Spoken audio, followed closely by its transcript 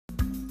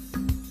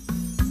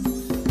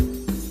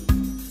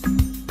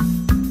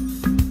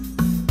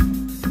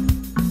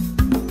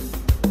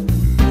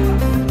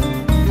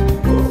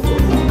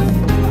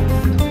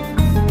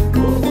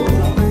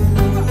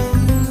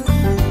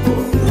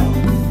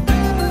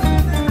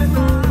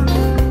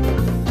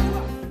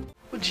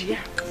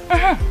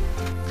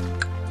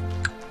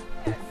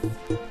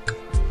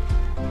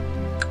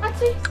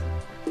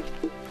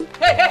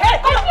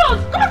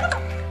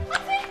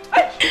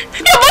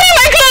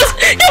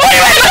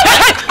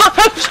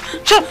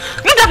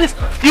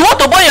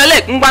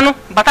Batanu,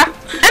 Bata,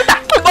 enter.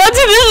 But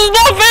this is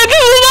not fair.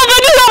 This is not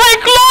fair. These are my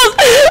clothes.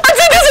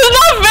 Auntie, this is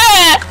not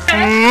fair.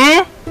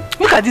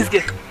 Look at this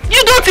girl.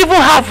 You don't even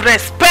have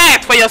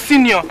respect for your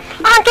senior.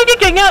 Let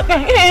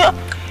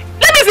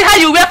me see how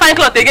you wear fine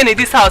clothes again in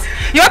this house.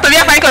 You want to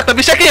wear fine clothes to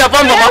be shaking your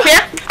bum up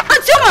here?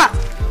 Auntie Oma,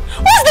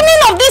 what's the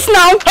meaning of this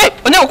now? Hey,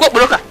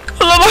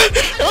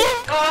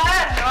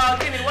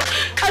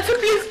 Auntie,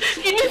 please,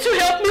 you need to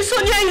help me.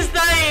 Sonia is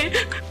dying.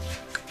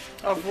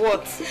 Of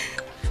what?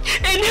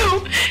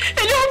 Anyone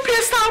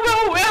please help me.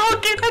 We're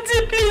okay.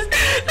 Auntie, please.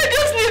 I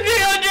just need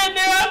 300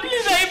 naira.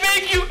 Please, I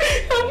beg you.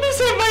 Help me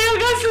save my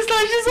younger sister.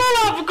 She's all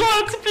I've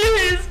got,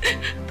 please.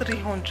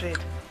 300.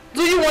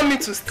 Do you want me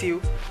to steal?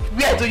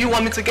 Where do you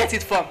want me to get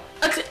it from?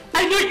 Auntie,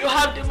 I know you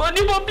have the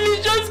money, but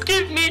please just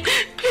give me.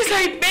 Please,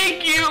 I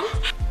beg you.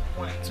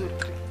 1, 2,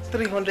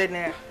 3. 300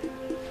 naira.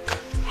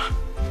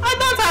 I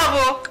don't have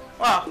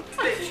wow.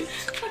 Auntie,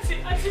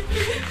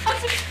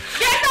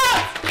 Get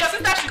out! Your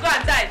sister should go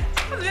and die.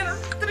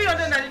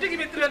 300 naira. Did you give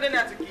me 300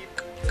 naira to give?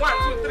 1,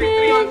 2, 3,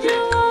 300.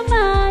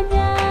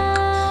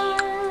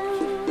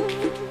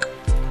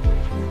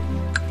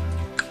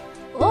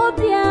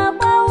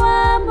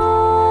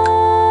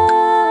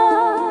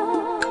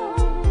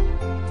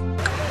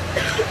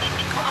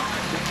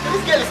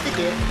 This girl is still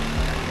there.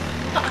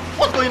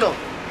 What's going on?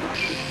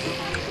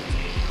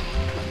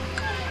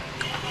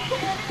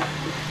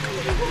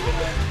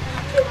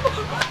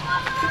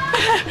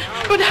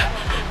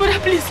 Brother,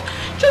 please,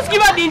 just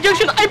give her the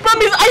injection. I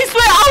promise, I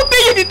swear, I'll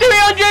pay you the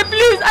 300,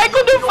 please. I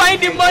couldn't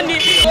find the money.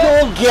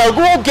 No, girl,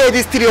 go get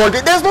this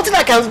 300. There's nothing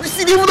I can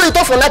see. Even though you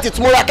talk for night till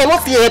tomorrow, I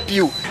cannot still help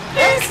you.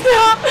 Please,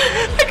 sir.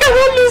 I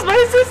cannot lose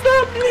my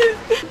sister, please.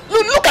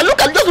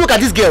 Just look at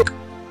this girl.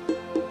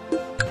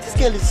 This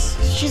girl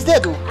she's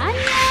dead though.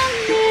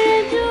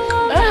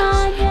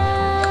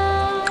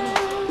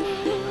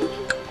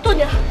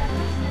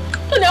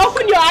 Tonya,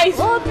 open your eyes.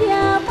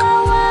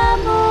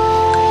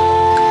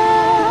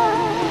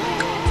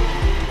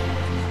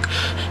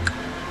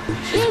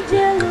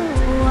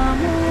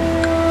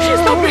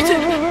 She's not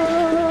breathing.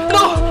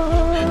 No.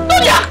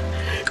 Tonya!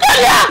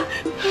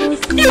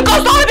 You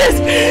caused all this.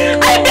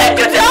 I beg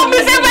you to help me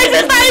save my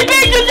sister. I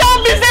beg you to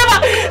help me save her.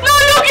 No,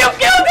 look, you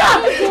killed her.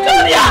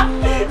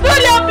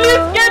 Tonya,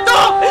 please get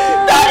up.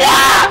 Tonya,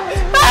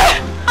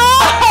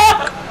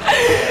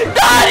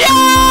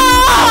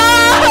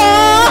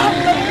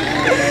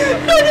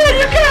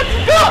 you can't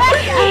go.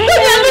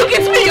 Tonya, look,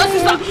 it's me, your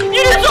sister. You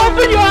need to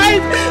open your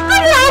eyes.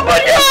 Tonya,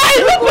 open your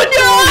eyes. Open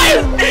your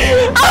eyes.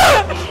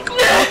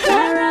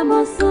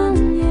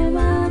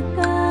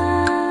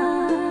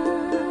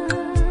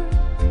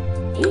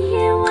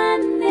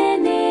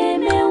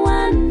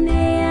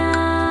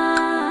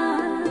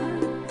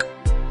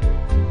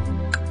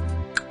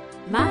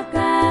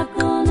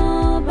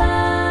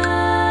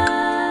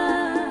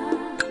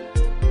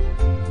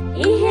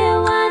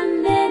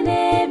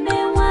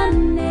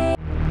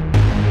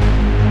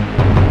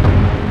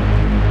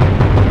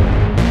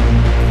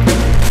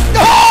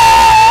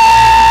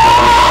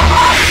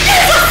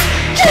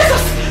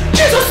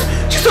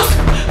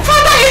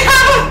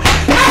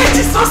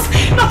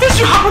 Nothing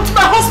should happen to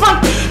my husband.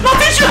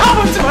 Nothing should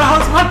happen to my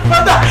husband,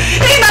 Father.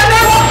 In the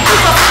name of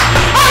Jesus,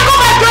 I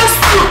come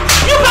against you.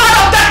 You power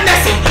of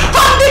darkness,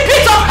 from the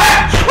pit of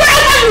hell,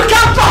 wherever you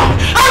come from,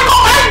 I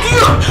command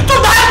you to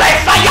die by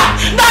fire,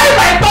 die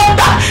by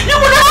thunder. You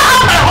will never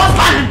harm my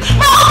husband.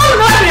 My husband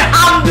will never be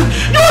harmed.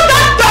 You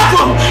that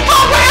devil,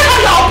 from wherever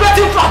you are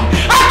operating from,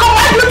 I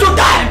command you to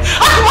die.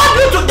 I command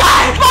you to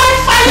die by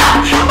fire,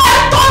 by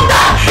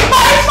thunder,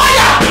 by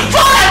fire.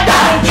 Fall and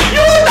die.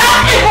 You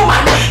that evil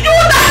man. You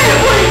that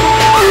evil.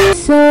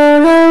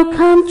 Sorrow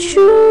come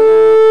true.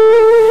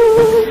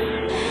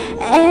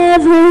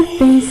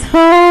 Everything's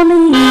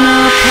falling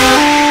apart.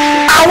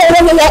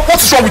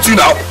 What's wrong with you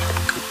now?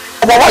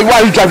 Why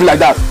are you driving like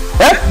that?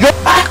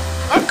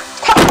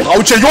 I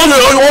would say you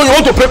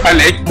want to break my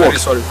leg? Very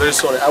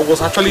sorry. I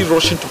was actually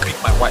rushing to pick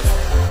my wife.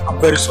 I'm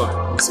very sorry.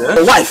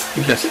 Your wife?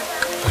 Yes.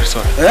 Very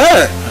sorry.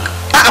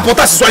 But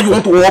that is why you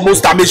want to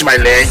almost damage my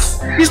leg.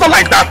 It's not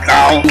like that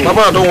now.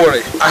 Mama, don't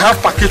worry. I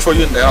have package for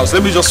you in the house.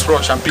 Let me just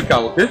rush and pick her,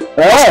 okay?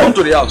 Just come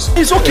to the house.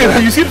 It's okay.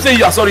 You keep saying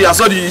you're sorry. You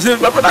say,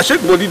 I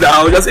shake body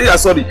now. You say you're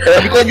sorry.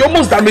 Because you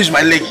almost damaged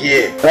my leg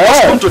here.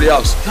 Just come to the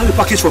house. You have a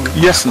package for me?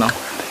 Yes, now.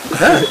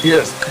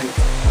 Yes.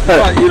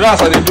 You know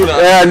how they do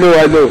that. Yeah, I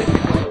know.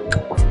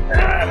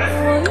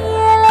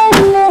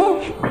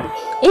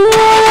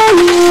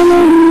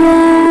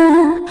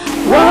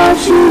 What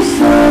you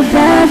so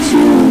that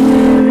you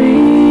will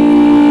reap.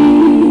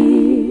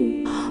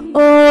 Oh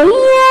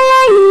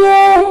yeah.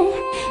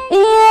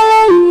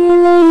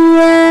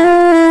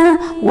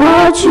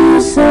 What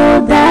you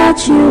so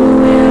that you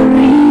will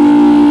reap.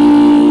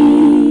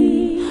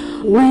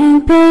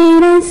 When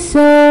pain and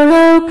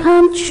sorrow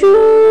come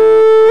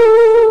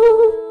true,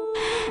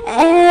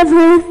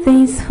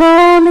 everything's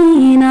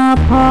falling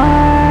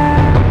apart.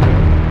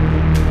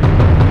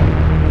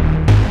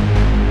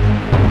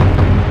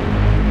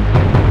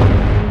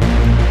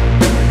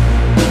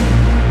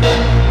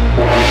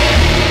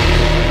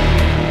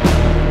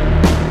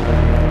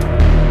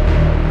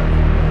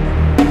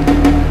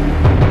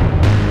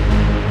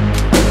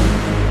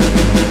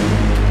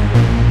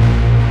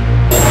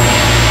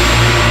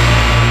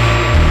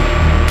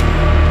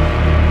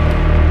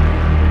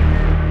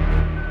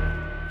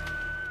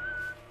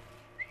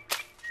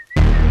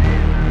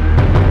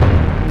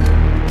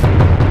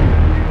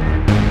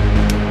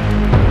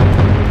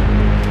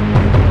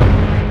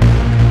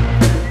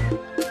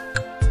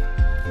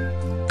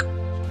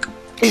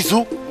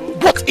 Izu,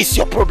 what is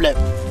your problem?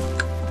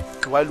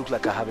 Do I look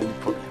like I have any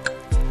problem?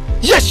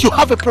 Yes, you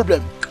have a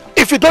problem.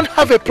 If you don't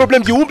have a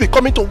problem, you won't be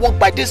coming to work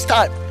by this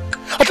time.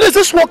 At least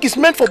this work is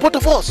meant for both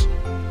of us.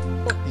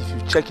 If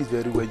you check it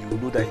very well, you will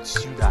know that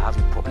it's you that have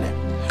a problem.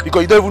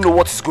 Because you don't even know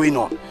what is going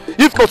on.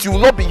 If not, you will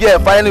not be here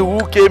finding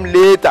who came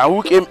late and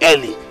who came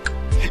early.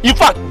 In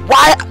fact,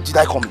 why did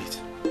I come late?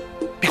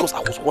 Because I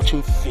was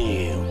watching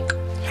film.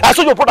 I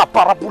saw your brother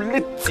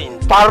parading,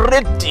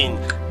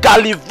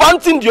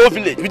 gallivanting the whole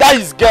village with that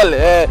his girl,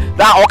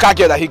 that Oka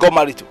girl that he got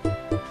married to.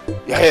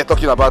 You're here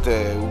talking about who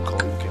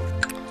came.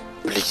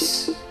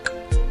 Please,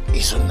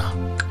 Izuna,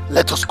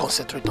 let us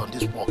concentrate on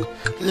this work.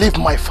 Leave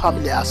my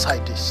family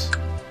aside this.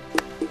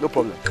 No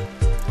problem.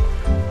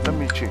 Let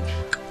me change.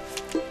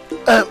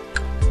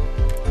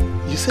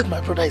 You said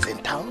my brother is in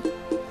town?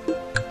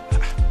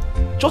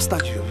 Just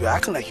that you're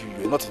acting like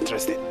you're not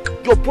interested.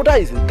 Your brother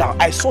is in town.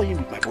 I saw him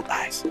with my both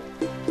eyes.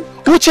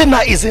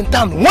 Uchenna is in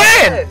town. When?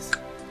 Yes.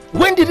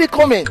 When did he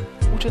come in?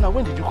 Uchenna,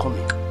 when did you come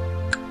in?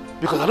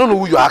 Because I don't know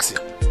who you're asking.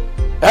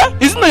 Eh?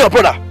 Isn't that your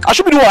brother? I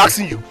should be the one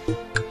asking you.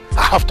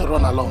 I have to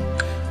run along.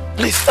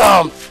 Please,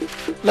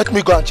 let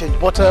me go and change.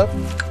 But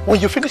when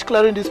you finish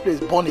clearing this place,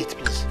 burn it,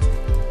 please.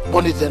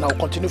 Burn it, then I'll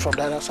continue from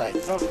the other side.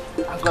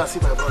 I'm going to see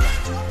my brother.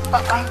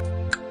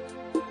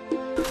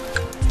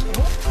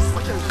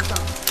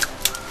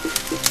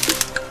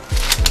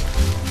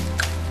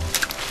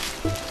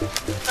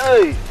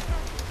 Hey.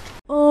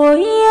 Oh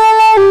yeah,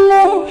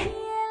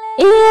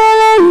 yeah.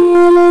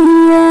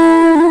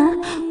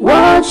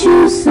 What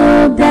you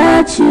sow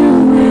that you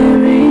will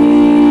reap.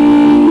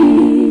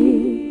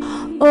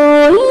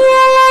 Oh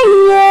yeah.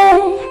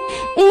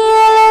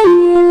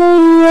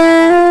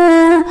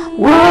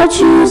 What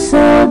you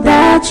sow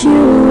that you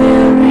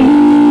will reap.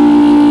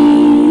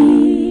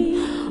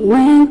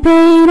 When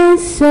pain and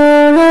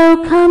sorrow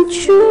come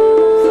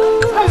true.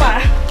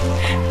 Mama,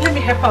 let me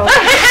help out.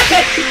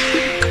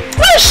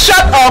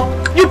 Shut up,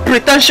 you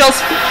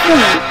pretentious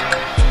fool.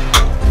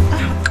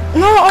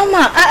 No,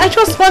 Oma, I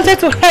just wanted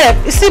to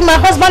help. You see, my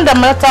husband and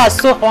my daughter are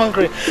so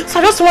hungry. So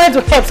I just wanted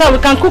to help so we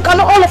can cook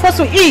and all of us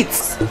will eat.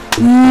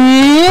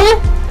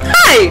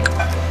 Hi!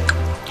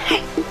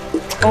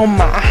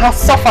 Oma, I have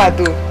suffered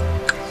though.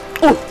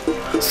 Oh,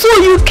 so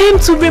you came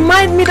to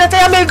remind me that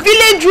I am a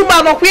village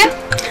woman, okay?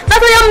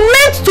 That I am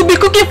meant to be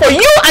cooking for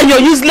you and your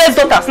useless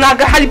daughters. Now,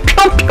 okay? Oma,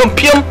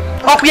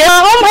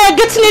 you're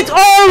getting it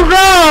all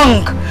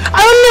wrong. I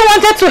only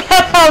wanted to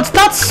help out,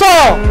 that's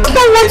all.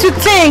 Don't want to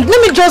think. Let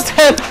me just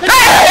help.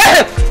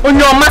 On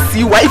your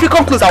mercy, if you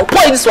come close, I'll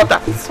pour you this water.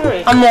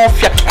 Sorry. I'm not off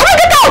here. Come on,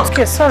 get out!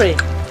 Okay, sorry.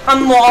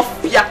 I'm not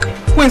off here.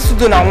 When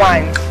Sudan and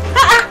wine.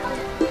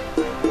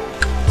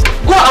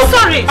 Go out.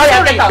 Sorry. Oh,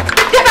 yeah, get out.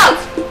 Get out!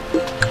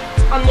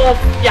 I'm not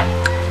off here.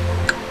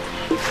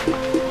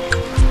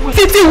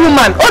 City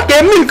woman.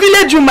 Okay, me,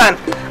 village woman.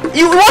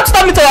 You want to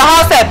come into your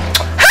house?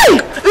 Hey!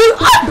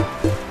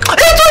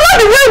 It will not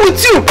be well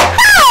with you.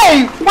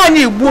 Hey! One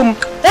boom.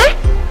 Eh?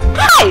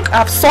 Hi!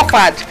 I've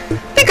suffered.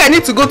 Think I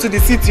need to go to the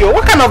city.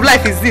 What kind of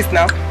life is this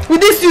now?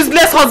 With this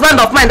useless husband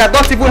of mine that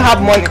don't even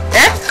have money.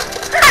 Eh?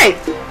 Hi!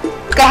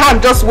 Look at how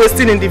I'm just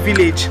wasting in the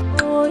village.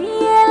 Oh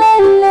yeah.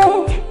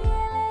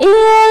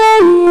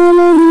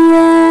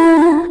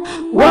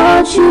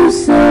 What you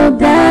sow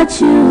that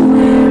you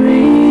will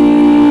reap.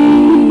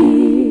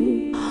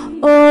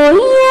 Oh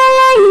yeah.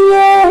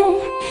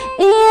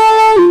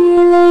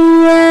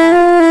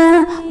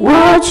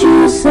 What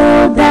you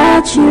sow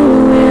that you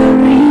will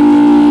reap.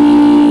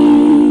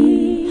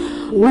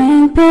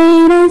 When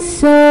pain and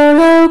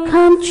sorrow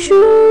come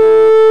true.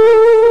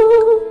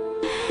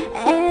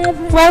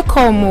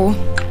 Welcome,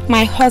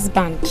 my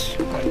husband.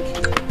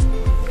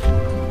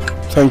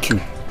 Thank you.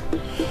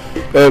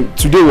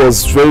 Today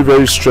was very,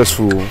 very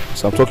stressful.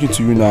 So I'm talking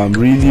to you now. I'm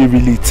really,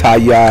 really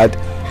tired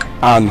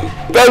and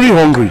very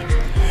hungry.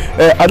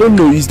 I don't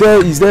know. Is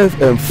there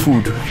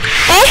food?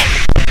 Eh?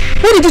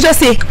 What did you just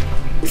say?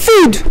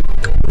 Food?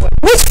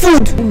 Which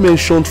food? You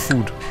mentioned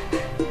food.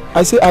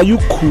 I say, are you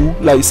cool?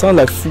 Like, it sounds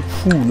like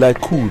food, like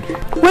cool.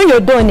 When you're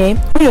done, when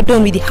you're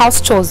done with the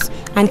house chores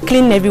and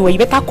cleaning everywhere, you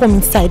better come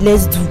inside.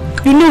 Let's do.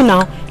 You know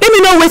now. Let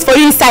me not wait for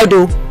you inside,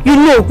 though. You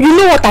know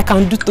what I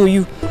can do to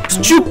you.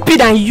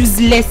 Stupid and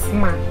useless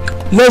man.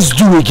 Let's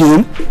do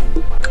again.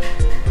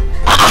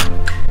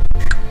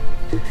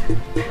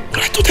 But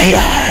I thought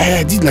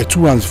I did like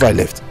 2 rounds before I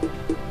left.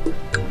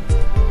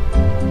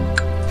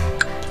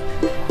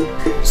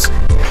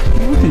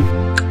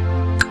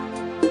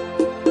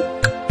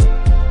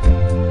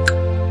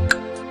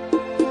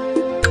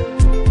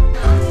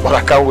 But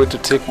I can't wait to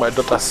take my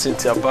daughter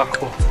Cynthia back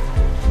home.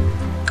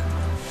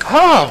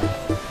 How?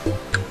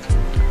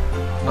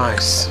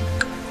 Nice.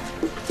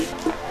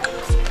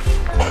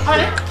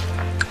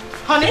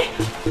 Honey?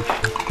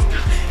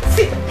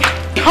 See,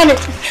 honey,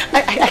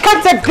 I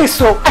can't take this,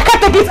 so I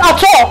can't take it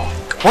at all.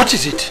 What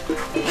is it?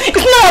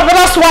 It's not my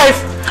brother's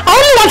wife. I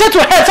only wanted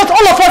to help so that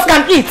all of us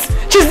can eat.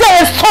 She's there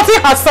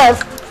insulting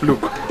herself.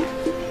 Look,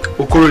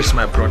 Okoro is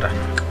my brother.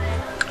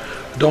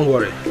 Don't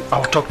worry,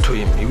 I'll talk to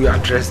him. He will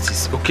address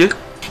this, okay?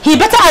 He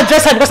better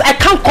address her because I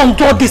can't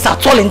condone this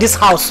at all in this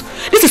house.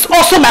 This is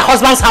also my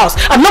husband's house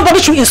and nobody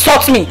should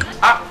insult me.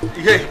 Ah,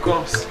 here he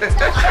comes.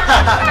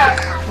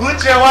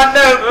 Uche, one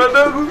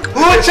name.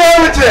 Uche.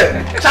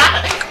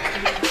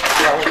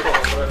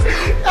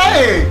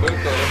 Hey.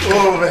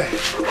 Oh man.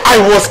 I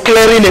was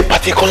clearing a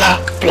particular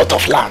plot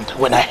of land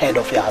when I heard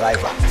of your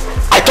arrival.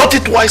 I thought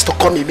it wise to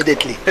come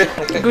immediately.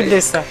 Good day,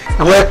 sir.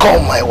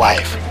 Welcome, my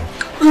wife.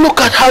 Look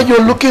at how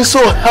you're looking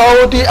so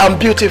healthy and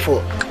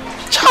beautiful.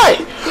 Chai,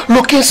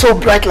 looking so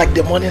bright like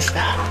the morning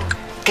star.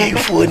 I'm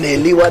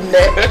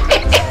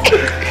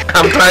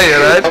trying,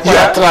 right?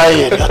 You're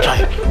trying.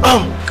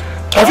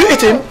 Have you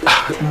eaten?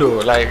 No,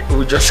 like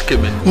we just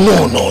came in.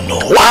 No.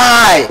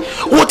 Why?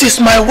 What is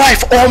my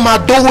wife Oma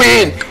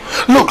doing?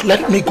 Look,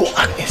 let me go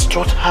and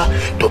instruct her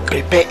to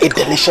prepare a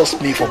delicious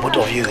meal for both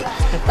of you.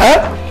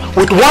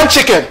 With one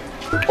chicken.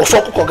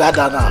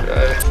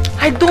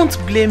 I don't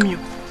blame you.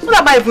 What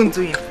am I even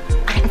doing?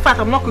 In fact,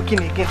 I'm not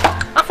cooking again.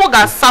 I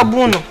forgot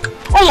sabuno.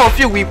 All of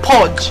you will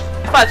purge.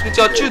 In fact, with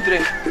your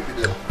children.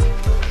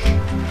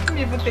 Let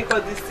me even take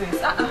all these things.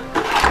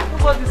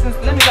 Look all these things.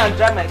 Let me go and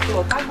dry my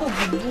clothes. I go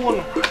be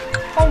born.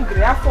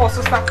 Hungry. I force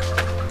to start.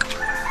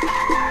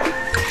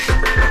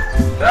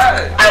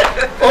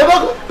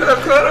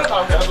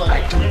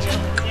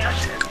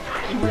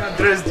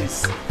 Address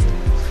this.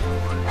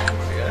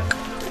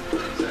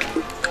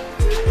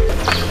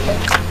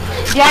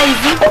 Yeah,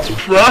 Izzy.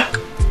 Yeah?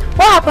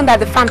 What happened at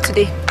the farm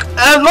today?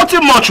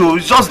 Nothing much.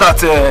 It's just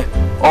that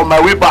on my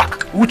way back,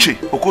 Uche,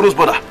 Okoro's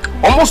brother,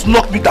 almost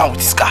knocked me down with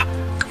his car.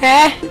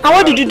 And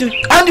what did you do?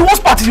 And the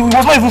worst part is he was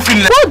not even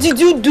feeling it. What did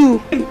you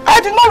do?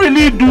 I did not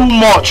really do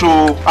much.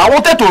 I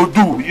wanted to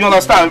do, you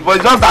understand? But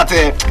it's just that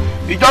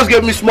he just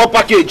gave me small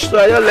package. So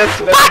I just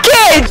left it.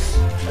 Package!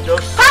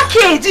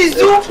 Package,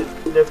 Izu!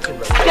 Left it.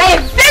 You're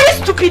a very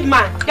stupid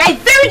man. You're a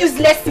very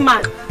useless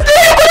man.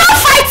 You could not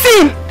fight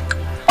him!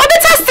 Or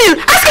better still,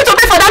 ask him to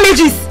pay for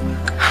damages.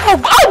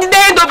 How did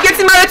they end up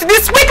getting married to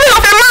this weakling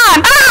of a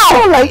man?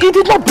 How? Like, he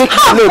did not break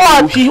my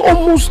leg. He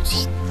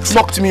almost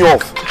knocked me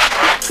off.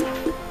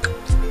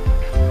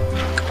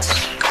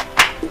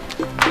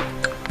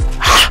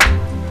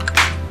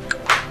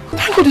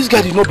 Thank God this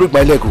guy did not break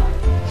my leg.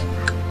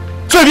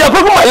 So if you have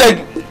broken my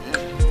leg,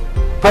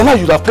 by now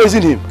you'd have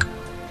poisoned him.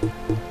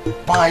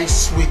 My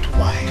sweet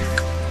wife,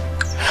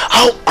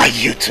 how are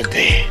you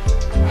today?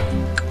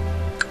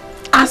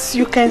 As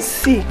you can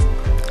see,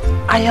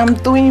 I am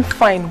doing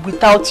fine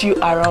without you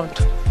around.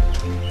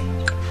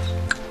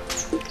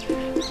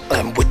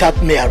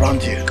 Without me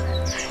around you?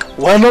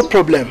 Well, no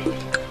problem.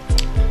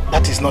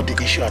 That is not the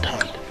issue at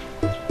hand.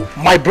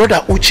 My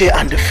brother Uche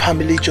and the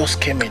family just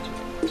came in,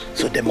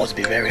 so they must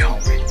be very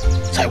hungry.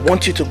 So I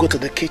want you to go to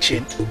the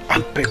kitchen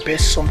and prepare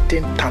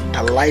something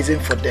tantalizing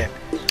for them.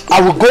 I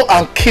will go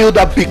and kill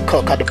that big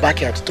cock at the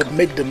backyard to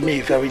make the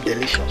meal very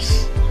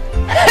delicious.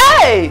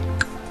 Hey!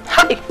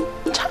 Hi!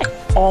 Chai!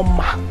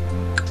 Oma!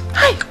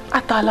 Hi!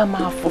 Atala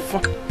ma fufu.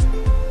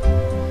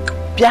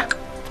 Bia?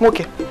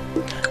 Okay.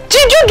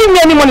 Did you give me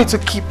any money to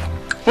keep?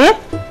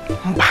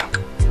 Mba.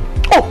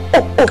 Oh.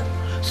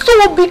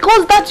 So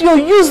because that your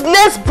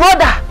useless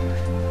brother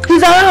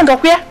is around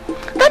up here,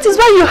 that is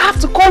why you have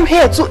to come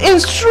here to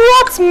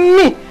instruct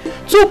me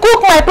to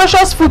cook my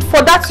precious food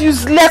for that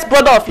useless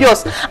brother of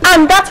yours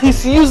and that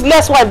his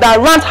useless wife that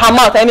ran her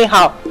mouth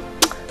anyhow.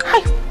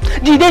 Hi.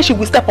 The day she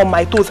will step on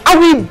my toes, I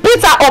will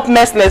beat her up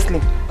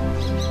mercilessly.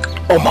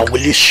 Oma,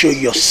 will you show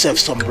yourself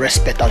some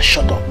respect and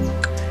shut up?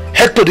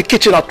 Head to the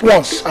kitchen at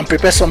once and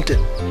prepare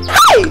something.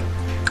 Hi!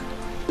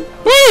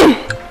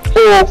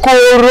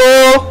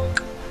 Okoro!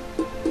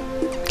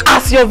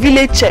 As your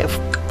village chef,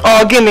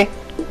 or Guinea.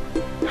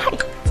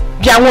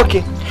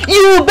 Bianwoke,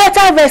 you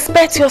better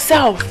respect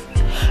yourself.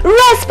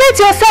 Respect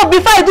yourself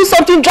before I do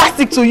something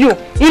drastic to you.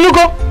 You know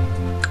go?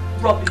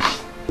 Rubbish.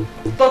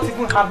 Don't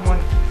even have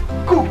money.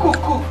 Cook.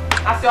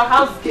 As your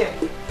house girl.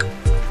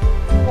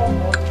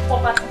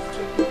 Poverty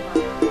stricken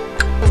man.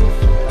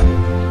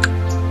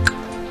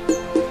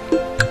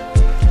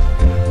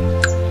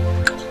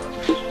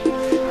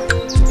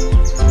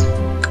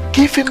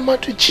 Give him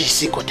money to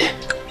GC go there.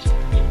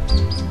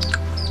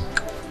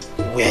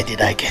 Where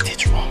did I get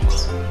it wrong?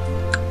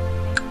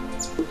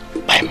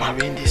 By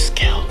marrying this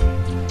girl.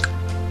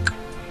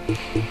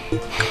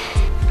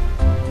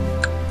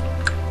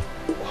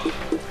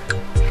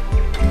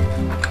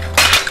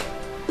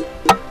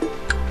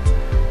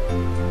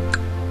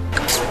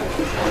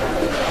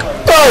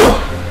 Oh!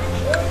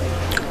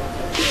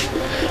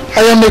 I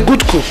am a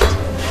good cook.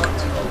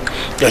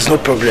 There's no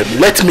problem.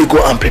 Let me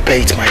go and prepare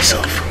it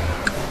myself.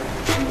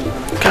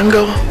 Can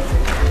go.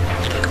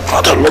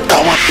 Not a lot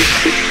that one.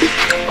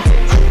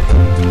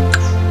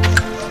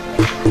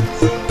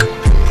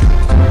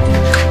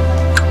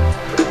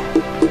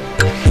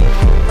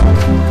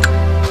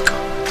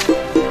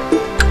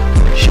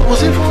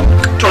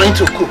 Trying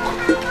to cook.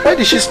 Why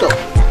did she stop?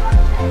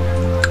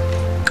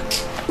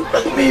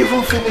 Let me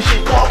even finish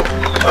it up.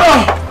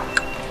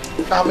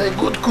 I'm a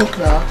good cook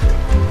now.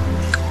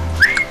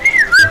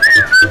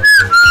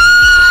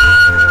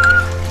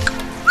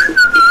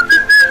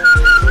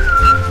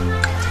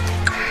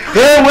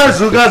 Hey, where's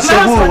Zuga?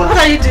 What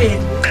are you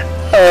doing?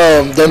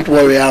 Don't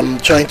worry, I'm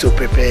trying to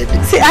prepare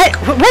this. See,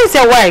 where's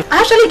your wife?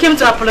 I actually came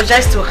to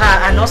apologize to her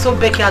and also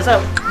beg her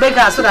so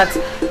that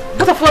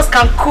both of us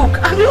can cook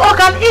and we all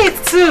can eat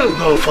too.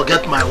 No,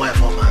 forget my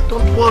wife, Oma.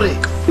 Don't worry.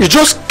 You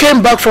just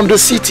came back from the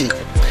city.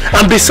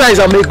 And besides,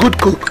 I'm a good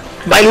cook.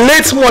 My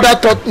late mother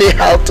taught me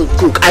how to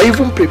cook. I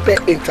even prepare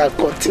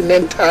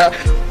intercontinental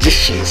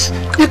dishes.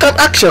 You can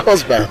ask your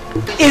husband.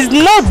 It's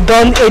not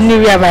done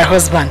anywhere, my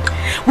husband.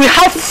 We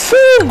have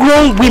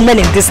full-grown women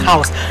in this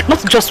house.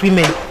 Not just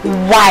women,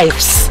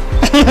 wives.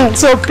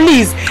 So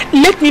please,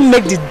 let me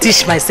make the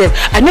dish myself.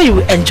 I know you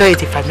will enjoy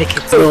it if I make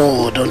it.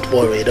 No, don't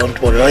worry, don't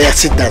worry. Oh yeah,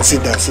 sit down.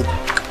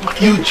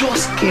 You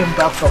just came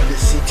back from the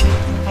city.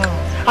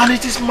 And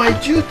it is my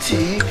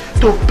duty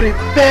to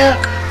prepare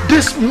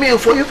this meal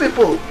for you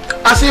people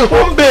as a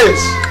home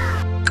base.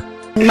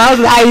 Now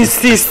I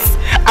insist.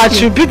 I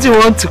should be the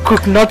one to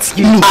cook, not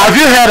you. Have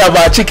you heard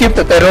about chicken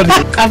pepperoni?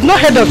 I've not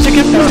heard of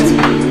chicken pepperoni.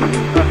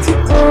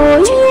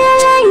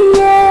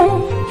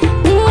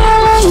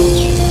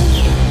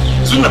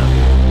 Zuna!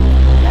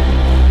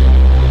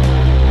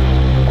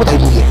 What are you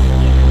doing here?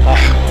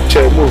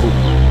 Chemo.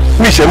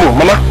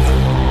 Mama,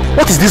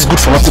 what is this good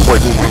for nothing boy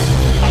doing?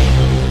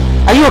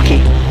 Are you okay?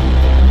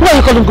 Who are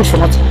you calling good for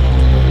nothing?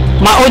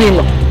 My own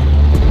in-law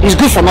is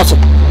good for nothing.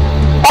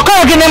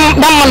 Okay, again, that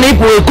man is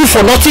a good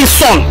for nothing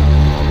son.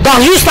 Don't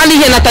you standing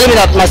here and telling me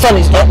that my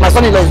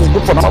son-in-law is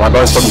good for nothing? Mama,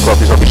 don't insult me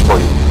because this rubbish boy.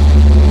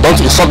 Don't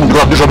insult me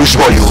because this rubbish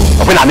boy.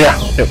 Open an ear.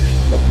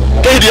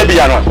 Can you do it?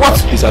 What?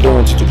 Please, I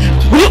don't want you to be.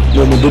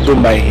 No,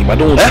 don't mind him. I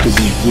don't want you to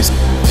be wasted.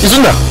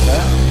 Izuna,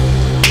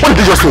 what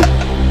did you just say?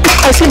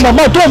 I said,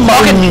 Mama, don't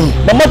mind me.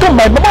 Mama, don't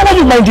mind. Mama, why are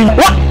you minding?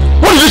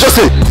 What did you just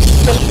say?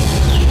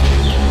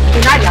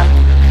 Nadia,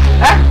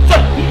 so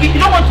you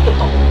don't want to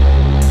talk?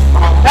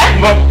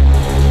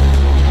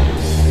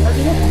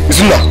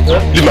 Izuna,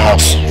 leave my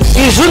house.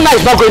 Izuna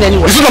is not going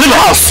anywhere. Izuna, leave my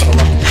house.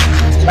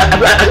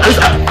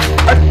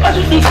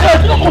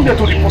 Don't come here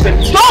to report them.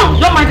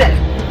 Don't mind them.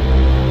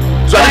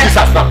 So I leave this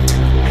house now.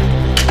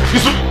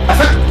 I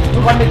said,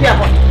 Mama, leave me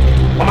alone.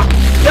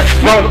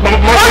 Leave me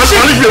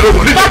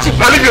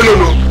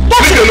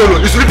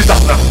alone. You should leave this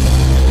house now.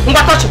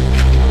 Touch him.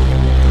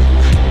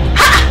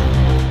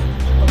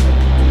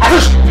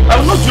 I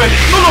will not do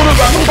anything. No.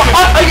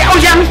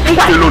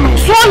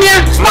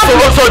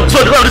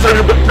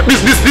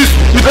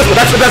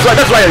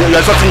 That's why you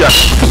are shutting here.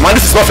 Man,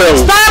 this is not fair.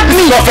 Stab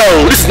me.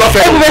 This is not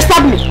fair. You will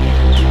stab me.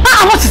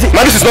 What is it?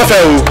 Man, this is not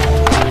fair.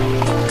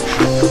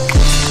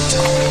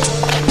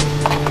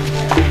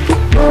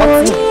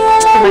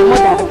 My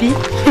mother be.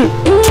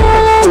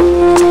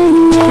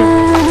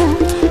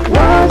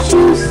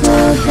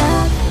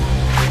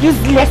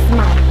 Useless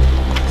man.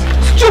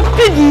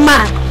 Stupid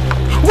man.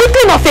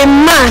 Weeping of a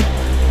man.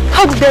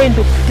 How did I end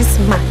up with this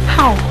man?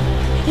 How?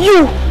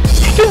 You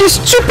the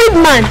stupid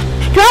man.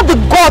 You have the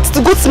guts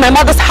to go to my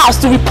mother's house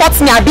to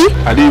report me, Abi?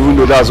 I didn't even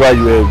know that's why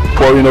you were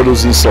pouring all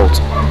those insults.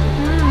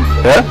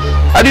 Yeah?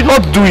 I did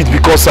not do it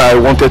because I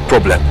wanted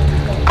problem.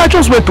 I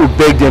just went to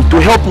beg them to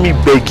help me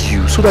beg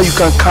you so that you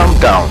can calm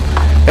down.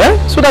 Eh?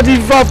 So that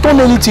if I've done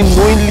anything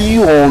knowingly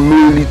or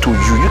unknowingly to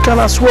you, you can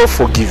as well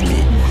forgive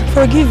me.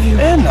 Forgive you?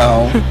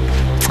 Now.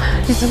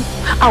 Listen,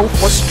 I will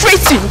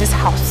frustrate you in this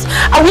house.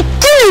 I will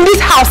kill you in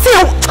this house. See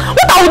what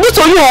I will do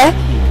to you, eh?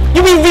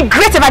 You will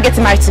regret ever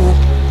getting married to me.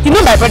 You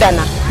know my brother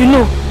now. You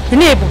know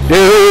Able.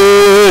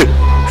 Hey.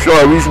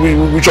 Sure, which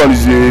one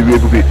is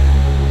Able?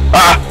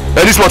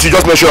 And this one you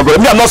just mentioned,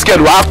 brother. Me, I'm not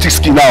scared. I have thick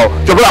skin now.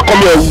 Your brother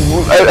come here,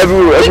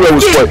 everywhere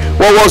will spoil.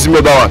 What was the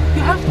other one?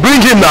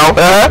 Bring him now.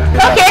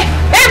 Okay,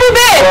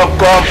 Able. Oh,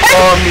 come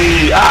for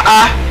me.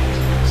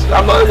 I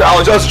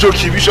was just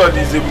joking. Which one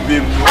is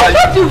Able? I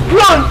thought you've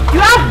grown. You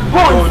have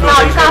bones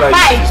now. You can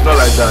fight. It's not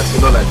like that. It's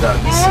not like that.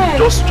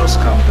 Just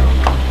calm down.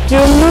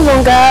 You no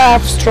longer have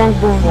strong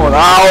bones. Oh,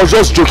 I was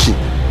just joking.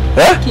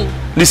 Okay.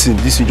 Listen,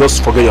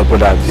 just forget your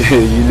brother.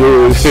 You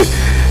know,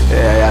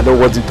 I don't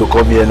want you to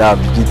come here now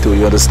and begin to,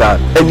 you understand?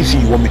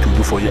 Anything you want me to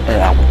do for you,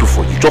 I will do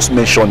for you. Just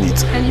mention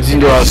it. You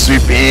know, I'm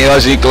sweeping,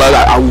 washing clothes,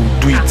 I will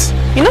do it.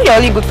 You know you're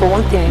only good for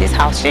one thing in this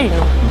house, sure you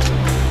know.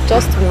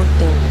 Just one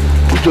thing.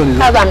 Which one is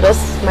that? I'm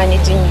just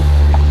managing you.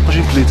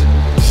 Washing plate?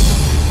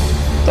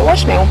 To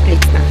wash my own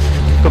plate now.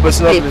 Your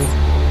personal plate?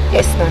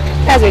 Yes, now.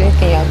 That's the only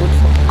thing you're good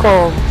for.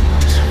 Come.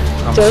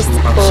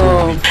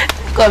 Come.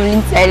 Come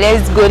inside,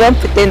 let's go. Don't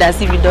pretend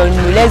as if you don't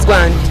know. Let's go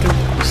and do.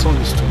 The sun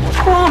is too much.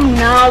 Come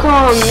now,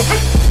 come.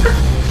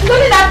 It's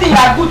only that thing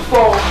you're good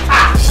for.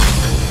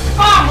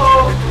 Come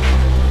on.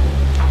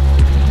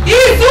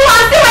 Izu,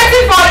 I'm still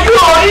waiting for you,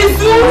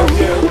 Izu.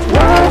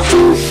 What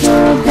you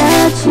said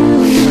that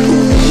you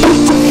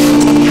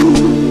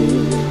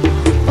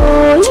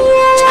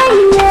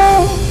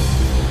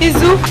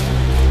Izu,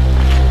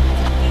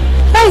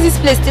 why is this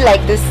place still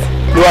like this?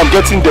 No, I'm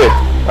getting there.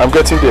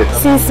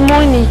 Since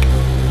morning.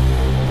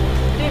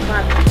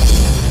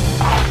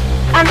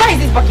 And why is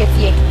this bucket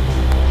here?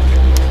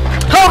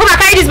 Oh, come and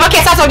carry this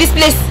bucket out of this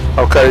place.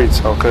 I'll carry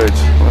it.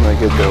 When I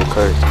get there, I'll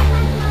carry it.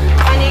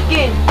 And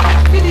again,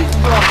 see this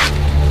door.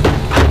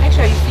 Make sure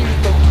sure you fill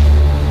it up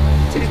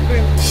to the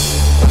brim.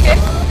 Okay?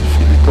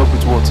 Fill it up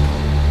with what?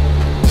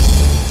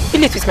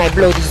 Fill it with my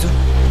blood, Izu.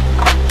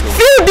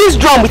 Fill this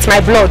drum with my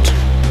blood.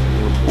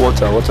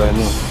 Water, what I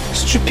know.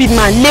 Stupid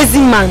man, lazy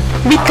man,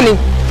 weakling.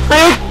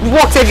 I don't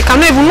work if you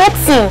cannot even work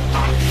for.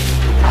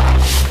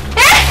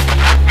 Hey!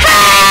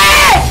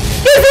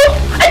 Izu!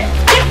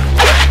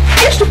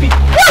 Are you stupid?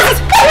 What is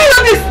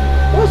this?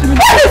 What is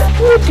this?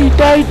 What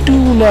did I do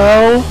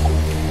now?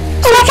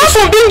 So apart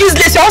from being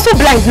useless, you're also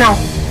blind now.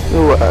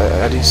 No,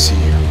 I didn't see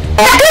you.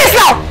 Clear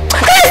now!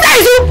 Clear now,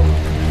 Izu!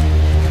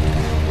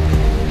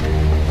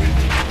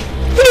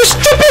 You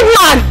stupid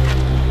man!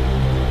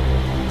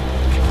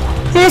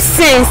 No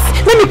sense.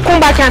 Let me come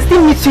back and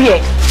still meet you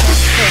here.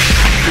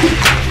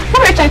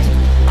 What are you trying to do?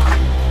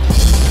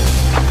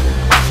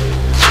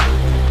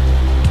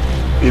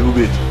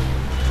 Babe,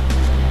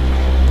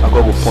 I'm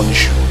gonna go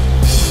punish you.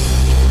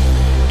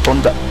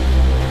 Thunder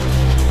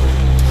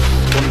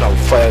will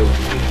fire you.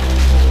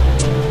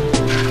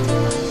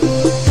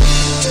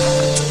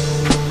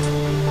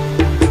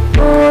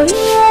 Oh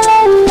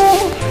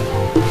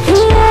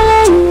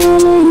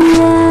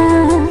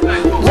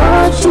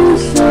what you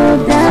so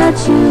that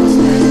you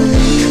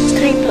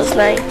 3 plus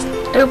 9.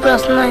 3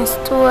 plus 9 is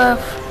 12.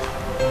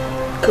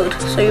 Good.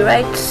 So you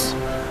write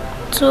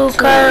 2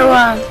 carry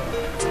 1.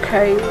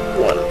 Carry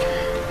 1.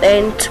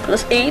 Then 2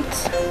 plus 8.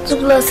 2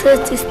 plus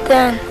 8 is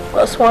 10.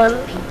 Plus 1.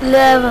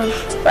 11.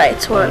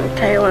 Write 1.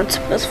 Carry 1. 2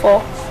 plus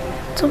 4.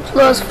 2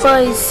 plus 4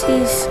 is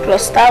 6.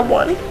 Plus that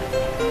 1.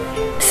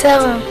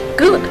 7.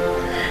 Good.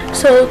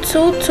 So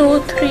 2, 2,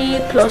 3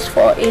 plus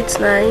 4, 8,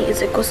 9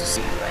 is equal to 6.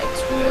 Right,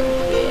 1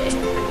 here.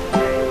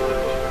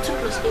 2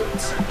 plus 8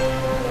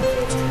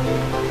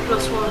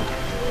 plus 1.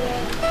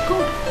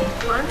 Good.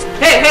 1.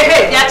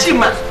 Hey,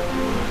 Yachima.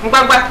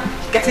 Mbagba,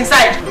 get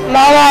inside.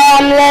 Mama,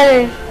 I'm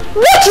learning.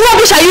 What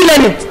rubbish are you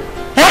learning?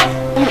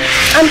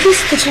 I'm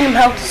just teaching him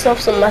how to solve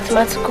some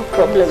mathematical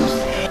problems.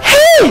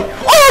 Hey,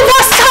 all of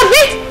us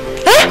Sabi.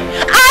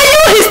 Are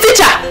you his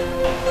teacher?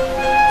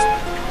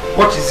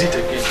 What is it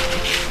again?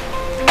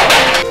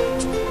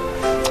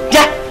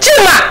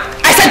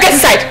 I said get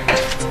inside.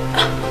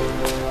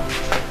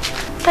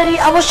 Daddy,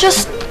 I was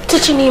just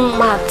teaching him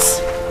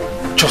maths.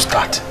 Just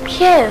that?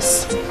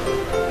 Yes.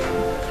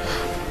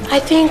 I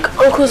think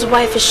Uncle's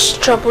wife is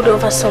troubled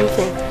over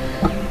something.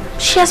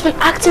 She has been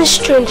acting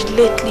strange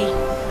lately.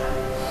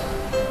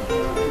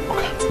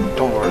 Okay,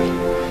 don't worry.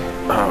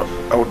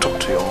 I will talk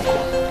to your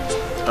uncle.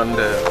 And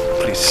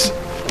please,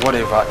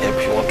 whatever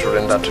help you want to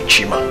render to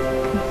Chima,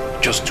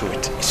 just do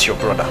it. It's your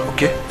brother,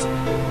 okay?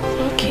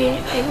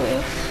 Okay, I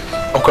will.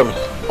 I'm coming.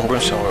 I'm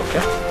going somewhere,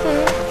 okay?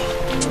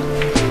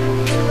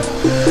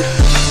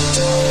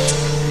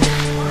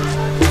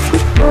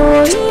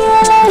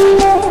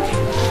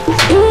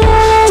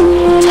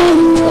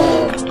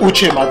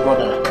 Uche, my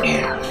brother,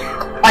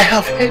 I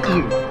have heard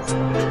you.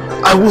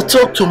 I will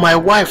talk to my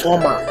wife,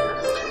 Oma.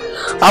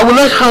 I will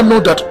let her know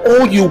that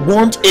all you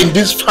want in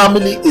this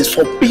family is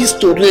for peace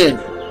to reign.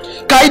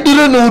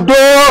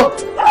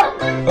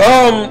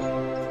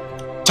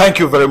 Thank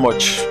you very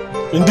much.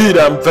 Indeed,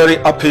 I'm very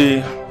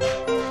happy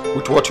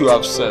with what you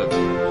have said.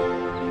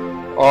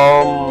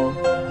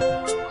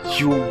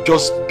 You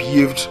just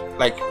behaved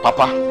like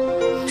Papa.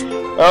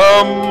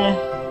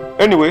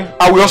 Anyway,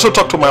 I will also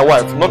talk to my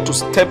wife, not to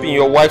step in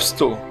your wife's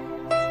toe.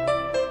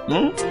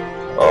 You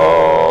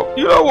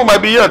know, we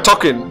might be here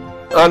talking,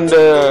 and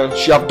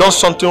she have done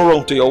something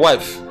wrong to your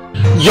wife.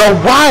 Your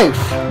wife,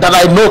 that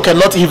I know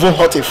cannot even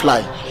hurt a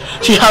fly.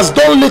 She has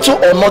done little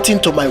or nothing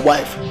to my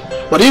wife.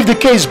 But if the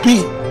case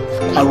be,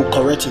 I will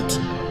correct it.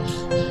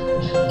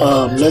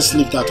 Let's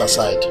leave that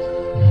aside.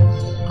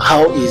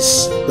 How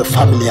is the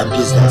family and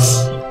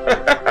business?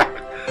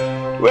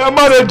 We are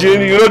married,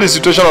 Jane. You know the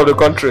situation of the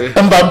country.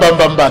 Don't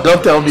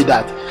tell me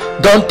that.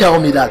 Don't tell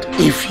me that.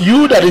 If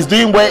you that is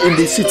doing well in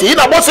the city,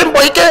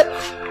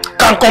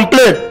 can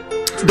complain,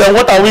 then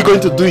what are we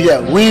going to do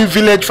here? We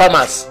village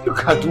farmers.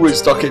 Look at the way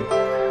he's talking.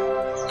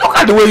 Look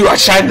at the way you are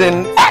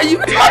shining. You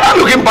are not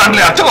looking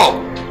badly at all.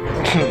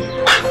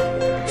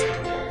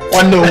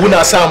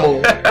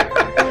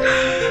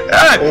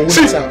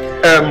 See,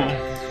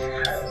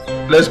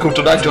 let's go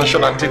to that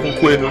junction and take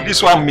Nkwenu.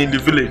 This one mean the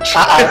village.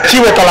 I'm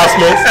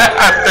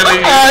telling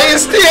you.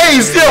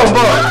 He's still on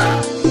board.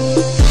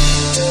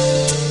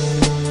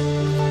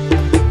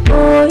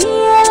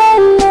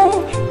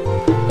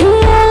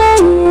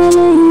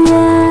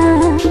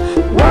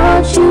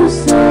 What you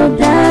so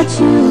that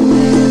you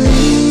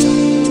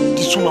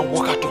This woman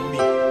walk out on me.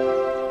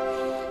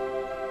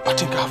 I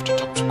think I have to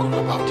talk to God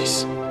about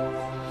this.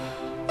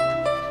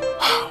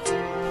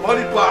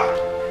 Money back.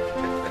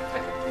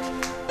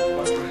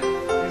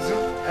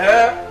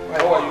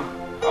 How are you?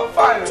 I'm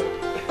fine.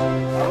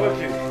 I'm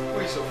okay. Who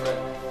is your friend?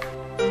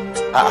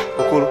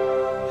 Okoro.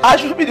 I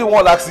should be the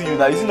one asking you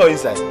now. Is he not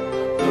inside?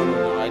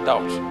 No, I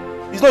doubt.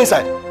 He's not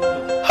inside.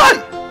 Hi!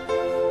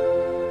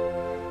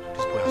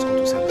 This boy has come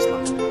to sell his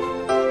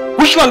land.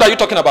 Which land are you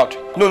talking about?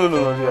 No.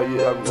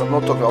 I'm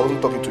not talking. I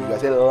wasn't talking to you. I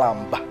said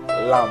lamba.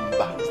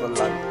 Lamba. It's not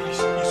land.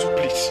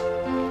 Please,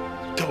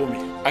 tell me.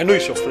 I know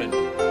he's your friend,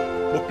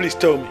 but please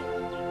tell me,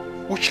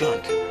 which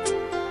land?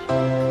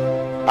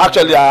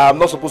 Actually, I'm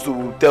not supposed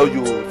to tell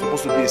you. It's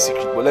supposed to be a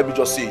secret, but let me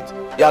just say it.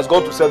 He has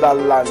gone to sell that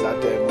land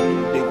at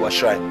Dengwa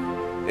Shrine.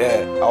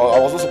 Yeah, I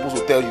was not supposed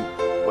to tell you,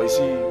 but you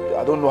see,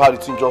 I don't know how the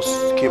thing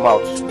just came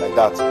out like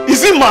that.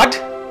 Is he mad?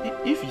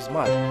 If he's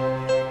mad,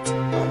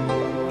 I'm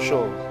not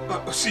sure.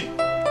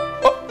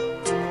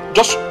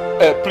 Just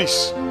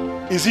please,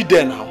 is he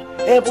there now?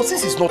 But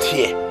since he's not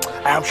here,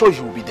 I am sure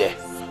he will be there.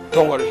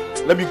 Don't worry,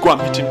 let me go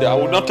and meet him there. I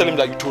will not tell him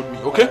that you told me,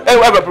 okay?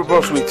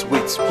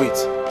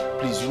 Wait.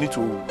 Please, you need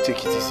to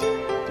take it easy.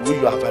 The way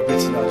you are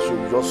vibrating now, so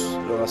you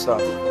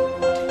understand.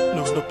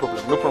 No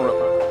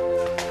problem.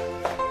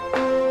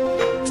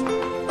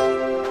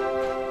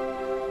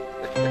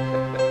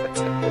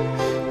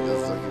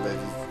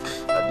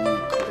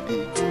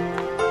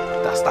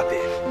 That's that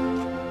there.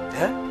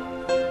 Yeah?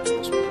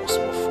 What's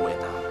possible for it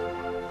now?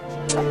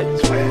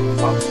 It's fine.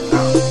 Now.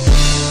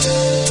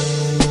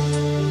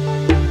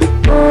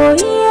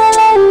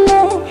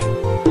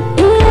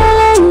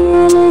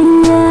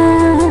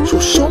 So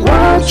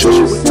someone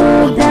just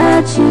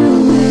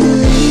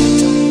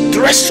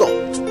dress up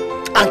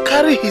and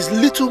carry his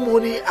little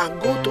money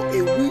and go to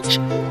a witch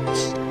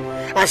house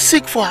and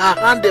seek for her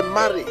hand in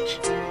marriage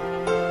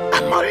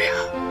and marry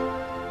her.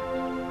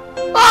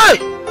 Aye!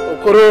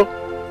 Okoro,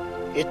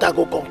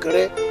 itago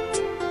konkere.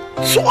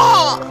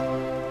 Swa!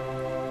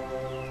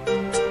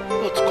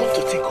 But come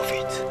to think of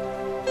it,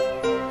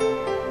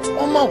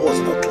 Oma was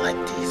not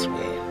like this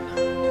when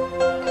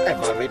I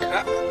married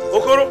her.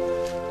 Okoro!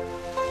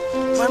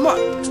 My man,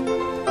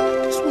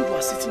 this way you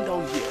are sitting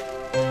down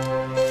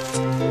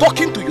here,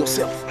 talking to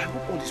yourself. I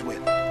hope all is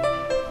well.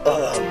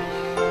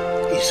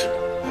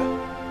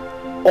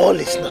 Israel, all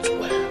is not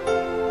well.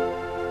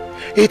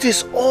 It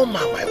is Oma,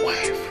 my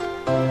wife.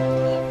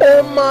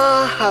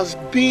 Oma has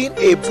been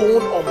a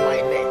bone on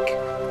my neck.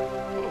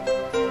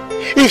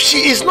 If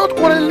she is not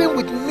quarreling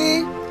with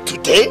me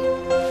today,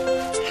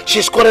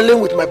 she's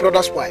quarreling with my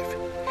brother's wife.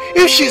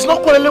 If she is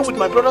not quarreling with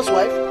my brother's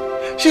wife,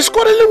 she's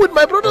quarreling with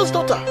my brother's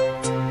daughter.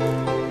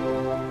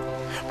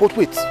 But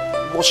wait,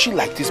 was she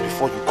like this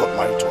before you got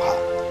married to her?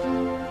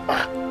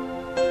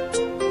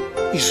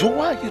 Izo,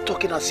 why are you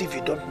talking as if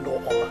you don't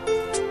know Oma?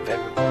 Very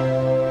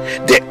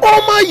well. The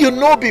Oma you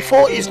know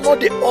before is not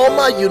the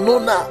Oma you know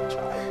now.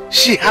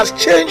 She has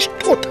changed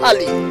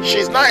totally.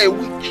 She's now a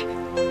witch.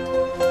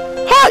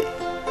 Hi!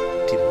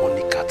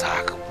 Demonic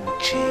attack,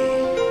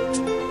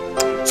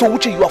 Uche. So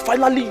Uche, you have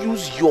finally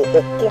used your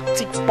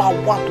occultic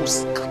power to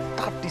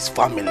scatter this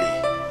family.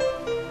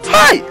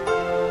 Hi!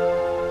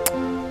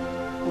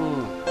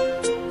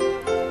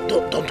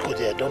 Don't go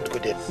there, don't go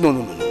there.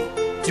 No.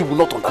 You will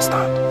not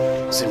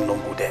understand. So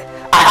don't go there.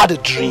 I had a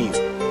dream.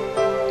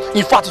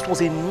 In fact, it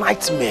was a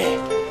nightmare.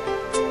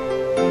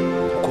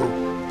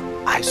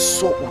 Guru, I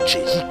saw Uche.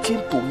 He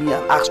came to me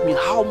and asked me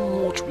how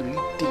much will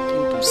it take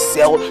him to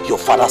sell your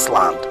father's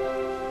land.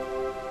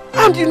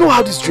 And you know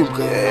how this dream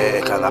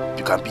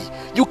can be.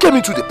 You came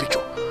into the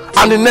picture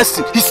and the next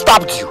thing, he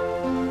stabbed you.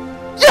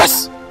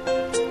 Yes!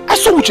 I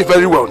saw Uche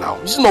very well now.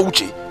 This is not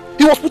Uche.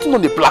 He was putting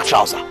on a black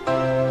trouser.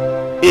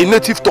 A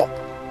native top.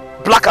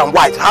 Black and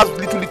white, has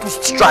little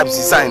stripes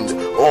designed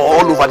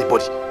all over the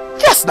body.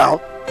 Yes now.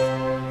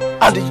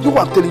 And you know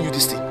I'm telling you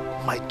this thing.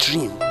 My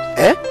dream,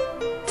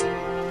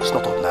 it's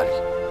not ordinary.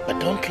 I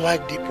don't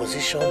like the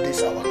position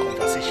this our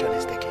conversation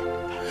is taking.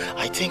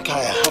 I think I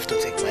have to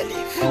take my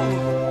leave.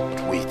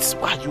 Wait,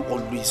 why are you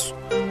always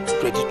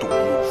ready to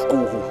move?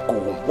 Go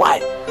home. Why?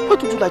 Why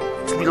don't you like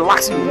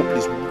relax in one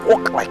place,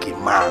 walk like a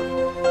man?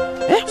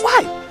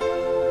 Why?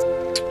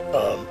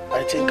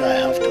 I think I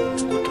have to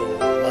go to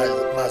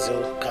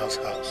Mazel Khan's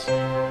house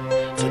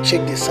to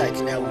check the site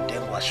near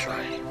Udengwa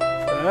Shrine.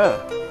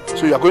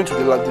 So you are going to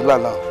the land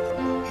now?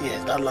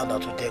 Yes, that land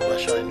at Udengwa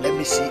Shrine. Let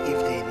me see if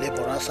the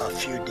laborers are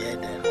few there,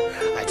 then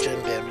I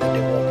join them, let the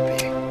work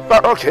pay.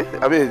 Okay,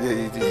 I mean,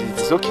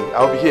 it's okay.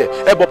 I'll be here.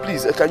 But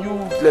please, can you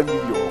lend me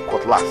your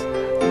cutlass?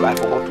 I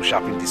forgot to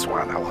sharpen this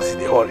one. I was in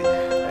a hurry.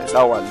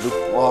 That one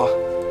look more.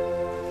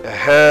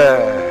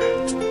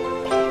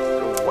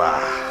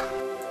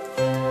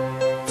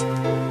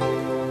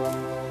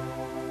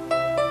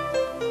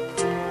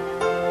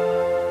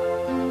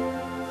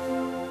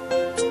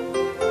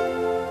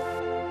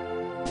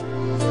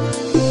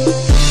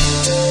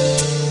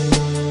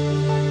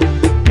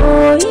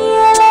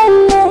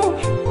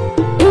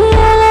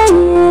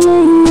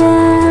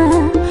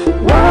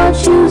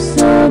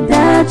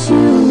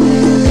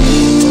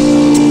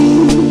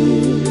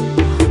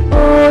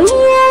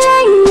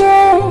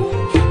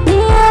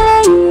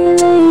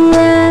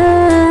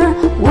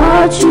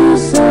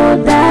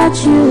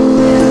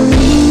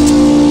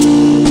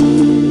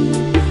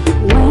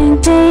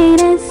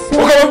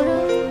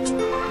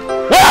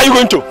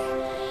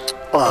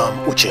 Wow.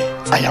 Uche,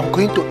 I am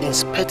going to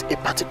inspect a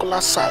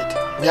particular site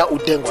near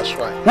Udengwa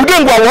Shrine.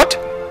 Udengwa what?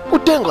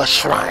 Udengwa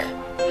Shrine.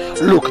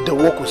 Look, the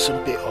work will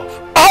soon pay off.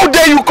 How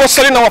dare you call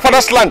selling our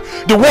father's land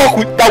the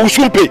work that will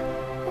soon pay?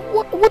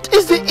 What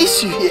is the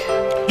issue here?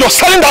 You're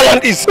selling that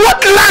land is...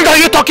 What land are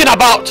you talking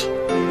about?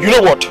 You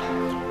know what?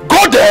 Go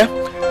there,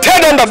 tell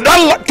them that,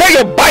 tell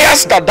your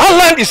buyers that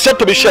land is set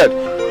to be shared.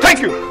 Thank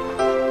you.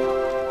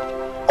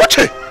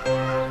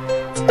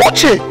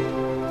 Oche,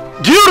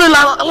 do you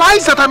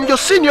realize that I'm your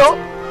senior?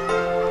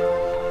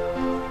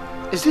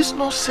 Is this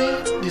not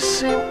the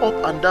same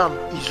up and down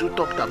Izu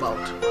talked about?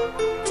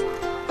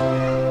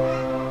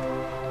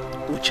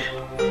 Uche,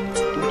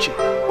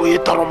 oye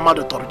toro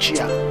mmadụ toro chi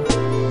ya.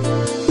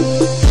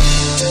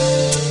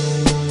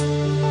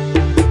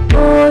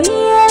 Oh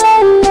yeah,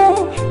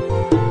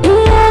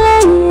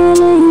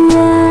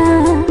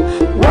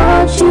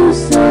 watch you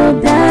so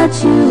that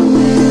you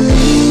will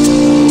read.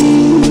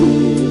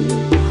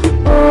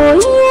 Oh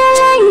yeah,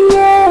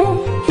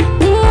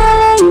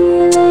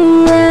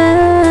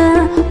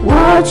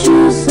 watch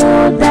you so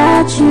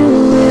that you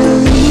will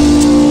read.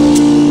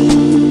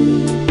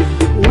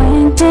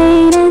 When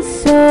pain and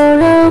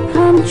sorrow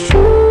come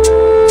true,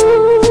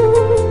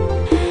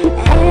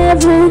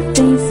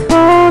 everything's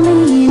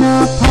falling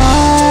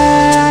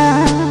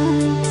apart.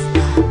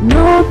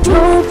 No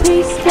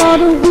peace for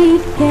the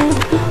weekend,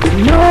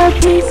 no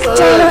peace for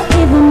the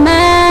evil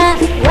man.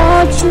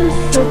 Watch you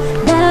so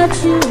that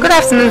you. Good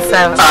afternoon,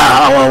 sir.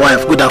 Our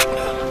wife, good afternoon.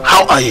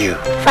 How are you?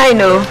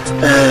 Fine, oh.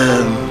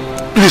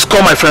 Please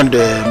call my friend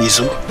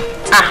Mizu.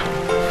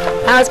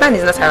 My husband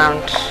is not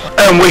around.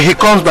 When he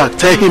comes back,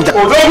 tell him that.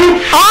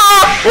 Odogu!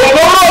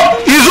 Odogu!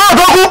 Izu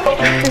Odogu!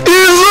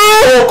 Izu!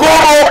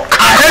 Okoro!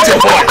 I hate your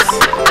voice.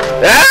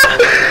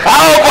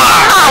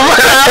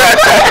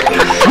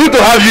 Good to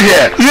have you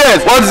here.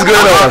 Yes. What is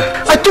going on?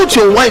 I thought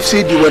your wife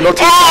said you were not.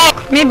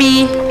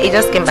 Maybe he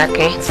just came back,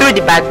 through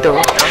the back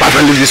door. My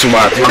friend, leave this woman.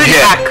 I'm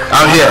here.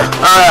 I'm here.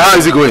 How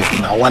is it going?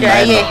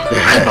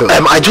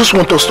 I just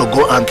want us to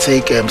go and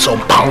take some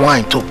palm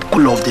wine to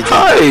cool off the day.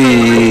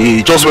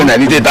 Hey, just when I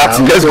needed that.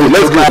 Let's go,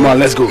 man.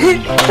 Let's go.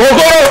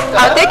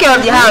 I'll take care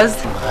of the house.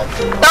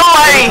 Don't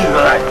worry.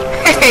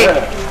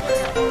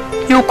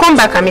 You'll come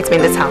back and meet me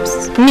in this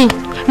house. Me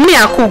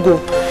and Kugo.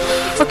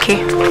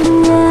 Okay.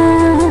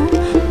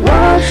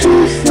 Watch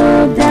you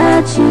so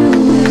that you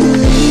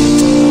will.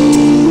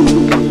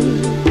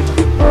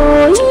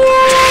 Oh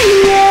yeah.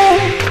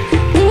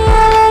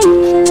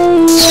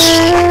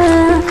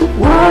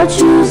 Watch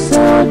you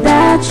so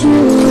that you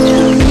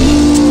will.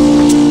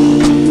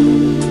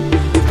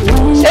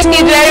 Shake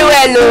it very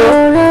well, oh.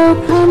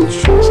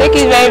 Shake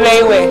it very,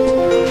 very well.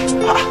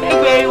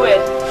 Shake very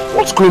well.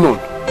 What's going on?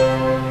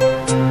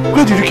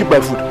 Where did you keep my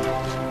food?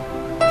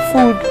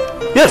 Food?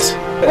 Yes.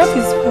 What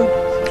is food?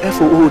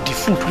 F-O-O, the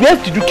food. Where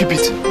did you keep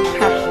it?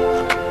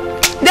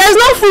 There's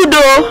no food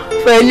though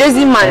for a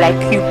lazy man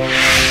like you.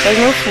 There's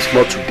no food.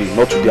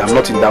 Not today. I'm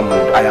not in that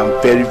mood. I am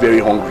very, very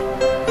hungry.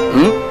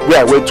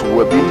 Where I went to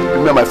me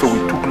and my friend, we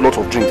took a lot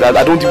of drinks. I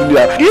don't even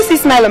know. Do you see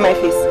smile on my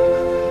face?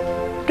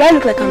 Do I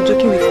look like I'm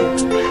joking with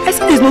you? I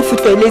said there's no food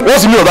for a lazy man.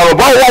 What's the meaning of that?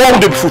 Why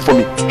would there be food for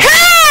me?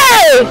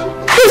 Hey!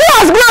 This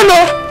one was grown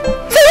though.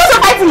 So you want to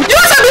fight me? You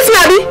want to beat me,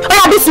 Abi? Oh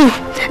yeah, beat me!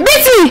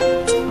 Beat me!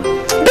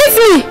 Beat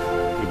me!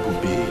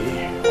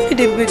 What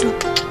did we do?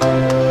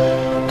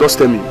 Just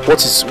tell me, what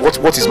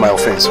is my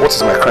offense? What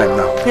is my crime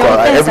now?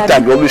 Every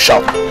time you always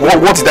shout.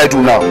 What did I do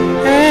now?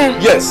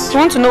 Yes. You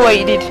want to know what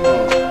you did?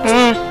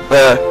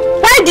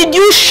 Why did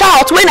you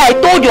shout when I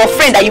told your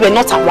friend that you were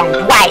not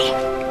around? Why?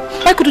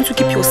 Why couldn't you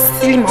keep your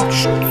silly mouth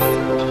shut?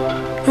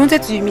 You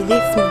wanted to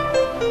humiliate me.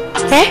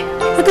 You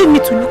wanted me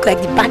to look like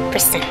the bad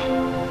person.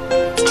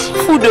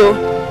 Food though.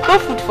 No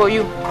food for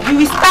you. You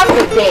will starve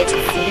to death in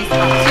this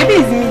house. Maybe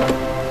it's me.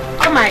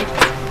 Come on.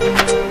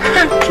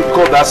 To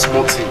call that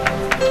small thing.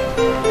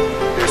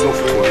 There's no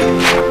food for you.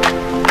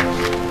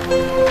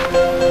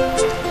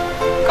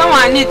 Come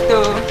on, eat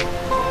though.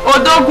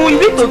 Odogu, you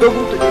eat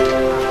Odogu today.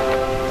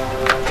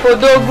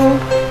 Odogu.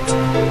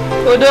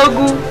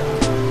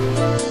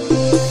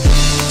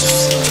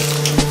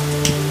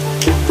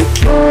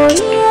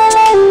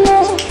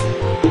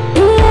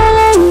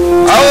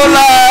 I would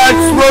like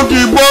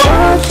smoky boat.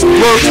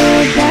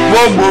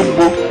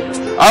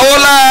 I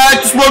would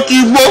like smoky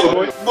boat.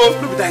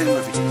 Look at that in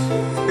my face.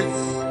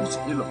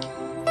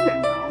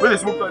 Where the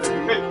smoke toilet?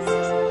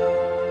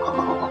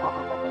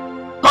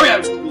 Come here.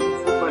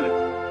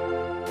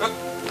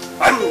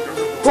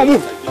 Come on,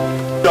 move.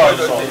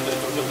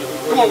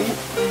 Come on, move.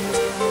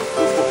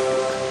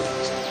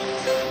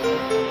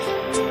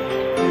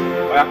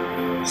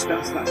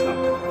 Stand.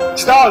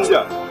 Stand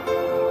there.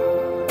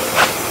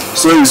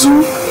 So Izu,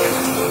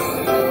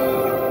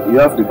 you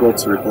have the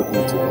guts to report me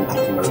to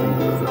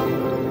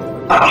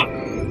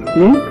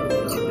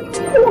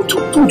Who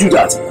told you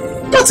that?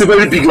 That's a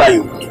very big lie.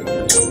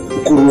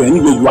 Okoro,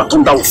 anyway you are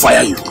turned down, will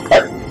fire you.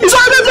 It's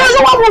why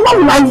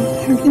would I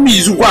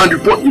Izu go and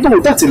report? You know,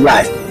 that's a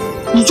lie.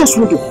 You just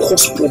want to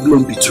cause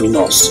problem between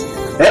us.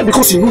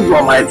 Because you know you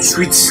are my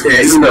sweet Is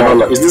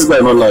this guy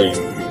not lying?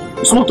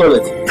 It's not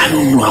toilet. I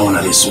don't know how I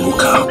want to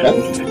smoke.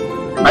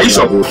 Are you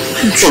sure?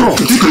 Sure.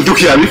 You think you do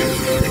here?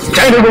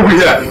 Can you over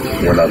here?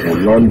 Well, I will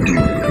learn you.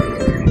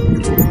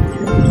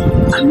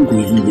 I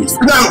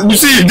Now, you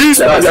see, this...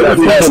 Let's go.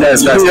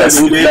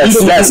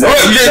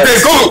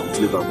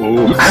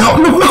 I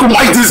don't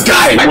like this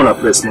guy. I'm gonna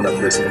press. See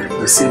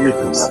me,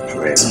 please.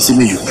 See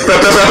me, you.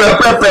 Press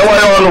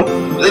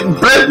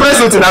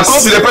something and come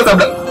to the press of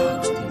the...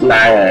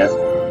 Nah.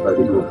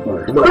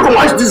 Look,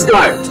 watch this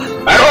guy.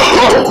 I don't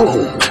know.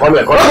 Come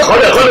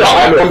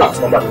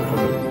back.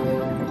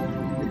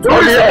 Don't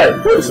be here.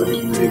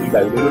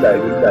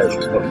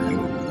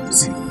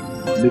 See,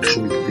 make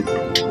sure you take the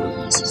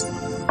system.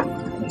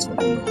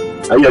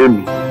 Are you hearing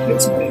me?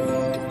 Let's move.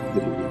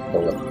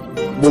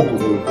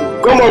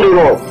 Come on, the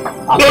road.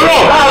 I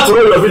have to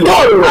roll your video.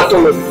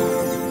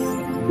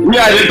 Me, I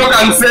talk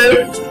and say,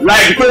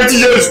 like 20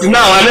 years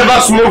now, I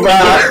never smoke. I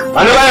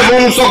never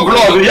even suck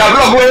blood. Your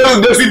blood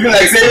will do something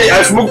like say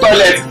I smoke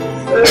toilet.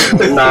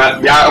 Nah,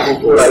 yeah,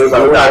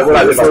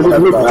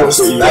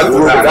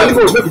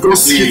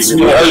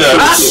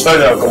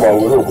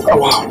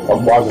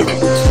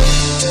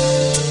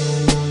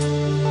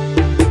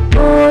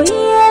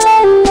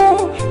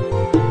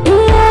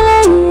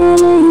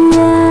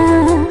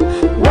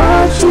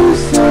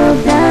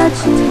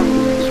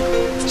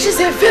 She's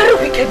a very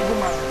wicked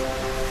woman.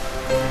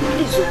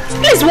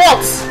 Please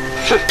what?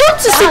 Don't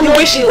you see the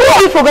way she... What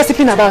are you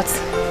gossiping about?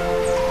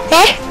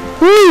 Eh?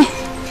 Me?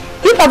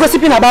 You are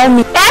gossiping about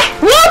me. Eh?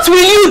 What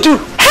will you do?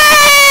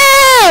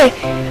 Hey!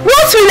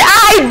 What will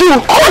I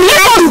do? Oh,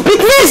 yes!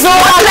 Please, what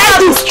will I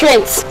do?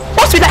 Strength.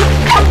 What will I...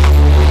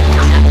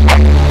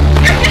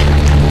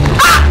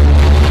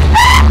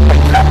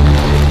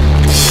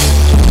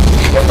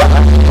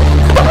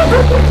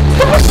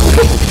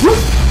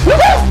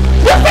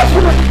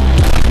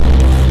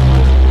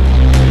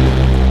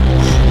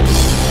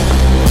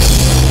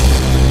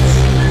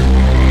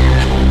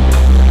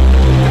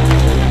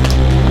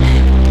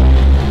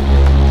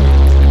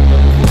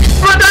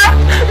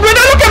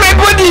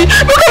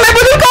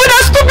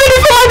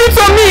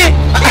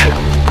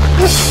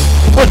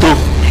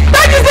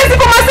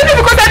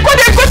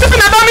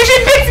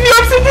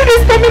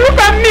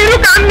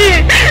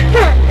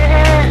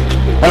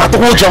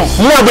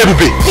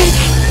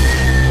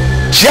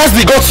 She has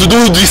the guts to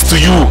do this to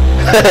you.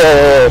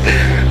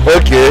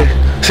 Okay.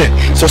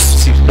 So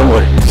see, don't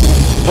worry.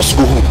 Just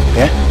go home,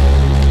 yeah?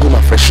 Go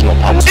and freshen up.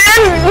 No, I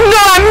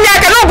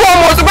cannot go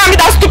home. So me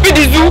that stupid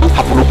is you.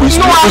 I'm not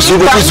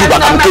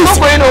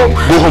going home.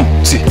 Go home.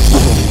 See, go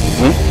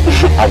home.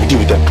 I will deal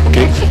with them,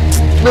 okay?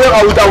 No,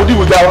 I will deal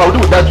with that. I will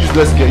deal with that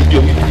useless girl,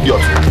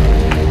 idiot.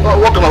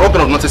 What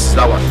kind of notice is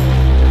that one?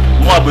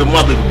 What are you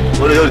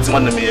doing to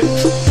me?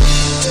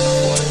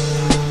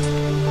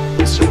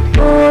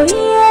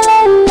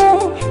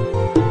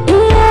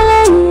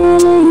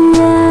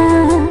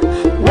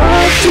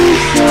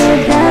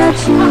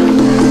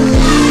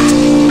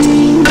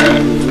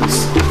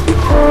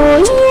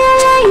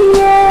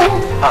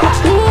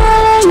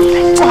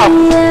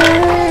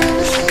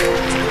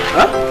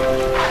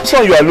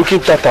 So you are looking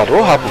tattered.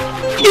 What happened?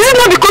 Is it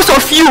not because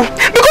of you?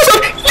 Because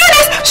of you,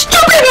 this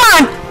stupid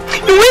man!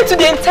 You went to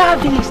the entire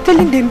village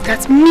telling them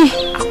that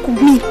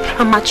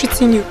I'm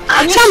maltreating you.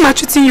 I'm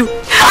maltreating you.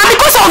 And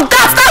because of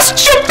that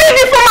stupid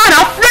woman,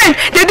 her friend,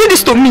 they did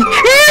this to me.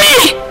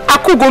 Me!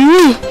 Akugo,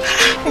 me!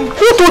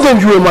 Who told them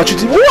you were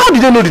maltreating? How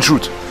did they know the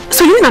truth?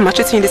 So you mean I'm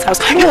maltreating in this house?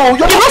 No,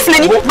 you're not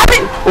saying it.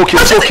 Okay,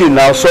 it's okay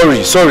now.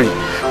 Sorry.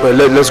 Well,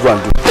 let's go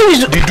and do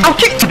it. I'll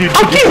kick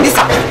this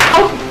out.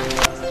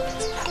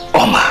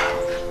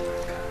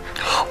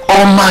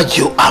 Oma,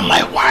 you are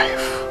my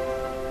wife.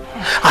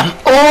 And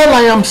all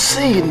I am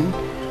saying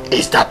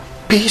is that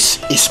peace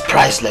is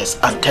priceless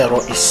and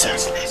terror is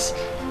senseless.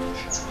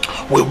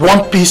 We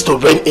want peace to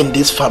reign in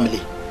this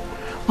family.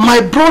 My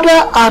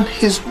brother and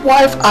his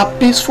wife are a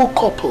peaceful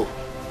couple.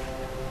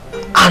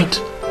 And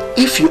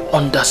if you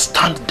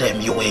understand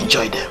them, you will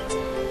enjoy them.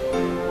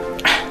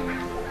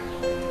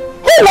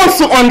 Who wants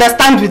to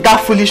understand with that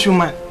foolish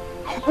woman?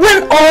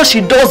 When all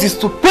she does is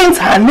to paint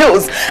her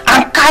nails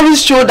and carry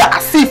shoulder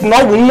as if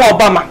no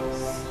Obama.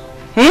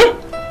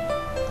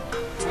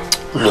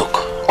 Look,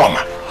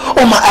 Oma,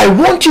 I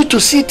want you to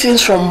see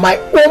things from my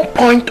own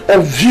point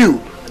of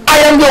view. I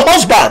am your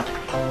husband.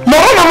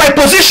 Not on my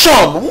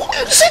position.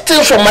 See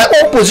things from my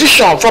own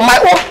position, from my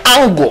own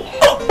angle.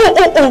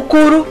 Oh,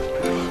 Kuru.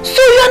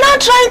 So you're not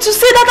trying to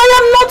say that I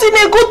am not in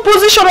a good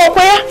position,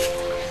 Okoye?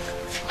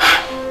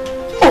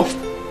 Oh,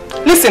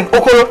 listen,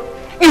 Okoro.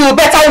 You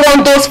better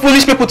want those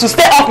foolish people to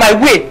stay off my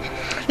way.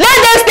 Let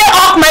them stay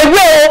off my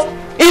way,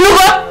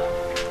 Inugo.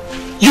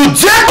 You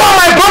dare call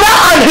my brother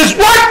and his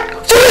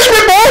wife foolish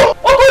people?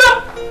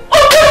 Okoro,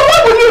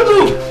 what will you do?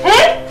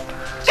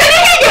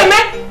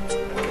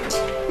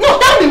 No,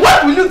 tell me,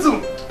 what will you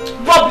do?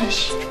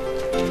 Rubbish.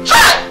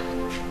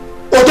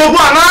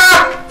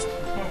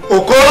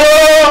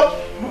 Okoro,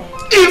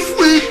 if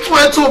we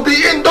were to be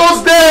in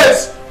those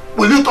days,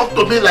 will you talk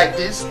to me like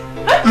this?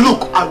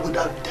 Look, I would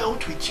have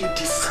dealt with you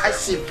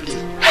decisively.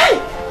 Hey!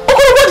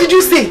 Okoro, what did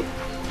you say?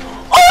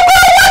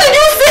 Okoro, what did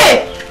you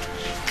say?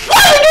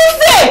 What did you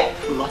say?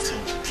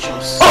 Nothing,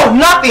 just... Oh,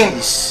 nothing?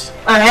 Peace.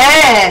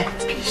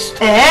 Peace.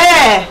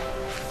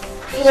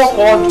 Walk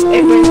on,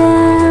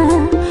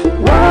 everything.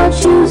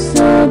 watch you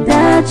so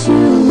that you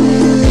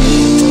will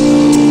live.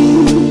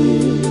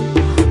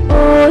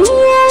 Oh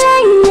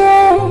yeah,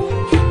 yeah,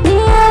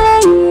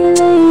 yeah,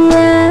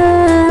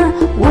 yeah.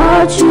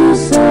 Watch you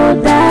so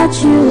that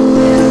you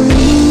will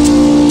live.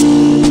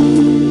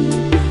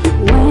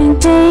 When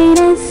pain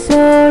and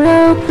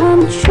sorrow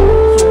come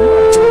true,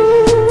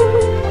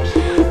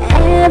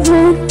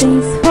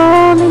 everything's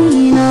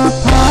falling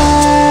apart.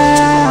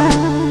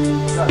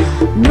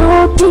 No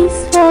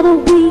peace for the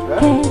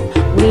wicked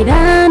with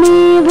an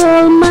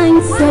evil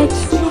mindset.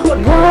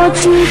 What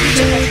you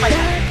do?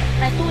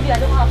 I told you I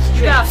don't have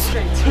strength. You have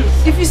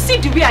strength. If you see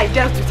the way I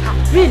dealt with her,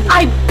 really,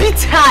 I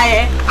beat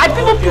her. I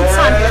people put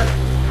her there.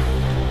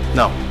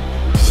 Now,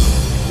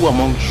 who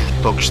among you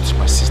touched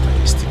my sister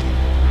yesterday?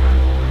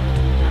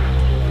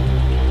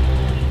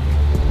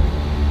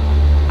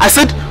 I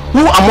said,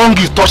 who among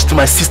you touched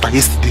my sister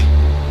yesterday?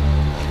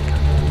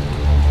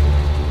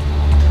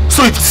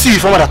 So it's you,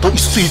 Ifama, that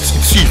it's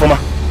you, Ifama.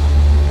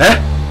 Eh?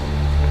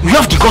 You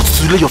have the guts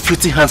to lay your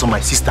filthy hands on my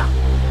sister.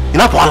 You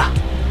know, Paula?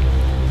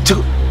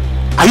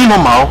 Are you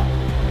normal?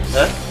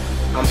 Eh?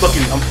 I'm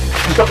talking.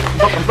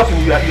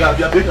 You are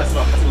very nice.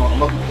 I'm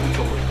not doing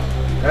somebody.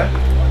 Eh?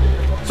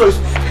 So it's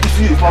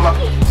you, Ifama.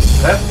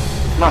 Eh?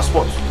 Now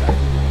sport.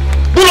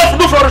 Do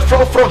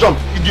front jump,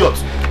 idiot.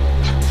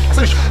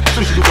 So you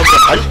should do front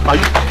jump.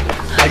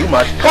 Are you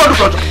mad? Come on, do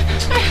front jump.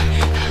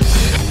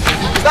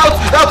 Is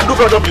that to do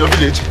front jump in your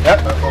village? Eh?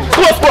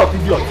 Do a sport,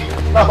 idiot.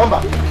 Now come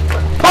back.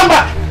 Come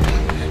back.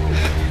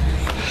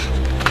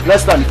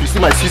 Next time, if you see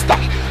my sister,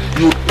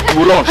 you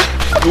will run.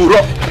 You will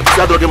run.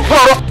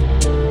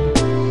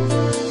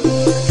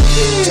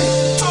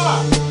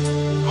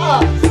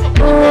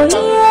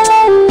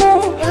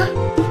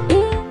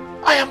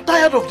 I am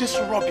tired of this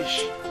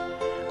rubbish.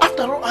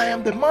 After all, I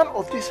am the man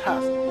of this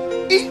house.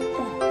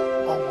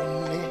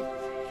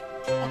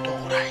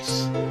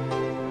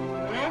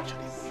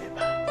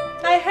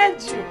 I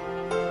heard you.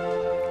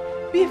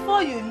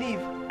 Before you leave,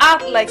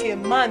 act like a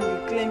man you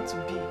claim to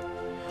be.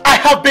 I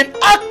have been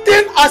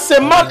acting as a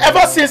man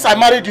ever since I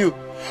married you.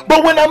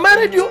 But when I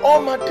married you,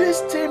 Oma,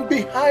 this thing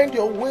behind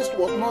your waist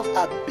was not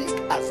as big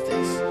as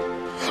this.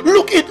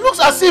 Look, it looks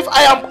as if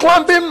I am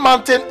climbing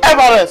Mountain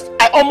Everest.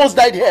 I almost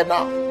died here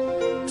now.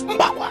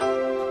 Mbakwa.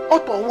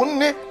 Look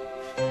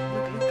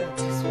at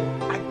this one.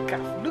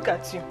 Agaf. Look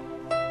at you.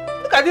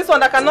 Look at this one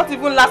that cannot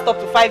even last up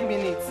to 5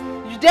 minutes.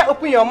 You dare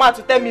open your mouth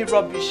to tell me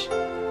rubbish.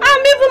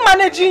 I'm even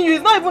managing you.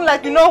 It's not even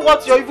like you know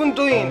what you're even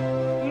doing.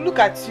 Look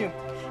at you.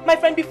 My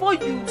friend, before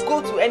you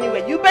go to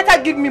anywhere, you better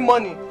give me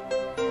money.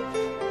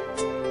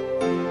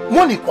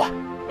 Money kwa?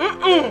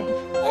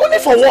 Money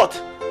for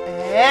what?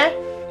 Eh?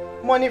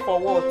 Money for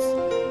what?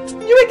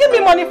 You will give me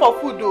money for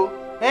food though.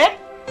 Eh?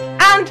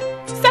 And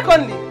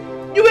secondly,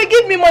 you will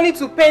give me money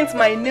to paint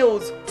my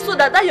nails so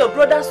that your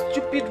brother's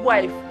stupid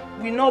wife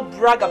will not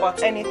brag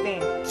about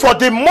anything. For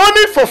the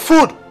money for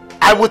food,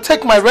 I will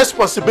take my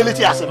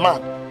responsibility as a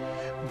man.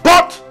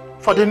 But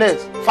for the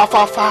nails, fa.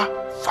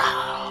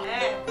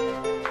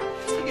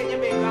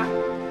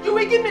 You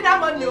will give me that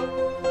money, oh.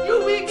 You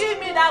will give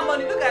me that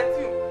money. Look at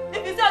you.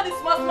 If you see all these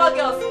small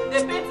girls,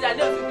 they paint their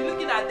nails, you'll be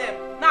looking at them.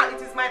 Now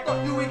it is my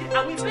turn. You will give,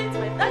 I will paint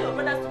my, that your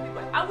brother's stupid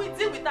wife. I will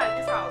deal with that in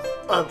this house.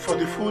 For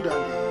the food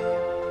and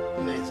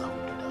the nails, I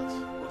will do that.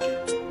 Okay.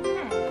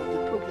 But the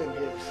problem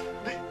here is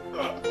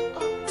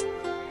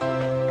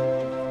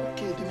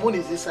okay, the money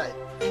is this side.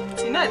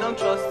 You know I don't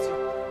trust you.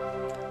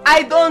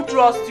 I don't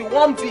trust you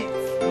one bit.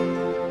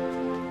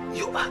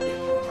 You are a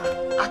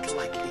woman. Act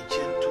like a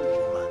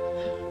gentlewoman.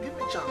 Give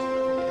me a chance.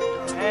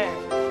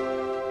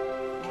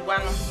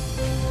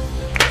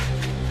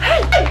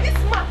 Hey, this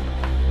man!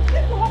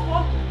 This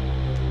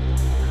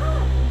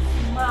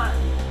man!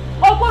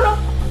 Oboro,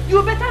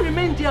 you better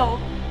remain there.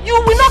 You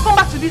will not come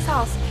back to this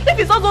house. If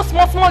it's all those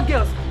small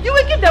girls, you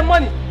will give them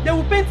money. They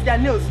will paint their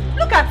nails.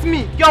 Look at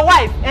me, your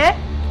wife, eh?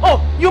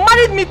 Oh, you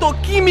married me to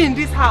kill me in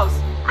this house.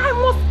 I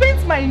must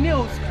paint my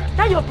nails.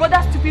 That your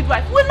brother's stupid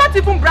wife will not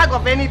even brag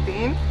of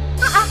anything.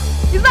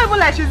 It's not even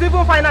like she's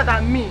even finer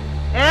than me.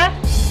 Eh?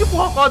 You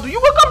will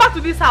come back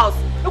to this house.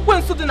 You go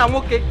and sit down and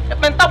okay.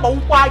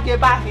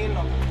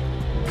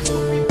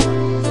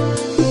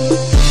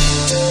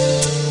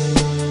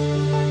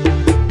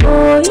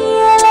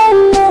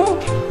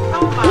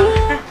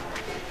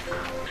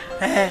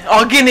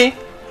 Ogini,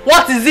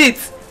 what is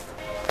it?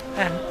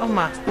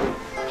 Oma,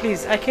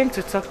 please, I came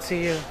to talk to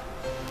you.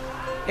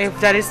 If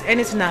there is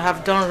anything I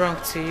have done wrong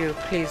to you,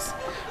 please,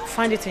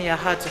 find it in your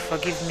heart to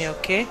forgive me,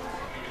 okay?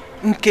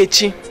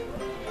 Nkechi,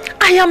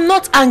 I am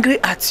not angry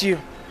at you.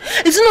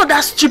 It's not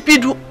that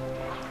stupid.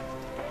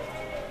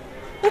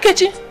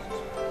 Nkechi,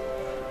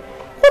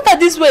 what are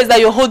these words that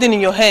you're holding in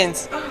your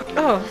hands?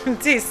 Oh,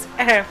 this.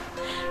 I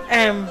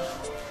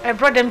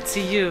brought them to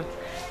you.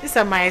 These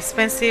are my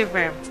expensive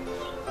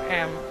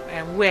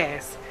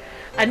wares.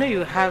 I know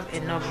you have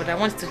enough, but I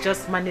want to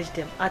just manage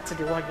them add to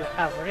the one you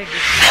have already.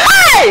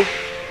 Hey!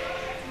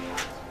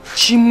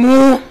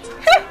 Chimu!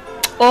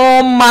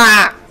 Oh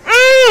ma!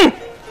 I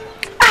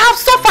have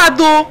suffered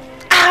though.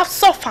 I have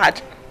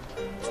suffered.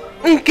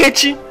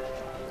 Nkechi.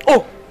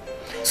 Oh,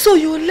 So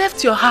you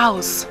left your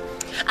house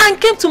and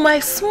came to my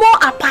small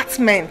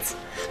apartment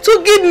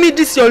to give me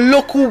this your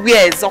local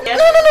wares. Okay?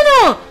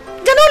 No.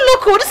 They're not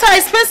local. These are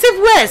expensive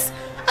wares.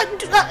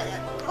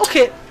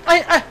 Okay,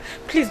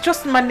 please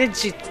just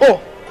manage it.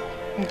 Oh,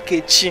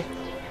 Nkechi.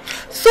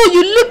 So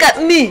you look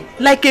at me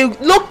like a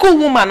local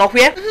woman,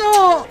 okay?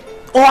 No.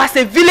 Or as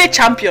a village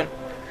champion.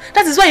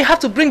 That is why you have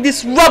to bring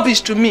this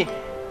rubbish to me.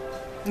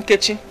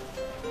 Nkechi,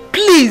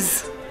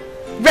 please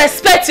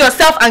respect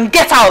yourself and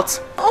get out.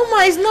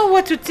 Oma, it's not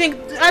what you think.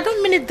 I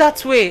don't mean it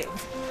that way.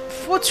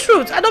 For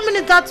truth, I don't mean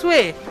it that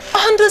way.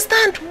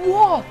 Understand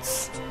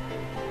what?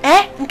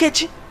 Eh,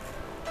 Nkechi?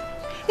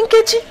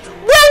 Nkechi,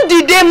 when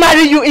did they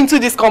marry you into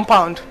this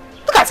compound?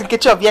 Look at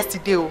Nkechi of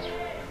yesterday. Oh.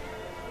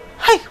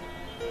 Hi.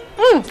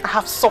 I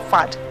have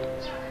suffered.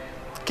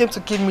 Came to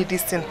give me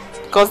this thing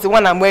because the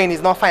one I'm wearing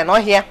is not fine,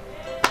 not here.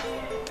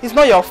 It's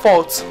not your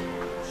fault.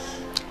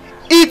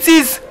 It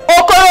is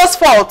Okoro's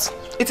fault.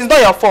 It is not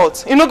your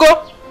fault. You know,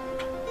 go.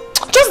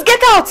 Just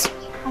get out.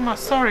 Mama,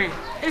 sorry.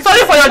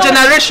 Sorry for your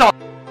generation.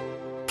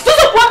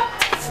 What?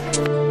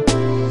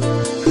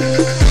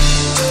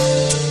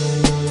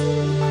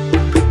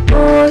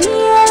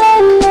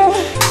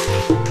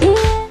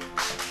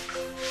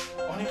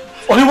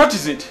 Oni, what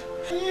is it?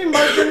 Can you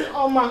imagine,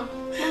 Oma?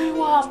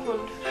 What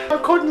happened? She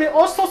called me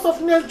all sorts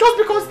of names just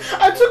because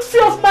I took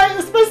few of my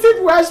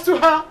expensive wares to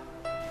her.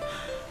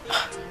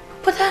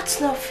 But that's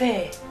not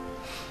fair.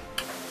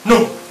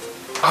 No,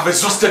 I've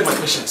exhausted my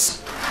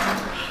patience.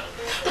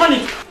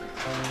 Honey,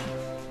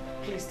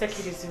 please take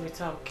it easy with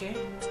her, okay?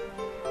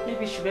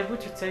 Maybe she'll be able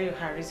to tell you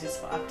her reasons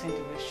for acting the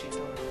way she does.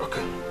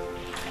 Okay.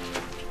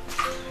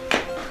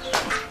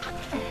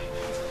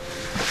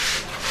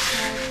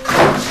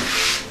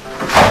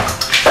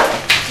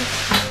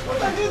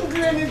 But I didn't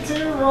do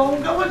anything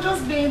wrong. I was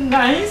just being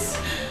nice.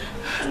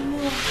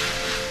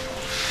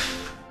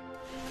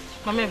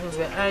 Mama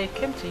Ebube, I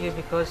came to you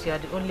because you are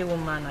the only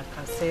woman I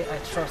can say I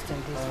trust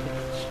in this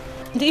village.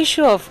 The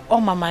issue of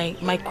Oma,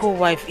 my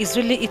co-wife, is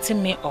really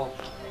eating me up.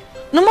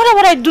 No matter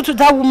what I do to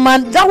that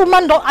woman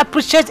don't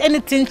appreciate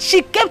anything.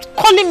 She kept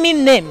calling me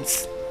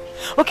names.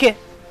 Okay,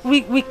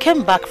 we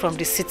came back from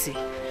the city.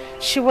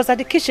 She was at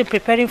the kitchen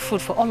preparing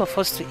food for all of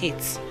us to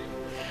eat.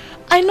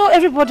 I know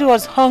everybody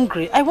was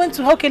hungry. I went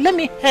to her, okay, let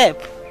me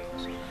help.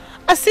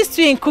 Assist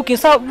you in cooking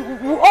so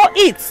we all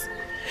eat.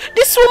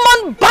 This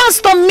woman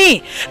bounced on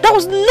me. There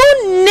was no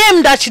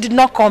name that she did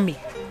not call me.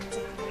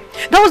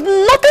 There was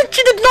nothing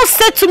she did not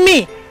say to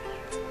me.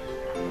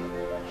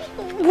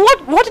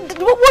 What did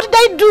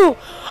I do?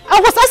 I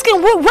was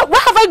asking,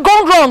 where have I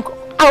gone wrong?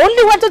 I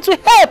only wanted to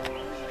help.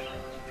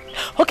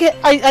 Okay,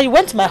 I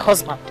went to my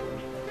husband.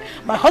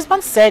 My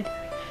husband said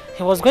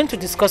he was going to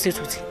discuss it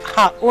with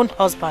her own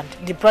husband,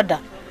 the brother,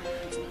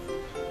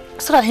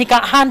 so that he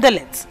can handle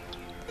it.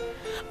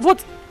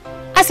 But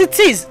as it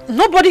is,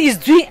 nobody is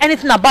doing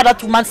anything about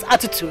that woman's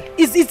attitude.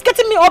 It's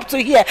getting me up to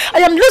here. I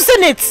am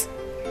losing it.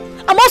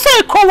 I'm also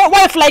a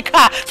co-wife like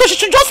her, so she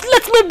should just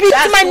let me be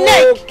to my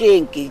neck.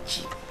 Okay,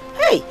 Nkechi.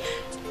 Hey,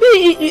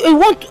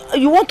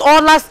 you want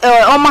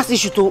Oma's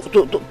issue to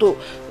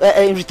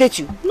irritate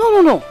you?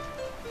 No.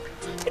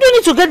 You don't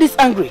need to get this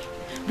angry.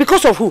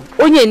 Because of who?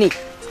 Onyeni.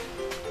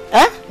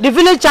 The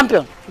village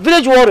champion,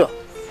 village warrior.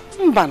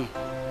 Mbano.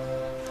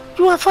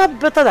 You are far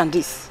better than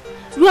this.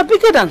 You are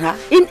bigger than her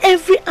in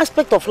every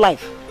aspect of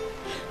life.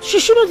 She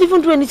shouldn't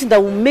even do anything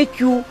that will make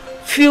you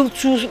feel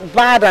too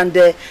bad and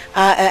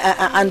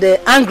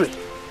angry.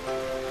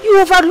 You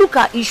overlook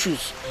her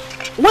issues.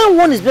 When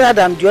one is better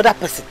than the other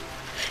person,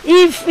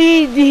 if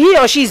he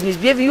or she is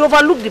misbehaving, you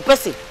overlook the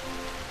person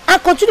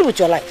and continue with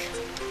your life.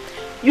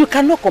 You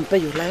cannot compare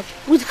your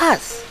life with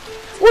hers.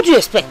 What do you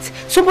expect?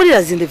 Somebody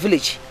that's in the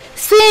village,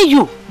 seeing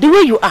you the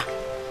way you are,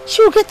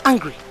 she will get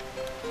angry.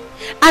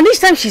 And each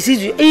time she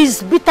sees you, it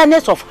is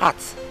bitterness of heart.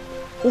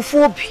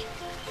 Ufobi.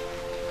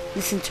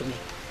 Listen to me.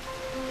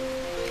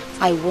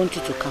 I want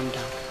you to calm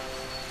down.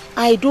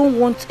 I don't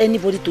want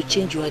anybody to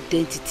change your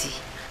identity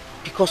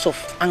because of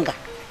anger.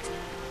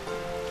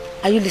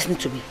 Are you listening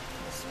to me?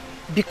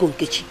 Biko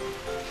Nkechi,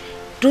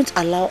 don't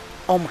allow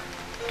Oma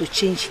to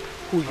change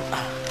who you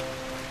are.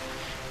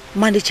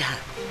 Manage her.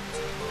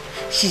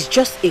 She's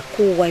just a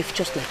co-wife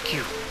just like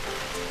you.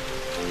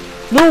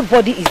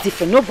 Nobody is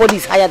different. Nobody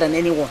is higher than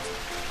anyone.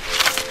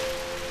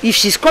 If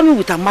she's coming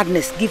with her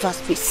madness, give her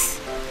space.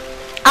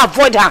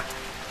 Avoid her.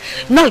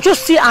 Now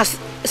just see her as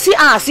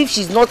if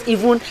she's not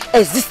even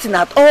existing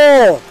at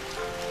all.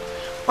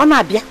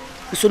 Onabia,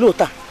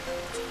 Usolota.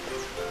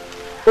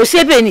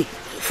 Osebeni,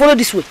 follow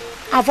this way.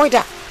 Avoid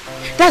her.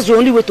 That's the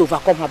only way to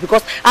overcome her,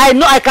 because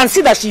I can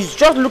see that she's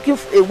just looking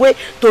for a way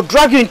to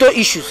drag you into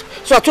issues.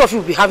 So two of you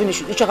will be having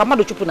issues. You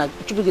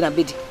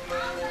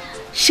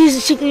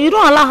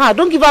don't allow her,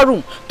 don't give her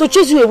room to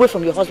chase you away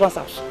from your husband's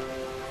house.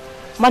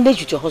 Manage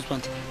with your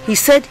husband. He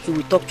said he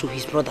will talk to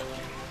his brother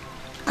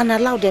and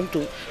allow them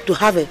to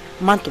have a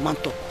man-to-man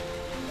talk.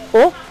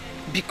 Oh,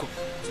 Biko.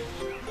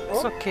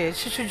 It's okay.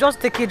 She should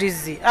just take it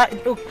easy.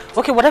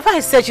 Okay, whatever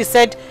I said, she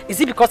said, is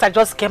it because I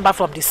just came back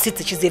from the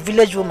city? She's a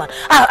village woman.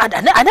 I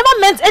never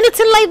meant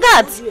anything like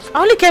that.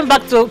 I only came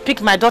back to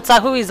pick my daughter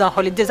who is on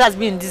holidays, has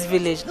been in this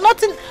village.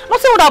 Nothing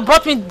would have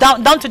brought me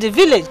down to the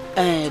village.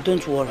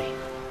 Don't worry.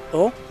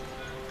 Oh,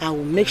 I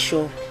will make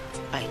sure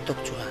I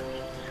talk to her.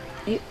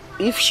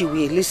 If she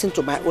will listen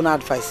to my own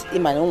advice,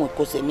 in my own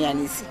cause me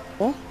and easy.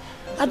 Oh,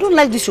 I don't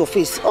like this your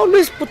face.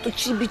 Always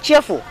be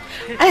cheerful.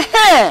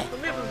 But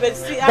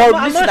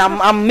listen,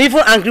 I'm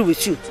even angry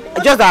with you.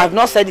 Just that I have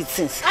not said it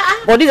since.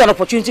 But this is an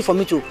opportunity for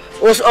me to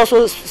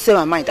also say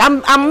my mind.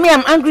 I'm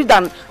angry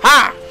than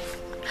her.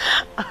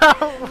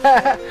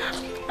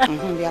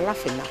 We are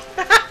laughing now.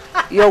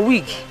 Your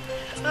wig.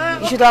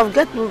 You should have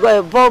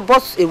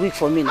bought a wig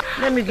for me now.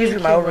 Let me give you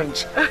my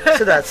orange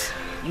so that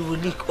you will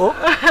leak. Oh,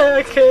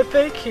 okay,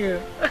 thank you.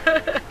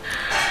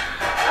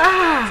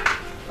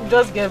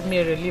 Just gave me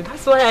a relief.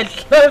 That's why I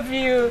love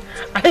you.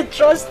 I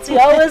trust you.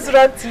 I always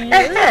run to you.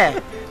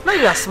 Now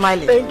you are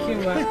smiling. Thank you,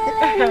 ma.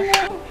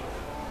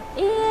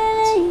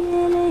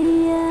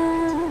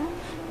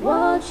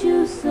 What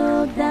you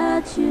sow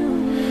that you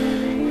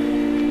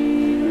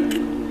reap.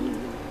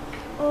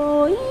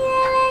 Oh yeah.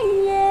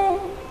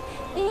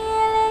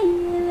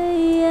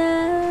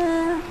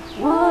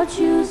 What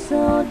you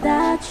sow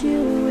that you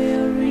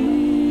will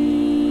reap.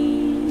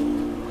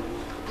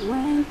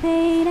 When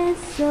pain and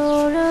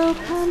sorrow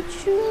come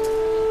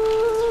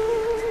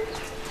true,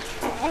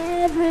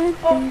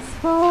 everything's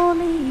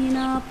falling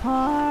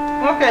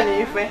apart.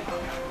 Okay, Nife.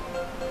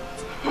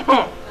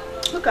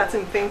 Look at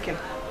him thinking.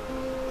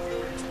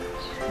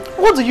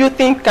 What do you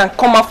think can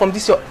come out from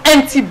this your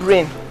empty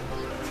brain?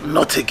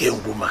 Not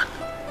again, woman.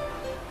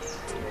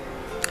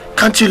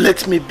 Can't you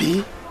let me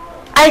be?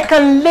 I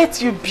can let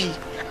you be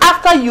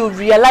after you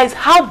realize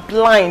how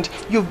blind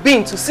you've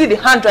been to see the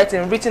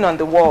handwriting written on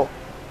the wall.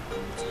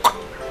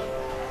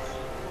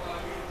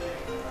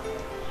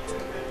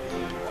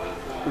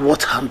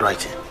 What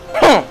handwriting?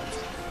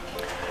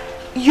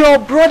 Your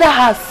brother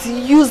has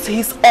used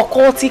his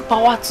occultic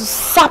power to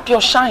sap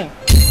your shine.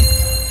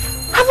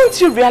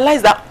 Haven't you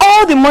realized that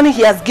all the money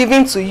he has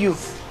given to you,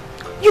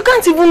 you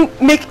can't even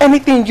make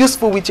anything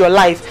useful with your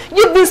life?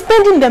 You've been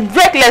spending them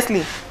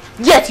recklessly,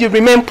 yet you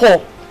remain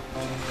poor.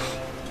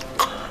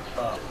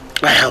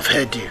 I have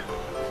heard you.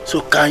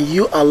 So can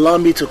you allow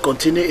me to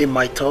continue in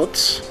my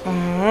thoughts?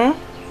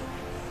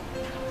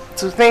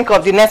 To think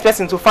of the next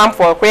person to farm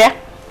for a prayer?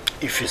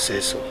 If you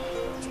say so.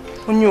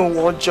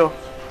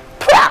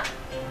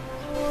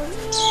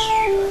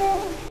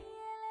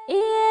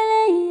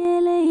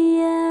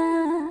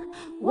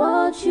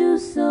 What you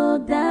sow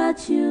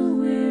that you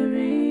will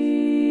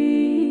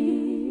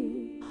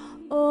reap.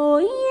 Oh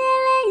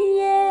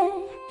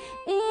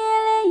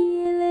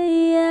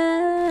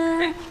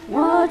yeah.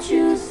 What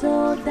you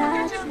sow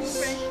that you will reap.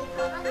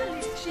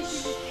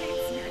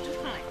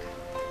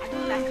 I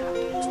don't like her.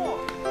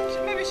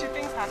 Maybe she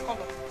thinks her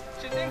color.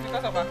 She thinks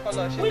because of her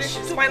color. She thinks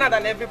she's finer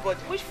than everybody.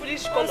 Which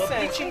foolish color?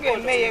 Bleaching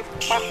color.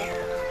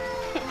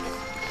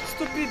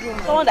 Stupid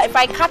woman. Someone that if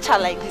I catch her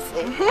like this,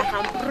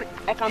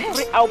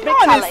 I'll break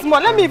her like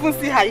small. Let me even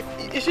see her.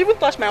 If she even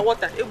touch my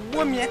water, it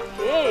won't me.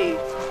 Hey.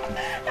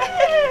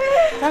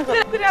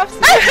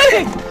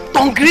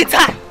 Don't greet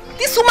her.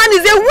 This woman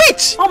is a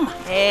witch.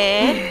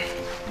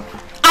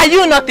 Are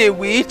you not a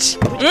witch?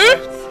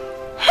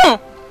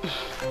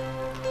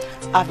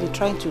 I've been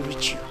trying to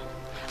reach you.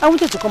 I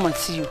wanted to come and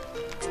see you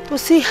to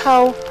see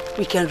how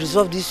we can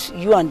resolve this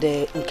you and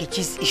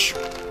Nkechi's issue.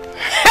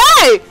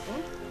 Hey!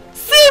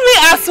 See me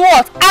as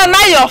what? Am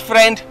I your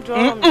friend?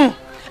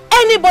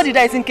 Anybody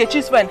that is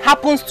Nkechi's friend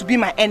happens to be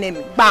my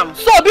enemy. Bam.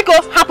 So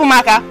because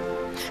Hapumaka.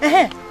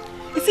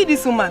 You see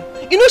this woman?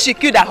 You know she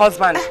killed her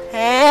husband.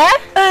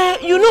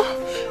 You know,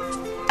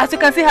 as you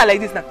can see her like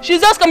this now,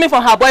 she's just coming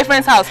from her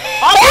boyfriend's house.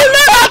 You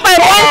know that my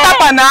one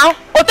tapper now?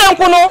 So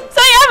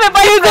you have a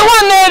boy, he's the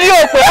one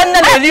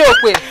and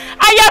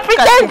you're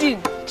pretending.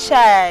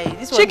 Chai,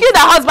 she killed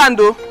her husband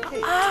though.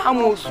 How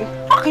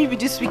can you be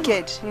this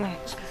wicked?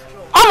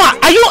 Amma,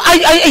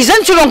 is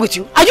anything wrong with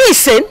you? Are you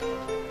insane?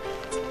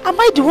 Am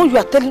I the one you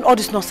are telling all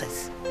this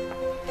nonsense?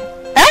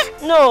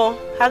 No,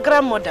 her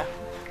grandmother.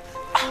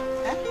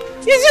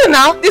 Is you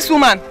now, this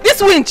woman,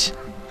 this winch?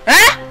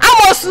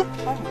 Amosu.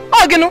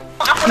 No.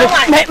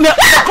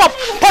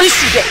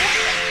 Police you there.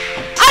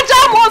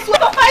 Amosu,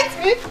 want to fight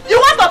me? You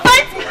want to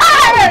fight me?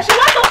 She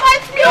wants to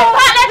fight me.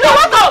 You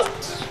want to?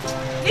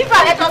 If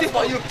I let us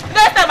for you,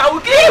 next time I will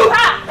kill you.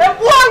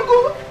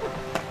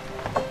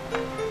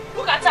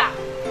 Look at her.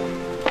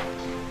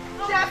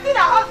 She has seen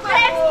her husband.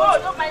 Let's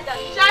go. Don't mind that.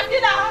 She has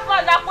seen her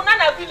husband.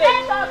 Akunana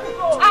village.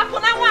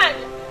 Akuna one.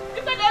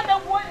 If they let them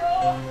go,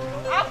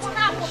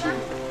 Akuna.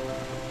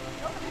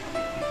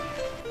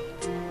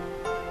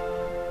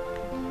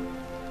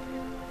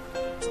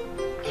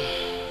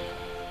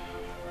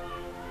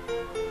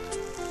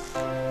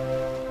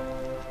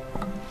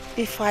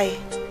 If I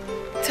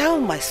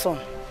tell my son,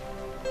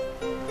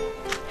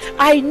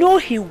 I know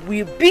he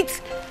will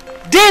beat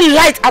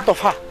daylight out of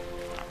her.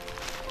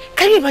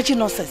 Can you imagine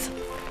nonsense?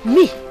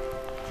 Me,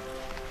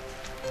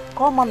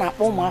 Come on up,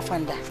 oh, my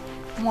friend.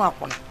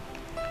 Mwapon.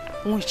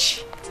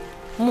 Which?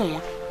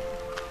 Mwa.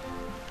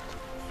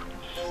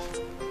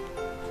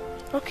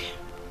 Okay.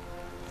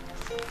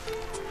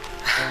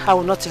 I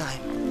will not tell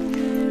him.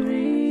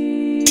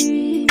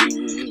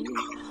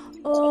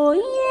 Oh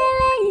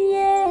yeah,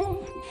 yeah.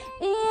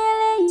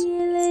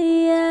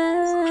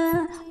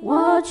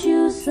 What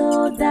you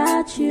sow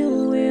that you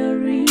will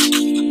reap.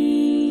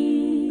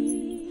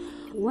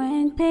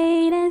 When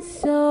pain and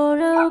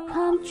sorrow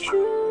come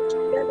true.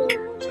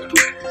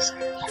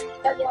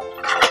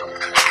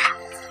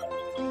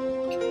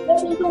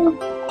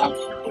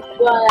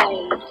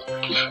 Why?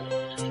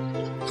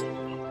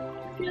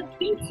 You've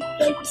been to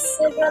bed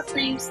several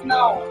times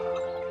now.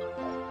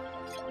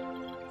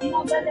 You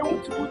know that I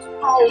want to go to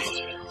Paris.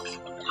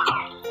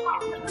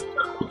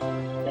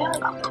 Yeah.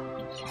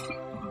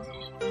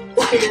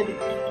 Okay, baby.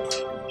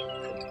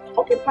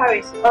 Okay,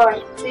 Paris.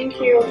 Alright, thank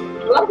you.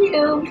 Love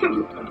you.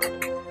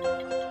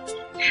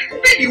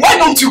 Baby, why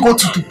don't you go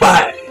to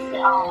Dubai?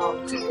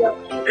 I've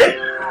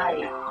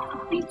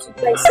been to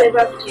Dubai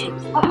several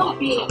times. I'm not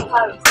being in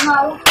Paris. No, I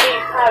won't be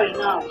in Paris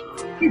now.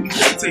 Baby, let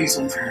me tell you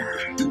something.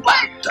 Dubai,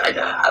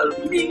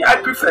 I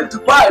prefer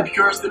Dubai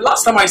because the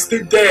last time I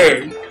stayed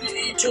there,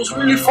 it was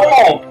really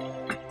fun.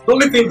 The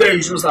only thing there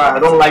is just that I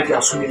don't like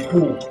their swimming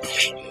pool.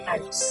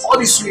 All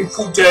the swimming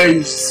pool there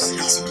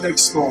is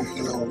next stuff,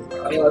 you know.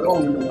 I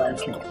don't really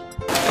like it.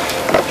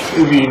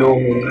 Maybe, you know, I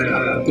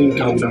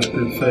think I would have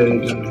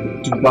preferred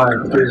Dubai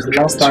because the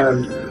last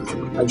time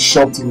I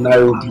shopped in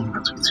Nairobi, I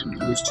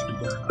was to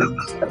Dubai.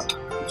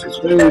 It's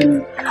very cool.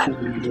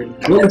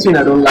 The only thing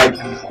I don't like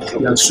is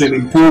their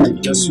swimming pool.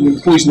 Their swimming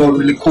pool is not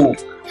really cool.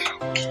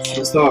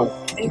 It's not.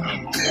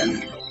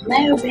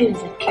 Nairobi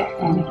is in Cape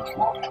Town.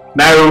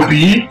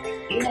 Nairobi?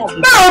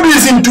 Nairobi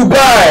is in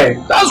Dubai.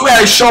 That's where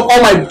I shop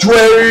all my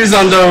jewelries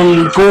and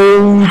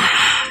gold.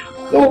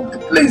 Oh, the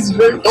place is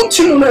very. Don't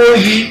you know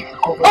Nairobi?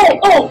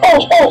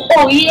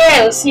 Oh,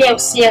 yes. So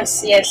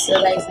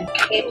that is in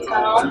Cape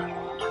Town.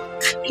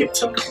 Cape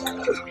Town?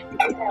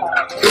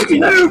 Baby,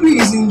 Nairobi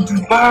is in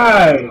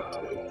Dubai.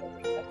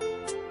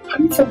 Have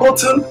you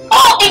forgotten?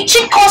 Oh, in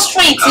Chico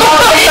Street.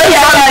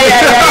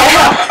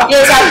 Yeah.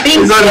 Yes, I've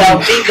been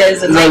there.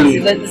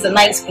 It's a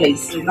nice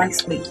place.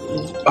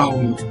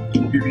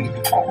 Baby,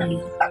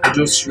 I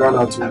just ran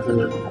out of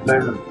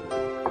Naira.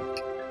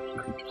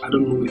 I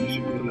don't know if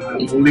you know. I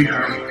only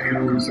have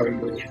euros and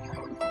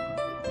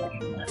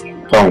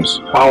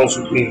pounds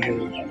with me. I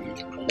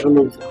don't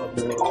know if I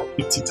have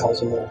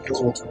 50,000 or I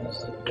just want to use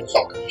them so I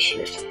can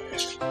share.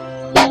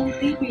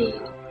 Baby,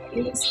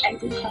 yes, I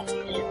do have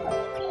it.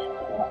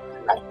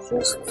 I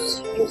just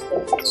use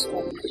them this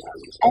one.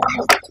 I don't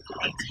have to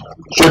pay.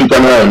 Show the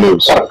camera your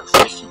nails.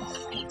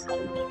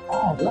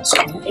 Oh, that's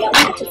cool. Yeah, I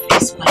want to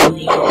fix my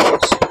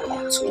nails.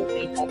 To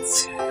pay that.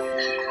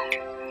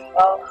 I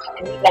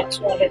need like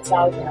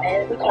 200,000.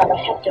 And we can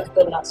have just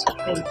dollars to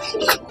pay. So,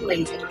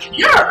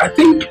 yeah, I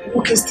think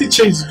we can still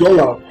change the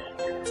dollar.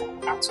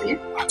 At where?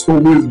 At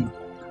Owerri.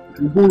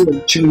 We go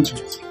and change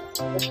it.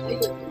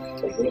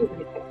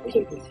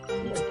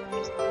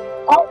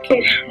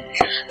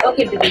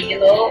 Okay, baby, you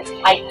know,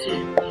 I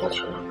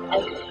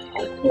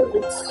feel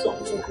it's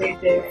something very,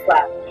 very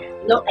far.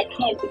 No, I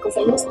can't because I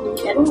don't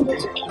want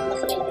to keep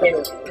myself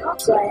there.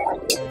 So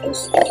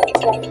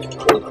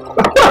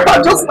I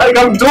just like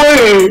I'm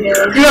doing.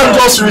 Yeah. I'm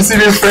just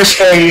receiving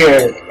fresh air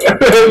here.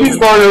 It's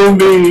not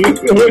only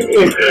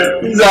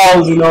this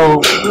house, you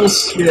know,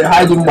 just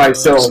hiding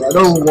myself. I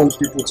don't want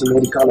people to know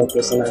the kind of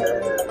person I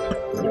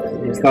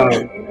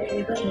am.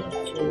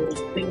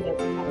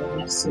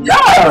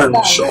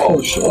 Yeah,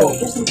 sure.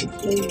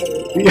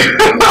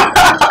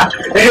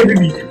 Hey,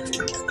 baby.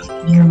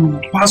 You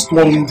passed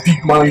one big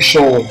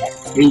mansion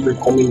when you were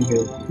coming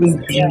here.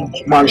 One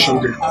big mansion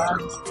there.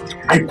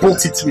 I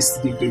bought it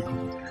yesterday, baby.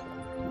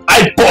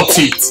 I bought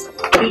it.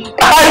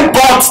 I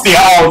bought the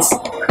house. Oh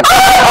my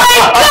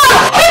God!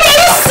 Are you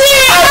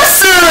serious? I'm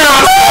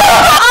serious.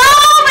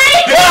 Oh my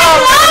God!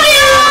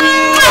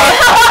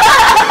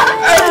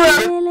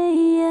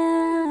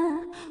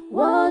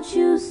 What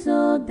you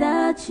sow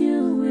that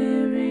you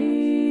will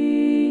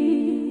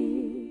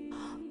reap.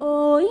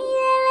 Oh yeah.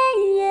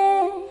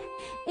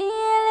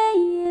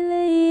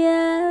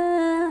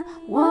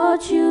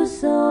 What you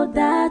sow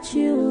that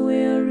you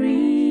will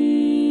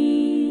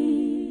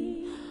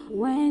reap.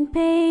 When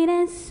pain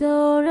and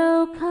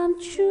sorrow come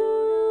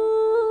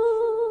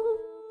true,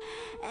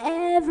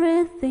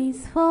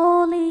 everything's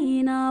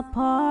falling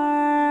apart.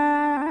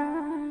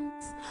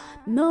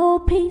 No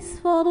peace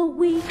for the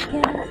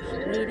wicked.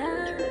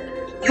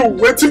 You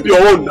waiting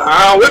your own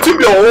now. Waiting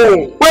your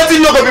own.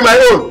 Waiting not gonna be my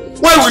own.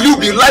 Why will you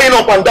be lying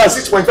up and down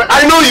 6.5?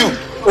 I know you.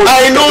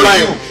 I know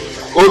you.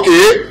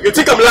 Okay. You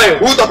think I'm lying?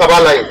 Who talk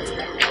about lying?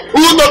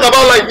 Who talk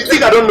about lying? You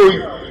think I don't know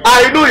you?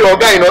 I know your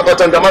guy in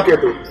Ochanga Market.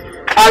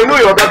 I know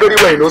your guy very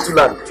well in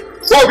Osuland.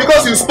 So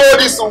because you stole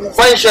this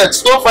fine shirt,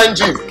 stole fine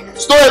jeans,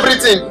 stole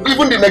everything,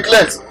 even the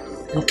necklace,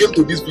 you came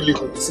to this village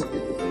to deceive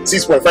people.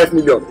 6.5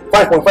 million,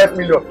 5.5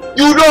 million.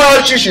 You don't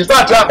have shishi,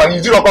 start trap and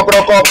you do not come.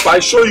 If I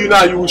show you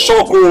now, you will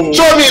shock. Oh.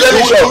 Show me, let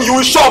me shock. You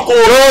will shock. Oh.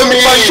 Show me.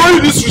 If I show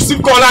you this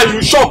receipt call now, you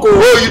will shock.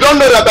 Oh, you don't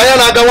know that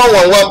Ayanaga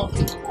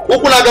 111.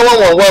 Okunaga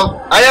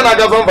 111.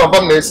 Ayanaga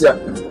Van Nesia.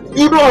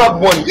 You don't have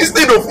money.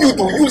 Instead of you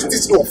to use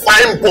this your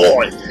fine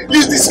boy,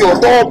 use this your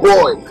tall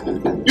boy,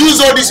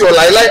 use all this your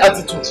lie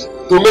attitude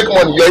to make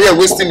money. You are here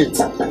wasting it.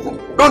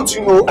 Don't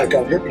you know I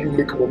can help you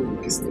make money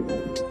with this thing?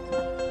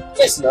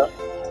 Yes, now.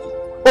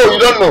 Oh, you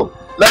don't know?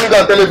 Let me go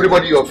and tell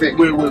everybody you're fake.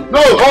 Wait. No,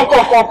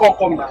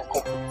 come now.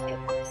 Come.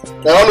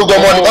 I want to go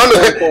money.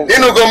 You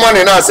know go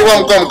money now. Say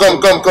come.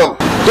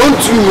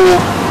 Don't you know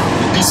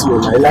this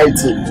your lie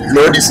thing? You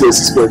know this your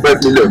 6.5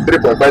 million,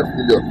 3.5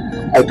 million.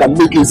 I can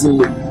make it in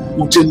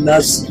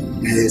Uchenna's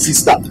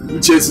sister.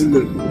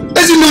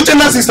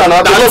 Uchenna's sister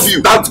now. I love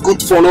you. That's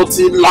good for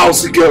nothing,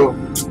 lousy girl.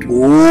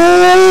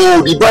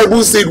 Oh, the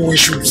Bible said we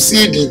should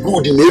see the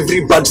good in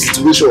every bad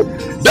situation.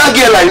 That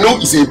girl I know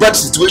is a bad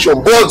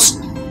situation, but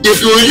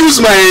if you use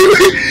my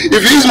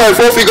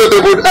 4-figure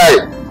double eye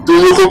to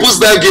recompose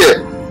that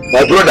girl,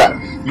 my brother,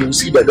 you will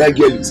see that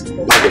girl is a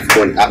bag of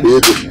money.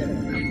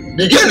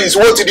 The girl is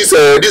what these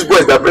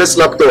boys that press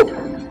laptop,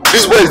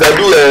 these boys that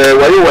do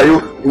wayo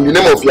in the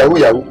name of Yahoo.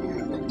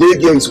 The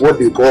girl is what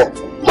they call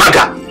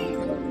maga.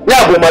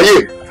 Yeah, but my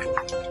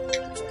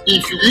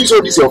if you use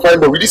all this your fine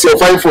phone with this your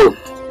fine phone,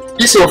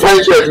 this your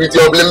fine shirt with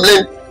your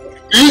bling,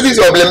 you use this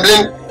your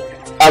bling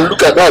and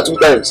look at that 2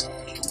 times.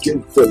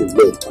 You fell in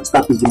love and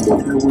start making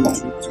money.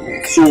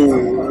 So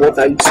what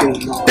are you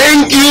saying now?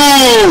 Thank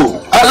you.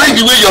 I like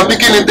the way you are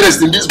taking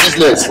interest in this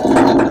business.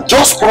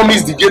 Just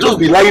promise the girl, just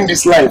be lying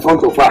this lie in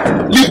front of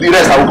her. Leave the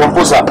rest, I will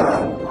compose her.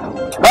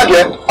 That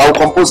girl, I will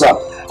compose her.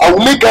 I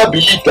will make her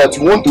believe that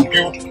you want to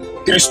build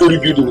 3-story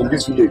building in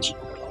this village.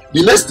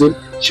 The next thing,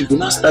 she will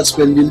now start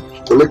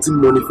collecting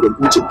money from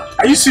Uche.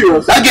 Are you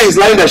serious? That girl is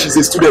lying that she's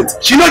a student.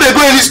 She know they go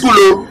any school,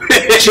 oh.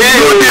 She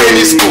know they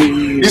any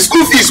school. The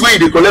school fees where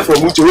they collect from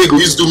Uche, where you go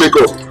use do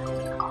makeup.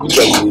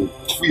 Uche will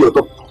fill your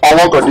top on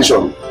one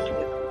condition.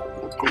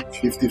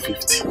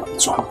 50-50.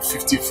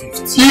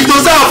 50-50. If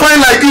those are fine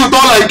like you,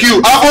 don't like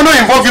you, I will not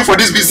involve you for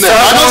this business.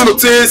 I don't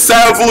say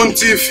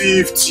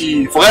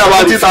 70-50. Forget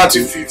about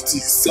 70-30.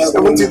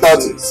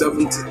 70-30.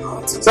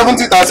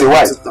 70-30.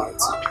 Why?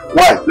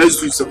 Why? Let's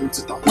do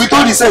 70-30. With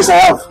all the sense I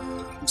have.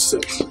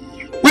 Sense.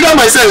 Without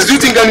my sense, do you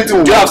think anything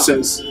will work? You have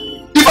sense.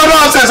 If I don't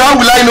have sense, how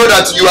will I know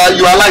that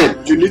you are lying?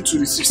 You need to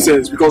receive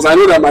sense because I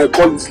know that my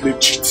call is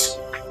legit.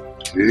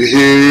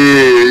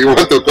 Hey, you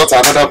want to cause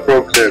another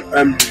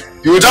problem.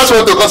 You just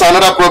want to cause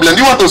another problem.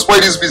 You want to spoil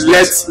this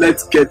business.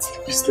 Let's get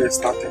business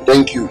started.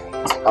 Thank you.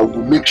 I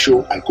will make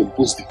sure I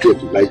compose the girl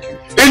to like you.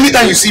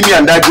 Anytime you see me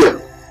and that girl,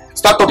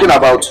 start talking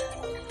about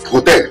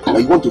hotel.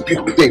 Or you want to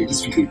build hotel in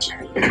this village.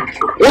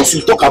 Once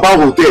you talk about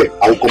hotel,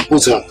 I will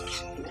compose her.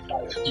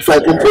 If I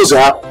compose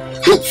her,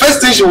 the first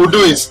thing she will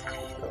do is,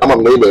 I'm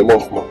going to my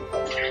mom.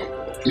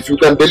 If you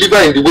can deliver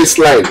in the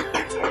waistline,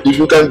 if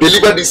you can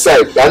deliver this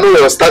side, I know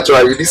your stature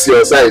and this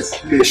your size.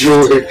 You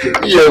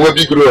will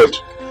be good.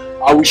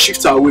 I will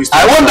shift our waist.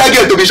 I want that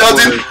girl to be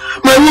shouting,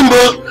 my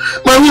wombo,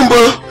 my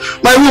wombo,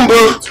 my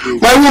wombo,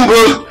 my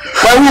wombo,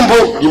 my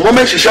wombo. The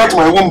moment she shouts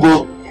my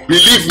wombo,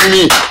 believe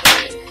me,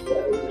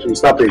 she will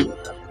start paying.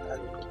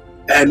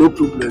 No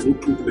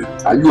problem.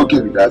 Are you okay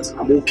with that?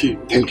 I'm okay.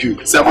 Thank you.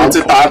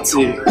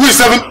 70-30. Who is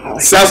 7?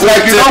 Sounds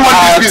like you don't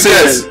want this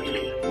business.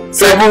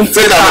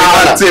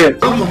 70-30.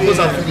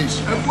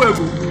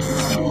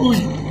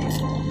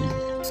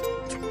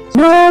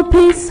 No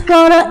peace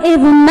for the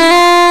evil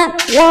man.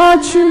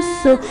 Want you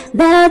so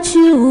that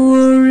you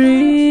will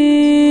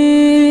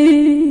reap.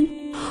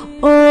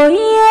 Oh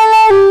yeah.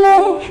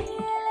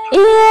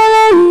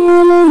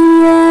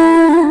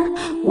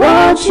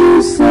 Want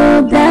you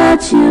so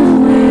that you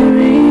will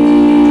reap.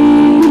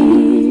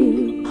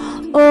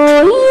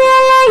 Oh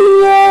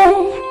yeah.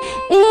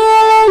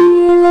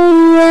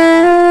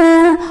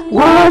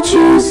 Want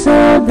you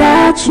so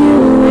that you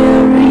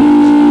will reap.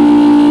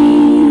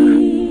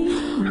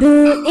 The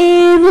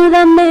evil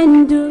that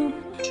men do.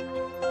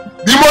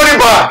 The money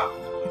bar.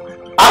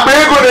 I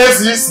pay go to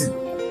easy.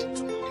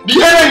 The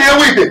enemy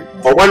with it.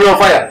 But when you're on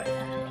fire,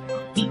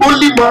 the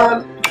only man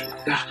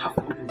that have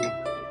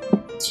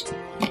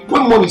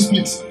when money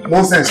speaks,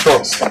 nonsense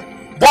stops.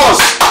 Boss,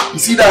 you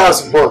see that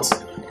house you bought?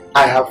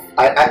 I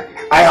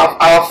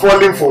have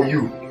fallen for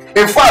you.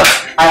 In fact,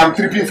 I am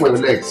tripping for your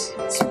legs.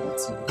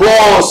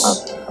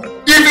 Boss,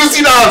 if you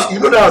see that house, you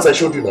know that house I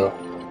showed you now.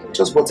 I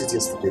just bought it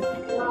yesterday.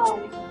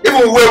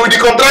 Even we were with the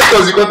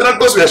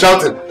contractors were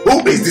shouting,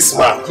 who is this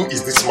man? Who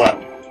is this man?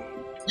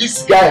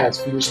 This guy has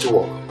finished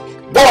work.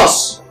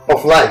 Boss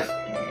of life.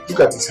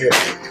 Look at his hair.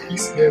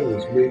 His hair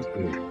was made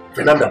in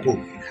Fernanda Po.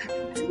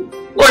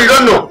 Oh, you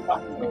don't know?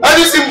 Have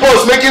you seen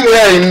boss making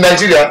hair in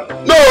Nigeria?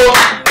 No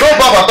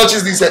barber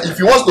touches this hair. If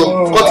he wants to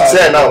cut his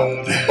hair now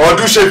or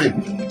do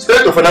shaving,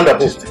 straight to Fernanda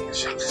Po.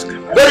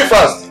 Very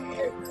fast.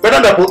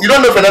 Fernanda Po. You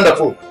don't know Fernanda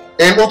Po?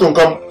 In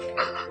Otunkom.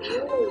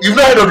 You've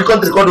not heard of the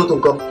country called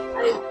Otunkom?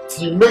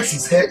 He makes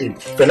his hair in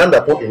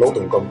Fernanda Po in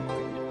Otunkom.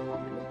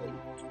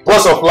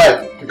 Boss of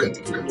life. Look at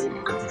it.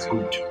 It's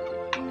good.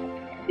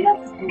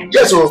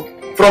 Yes, so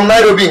from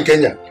Nairobi in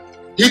Kenya.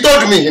 He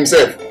told me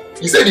himself.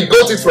 He said he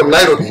got it from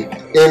Nairobi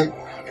in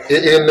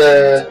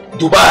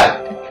Dubai.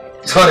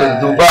 Sorry,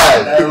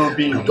 Dubai.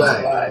 Nairobi.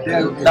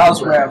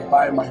 That's where I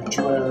buy my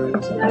jewelry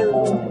and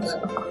gold.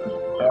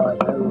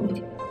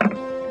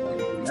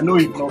 I know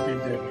you've not been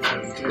there before.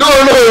 No,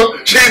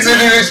 she's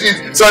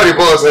sorry,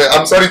 boss.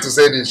 I'm sorry to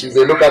say this. She's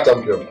a local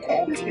champion.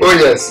 Oh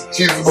yes,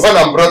 she's born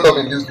and brought up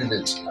in this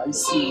village. I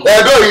see.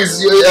 No,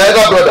 he's your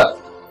elder brother,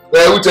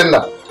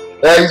 Uchenna.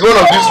 He's one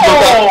of these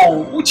local.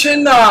 Oh,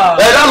 Uchenna.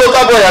 That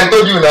local boy I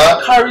told you now.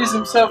 Carries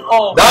himself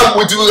off. That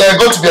would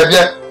go to be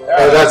there.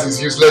 That's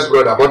his useless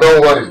brother. But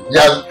don't worry.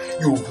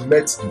 You've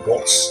met the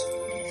boss.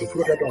 The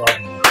brother don't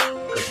have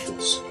the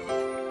boss.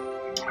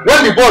 When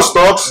the boss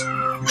talks,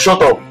 you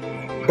shut up.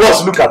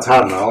 Boss, look at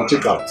her now.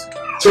 Check out.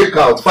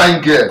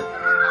 Fine girl,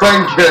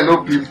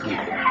 no people.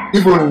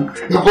 Even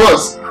the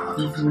boss,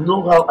 if you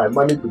know how I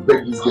managed to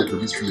beg this girl to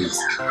this place,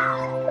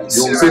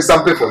 you will say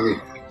something for me.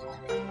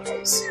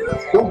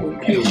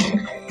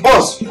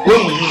 Boss, when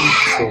will you leave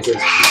this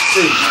contest?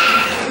 Say,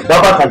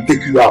 Baba can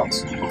take you out.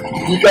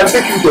 He can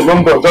take you to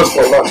London just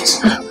for lunch.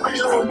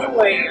 Don't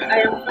worry,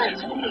 I am fine.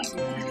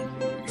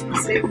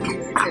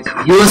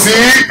 You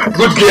see,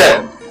 good girl.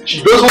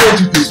 She doesn't want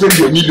you to spend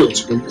your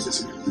millions on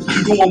necessary.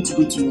 You don't want to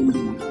go to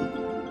London.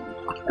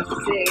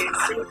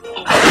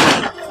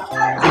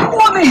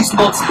 Money is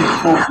not the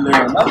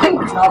problem. I think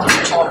we have to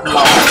talk now.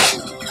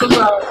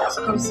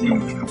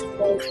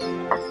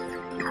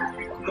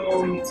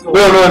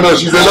 No,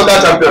 she's a local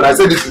champion. I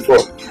said this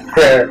before.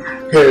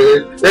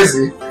 Let's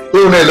see.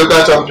 You're a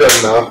local champion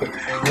now.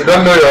 You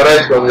don't know your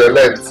right from your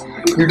left.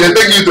 If they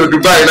take you to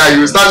Dubai now,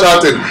 you start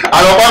shouting, I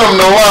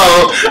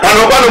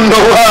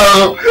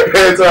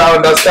So I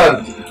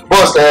understand.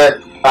 Boss, I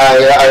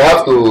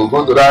have to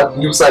go to that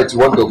new site you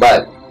want to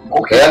buy.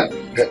 Okay?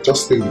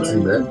 Just stay with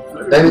him,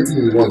 Anything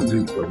you want,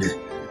 do it for me.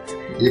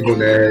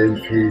 Even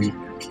if he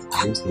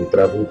wants to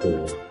travel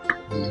to...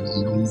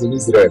 He's in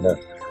Israel now.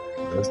 He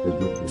wants to go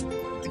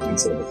to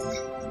Israel.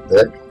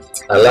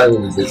 Allah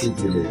is a big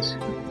village.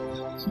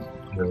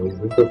 He's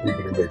not a big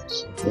village.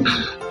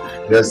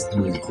 Just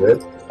do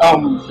it,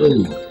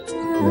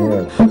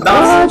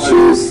 Watch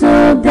you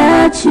so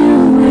that you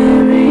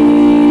will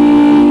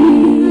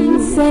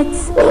reset.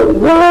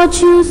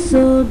 Watch you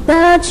so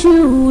that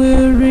you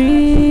will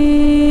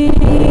reap.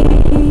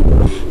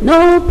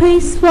 No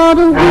peace for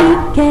the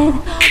wicked,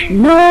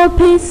 no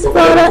peace for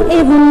the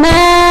evil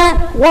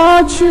man.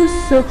 Watch you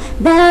so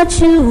that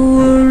you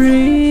will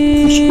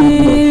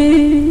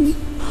reap.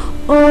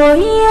 Oh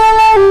yeah.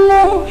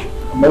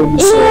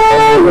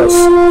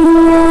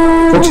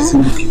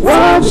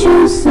 Watch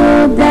you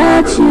so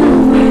that you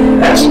will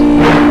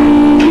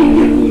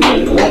reap.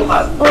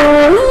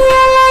 Oh yeah.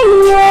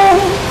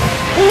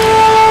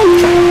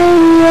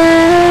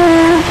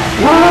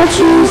 Watch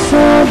you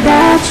so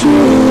that you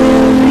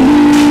will reap.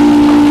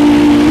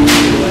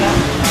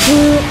 The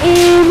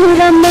evil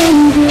that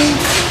made you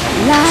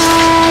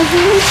lies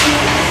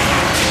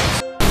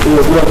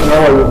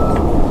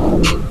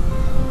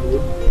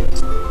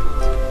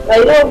I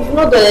don't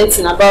know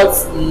anything about the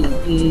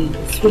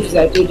school fees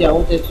I told you I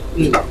wanted to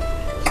pay.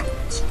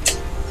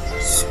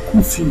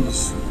 School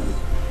fees?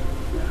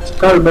 I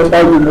can't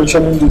remember you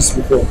mentioning this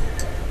before.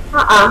 I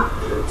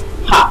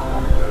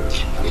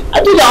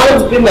told you I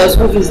wanted to pay my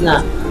school fees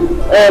now.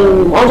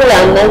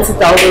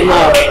 190,000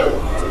 now.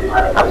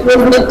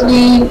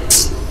 Approximately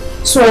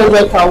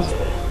 200,000.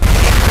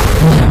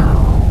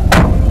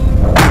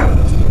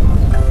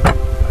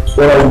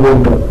 What are you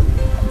doing now?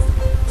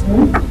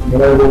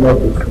 What are you doing now?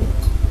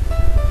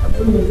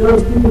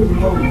 Just give me the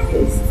money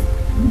first.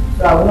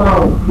 So I will know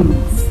how it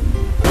is.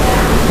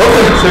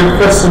 Okay, so you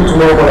first seem to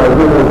know what I do.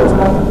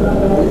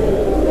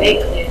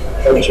 Okay.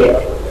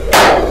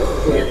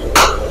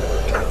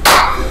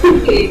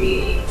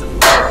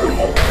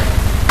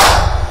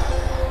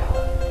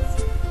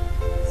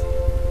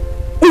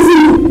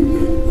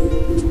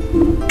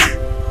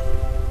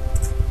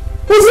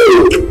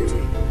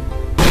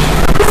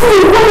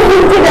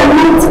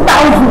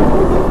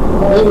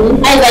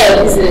 I got your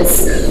business.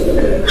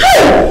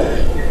 Hey!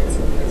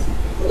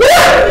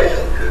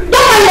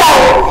 Don't mind that.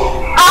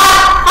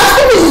 Our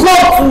school fees is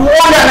not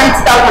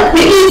 190,000.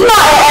 It's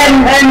not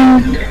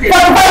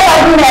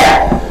 45,000 naira.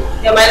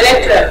 You're my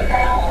lecturer.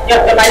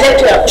 You're my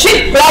lecturer.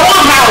 Shit, but I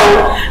want how.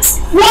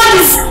 What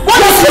is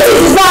school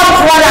fees is not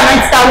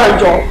 190,000,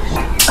 John.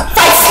 If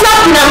I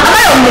slap you now, am I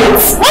your mate?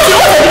 What's the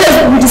evidence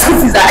with the school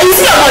fees? You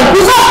see your money.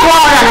 It's not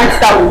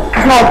 190,000.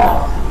 It's not.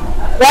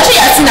 But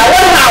actually, you're seeing that.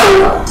 What how?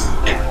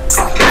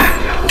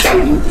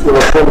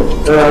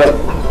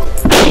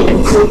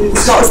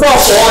 It's not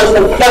for one.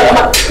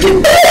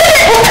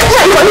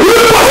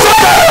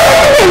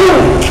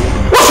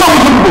 What's wrong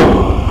with you people?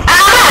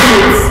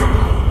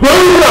 You're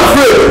even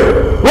afraid.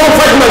 You won't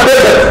fight my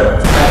brother.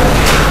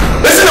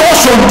 Listen,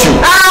 what's wrong with you?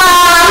 I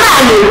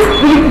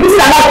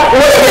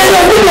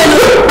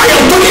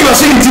am talking about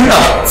saying it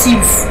now.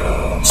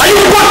 Are you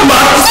what,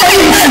 man?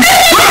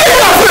 You're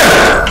not afraid.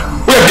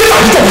 Well, get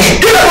out of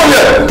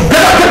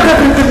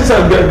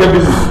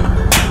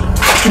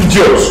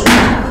Idiot!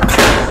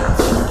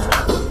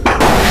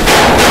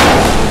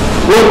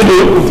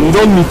 Okay, you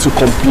don't need to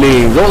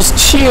complain. Just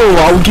chill.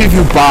 I'll give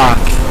you back.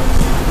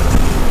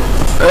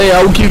 Hey,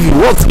 I'll give you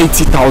what's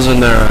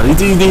 80,000 naira?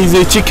 It is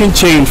a chicken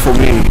change for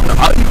me.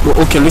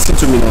 Okay, listen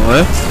to me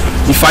now.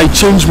 If I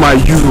change my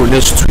euro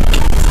next week,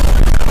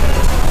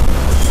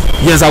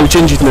 yes, I will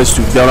change it next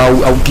week. Then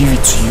I'll give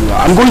it to you.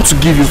 I'm going to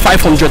give you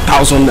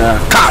 500,000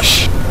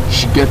 cash.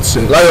 She gets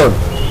it. Lion.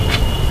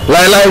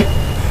 Lie.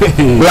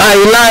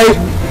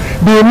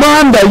 The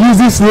man that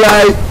uses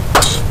lie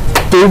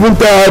to even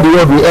tell how the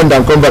world will end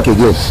and come back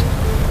again.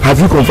 Have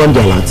you confirmed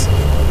the alert?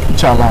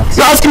 Which alert?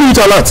 You're asking me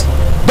which alert?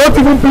 Don't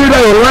even play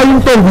that your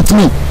lying tongue with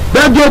me.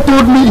 That girl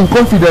told me in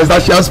confidence that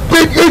she has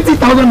paid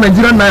 80,000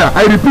 Nigerian naira.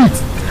 I repeat,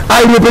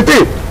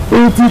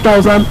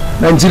 80,000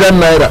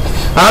 Nigerian naira.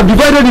 I have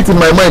divided it in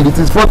my mind.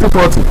 It is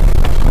 40-40.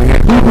 Let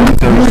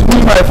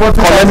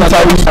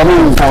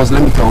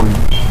me tell you.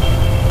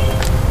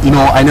 You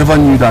know, I never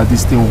knew that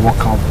this thing would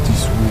work out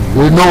this way.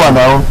 No one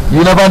now.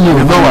 You never knew.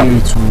 I never knew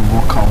it would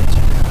work out.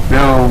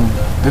 Well,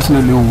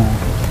 definitely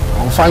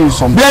I'll find you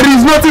something. There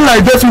is nothing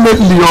like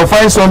definitely or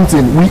find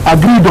something. We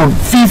agreed on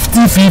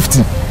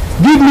 50-50.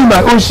 Give me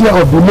my own share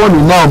of the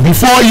money now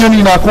before you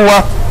in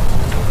Akuwa.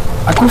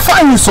 I could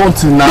find you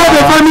something now. No,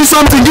 they find me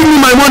something. Give me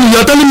my money.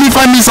 You're telling me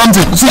find me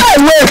something. See,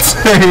 wait.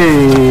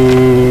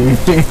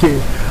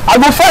 I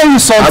go find you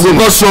something. I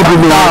go show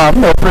you. I'm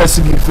not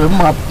pressing if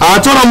I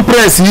told him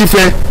press if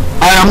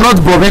I am not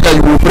Bobby that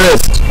you will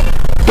press.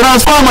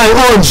 Transfer my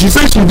own. She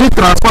said she did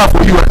transfer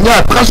for you.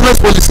 Yeah, cashless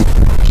policy.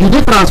 She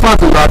did transfer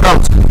to your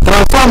account.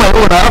 Transfer my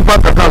own. I have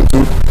bank account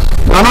too.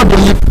 You are not the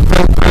only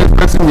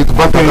person with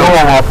bank account. You know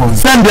what happened?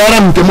 Send the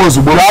RM to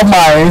Mozu. You have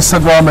my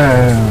Instagram.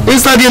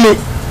 Instagram.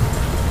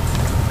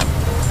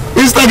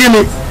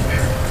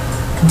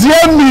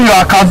 DM me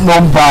your account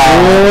number.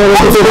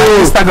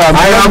 Instagram.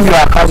 I am your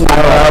account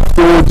number. I have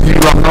told you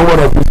I'm not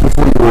one of these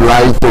people you will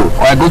lie to.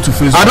 Or I go to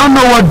Facebook. I don't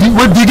know what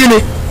digging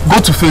it. Go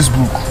to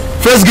Facebook.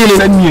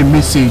 Send me a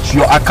message,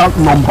 your account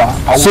number.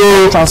 I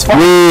will transfer.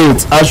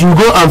 Wait, I should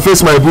go and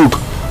face my book.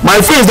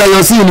 My face that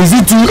you're seeing, is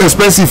it too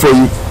expensive for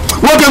you?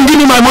 Welcome, give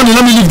me my money.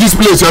 Let me leave this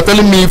place. You're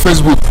telling me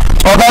Facebook.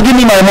 Okay, give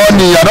me my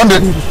money.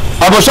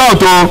 I go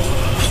shout to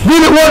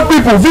what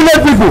people,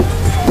 village people,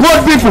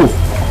 what people.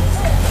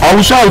 I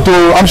will shout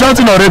to. I'm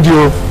shouting on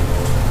radio.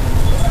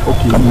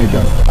 Okay, come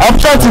here. I'm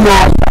shouting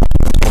on.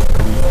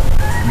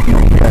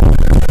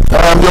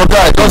 Your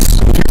guy,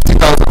 just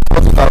 50,000,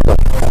 40,000.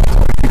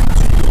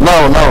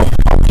 Now.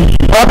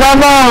 Okay,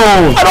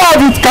 now. I don't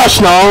have it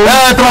cash now.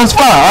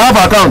 Transfer. I have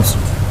accounts.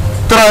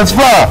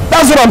 Transfer.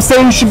 That's what I'm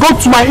saying. You should go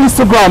to my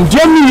Instagram.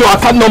 Give me your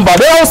account number.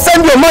 Then I'll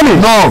send your money.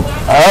 No,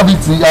 I have it.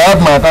 I have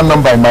my account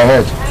number in my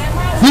head.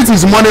 This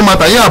is money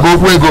matter. Yeah,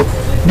 but where go?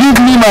 Give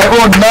me my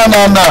own.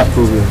 Nah.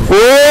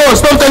 Oh,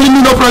 stop telling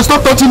me no price.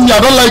 Stop touching me. I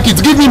don't like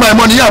it. Give me my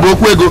money. Yeah, but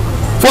where go?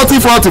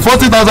 40,000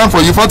 for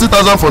you,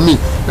 40,000 for me.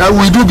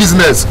 We do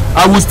business.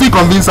 I will still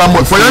convince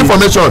someone. For your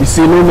information. You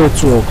say no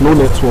network.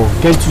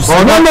 Can't you see?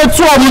 No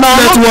network.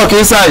 Network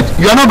inside.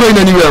 You are not going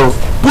anywhere.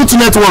 Put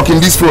network in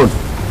this phone.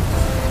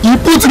 You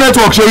put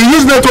network. So you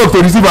use network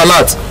to receive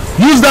alert.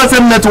 Use that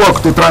same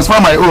network to transfer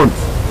my own.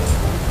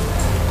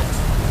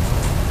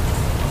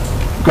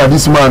 Look at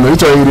this man.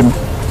 Which are you?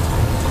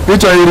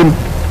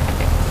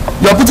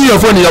 You're putting your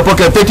phone in your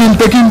pocket, taking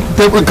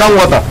can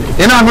water.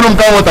 You know I'm going to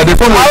can water. The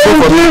phone will go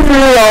for me. Give me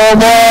your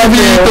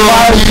money.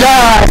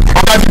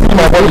 Give me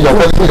my money.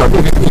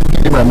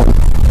 Give me my money.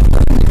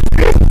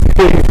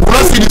 You will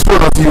not see this phone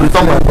until you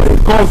return my money.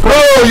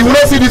 Oh, you will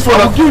not see this phone.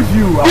 I'll give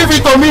you. Give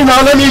it to me now.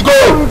 Let me go.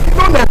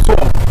 No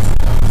network.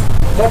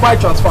 Mobile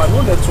transfer.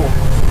 No network.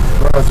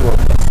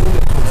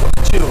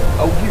 Chill.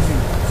 I'll give you.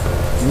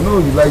 You know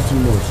you lie too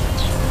much.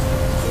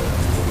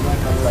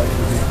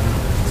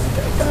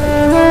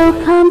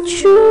 Come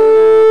true.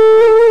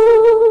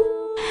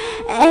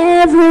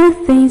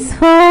 Everything's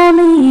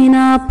falling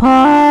apart.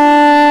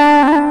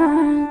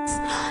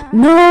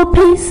 No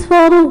peace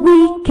for the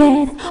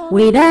wicked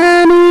with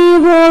an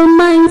evil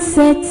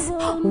mindset.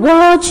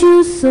 Watch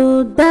you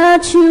so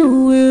that you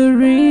will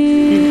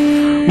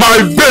reap.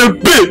 My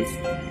baby.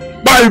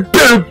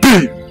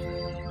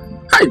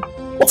 Hey,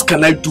 what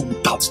can I do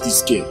without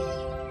this girl?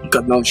 Look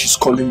at now, she's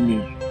calling me.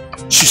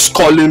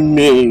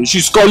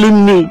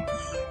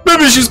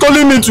 Maybe she's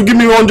calling me to give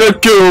me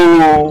 100k.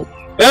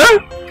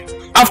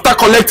 After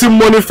collecting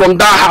money from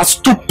that her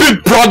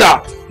stupid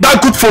brother,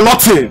 that good for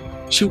nothing,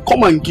 she'll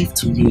come and give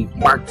to me.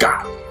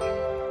 Maga,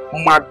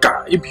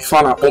 it be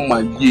fun on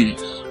my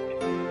years.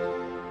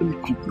 Let me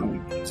quick now.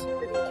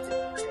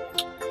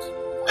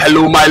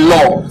 Hello, my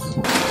love.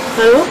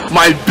 Hello?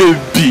 My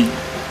baby.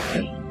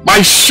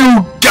 My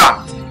sugar.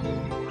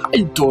 How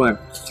you doing?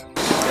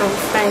 I'm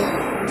fine.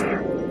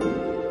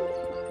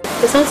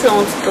 There's something I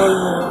want to tell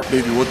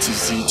you. Baby, what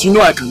is it? You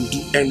know I can do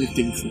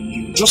anything for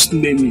you. Just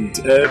name it.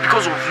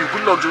 Because of you,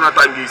 good luck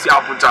Jonathan Gacy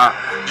Apunta,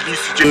 the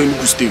ECJ in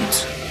Enugu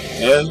State.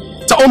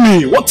 Tell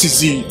me, what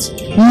is it?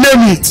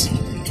 Name it.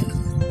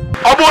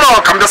 I'm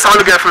just a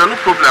girlfriend, no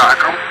problem.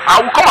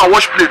 I will come and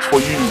wash plate for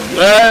you.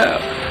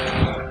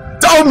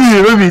 Tell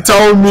me, baby,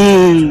 tell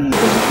me.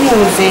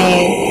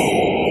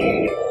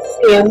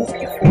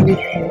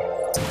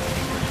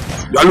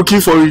 You are looking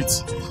for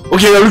it.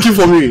 Okay, you're looking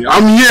for me.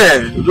 I'm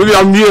here. Really,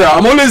 I'm here.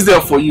 I'm always there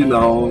for you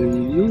now.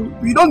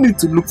 You don't need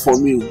to look for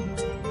me.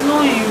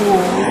 No, you.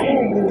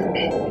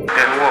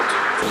 And what?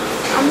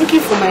 I'm looking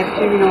for my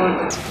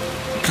period.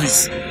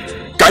 Please,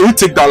 can you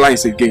take that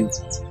lines again?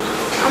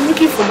 I'm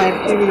looking for my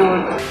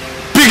period.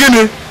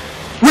 Beginning?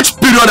 Which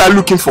period are you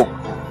looking for?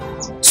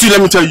 See,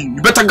 let me tell you,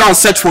 you better go and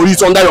search for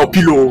it under your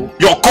pillow,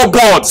 your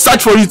cupboard.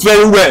 Search for it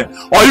very well,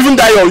 or even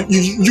that your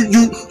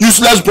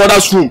useless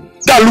brother's room.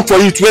 Go and look for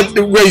it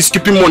where he's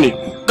keeping money.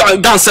 Go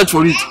and search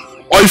for it.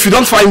 Or if you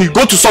don't find it,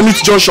 go to Summit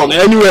Junction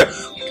anywhere.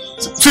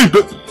 See,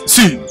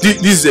 this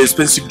is an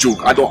expensive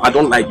joke. I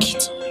don't like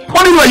it.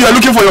 What do you mean you are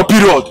looking for your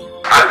period?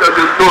 No.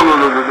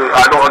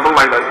 I don't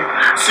like that.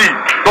 See,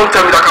 don't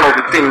tell me that kind of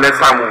a thing next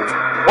time.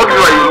 What do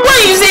you mean? Why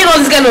are you saying all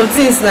these kind of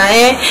things now,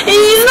 eh?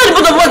 It's not the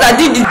both of us that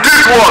did it.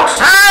 Did what?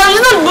 It's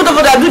not the both of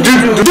us that did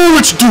it. Do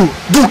which do?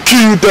 Do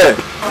kill you there.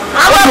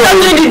 I'm not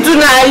doing it too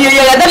now.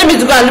 You're telling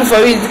me to go and look for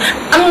it.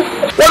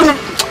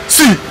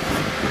 See,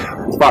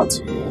 but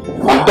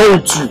I'm done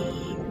with you.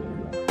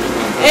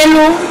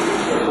 Hello?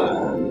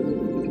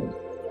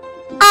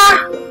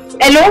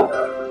 Hello?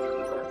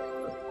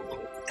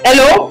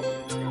 Hello?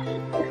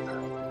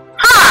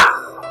 Ha!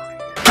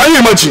 Can you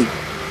imagine?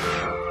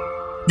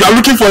 You are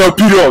looking for your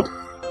period.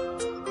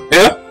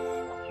 Yeah?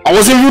 I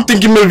was even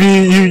thinking maybe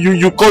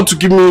you called to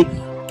give me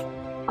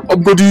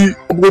upgrade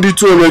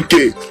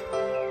 200k.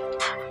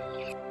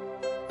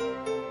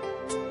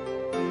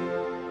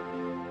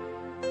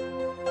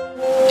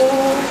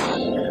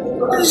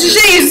 You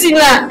see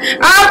now.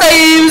 After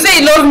you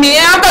say you love me,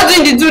 after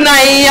doing the 2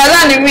 now, you are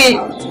running me.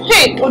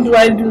 Hey, what do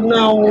I do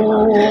now?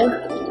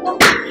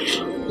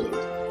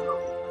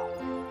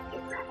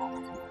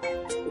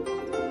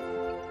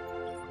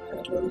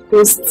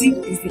 Ghosting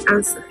is the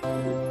answer.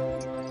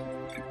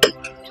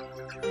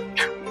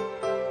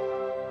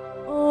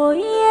 Oh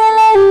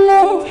yeah,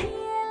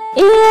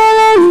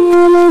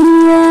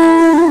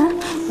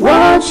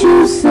 what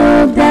you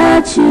saw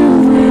that you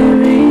will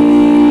reap.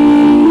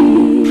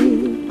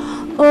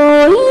 Oh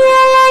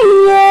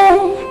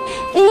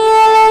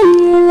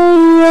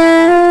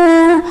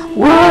yeah,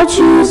 what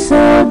you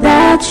saw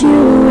that you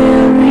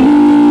will reap.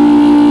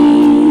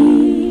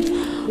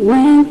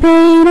 When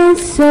pain and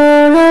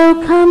sorrow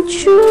come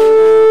true,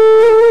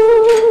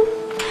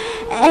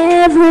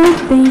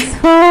 everything's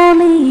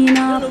falling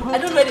apart. I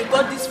don't know where they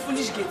got this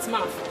foolish gate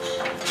man.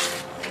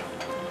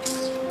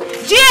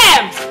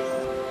 GM!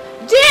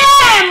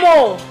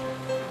 Oh!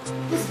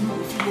 This is no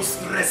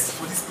rest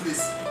for this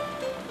place.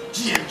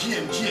 GM.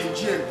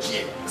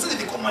 So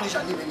they come manage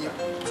and name here.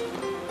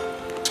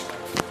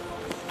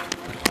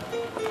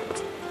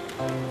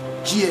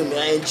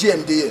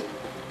 GM there.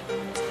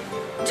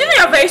 Do you know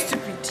you're very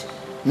stupid?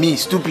 Me,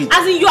 stupid.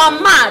 As in you are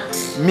mad.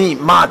 Me,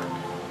 mad.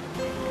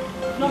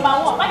 Number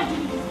 1, why did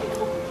you do this?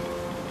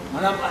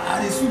 Madam,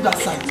 I sweep that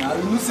side now.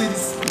 You say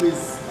this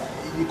place,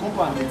 the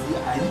compound, I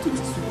need to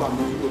sweep and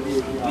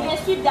You can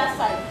sweep that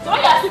side. So when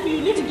you are sweeping,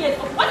 you leave the gate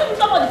open. What if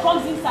somebody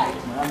comes inside?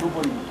 Madam,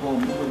 nobody will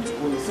come.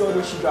 You see all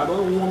those children, I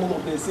don't want none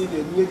of them say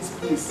they near this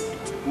place.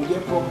 We'll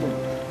get problem.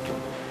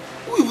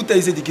 Who even tell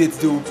you say the gate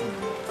is open?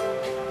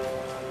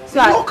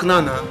 Look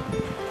now.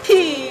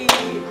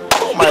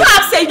 You don't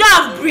have sense, you don't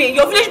have brain.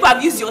 Your village people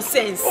have used your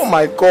sense. Oh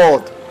my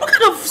God. What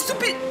kind of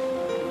stupid,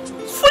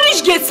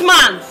 foolish gate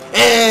man?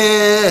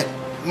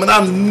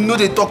 Madam, no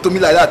they talk to me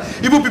like that.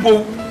 Even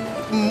people,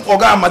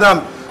 Oga,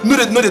 madam, no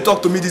they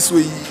talk to me this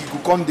way.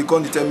 They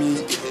come tell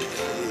me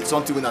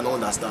something when I don't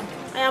understand.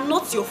 I am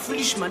not your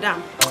foolish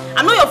madam.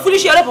 I'm not your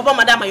foolish yellow papa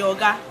madam or your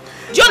Oga.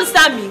 Do you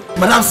understand me?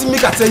 Madam, see me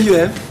can tell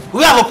you,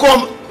 we have a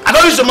come. I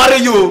don't wish to marry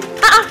you.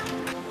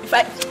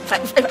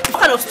 If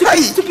kind of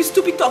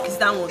stupid talk is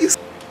that one?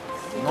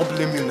 Not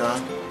blame you now.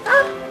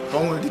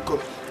 Don't worry, come.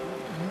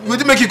 Will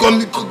you make you come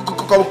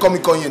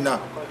here now?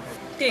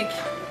 Take.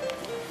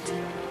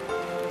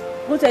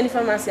 Go to any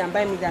pharmacy and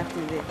buy me that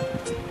thing there.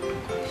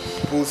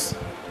 Post.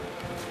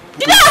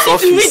 Did I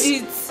ask you to read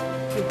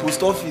it?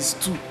 Post office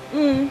too.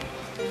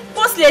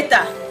 Post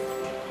later.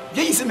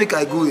 Yeah, you say make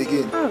I go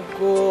again. Oh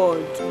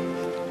God.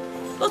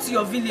 Go to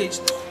your village.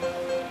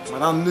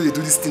 Madam, no they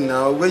do this thing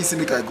now. Where you say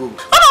make I go?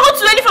 Go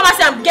to any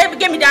pharmacy and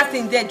get me that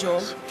thing there,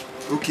 Joe.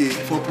 Okay,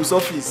 for post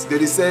office,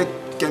 they say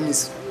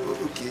chemist.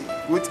 Okay,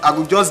 wait, I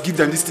will just give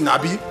them this thing,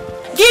 Abi.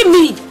 Give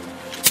me.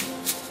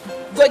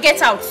 Go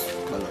get out.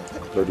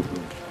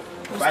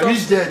 If I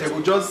reach there, they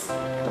will just.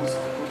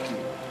 Okay.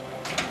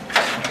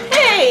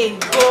 Hey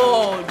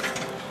God,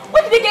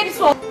 where did they get this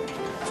from?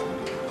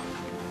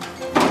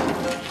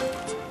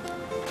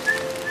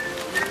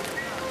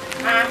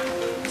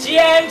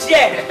 GM.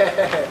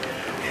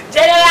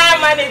 General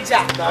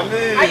Manager.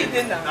 Nami. How you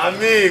doing now?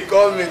 Nami,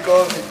 call me.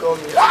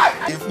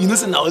 If you know,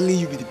 say now only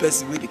you be the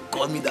person where they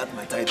call me that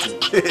my title.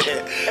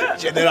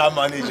 General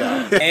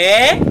Manager.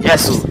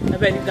 Yes, sir. I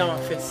better leave that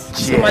one first.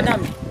 Yeah. So,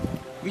 madam.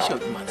 Which of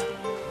the madam?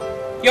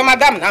 Your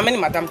madam. How many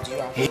madam do you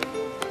have?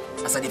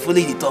 As I follow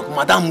you talk,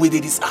 madam wey dey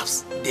this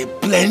house, they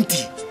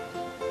plenty.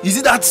 You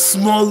see that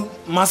small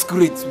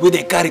masquerade where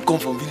they carry come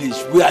from village,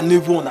 where I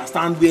never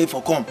understand where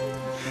for come.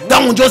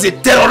 That one just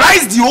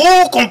terrorize the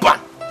whole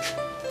compound.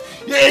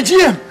 Yeah,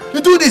 GM,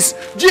 you do this.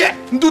 GM,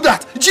 you do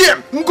that.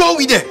 GM, you go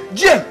with there.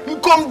 GM, you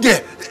come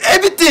there.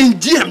 Everything,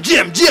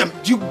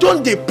 GM. You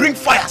don't they bring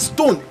fire,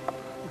 stone,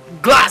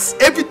 glass,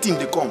 everything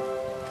they come.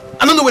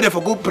 I don't know where they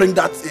for go bring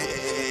that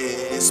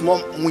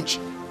small winch.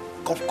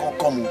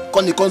 Come,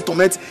 they come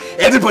torment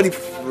everybody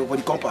for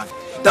the compound.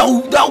 That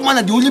woman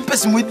is the only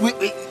person with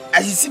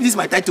as you see this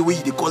my title way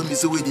they call me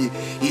so way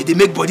they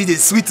make body they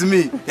sweet to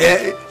me.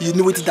 You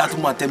know what that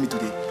woman tell me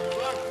today?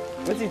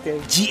 What did you tell?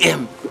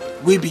 GM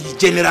will be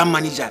general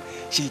manager.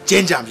 She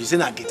change him. She say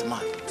na gate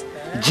man.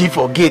 G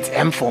for gate,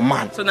 M for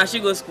man. So now she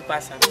goes school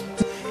pass.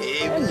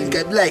 It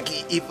can be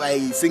like if I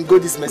sing go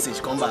this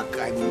message come back,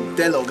 I will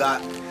tell Oga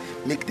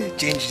make they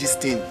change this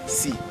thing.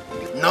 See,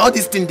 now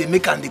this thing they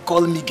make and they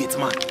call me gate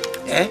man.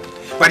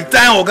 By the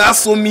time Oga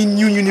saw me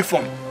new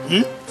uniform,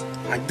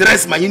 I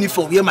dress my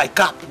uniform, wear my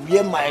cap,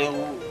 wear my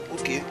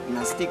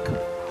na stick.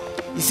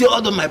 You see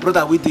all of my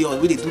brother we do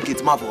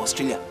gate man for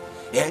Australia.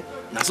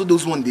 Now so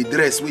those ones they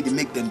dress where they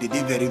make them they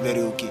very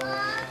very okay.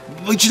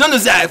 But you don't know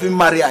say I even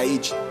marry her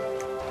age.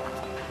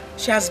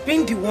 She has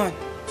been the one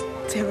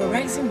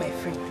terrorizing my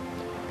friend.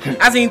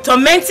 As in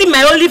tormenting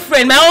my only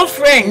friend, my own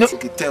friend. No.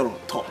 Okay, terror.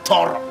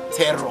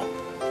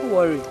 Don't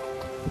worry.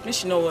 You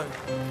should not worry.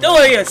 Don't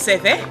worry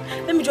yourself,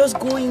 Let me just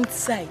go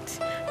inside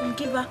and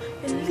give her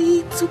a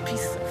little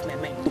piece of my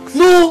mind.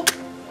 No!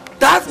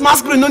 That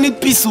masquerade no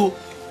need peace, oh.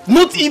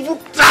 Not even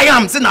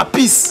triumph, say na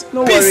peace.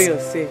 Don't worry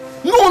yourself.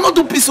 No, not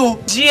do peace, oh.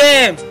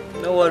 GM,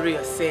 don't worry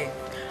yourself.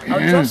 I'll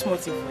drop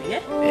something for you,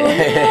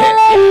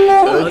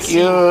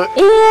 Okay.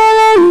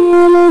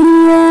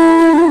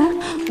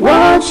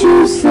 What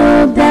you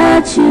so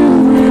that you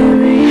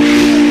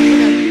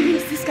weary.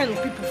 What's this kind of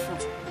people for?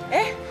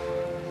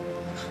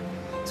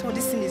 So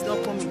this thing is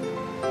not coming.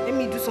 Let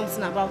me do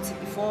something about it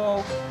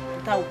before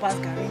that will pass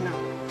Gary now.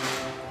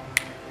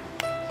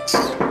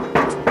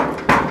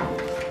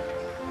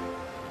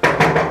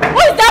 Who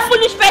is that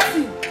foolish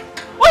person?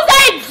 Who's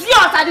that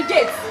idiot at the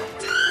gate?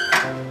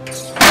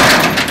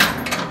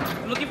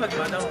 I'm looking for the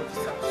madam of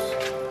this house.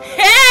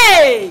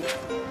 Hey!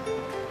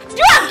 Do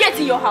you have gates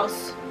in your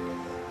house?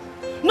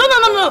 No.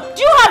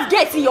 Do you have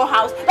gates in your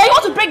house that you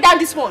want to break down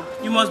this one?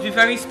 You must be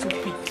very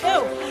stupid.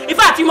 Oh. In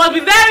fact, you must be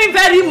very,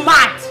 very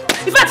mad.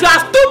 In fact, you are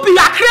stupid, you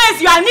are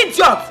crazy, you are an idiot.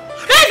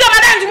 Where is your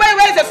madam?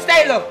 Where is your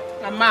style?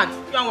 I'm mad.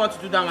 You don't want to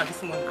do that one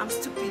this morning. I'm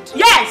stupid.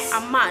 Yes!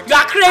 I'm mad. You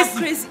are crazy. I'm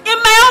crazy. In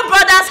my own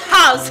brother's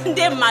house,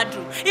 they're mad.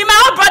 In my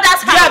own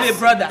brother's house. Do you have a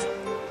brother?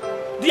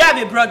 Do you have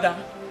a brother?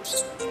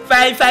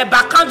 If I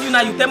backhand you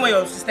now, you tell me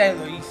your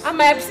sister-in-law is. I'm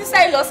my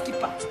sister-in-law's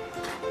keeper.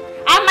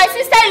 I'm my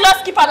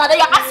sister-in-law's keeper now that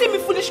you're asking me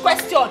foolish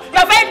question.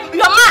 You're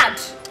mad.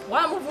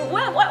 Why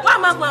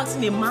am I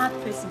asking a mad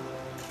person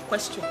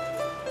question?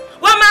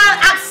 Why am I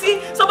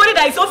asking somebody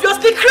that is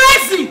obviously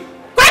crazy?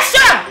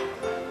 Question!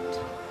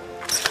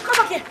 Come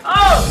back here.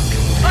 Oh!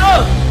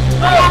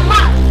 You're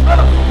mad.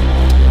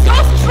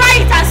 Just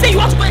try it and say you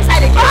want to go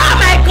inside again. Oh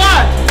my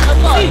God!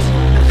 See,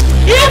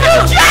 if you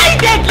try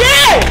it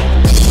again!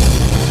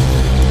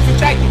 If you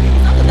try it again,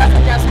 it's not to that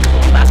just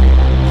keep asking.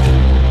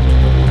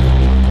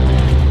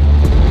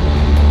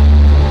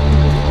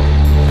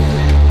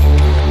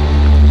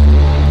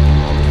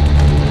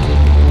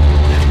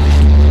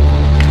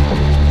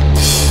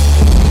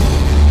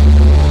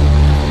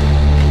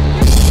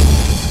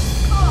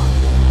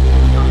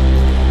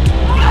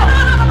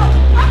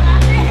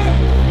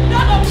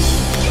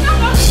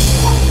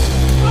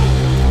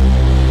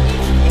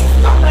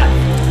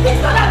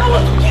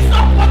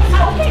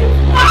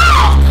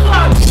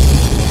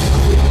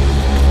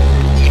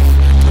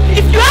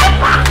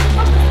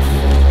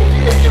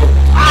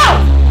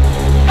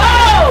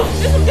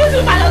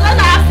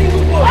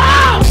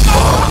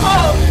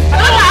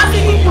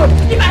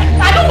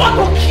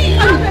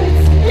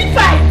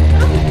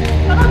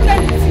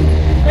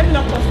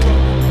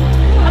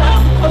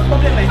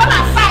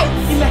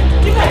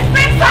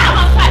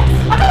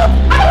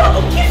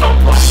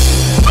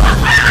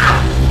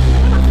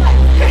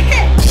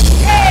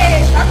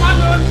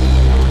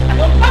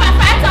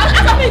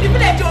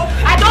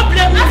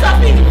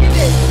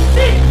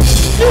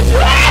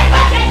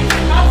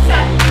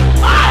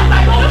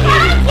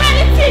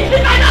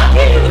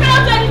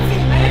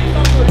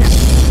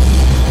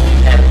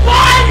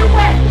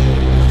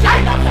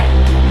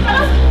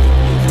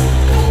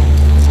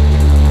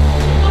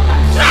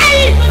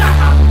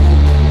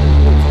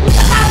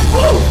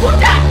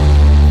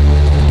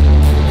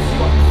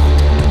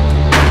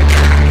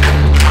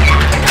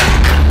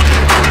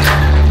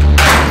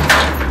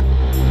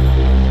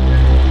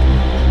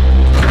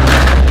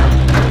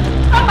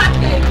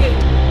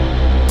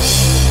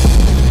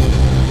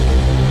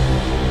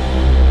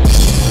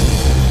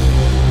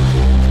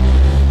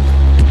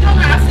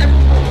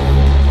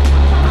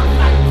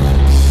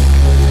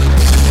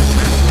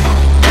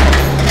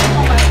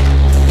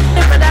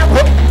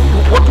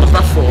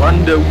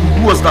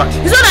 and what's that?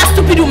 It's not that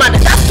stupid woman,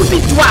 that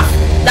stupid dwarf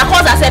that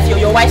calls herself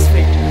your wife's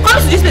friend.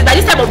 Comes to this place by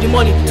this time of the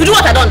morning to do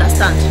what I don't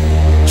understand.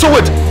 So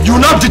wait, you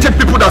now detect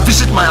people that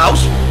visit my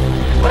house?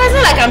 But it's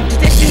not like I'm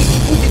detecting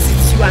who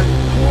visits you and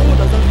who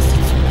does not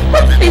visit you.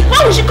 But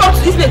why would she come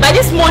to this place by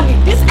this morning,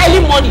 this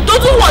early morning?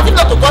 Don't do what if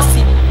not to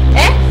gossip?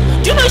 Eh?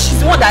 Do you know she's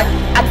the one that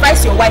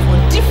advised your wife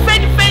on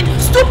different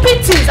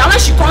stupid things, and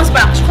when she comes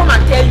back, she come and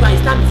tell you and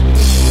you start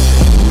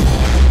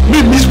misbehaving? Me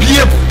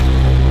misbehave?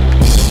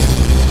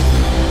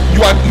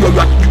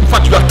 In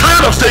fact, you are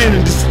tired of staying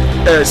in this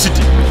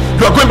city.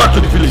 You are going back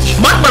to the village.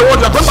 Mark my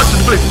word, you are going back to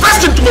the village.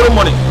 First thing tomorrow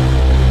morning.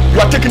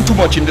 You are taking too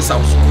much in this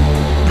house.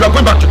 You are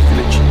going back to the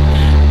village.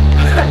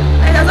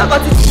 I have not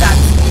got into that.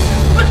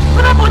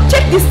 But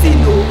check this thing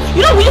though.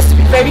 You know we used to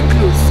be very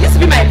close. You used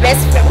to be my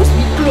best friend. We used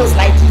to be close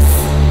like this.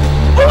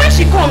 But when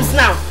she comes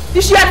now,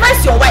 if she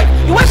advise your wife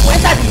will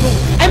enter the room.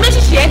 And when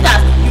she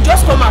enters, you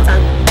just come out and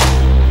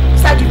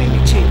start giving me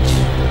change.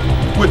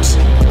 Wait.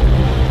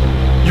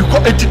 You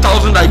got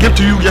 80,000 I gave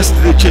to you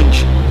yesterday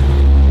change.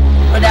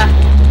 Brother,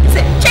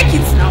 check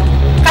it now.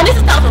 Can this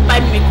 80,000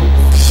 buy me makeup?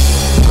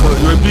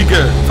 You're a big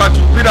girl. In fact,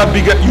 you be that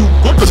big girl. You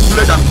go to the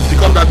village and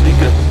become that big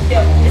girl.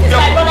 Yeah. This is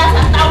my brother's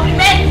house. I will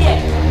remain here.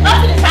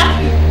 Not to the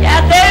factory. You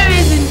are going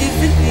in the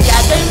city. You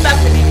are going back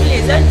to the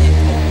village.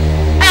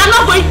 I am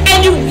not going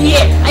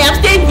anywhere. I am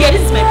staying here.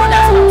 This is my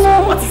brother's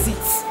house. What is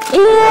it?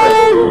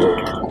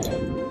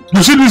 You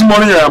see this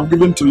money I am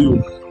giving to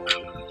you.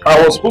 I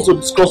was supposed to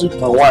discuss it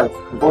with my wife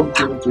before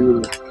giving it to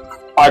you.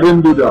 I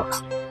didn't do that.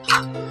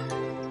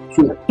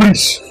 So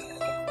please,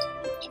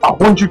 I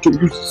want you to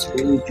use this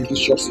money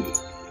judiciously.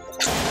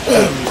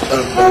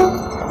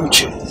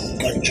 Uche,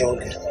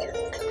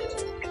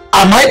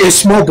 am I a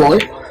small boy?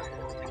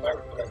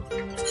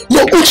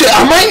 No, Uche,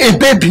 am I a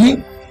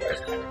baby?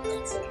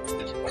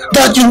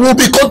 That you will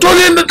be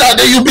controlling,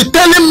 that you'll be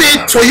telling me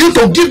for you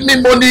to give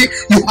me money,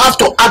 you have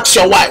to ask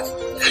your wife.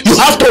 You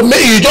have to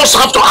make, you just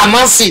have to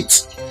announce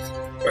it.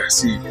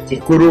 See,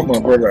 Okoro, my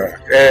brother,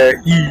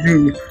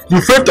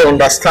 you fail to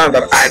understand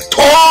that I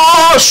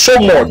told so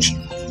much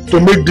to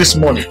make this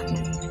money.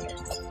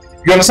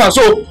 You understand?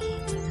 So,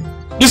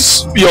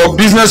 this your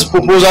business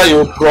proposal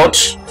you brought,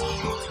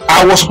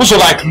 I was supposed to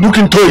like look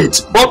into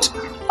it, but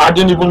I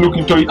didn't even look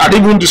into it. I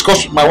didn't even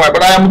discuss with my wife,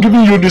 but I am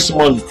giving you this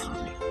money.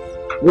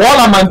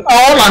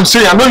 All I'm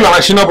saying, I know you are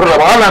a senior brother,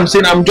 but all I'm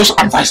saying, I'm just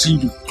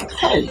advising you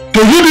to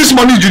use this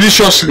money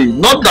judiciously,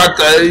 not that,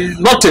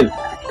 nothing.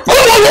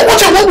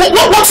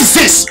 What is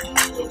this?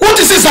 What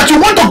is this that you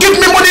want to give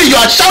me money? You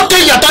are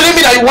shouting, you are telling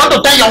me that you want to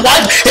tell your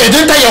wife, and you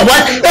didn't tell your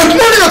wife, and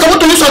money that I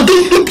want to use and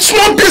do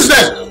small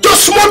business,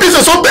 just small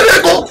business, so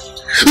Belego.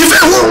 If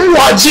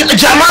who are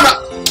Jamana,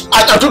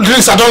 I told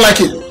Grace, I don't like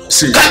it.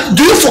 See.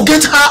 Do you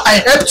forget how I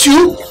helped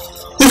you,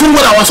 even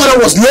when our father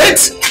was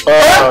late?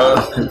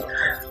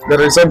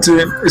 There is something,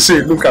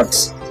 see, look at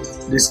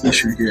this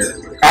issue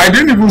here. I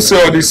didn't even say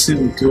all this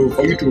thing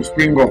for you to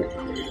spring up.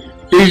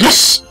 It's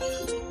just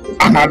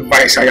an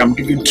advice I am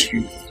giving to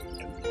you.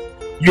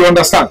 You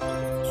understand?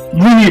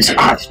 Money is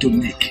hard to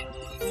make.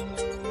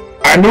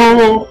 I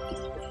know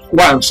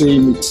why I'm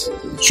saying it.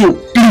 So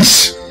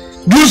please,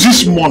 use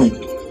this money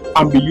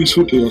and be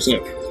useful to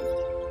yourself.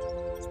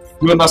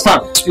 You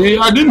understand?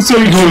 I didn't say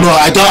it. No,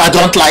 I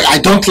don't like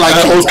it.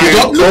 Okay.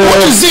 What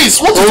is this?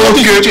 What is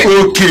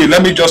okay,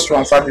 let me just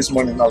transfer this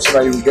money now so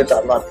that you will get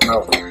alert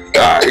now.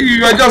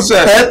 You are just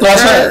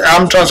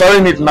I'm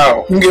transferring it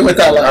now. You are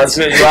not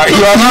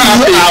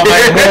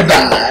my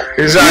brother.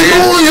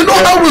 You know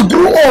how we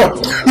grew up.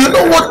 You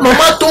know what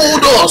Mama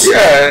told us.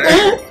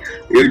 Yeah.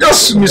 You're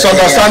just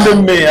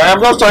misunderstanding me. I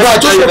am not trying to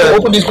tell you that.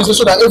 Open this business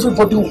so that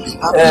everybody will be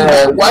happy.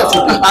 My wife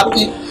will be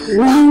happy.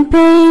 When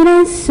pain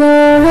and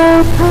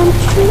sorrow come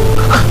true.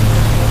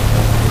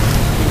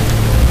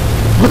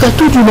 But I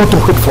told you not to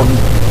hope for me.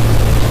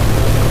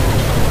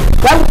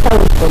 Why would I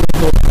wait for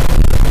you?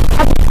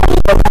 I've been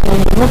calling for that and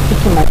you're not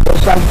picking my call,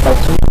 so I'm trying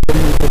to wait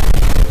for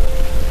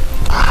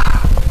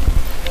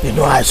you. You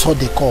know, I saw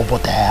the call,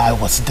 but I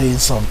was doing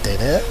something.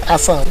 I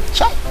said,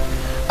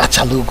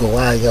 Achalugo,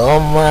 why your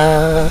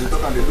man?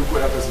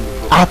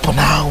 Up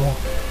now.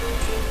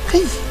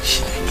 Hey,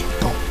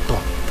 don't.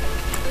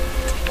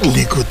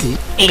 Legoti.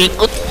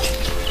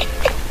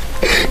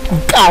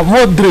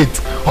 Moderate.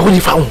 Only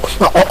if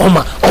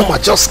Oma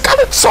just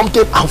carried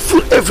something and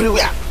flew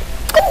everywhere.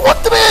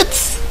 Moderate.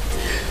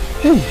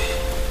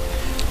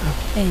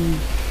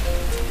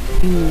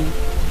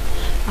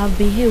 I'll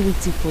be here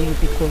waiting for you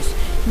because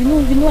you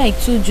know I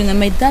told you that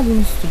my dad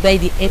wants to buy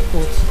the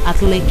airport at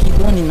Lekki,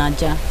 the one in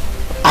Aja.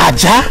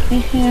 Aja?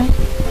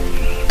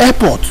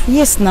 Airport?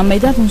 Yes, now my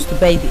dad wants to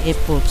buy the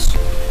airport.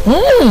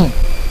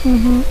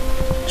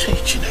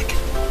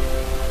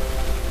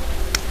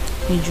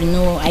 You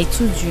know, I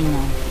told you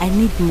now, I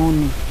need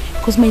money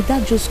because my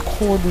dad just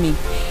called me.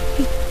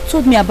 He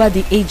told me about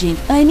the agent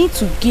and I need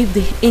to give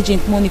the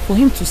agent money for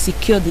him to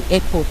secure the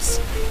airports.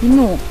 I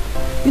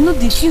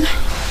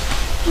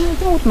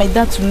don't want my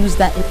dad to lose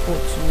that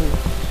airport.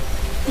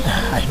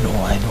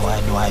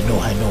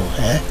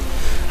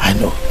 I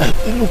know.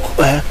 Look,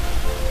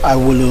 I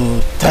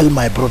will tell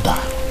my brother,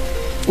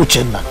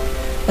 Uchenna.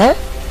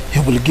 He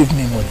will give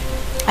me money.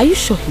 Are you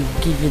sure he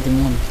will give you the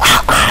money?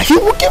 He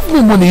will give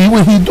me money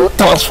when he do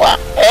transfer.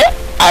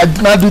 I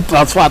did not do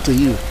transfer to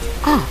you.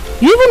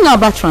 You even know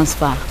about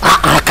transfer?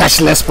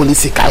 Cashless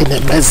policy kind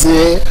of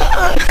messy.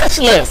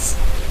 Cashless.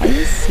 Are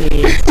you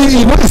serious?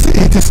 You know,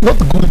 it is not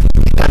good.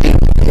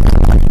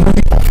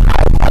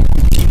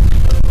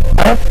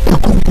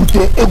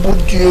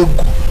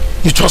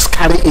 You just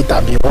carry it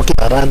and be walking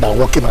around and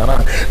walking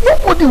around.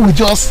 Nobody will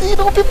just,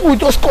 people will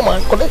just come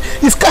and collect.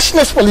 It's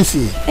cashless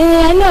policy.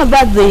 I know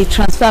about the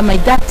transfer. My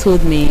dad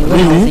told me when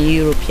I was in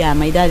Europe. Yeah,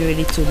 my dad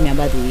really told me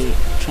about the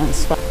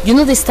transfer. You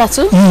know this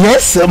tattoo?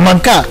 Yes,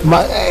 Manka.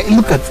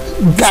 Look at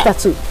this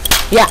tattoo.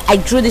 Yeah, I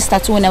drew this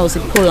tattoo when I was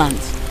in Poland.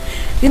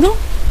 You know,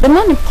 the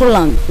man in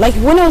Poland, like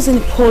when I was in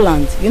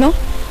Poland,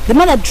 the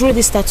man that drew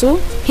this tattoo,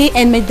 he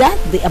and my dad,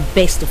 they are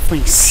best of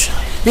friends.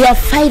 They are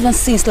 5 and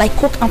 6, like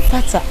Coke and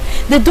Fata.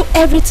 They do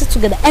everything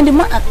together. And the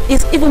man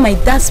is even my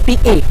dad's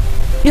PA.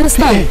 You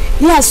understand?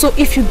 Yeah, so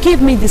if you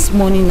give me this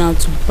money now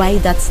to buy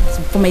that,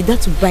 for my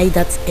dad to buy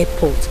that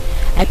airport,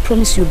 I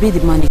promise you'll be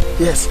the manager.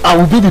 Yes, I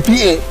will be the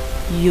PA.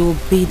 You'll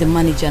be the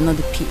manager, not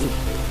the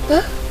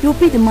PA. You'll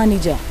be the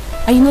manager.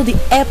 And you know the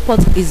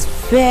airport is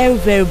very,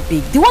 very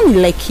big. The one in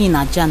Lekki in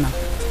Ajana.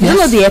 You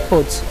know the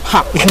airport?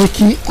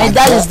 My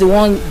dad is the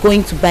one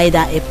going to buy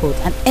that airport.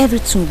 And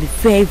everything will be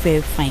very,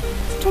 very fine.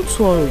 Don't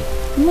worry.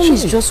 Money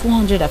is just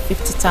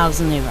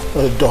 150,000 naira.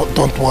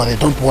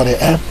 Don't worry.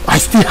 I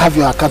still have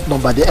your account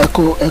number, the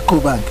Echo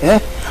Bank.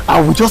 I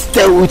will just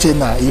tell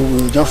Uchenna, he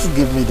will just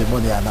give me the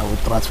money and I will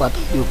transfer to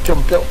you.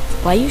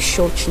 Why are you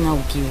sure Uchenna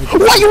will give you?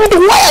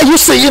 Why are you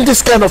saying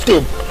this kind of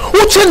thing?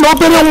 Uchenna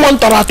didn't want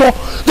Tarato.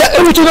 The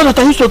Uchenna that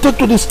I used to take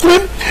to the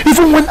stream,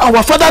 even when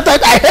our father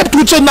died, I helped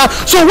Uchenna.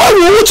 So why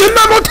will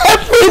Uchenna not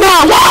help me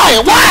now?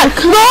 Why?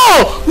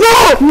 No!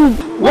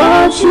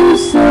 What you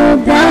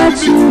said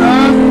that you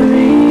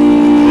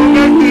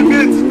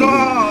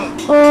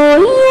oh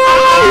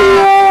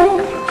yeah.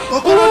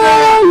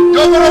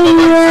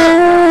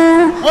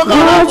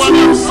 What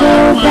you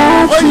said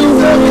that you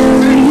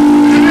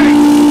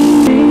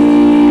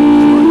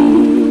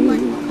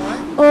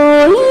oh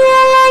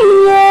yeah.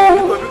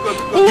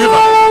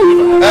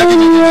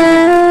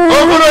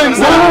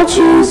 What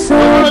you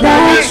said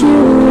that you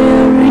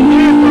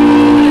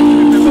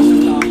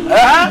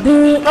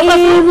the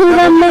evil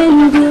that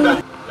made you.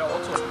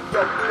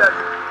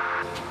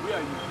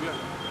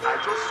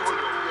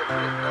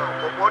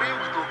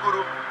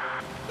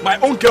 My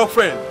own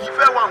girlfriend. The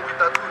fair one with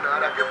tattoo now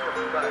that came from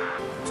Dubai.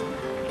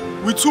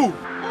 With who?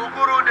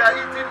 Ogoro, they are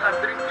eating and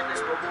drinking in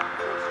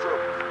Ogoro's shop.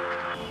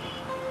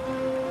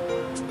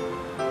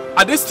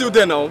 Are they still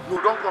there now? No,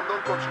 don't come.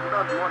 She will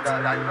not be one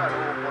that I don't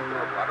want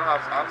trouble. I don't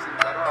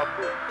have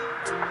proof.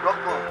 Don't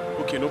come.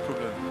 Okay, no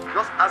problem.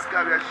 Just ask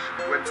her where she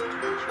went to. She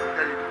will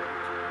tell you.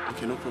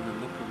 Okay, no problem.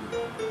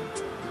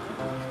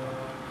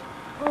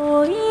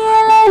 Oh yeah.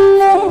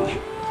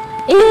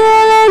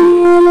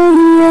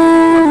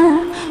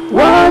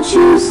 What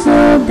you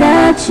said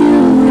that you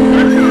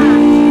will.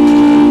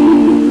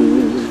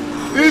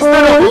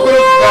 Instead of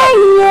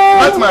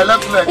let my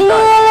left leg die.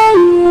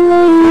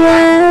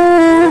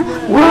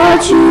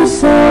 What you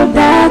said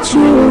that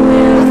you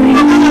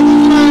will.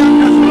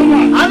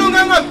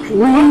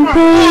 When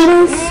pain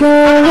and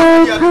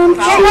sorrow come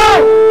true.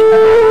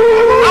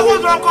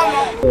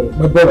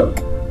 My brother,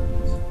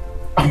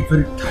 I'm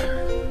very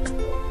tired.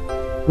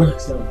 When I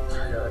say I'm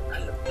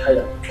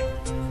tired.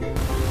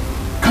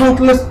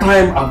 Countless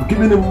times I've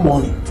given him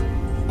money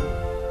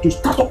to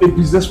start up a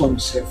business for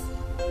himself.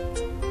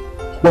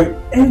 But he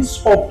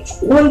ends up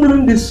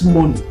squandering this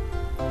money.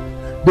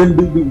 Then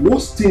the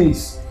worst thing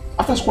is,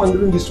 after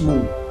squandering this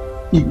money,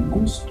 he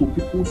goes to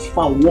people's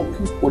farm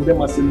working for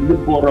them as a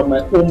laborer, my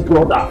own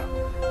brother.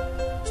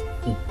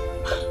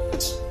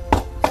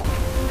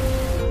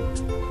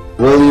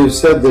 Well, you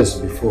said this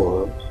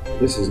before.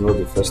 This is not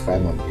the first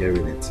time I'm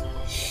hearing it.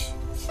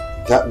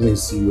 That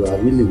means you are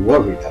really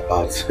worried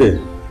about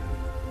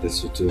the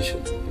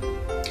situation.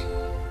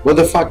 But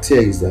the fact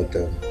here is that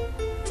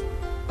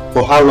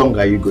for how long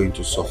are you going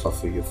to suffer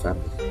for your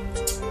family?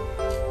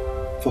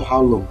 For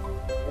how long?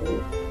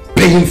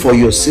 Paying for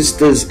your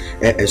sister's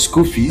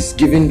school fees,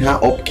 giving her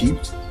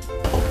upkeeps.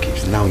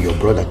 Now your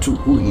brother too,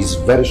 who is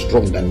very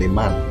strong than a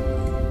man.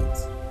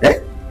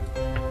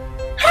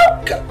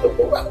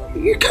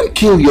 You can't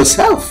kill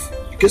yourself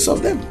because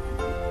of them.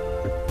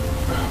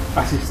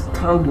 As it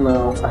stands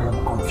now, I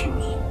am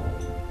confused.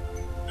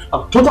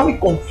 I'm totally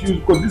confused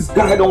because this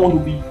guy don't want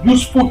to be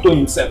useful to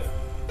himself.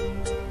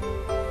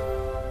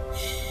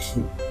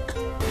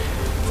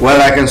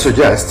 Well, I can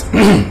suggest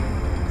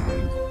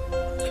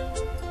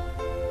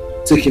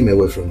take him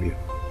away from you.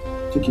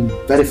 Take him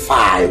very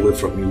far away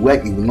from you, where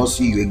he will not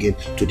see you again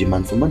to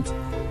demand for money.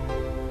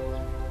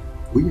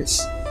 Oh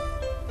yes.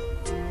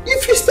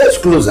 If he stays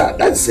closer,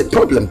 that's a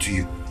problem to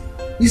you.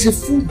 He's a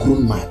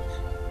full-grown man.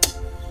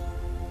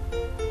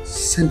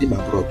 Send him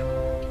abroad.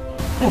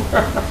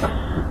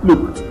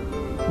 Look,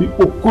 The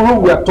Okoro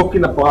we are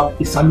talking about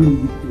is an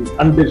illiterate,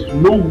 and there's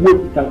no way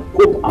we can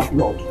cope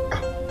abroad.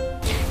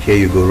 Here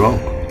you go wrong.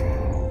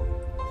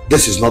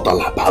 This is not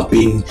all about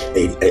being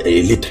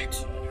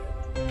illiterate.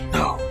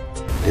 No,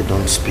 they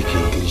don't speak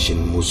English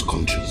in most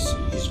countries.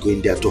 He's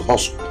going there to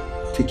hustle.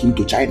 Take him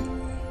to China.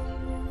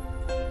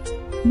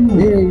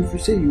 Yeah, if you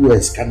say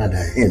US,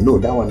 Canada, no,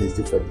 that one is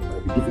different. It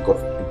might be difficult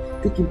for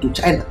him. Take him to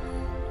China.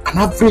 An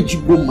average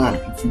Igbo man,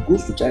 if he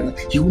goes to China,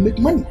 he will make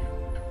money.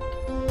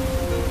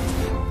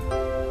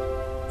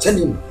 Send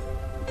him.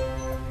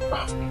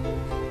 I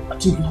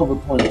think you have a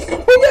point.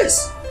 Oh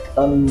yes.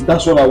 And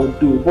that's what I would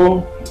do.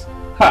 But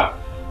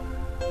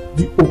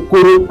the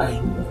Okoro I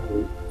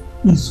know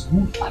is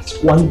good at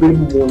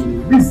squandering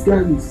money. This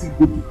guy will still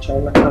go to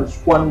China and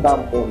squander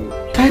money.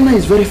 China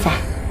is very far.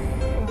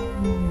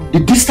 The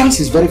distance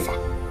is very far.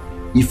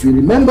 If he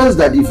remembers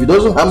that if he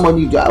doesn't have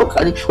money, how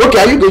can he? Okay,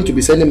 are you going to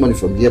be sending money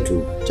from here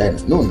to China?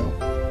 No.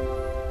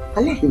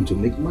 Allow him to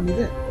make money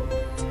there.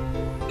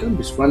 He can't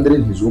be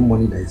squandering his own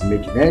money that he's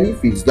making. And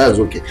if it's that's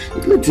okay,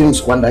 let him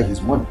squander his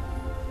money.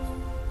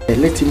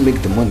 And let him make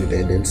the money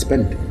there, then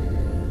spend it.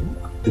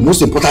 The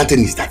most important thing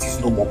is that he's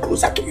no more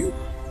closer to you.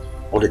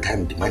 All the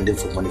time demanding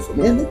for money from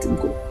you. And let him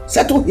go.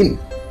 Settle him.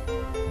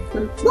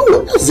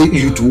 No, just say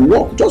you to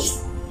work.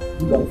 Just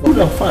good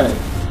and fine.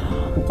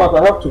 In fact,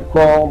 I have to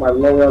call my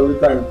lawyer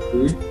later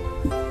in the day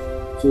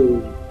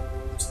to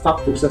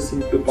start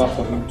processing paper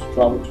for him to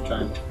travel to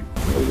China.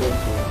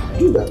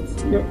 Do that.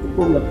 Yeah, no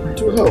problem.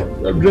 To help.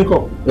 Drink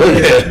up.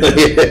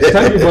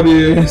 Thank you for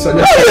the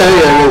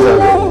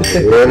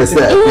suggestion. You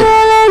understand?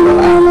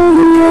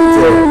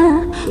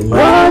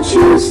 What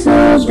you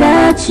so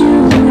that you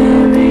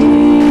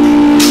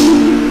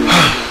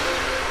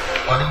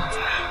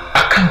I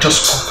can't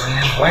just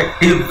comprehend why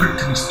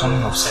everything is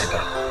turning upside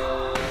down.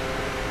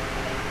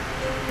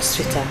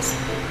 Sweetheart,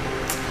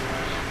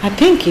 I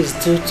think it's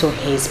due to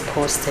his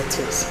poor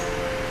status.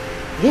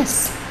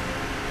 Yes.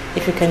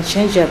 If you can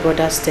change your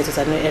brother's status,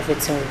 I know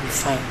everything will be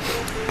fine.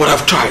 But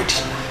I've tried.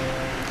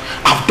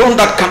 I've done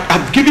that.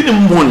 I've given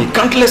him money,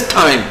 countless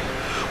time.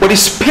 But he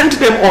spent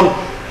them on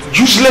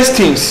useless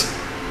things.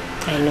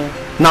 I know.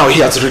 Now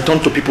he has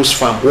returned to people's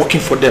farm, working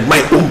for them,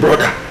 my own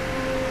brother.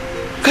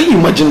 Can you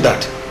imagine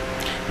that?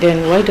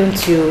 Then why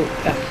don't you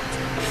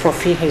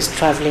fulfill his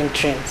traveling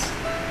dreams?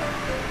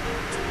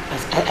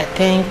 I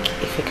think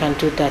if you can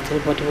do that,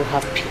 everybody will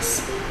have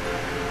peace.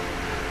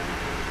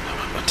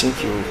 I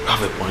think you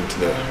have a point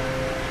there.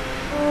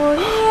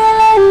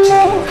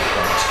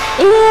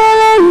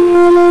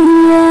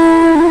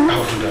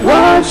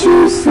 What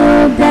you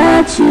said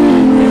that you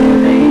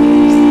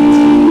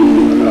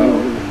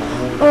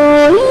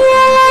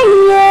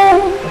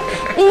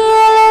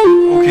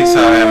Okay,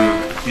 sir,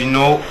 you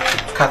know,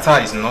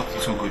 Qatar is not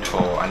too good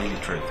for an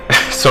illiterate.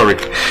 Sorry,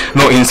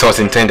 no insults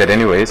intended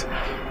anyways.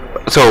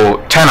 So,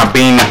 China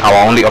being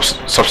our only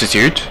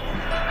substitute,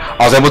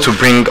 I was able to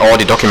bring all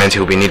the documents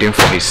he'll be needing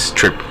for his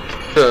trip.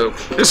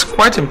 It's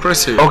quite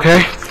impressive.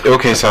 Okay,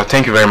 sir.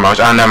 Thank you very much.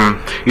 And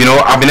you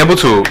know, I've been able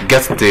to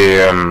get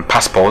the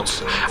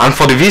passports, and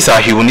for the visa,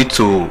 he will need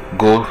to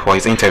go for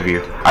his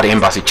interview at the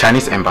embassy,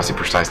 Chinese embassy,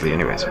 precisely.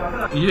 Anyways.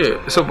 Yeah.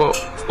 So, but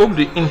hope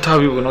the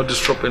interview will not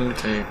disrupt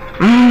anything.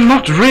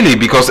 Not really,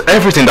 because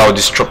everything that will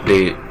disrupt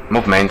the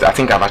movement, I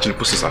think I've actually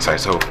put this aside,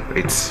 so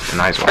it's a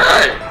nice one.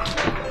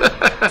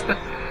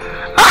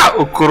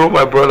 Okoro,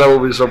 my brother,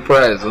 will be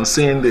surprised on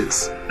seeing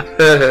this.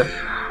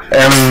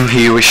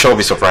 He will sure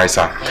be surprised,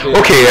 sir. Yeah.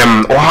 Okay,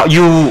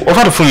 you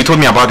over the phone you told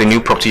me about the new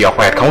property you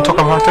acquired. Can we talk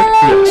about it?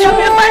 Yes. You're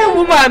a fine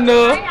woman,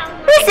 no.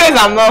 Who says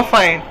I'm not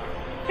fine?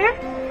 Yeah?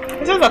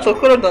 It's just that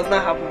Okoro does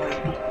not have money.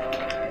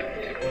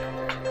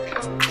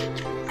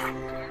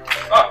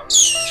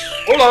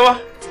 Hola.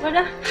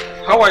 Brother.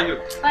 How are you?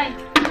 Fine.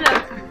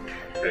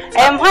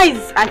 How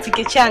is Auntie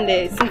Kechi and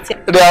Cynthia?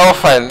 They are all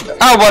fine.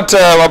 How about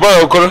my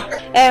brother Okoro?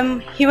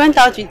 He went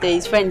out with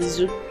his friend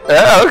Izu.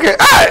 Yeah, okay.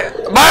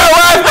 My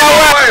wife!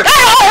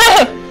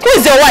 Hey! Who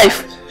is your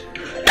wife?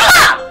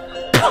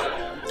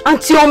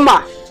 Auntie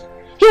Oma.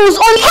 He was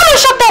on. Oh,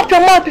 shut up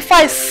your mouth before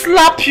I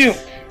slap you.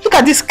 Look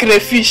at this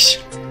crayfish.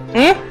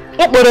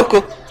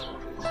 Okporoko.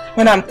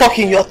 When I'm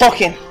talking, you're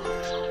talking.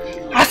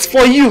 As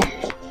for you,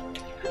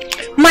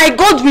 my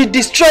God will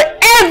destroy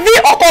every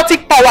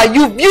occultic power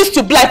you've used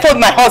to blindfold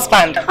my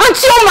husband.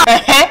 Auntie Oma!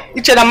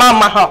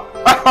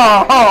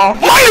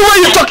 Why will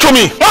you talk to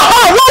me?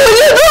 What will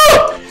you do?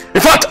 In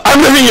fact, I'm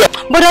leaving here.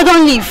 But I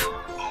don't leave.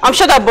 I'm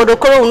sure that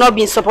Bodokoro will not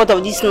be in support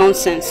of this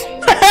nonsense.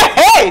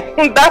 Hey,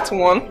 that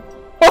one.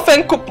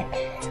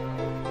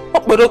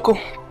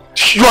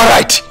 You are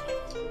right.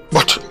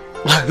 But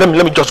let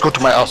me just go to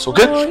my house,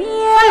 okay?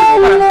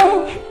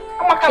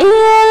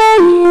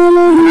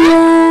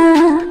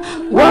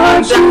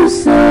 What you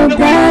said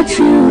that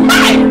you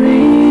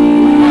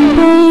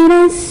pain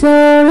and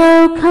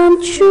sorrow come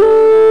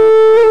true.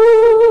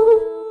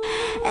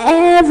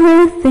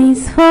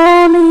 Everything's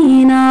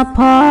falling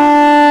apart.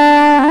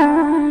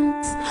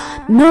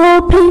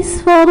 No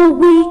peace for the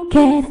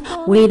wicked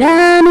with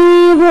an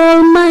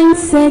evil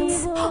mindset.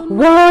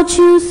 Watch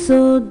you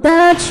so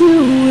that you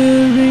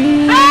will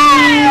reap.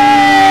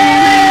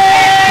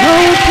 No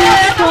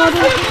peace for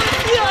the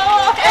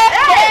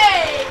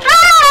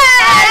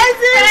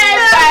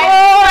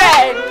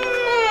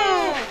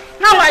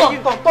How are you?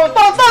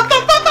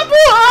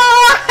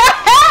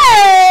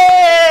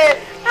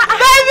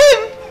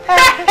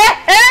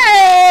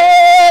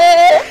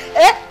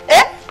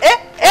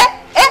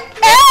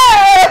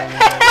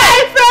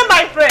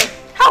 My friend,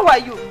 how are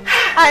you?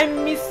 I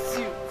miss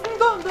you.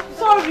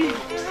 Sorry.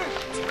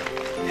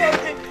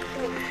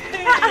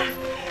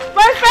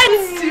 My friend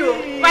is you.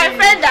 My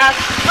friend has.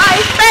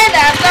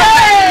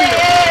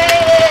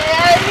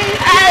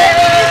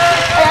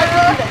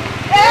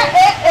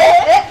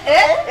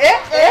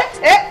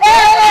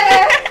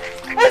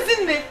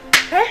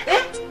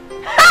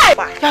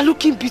 You're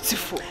looking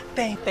beautiful.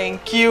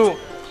 Thank you.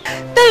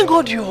 Thank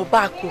God you're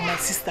back, oh my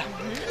sister.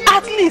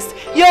 At least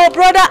your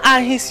brother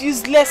and his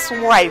useless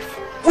wife.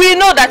 We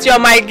know that you're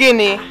my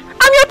guinea.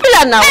 I'm your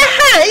pillar now.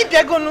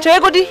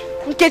 Chegodi,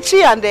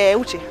 Nkechi and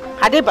Uche,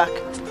 are they back?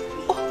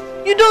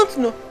 Oh, you don't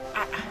know.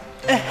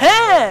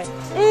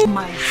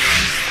 My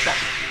sister.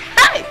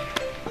 Hi.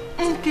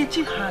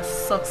 Nkechi has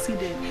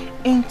succeeded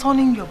in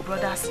turning your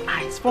brother's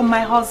eyes from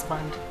my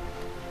husband.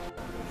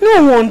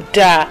 No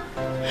wonder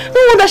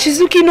she's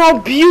looking all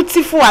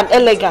beautiful and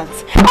elegant.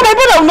 And my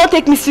brother will not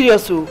take me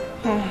serious. You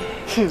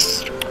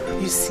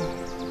see,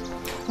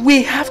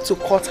 we have to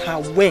cut her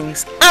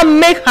wings and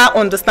make her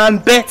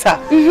understand better.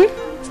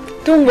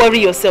 Don't worry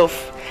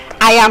yourself.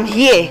 I am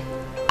here.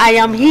 I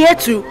am here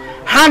to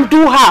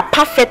handle her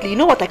perfectly. You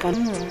know what I can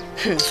do?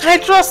 I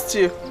trust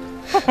you.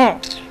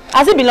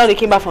 Has it been long they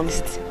came back from the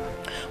city?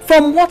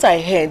 From what I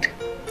heard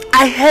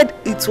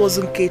it was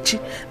Nkechi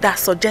that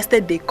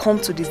suggested they come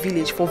to the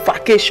village for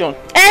vacation.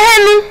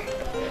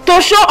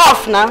 To show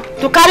off now,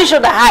 to carry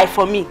shoulder high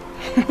for me.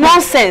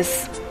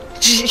 Nonsense.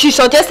 She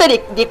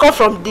suggested they come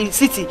from the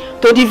city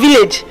to the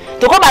village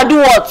to come and do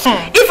what?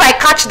 If I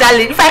catch that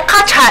lady, if I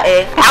catch her,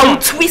 I will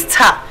twist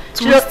her.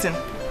 Twisting?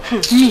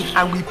 Me,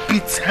 I will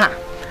beat her.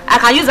 I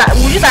can use her,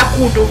 we'll use her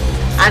kudo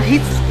and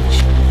hit.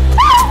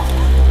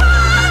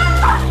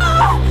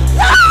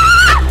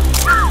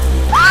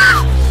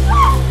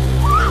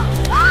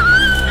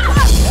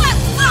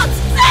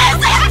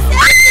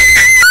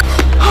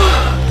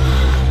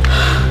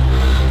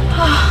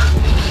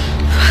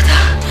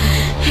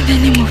 In the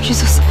name of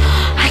Jesus,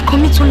 I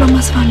commit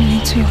Uloma's family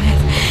into your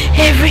hands.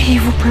 Every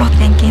evil plot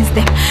against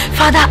them,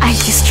 Father, I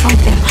destroy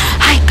them.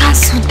 I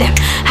cancel them.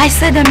 I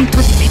set them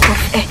into the pit of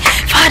air.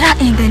 Father,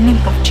 in the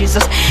name of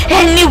Jesus,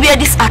 anywhere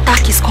this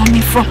attack is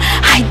coming from,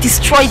 I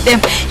destroy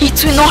them.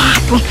 It will not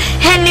happen.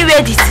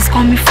 Anywhere this is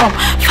coming from,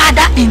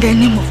 Father, in the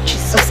name of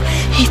Jesus,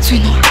 it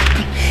will not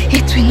happen.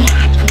 It will not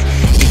happen.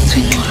 It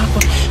will not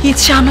happen. It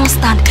shall not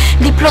stand.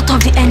 The plot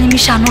of the enemy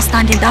shall not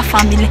stand in that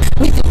family.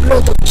 With the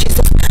blood of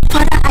Jesus,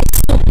 Father, I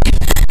stop them.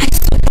 I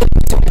stop them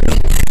with your blood.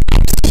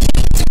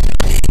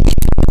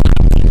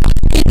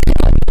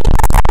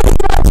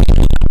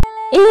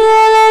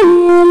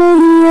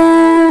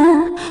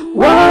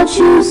 Watch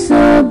you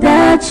so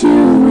that you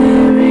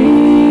will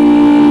reap.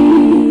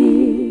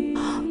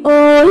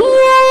 Oh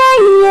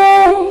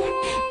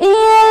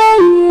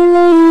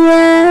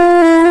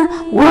yeah.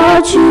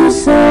 Watch you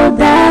so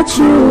that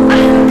you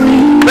will reap.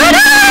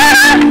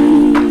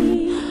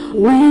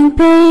 When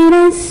pain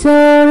and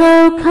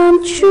sorrow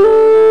come true,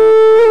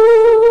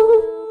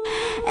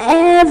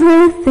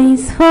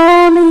 everything's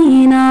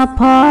falling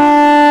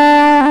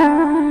apart.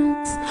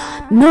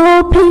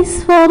 No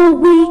peace for the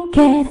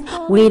wicked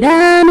with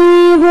an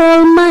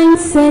evil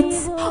mindset.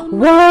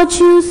 Watch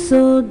you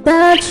so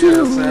that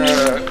you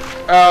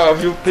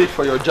have you paid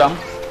for your jam?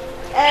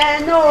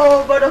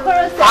 No, but of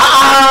course.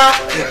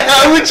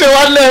 Which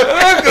one left?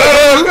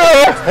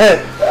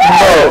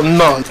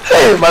 No.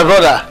 Hey, my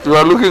brother. You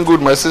are looking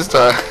good, my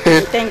sister.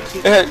 Thank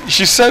you.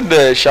 She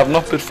said she have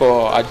not paid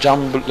for a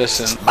jam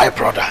lesson. My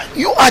brother,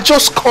 you are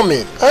just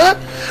coming.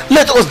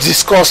 Let us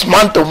discuss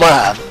man to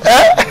man.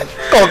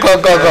 Go.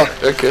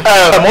 Okay.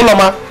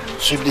 Uloma,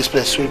 sweep this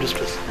place.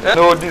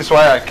 No, this is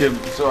why I came.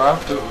 So I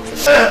have to.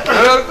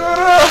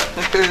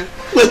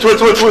 Wait.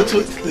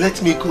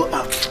 Let me go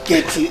and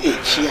get you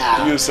a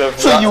chair. Yourself.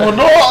 So you will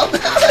not.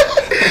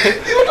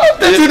 You will not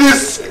take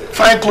this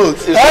fine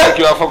clothes. It's like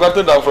you have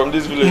forgotten that from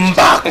this village.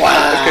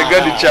 Okay,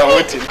 get the chair.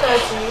 Waiting.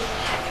 Daddy,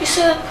 you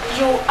said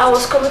I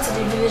was coming to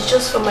the village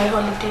just for my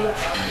holiday.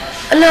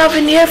 And I've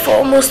been here for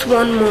almost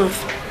 1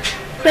 month.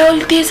 My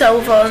holidays are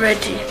over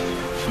already.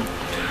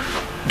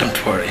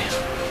 Don't worry.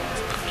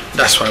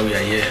 That's why we are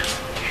here.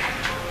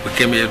 We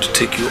came here to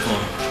take you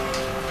home.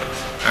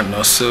 And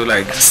also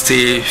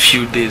stay a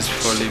few days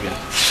before leaving.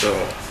 So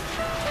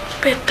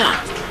better.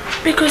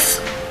 Because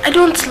I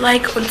don't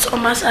like Aunt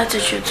Oma's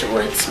attitude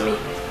towards me.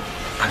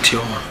 Auntie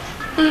Oma?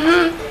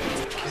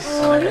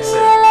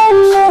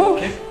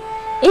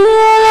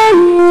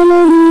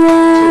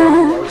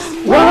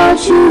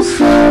 Watch you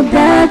so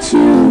that you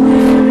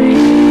will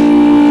reap.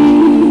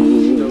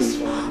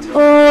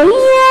 Oh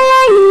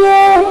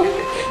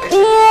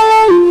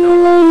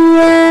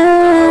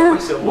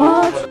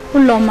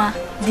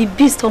The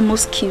beast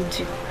almost killed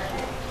you.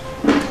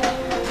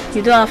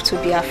 You don't have to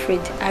be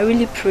afraid. I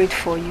really prayed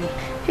for you.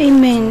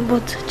 Amen.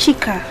 But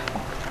Chika,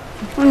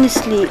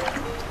 honestly,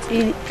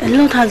 a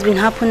lot has been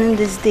happening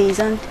these days,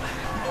 and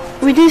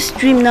with this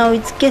dream now,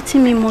 it's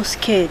getting me more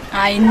scared.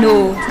 I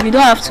know. You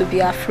don't have to be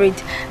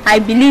afraid. I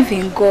believe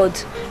in God,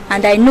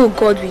 and I know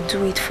God will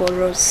do it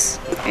for us.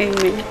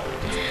 Amen.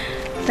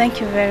 Thank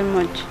you very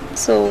much.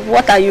 So,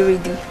 what are you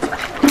reading?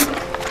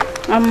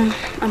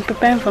 I'm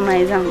preparing for my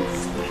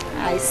exams.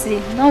 I see.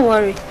 Don't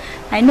worry.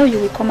 I know you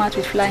will come out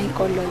with flying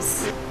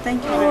colors.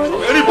 Thank you very much.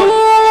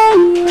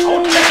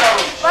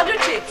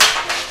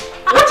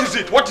 What is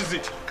it? What is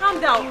it?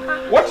 Calm down.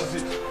 What is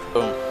it?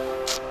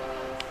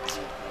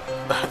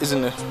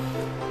 Isn't it?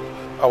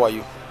 How are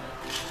you?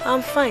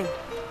 I'm fine.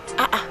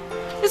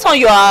 This one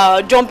you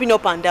are jumping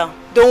up and down.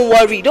 Don't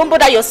worry. Don't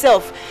bother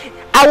yourself.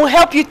 I will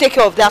help you take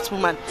care of that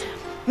woman.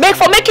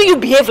 For making you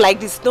behave like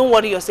this, don't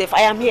worry yourself.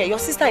 I am here. Your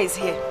sister is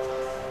here.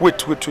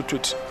 Wait.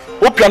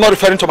 Hope you are not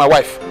referring to my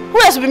wife.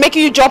 Who else will be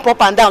making you jump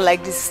up and down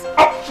like this?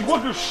 I'm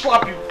going to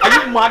slap you. Are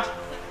you mad?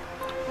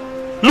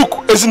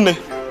 Look, Ezinne,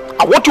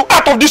 I want you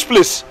out of this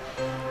place.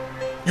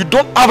 You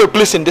don't have a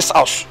place in this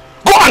house.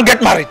 Go and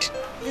get married.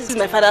 This is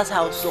my father's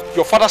house.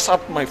 Your father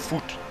served my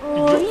food.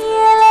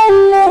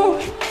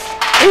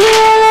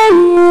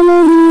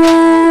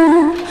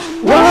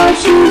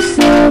 What you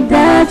said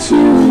that you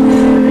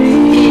will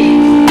read.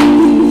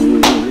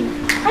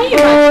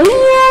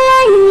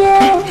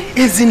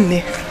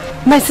 Ezinne,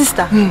 my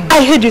sister,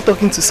 I heard you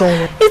talking to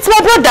someone. It's my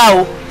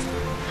brother.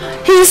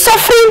 He is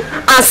suffering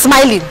and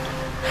smiling.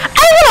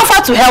 I even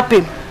offered to help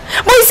him.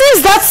 But it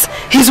seems that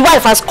his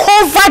wife has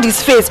covered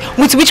his face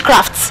with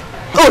witchcraft.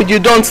 Oh, you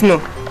don't know.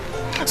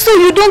 So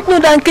you don't know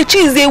that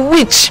Nkechi is a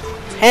witch.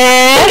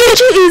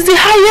 Nkechi is the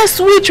highest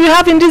witch we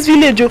have in this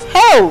village.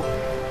 Hell,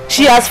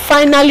 she has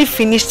finally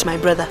finished my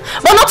brother.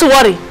 But not to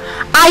worry,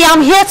 I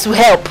am here to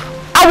help.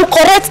 I will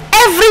correct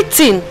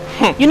everything.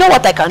 You know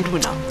what I can do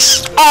now?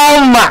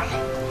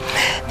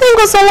 Thank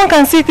God someone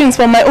can see things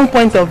from my own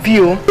point of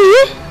view.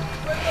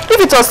 If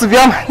it was to be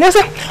Oma, they'll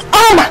say,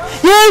 Oma,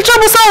 you're a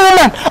troublesome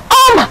woman.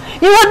 Oma,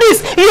 you are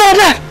this, you are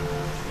that.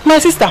 My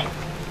sister,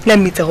 let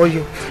me tell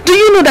you. Do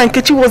you know that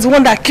Nkechi was the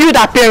one that killed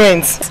her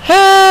parents?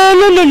 Hey,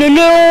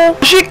 no.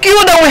 She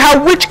killed them with her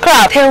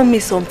witchcraft. Tell me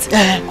something.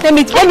 Let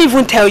me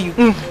even tell you.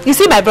 You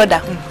see my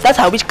brother, that's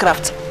her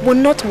witchcraft will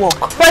not work.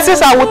 My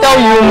sister, I will tell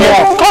you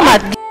more. Come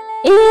at me.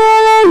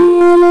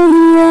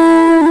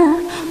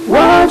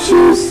 What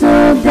you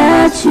saw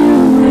that you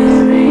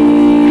will read.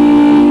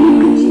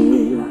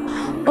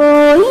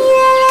 Oh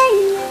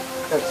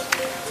yeah.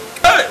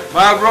 Hey,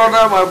 my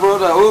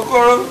brother,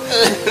 Okoro.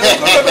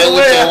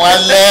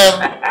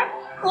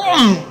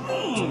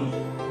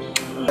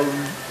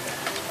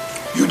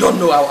 You don't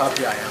know how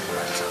happy I am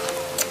right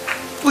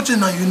now.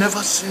 Uchenna, you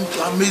never seem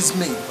to amaze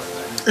me.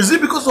 Is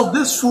it because of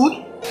this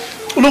food?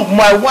 Look,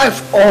 my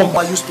wife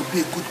Oma used to be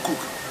a good cook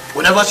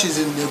whenever she's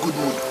in a good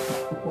mood.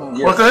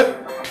 Yes. Okay?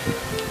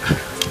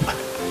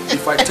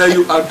 If I tell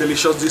you how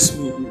delicious this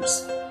meal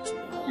is,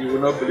 you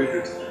will not believe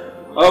it.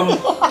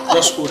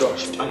 Just hold on.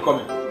 I'm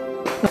coming.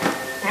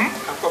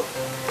 I'm coming.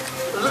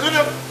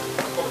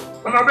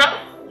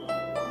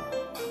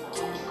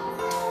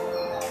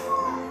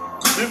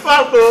 Be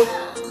fast, though.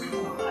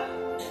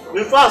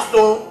 Be fast,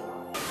 though.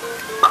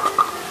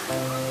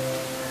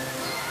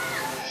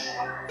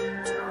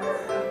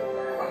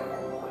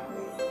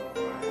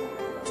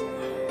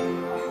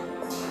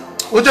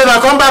 Uchenna,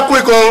 come back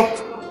quick, oh.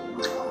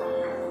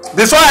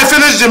 Before I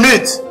finish the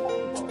meat.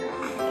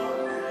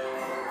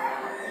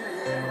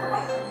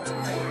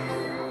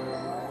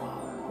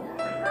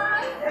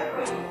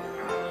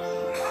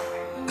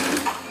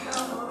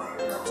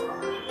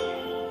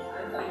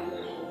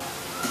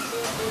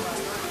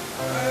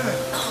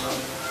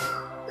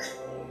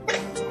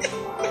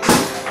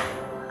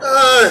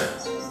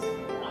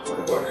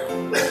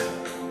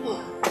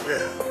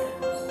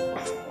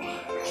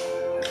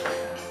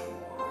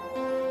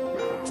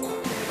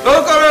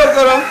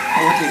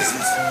 What is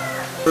this?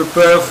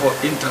 Prepare for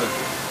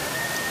interview.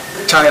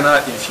 China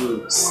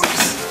infused.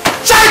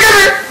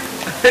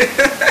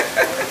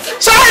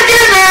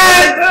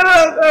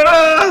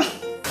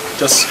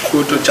 Just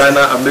go to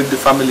China and make the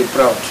family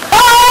proud.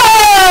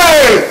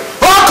 Hey!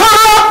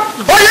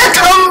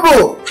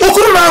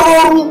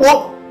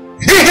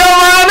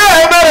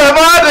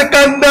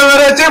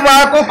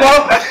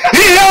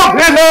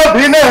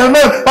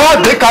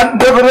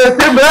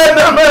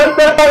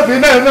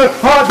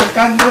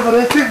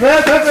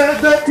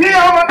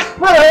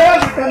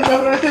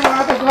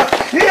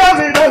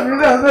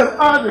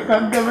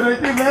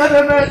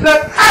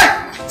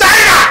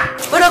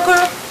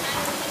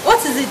 What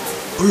is it?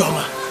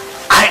 Uloma,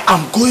 I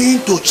am going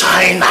to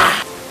China.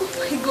 Oh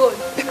my God.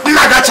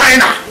 Naga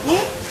China.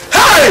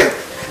 Hey!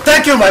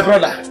 Thank you, my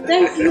brother.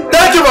 Thank you.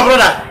 Thank you, my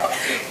brother.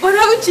 But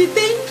Auchi,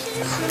 thank you.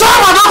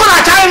 Tomo no go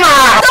na China.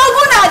 Don't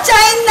go to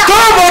China.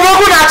 Tomo no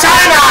go na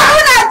China. Go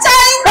to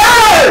China.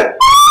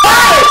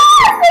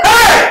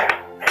 Hey!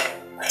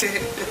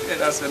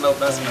 That's enough.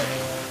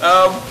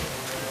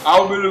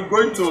 I'll be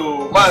going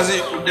to Mazi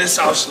Ude's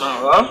house now,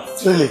 huh?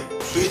 Really?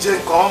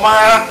 PJ, come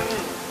on.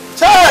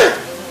 Chai!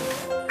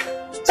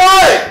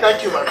 Chai!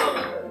 Thank you, my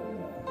brother.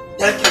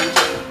 Thank you.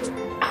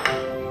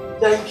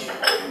 Thank you.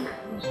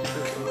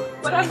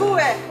 But I go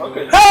where?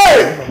 Okay.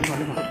 Hey!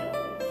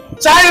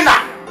 China!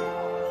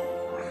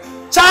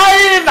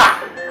 China!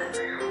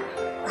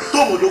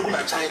 Tomo dogu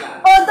na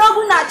China.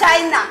 Odogu na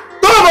China.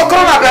 Tomo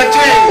kona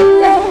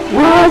China.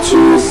 What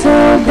you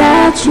so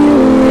that you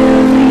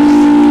will reap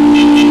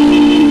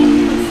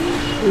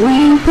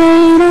when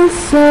pain and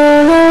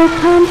sorrow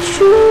come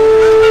true.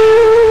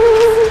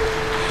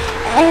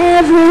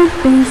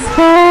 Everything's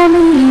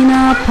falling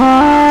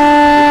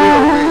apart.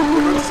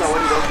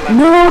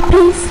 No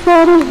peace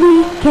for the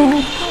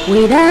wicked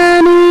with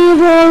an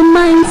evil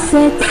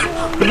mindset.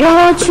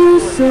 What you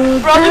so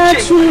that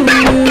you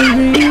will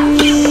reap.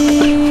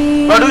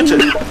 No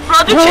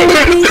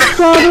peace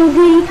for the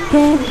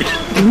wicked.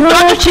 No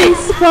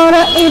peace for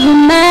the evil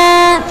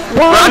man.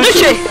 What you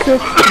so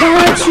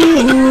that you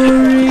will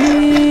reap.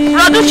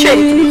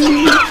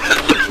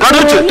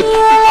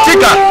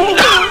 Tika,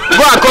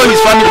 go and call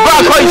his family. Go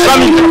and call his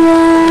family.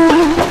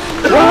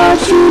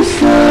 What you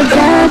so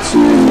that you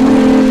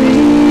will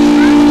reap.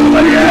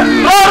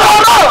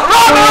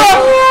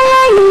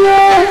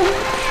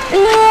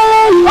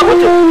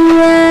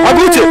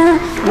 Abuche!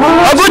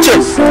 Abuche!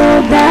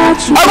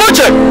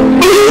 Abuche!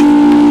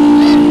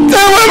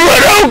 Tell my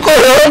brother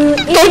uncle,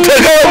 don't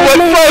take care of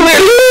my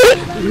family.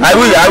 I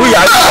will.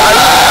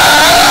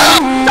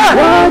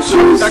 What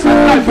you so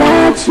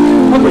that you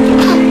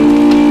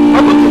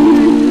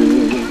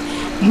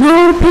no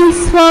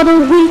peace for the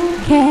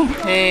wicked.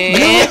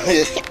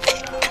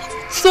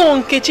 So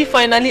Nkechi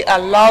finally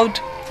allowed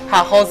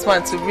her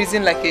husband to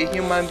reason like a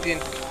human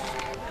being.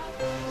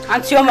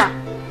 Auntie Oma,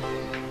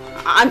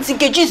 Auntie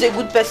Nkechi is a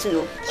good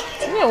person.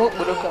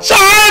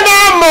 China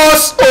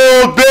must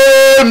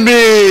obey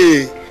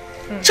me.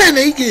 China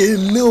ain't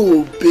no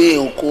obey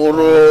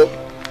Okoro.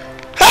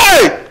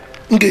 Hey!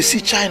 You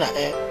see China,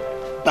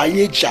 by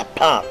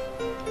Japan,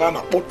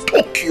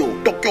 Tokyo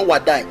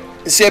Wadai.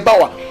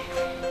 Sebawa,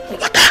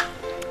 Wada,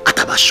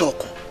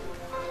 Atabashoko.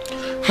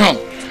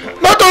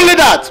 Not only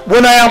that,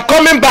 when I am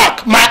coming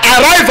back, my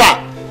arrival,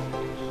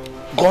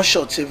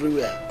 gunshots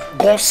everywhere,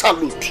 gun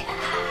salute,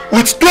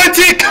 with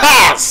 20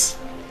 cars.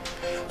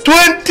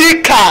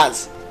 20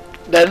 cars.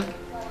 Then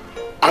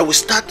I will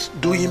start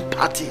doing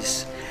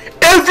parties.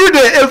 Every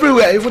day,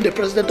 everywhere, even the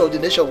president of the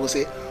nation will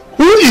say,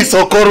 who is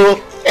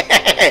Okoro?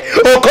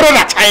 Okoro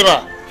na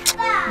China.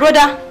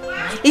 Brother,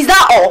 is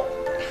that all?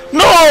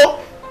 No.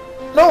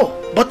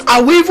 But I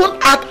will even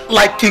act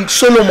like King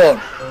Solomon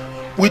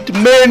with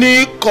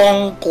many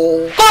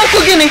Congo.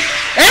 Guinea?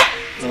 Eh?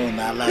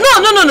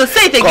 No,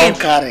 say it again.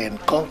 Conquering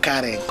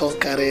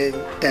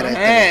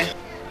territory.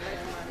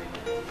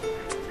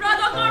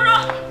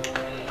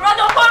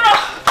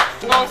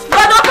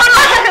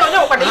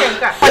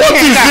 What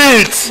is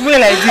it?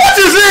 What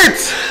is it?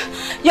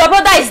 Your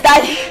brother is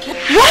dying.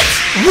 What?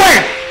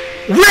 When?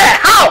 Where?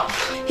 How?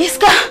 He's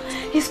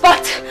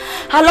packed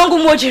along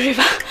Umoji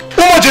River.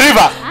 Umoji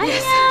River?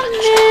 Yes.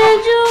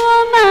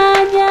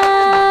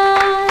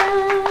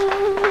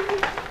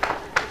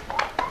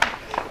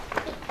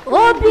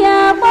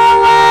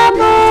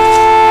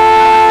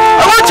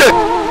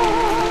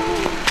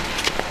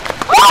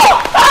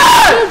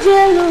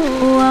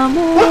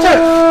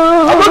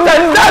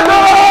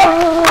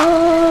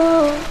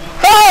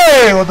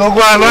 Hey,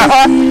 Odogwana!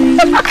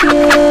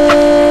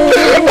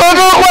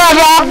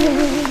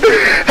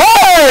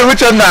 Hey,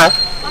 which one now?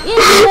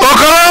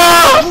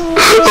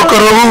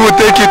 Okoro, who will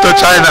take you to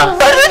China?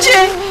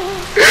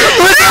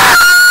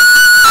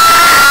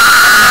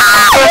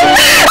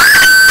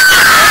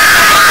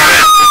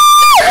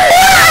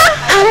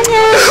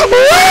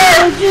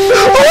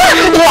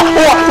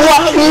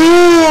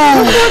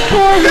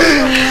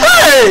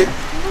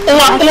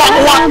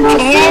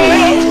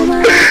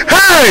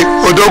 Hey,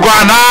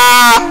 Odogwana!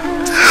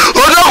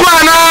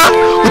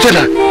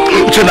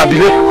 Uchena,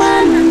 bile.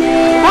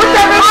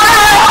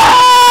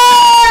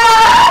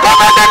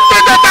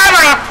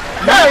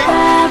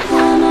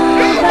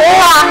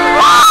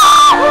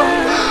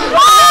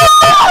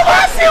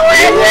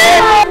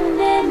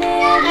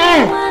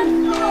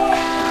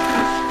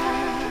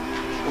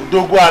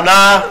 Odogwana!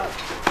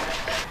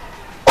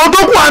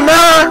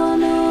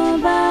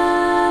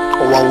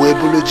 Owa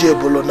weboloji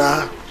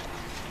ebolona.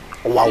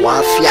 Owa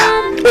wafia.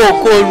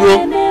 Okoro,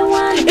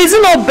 is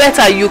it not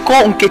better you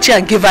call Nkechi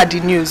and give her the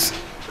news?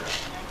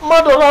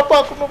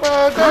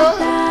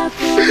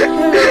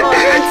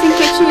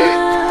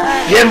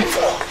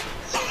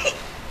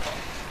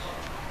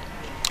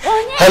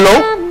 Hello?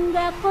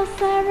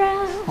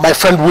 My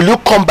friend, will you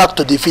come back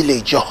to the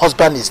village? Your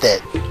husband is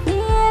dead.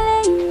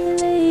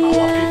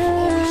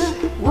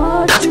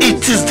 That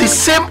it is the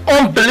same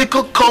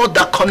umbilical cord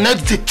that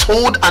connects the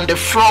toad and the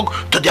frog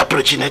to their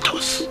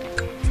progenitors.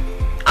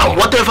 And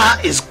whatever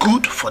is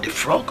good for the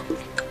frog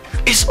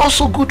is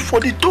also good for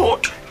the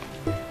toad.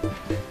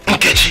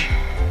 Nkechi,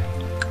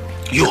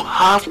 You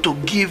have to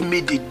give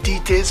me the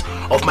details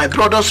of my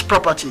brother's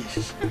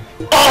properties.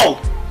 All!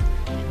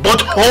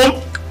 Both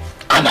home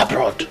and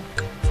abroad.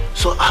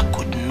 So I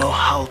could know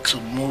how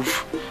to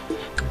move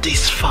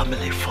this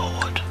family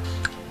forward.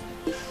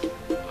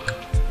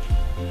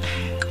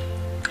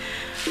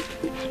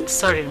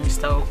 Sorry,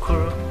 Mr.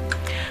 Okoro.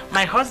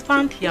 My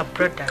husband, your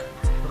brother,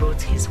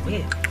 wrote his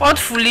will. What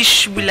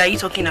foolish will are you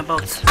talking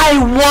about? I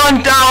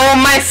wonder, oh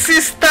my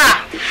sister.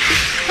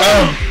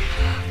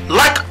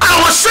 Like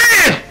I was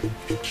saying,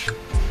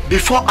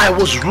 before I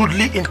was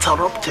rudely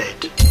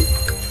interrupted.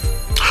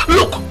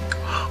 Look,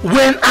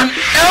 when an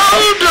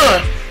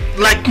elder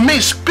like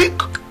me speak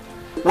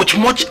with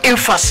much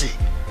emphasis,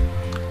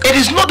 it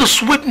is not the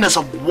sweetness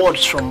of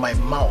words from my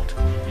mouth.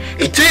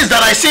 It is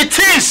that I say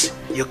things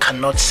you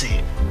cannot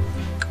see.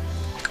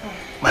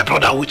 My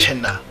brother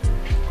Uchenna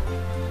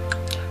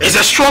is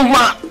a strong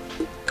man,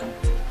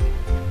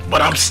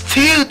 but I'm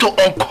still to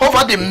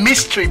uncover the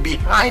mystery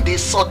behind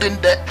his sudden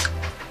death.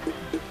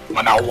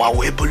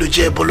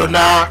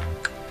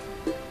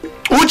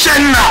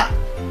 Uchenna,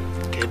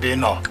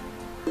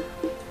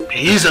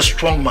 he is a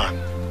strong man,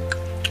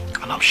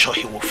 and I'm sure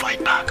he will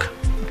fight back.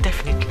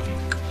 Definitely.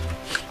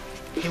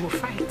 He will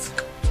fight.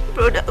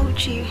 Brother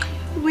Uchi,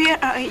 where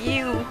are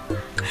you?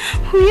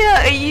 Where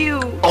are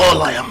you?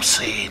 All I am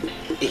saying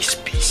is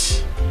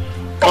peace.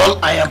 All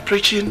I am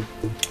preaching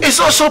is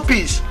also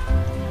peace.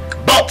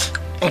 But,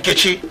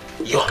 Nkechi,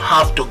 you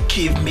have to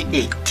give me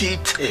a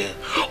detail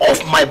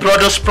of my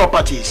brother's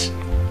properties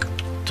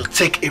to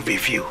take a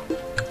review.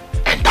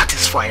 And that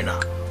is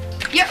final.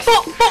 Yeah,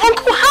 but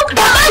uncle, how can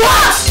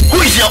I?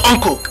 Who is your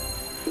uncle?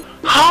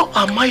 How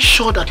am I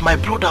sure that my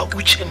brother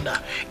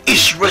Uchenna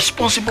is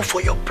responsible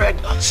for your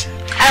pregnancy?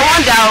 I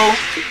wonder,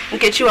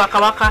 Nkechi Waka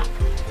Waka.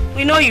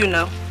 We know you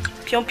now.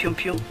 Pium pium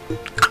pium.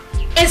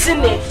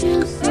 Isn't it?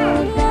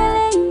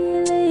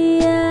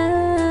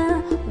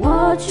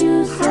 What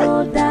you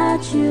saw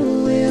that you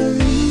will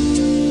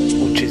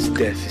read. Uche's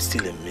death is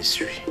still a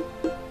mystery.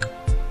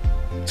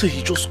 So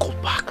he just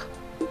called back,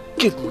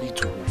 gave money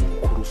to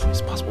Okoro for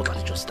his passport, and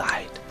he just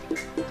died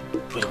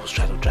when he was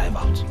trying to drive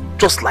out.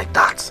 Just like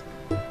that.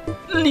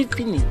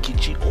 Leaving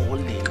Nkechi all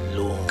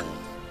alone.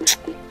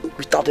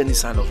 Without any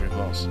sign of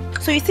remorse.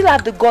 So you still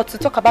have the guts to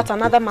talk about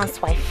another man's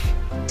wife?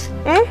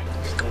 Hmm?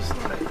 It's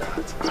not like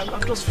that.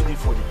 I'm just feeling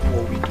for the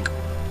poor widow.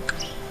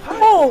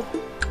 Oh,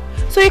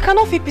 so you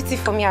cannot feel pity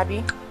for me,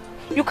 Abi?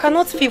 You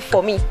cannot feel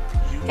for me?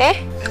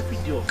 Eh? Every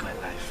day of my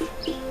life,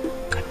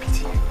 I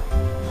pity you.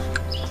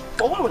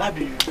 But why would I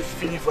be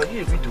feeling for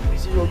you a widow?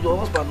 Is your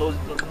husband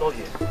not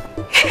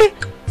here?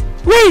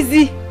 Where is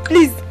he?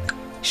 Please,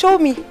 show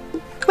me.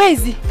 Where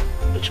is he?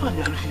 Which one?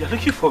 You're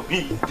looking for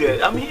me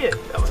there. I'm here.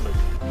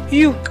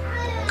 You.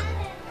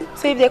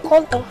 So if they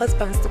call all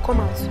husbands to come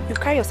out, you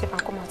carry yourself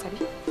and come out,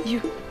 Abi? You.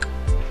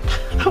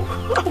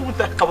 Why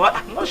would I come out?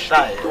 I'm not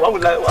shy. Why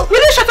would I? Will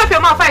you shut up your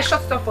mouth? I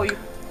shut it up for you.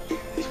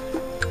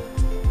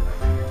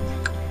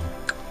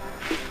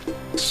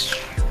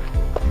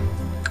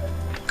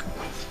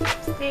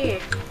 Stay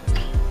here.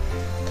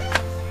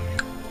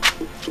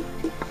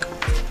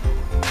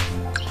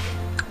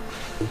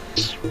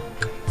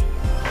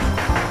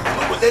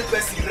 Let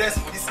person rest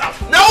for this house.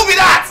 Now who be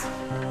that?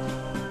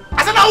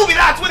 I said now who be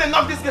that when they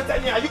knock this gate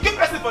in here? You keep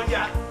pressing for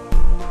here.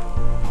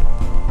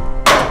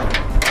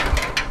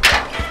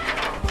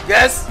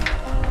 Yes?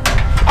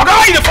 Okay,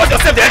 why you force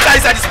yourself to enter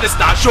inside this place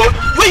now? Show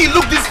when you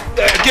look this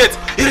gate,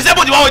 it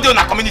resembles the one we do in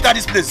our community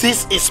this place.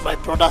 This is my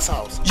brother's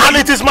house. And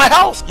it is my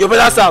house. Your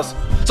brother's house.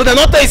 So they're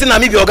not telling you that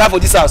me be your guy for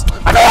this house.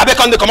 I can't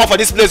come they come out for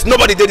this place.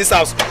 Nobody did this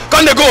house.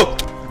 Come they go.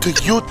 Do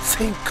you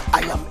think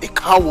I am a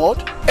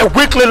coward? A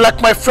weakling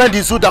like my friend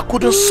Izu that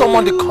couldn't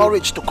summon the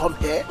courage to come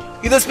here?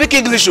 You don't speak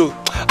English, oh.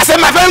 I said,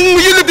 my friend, will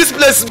you leave this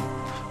place?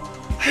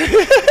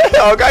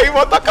 Okay, you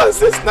want to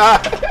consist now.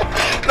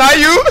 Now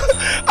you,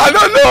 I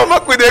don't know,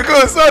 fuck with the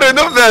go. Sorry,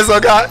 no verse,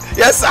 okay?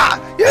 Yes, sir.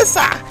 Yes,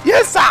 sir.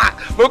 Yes, sir.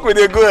 Fuck with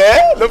the go,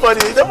 eh?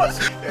 Nobody.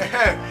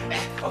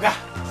 Okay,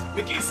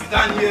 make you sit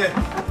down here.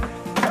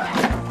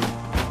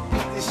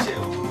 This shit,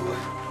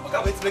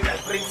 okay, wait till I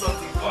bring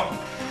something, come.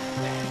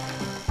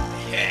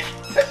 Yeah.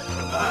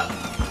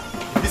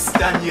 This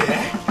down here,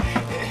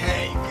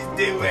 you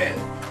stay well.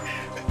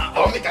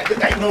 Oh, make I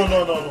no.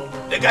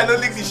 The guy don't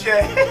lick the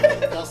chair.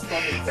 Just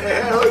stop it.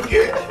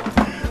 Okay.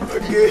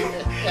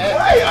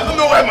 Why? I don't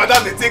know why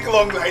madam they take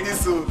long like this.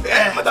 So,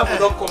 madam will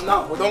not come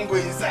now, but don't go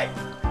inside.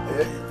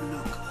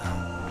 Look,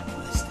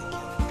 let's take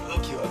care.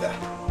 Okay, Oga.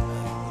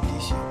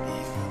 This your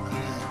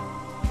behavior.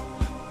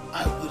 I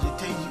will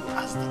retain you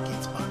as the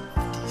gate man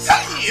of this.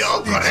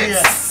 You're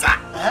correct, sir.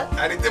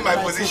 I retain my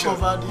position.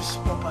 Take over these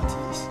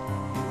properties.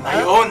 Now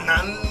your own,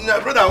 my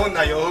brother own,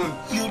 now your own.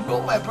 You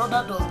know my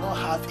brother does not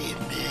have a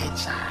male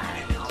child.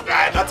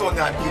 That one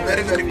that be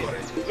very, very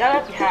correct. You're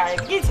not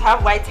behind. You need to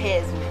have white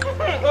hairs.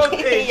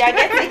 Okay. You're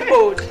getting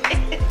old.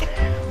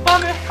 But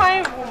I'm a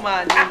fine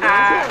woman.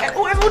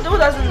 Who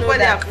doesn't know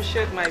that?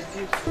 Appreciate my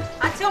beauty.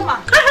 Atioma.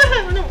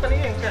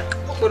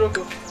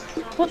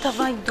 What have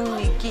I done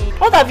again?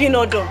 What have you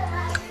not done?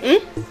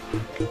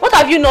 What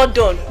have you not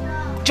done?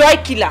 Joy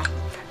killer.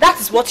 That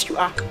is what you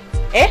are.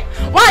 Eh?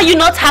 Why are you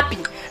not happy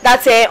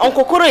that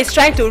Uncle Koro is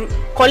trying to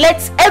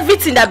collect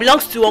everything that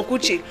belongs to Uncle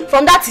Che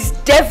from that his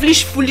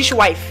devilish, foolish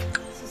wife?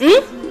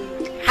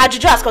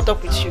 Hajuju has caught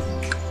up with you.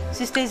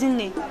 Sister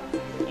Zinne,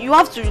 you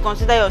have to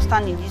reconsider your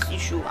stand in this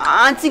issue.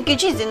 Auntie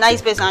Nkechi is a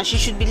nice person and she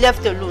should be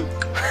left alone.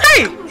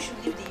 Hey! You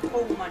should leave the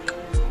whole woman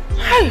alone.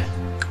 Hey!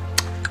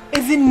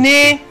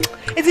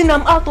 Isn't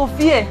I'm out of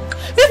here.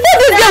 Before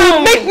this girl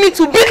will make me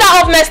to beat her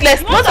up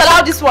merciless. Don't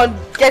allow this one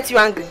get you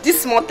angry.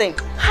 This small thing.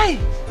 Hey!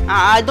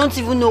 I don't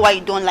even know why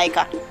you don't like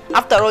her.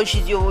 After all,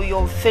 she's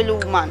your fellow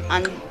woman,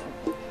 and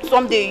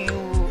someday you...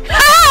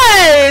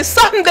 Hey!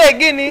 Someday,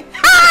 Guinea.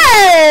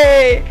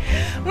 Hey!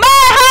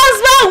 My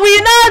husband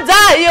will not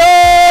die, yo!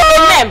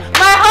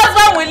 My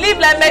husband will live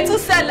like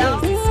Methuselah.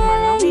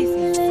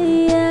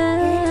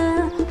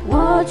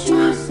 What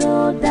you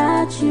sow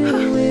that you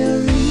will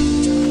reap.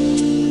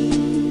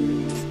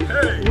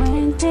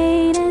 When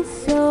pain and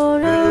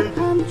sorrow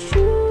come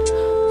true.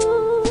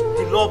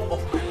 The love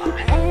of my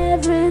life.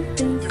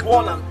 Everything. The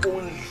one and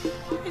only.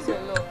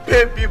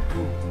 Baby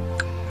boo.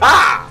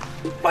 Ah!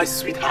 My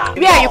sweetheart.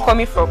 Where are you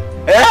coming from?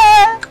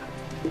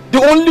 The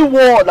only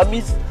one that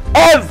means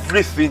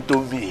everything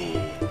to me.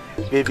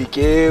 Baby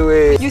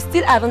Kewe. You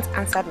still haven't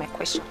answered my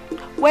question.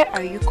 Where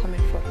are you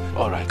coming from?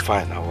 Alright,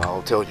 fine.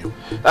 I'll tell you.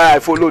 I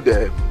followed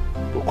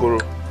Okoro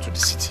to the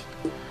city.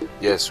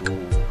 Yes, we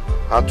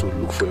had to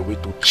look for a way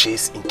to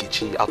chase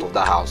Nkechi out of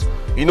that house.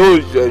 You know,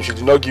 she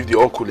did not give the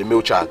uncle a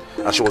male child,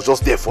 and she was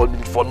just there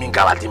forming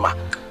Galadima.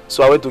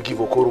 So I went to give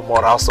Okoro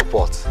moral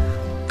support.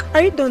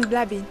 Are you done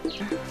blabbing?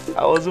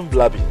 I wasn't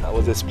blabbing. I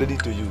was explaining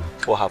to you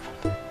what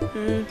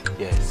happened.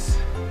 Yes.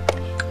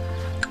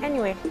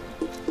 Anyway,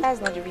 that's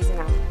not the reason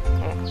I'm here.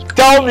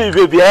 Tell me,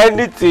 baby,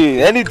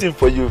 anything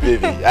for you,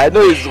 baby. I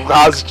know it's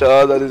house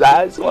chores and it's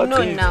eyes. No,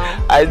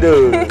 now. I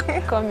know.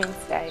 Come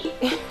inside.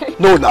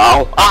 No,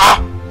 now.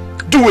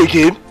 Do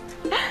again.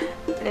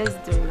 Let's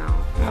do now.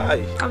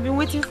 Aye. I've been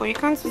waiting for you.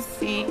 Can't you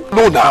see?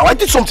 No, now. I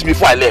did something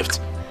before I left.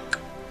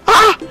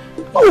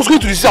 I was going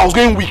to the city. I was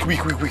going weak.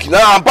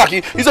 Now I'm back.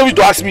 He's always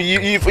to ask me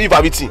if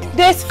I've eaten.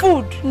 There's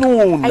food.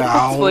 No, I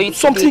now. cooked for you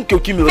Something can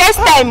kill me. First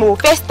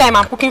time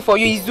I'm cooking for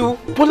you, Izu.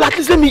 But at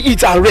least let me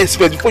eat and rest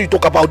first before you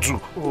talk about you.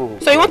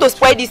 So you want to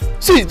spoil this?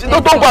 See,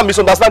 don't go and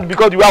misunderstand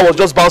because the way I was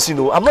just bouncing.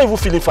 I'm not even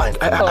feeling fine.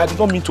 I did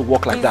not mean to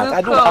walk like that.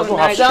 I don't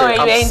have strength. Don't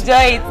worry,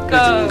 enjoy it.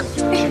 Come.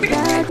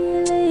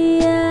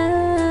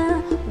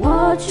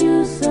 What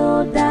you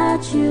sow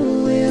that you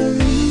will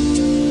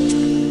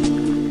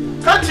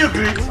reap. Can't you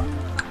greet?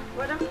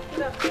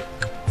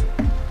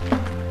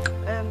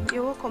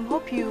 You're welcome.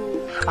 Hope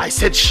you... I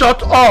said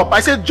shut up. I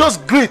said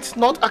just greet,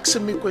 not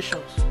asking me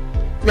questions.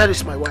 Where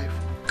is my wife?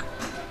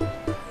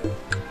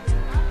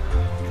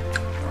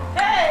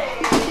 Hey,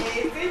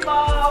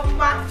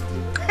 Mama.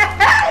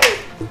 Hey,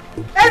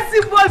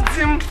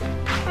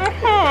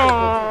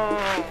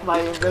 My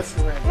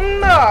investment.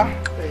 No.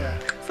 Yeah.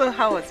 So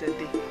how was your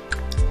day?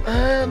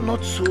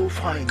 Not so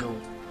fine, no.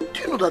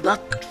 Do you know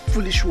that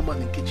foolish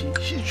woman in Nkechi,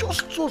 she's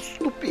just so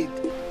stupid.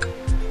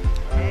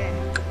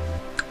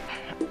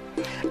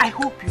 I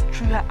hope you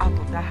threw her out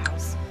of that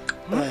house.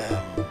 My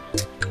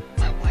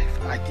wife,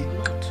 I did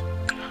not.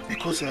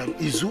 Because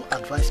Izu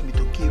advised me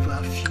to give her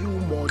a few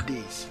more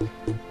days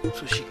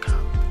so she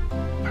can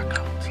back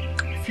out.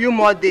 Few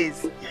more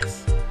days?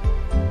 Yes.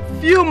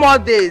 Few more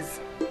days?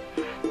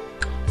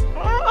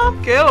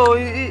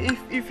 Okay,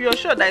 if you're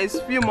sure that it's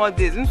few more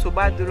days, in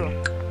Sobaduro.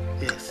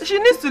 Yes. She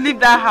needs to leave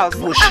that house.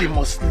 No, she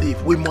must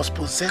leave. We must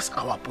possess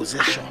our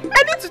possession.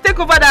 I need to take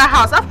over that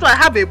house after I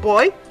have a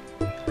boy.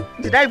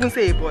 Did I even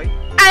say a boy?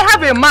 I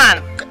have a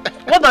man.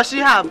 What does she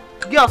have?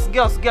 Girls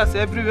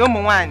everywhere.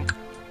 One.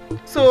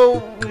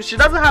 So she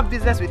doesn't have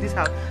business with this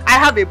house. I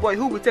have a boy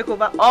who will take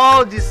over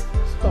all this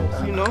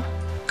stuff, you know.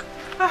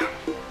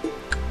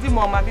 The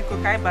mama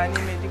because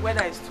the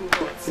weather is too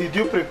hot. Did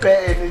you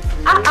prepare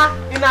anything?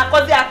 In a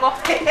cozy ako.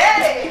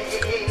 Hey.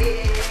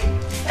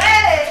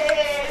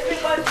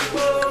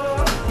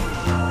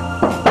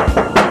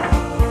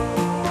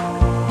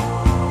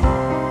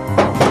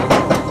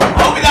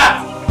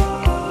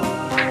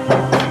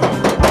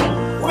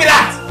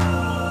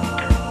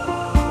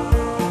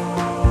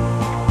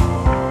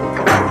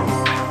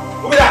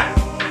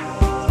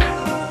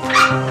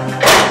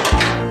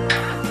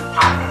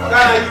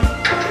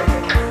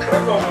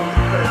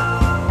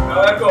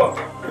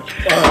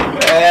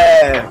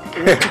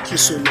 It took you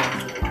so long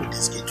to open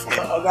this gate for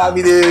you. I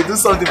mean, they do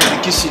something with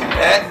the kitchen,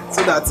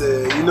 so that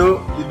you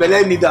know the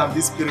belly need them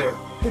this period.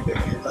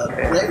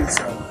 Where is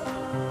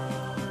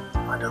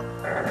madam?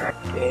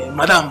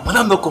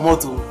 Madam no come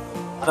out.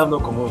 Madam no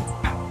come out.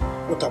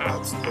 What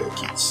about the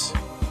kids?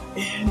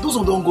 Those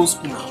who don't go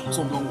school now.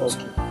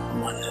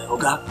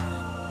 Oga,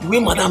 the way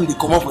madam they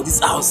come out for this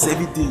house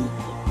every day,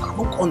 I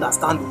don't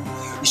understand.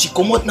 If she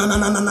come out, na.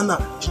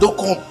 She don't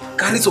come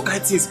carry some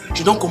kind things.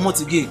 She don't come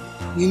out again.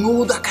 You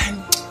know that kind.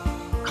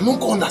 I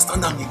don't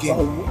understand them again.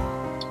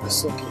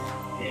 It's okay.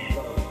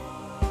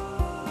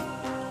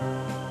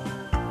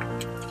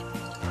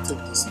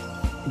 Take this.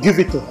 Give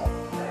it to her.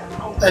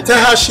 I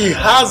tell her she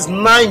has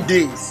 9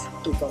 days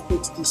to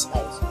vacate this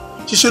house.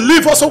 She should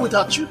leave also with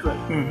her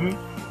children.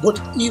 But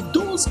if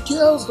those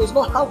girls does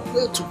not have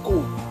where to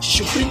go,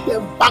 she should bring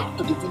them back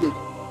to the village.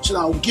 So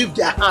that will give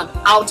their hand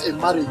out in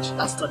marriage.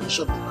 That's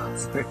tradition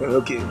demands.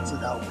 Okay. So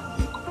that will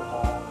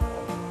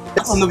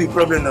That will not be a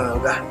problem now,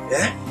 Oga.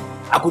 Eh?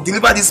 I could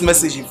deliver this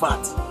message in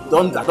fact. I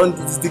don't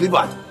it's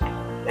delivered.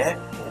 Eh?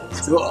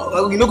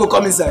 So you know go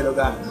come inside,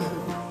 Oga.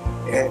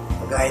 Eh?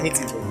 Oga,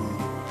 anything for you.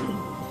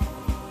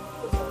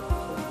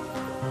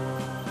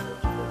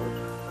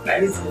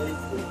 Anything.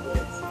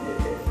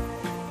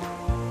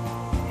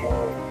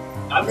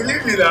 I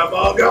believe you now,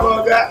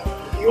 Oga.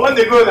 You want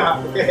to go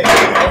now?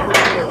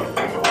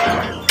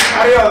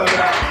 Carry on,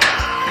 Oga.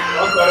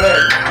 Oh,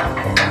 correct.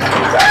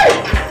 Hey!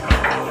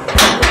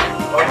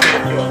 Okay,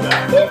 Oga.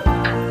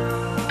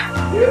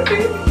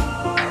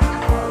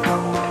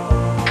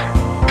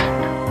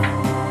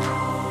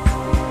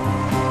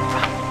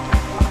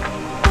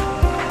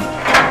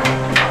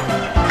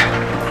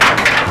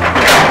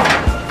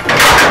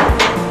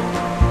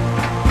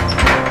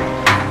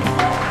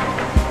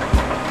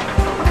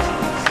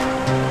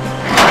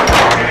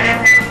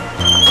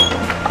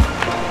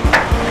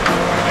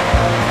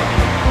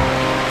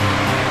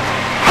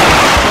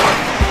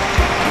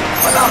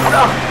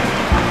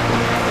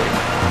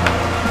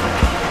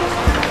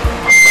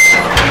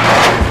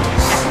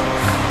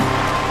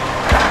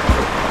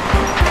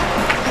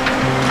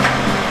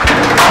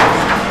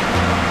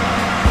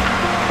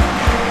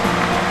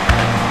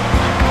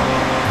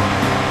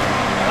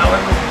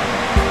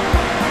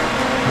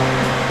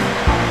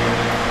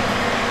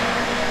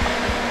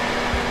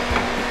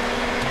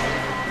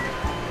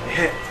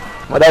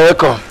 Mother,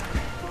 welcome.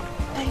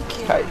 Thank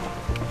you. Hi.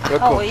 Welcome.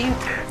 How are you?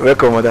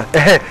 Welcome, mother.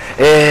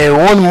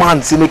 One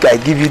man say make I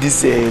give you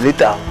this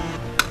letter.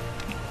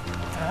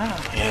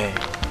 Yeah.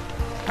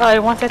 Oh, I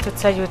wanted to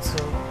tell you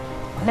to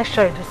make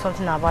sure you do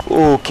something about it.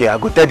 Okay, I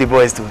go tell the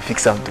boys to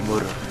fix them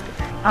tomorrow.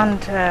 And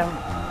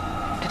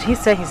did he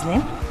say his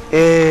name?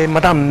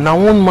 Madam, now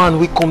one man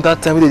we come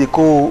that time they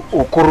call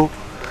Okoro.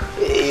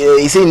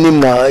 He say name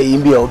na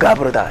him be Oga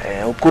brother.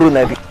 Okoro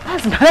na be.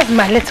 That's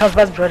my late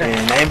husband's brother.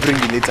 Na him bring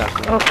the letter.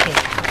 Okay.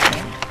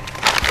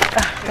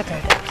 Get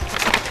in there.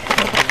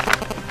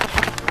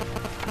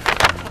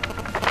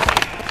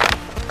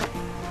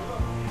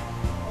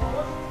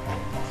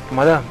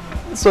 Madam,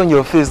 this on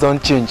your face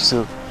don't change,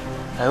 so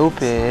I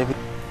hope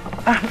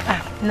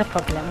no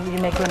problem.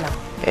 You may go now.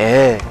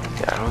 Yeah,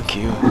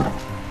 okay.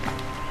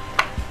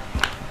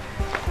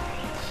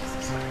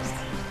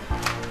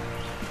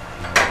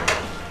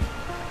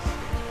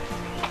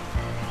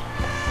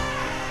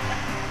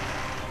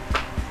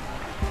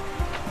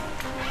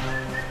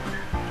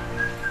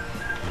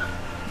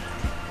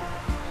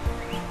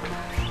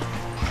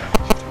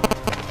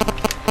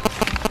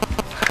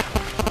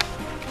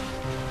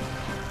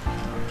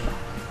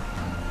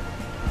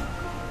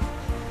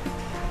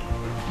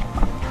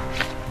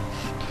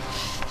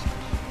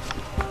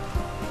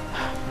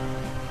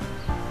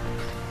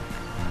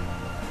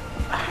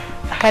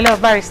 Hello,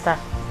 barrister.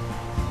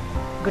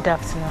 Good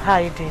afternoon. How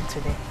are you doing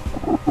today?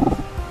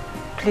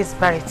 Please,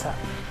 barrister,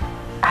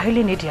 I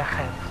really need your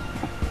help.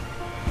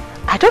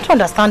 I don't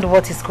understand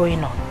what is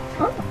going on.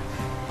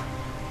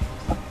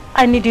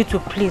 I need you to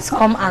please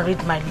come and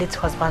read my late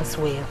husband's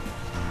will.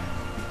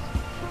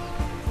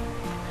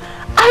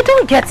 I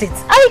don't get it.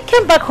 I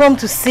came back home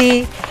to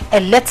see a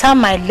letter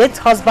my late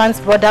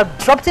husband's brother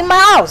dropped in my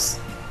house,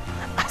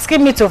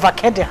 asking me to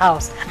vacate the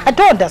house. I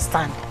don't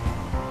understand.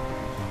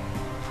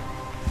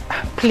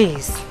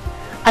 Please,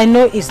 I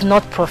know it's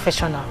not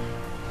professional,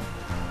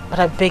 but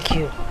I beg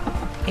you,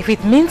 if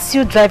it means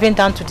you driving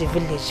down to the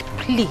village,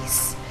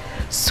 please,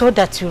 so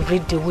that you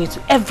read the will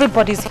to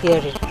everybody's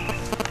hearing.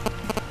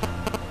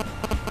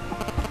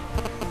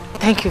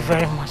 Thank you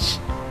very much.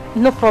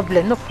 No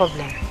problem, no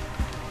problem.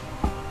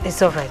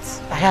 It's all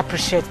right. I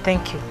appreciate it.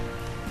 Thank you.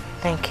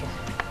 Thank you.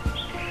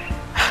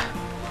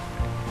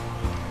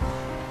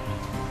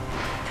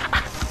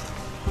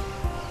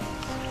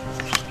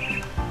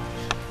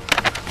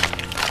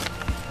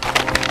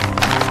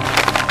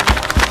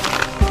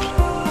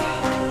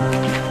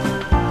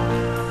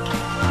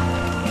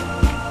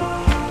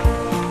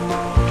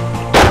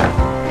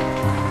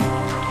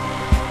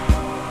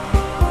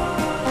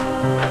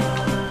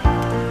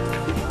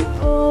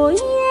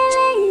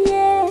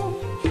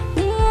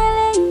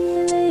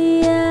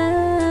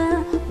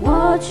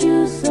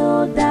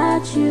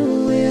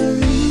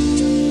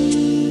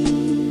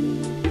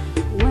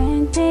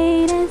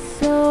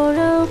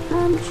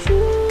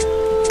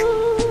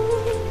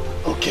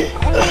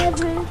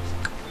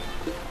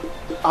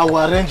 I will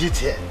arrange it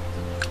here.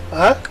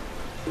 Huh?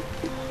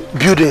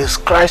 Build a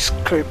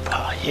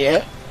skyscraper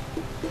here.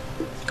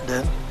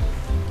 Then,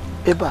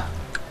 Eba,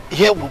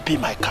 here will be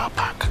my car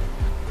park.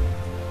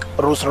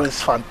 Rolls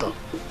Royce Phantom.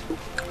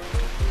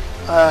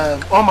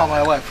 Oma,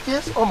 my wife.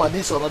 Yes, Oma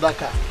needs another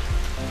car.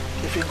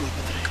 If you go to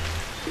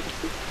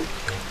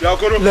 3. Yeah,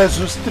 Okoro. Let's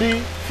use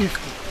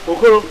 350.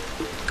 Okoro.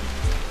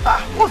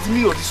 What's the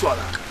meaning of this one?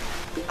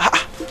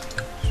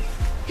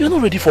 You're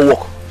not ready for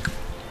work.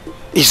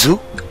 Izu,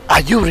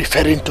 are you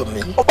referring to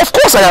me? Of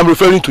course I am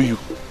referring to you.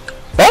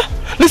 Eh?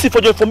 Listen, for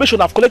your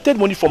information, I've collected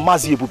money from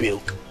Mazi Ebubel.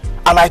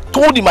 And I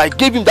told him, I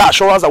gave him that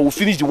assurance I will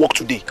finish the work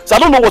today. So I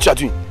don't know what you are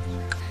doing.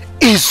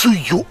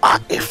 Izu, you are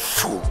a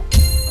fool.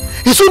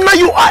 Izu, now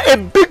you are a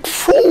big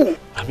fool.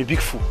 I'm a big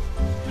fool.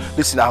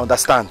 Listen, I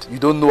understand. You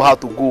don't know how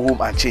to go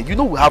home and change. You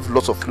know we have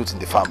lots of clothes in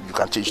the farm you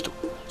can change to.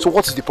 So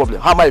what is the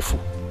problem? How am I a fool?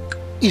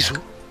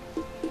 Izu,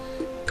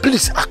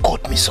 please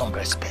accord me some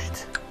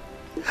respect.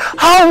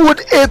 How would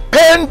a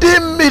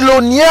pending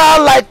millionaire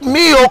like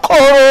me,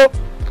 Okoro,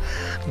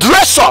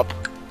 dress up,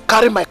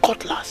 carry my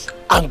cutlass,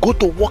 and go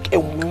to work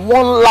in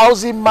one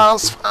lousy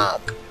man's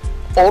farm?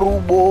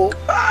 Orubo,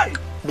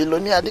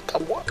 millionaire de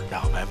Kabwa.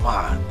 Now, my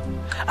man,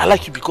 I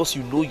like you because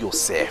you know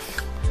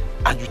yourself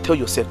and you tell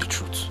yourself the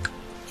truth.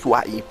 You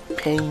are a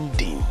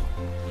pending.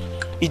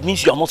 It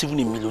means you are not even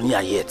a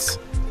millionaire yet.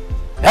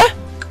 Eh?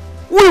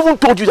 Who even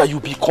told you that you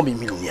become a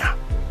millionaire?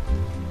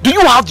 Do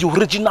you have the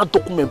original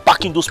document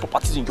backing those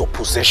properties in your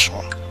possession?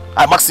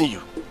 I'm asking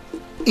you.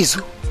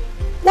 Izu,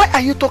 why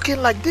are you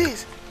talking like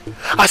this?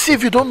 As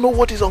if you don't know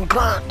what is on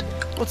ground.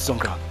 What is on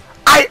ground?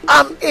 I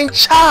am in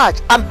charge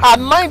and her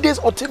 9 days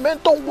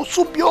ultimatum will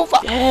soon be over.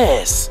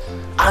 Yes.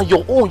 And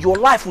your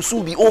life will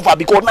soon be over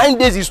because 9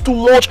 days is too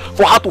much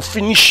for her to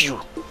finish you.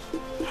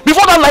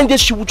 Before that 9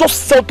 days, she will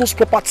just sell those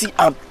property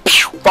and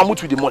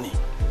vomit with the money.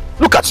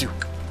 Look at you.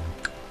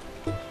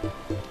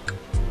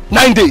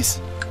 9 days.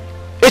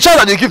 A child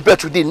that they give birth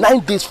today, 9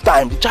 days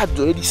time, the child is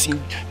already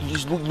seen,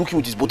 he's looking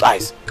with his both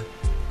eyes.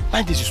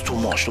 9 days is too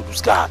much to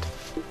lose guard.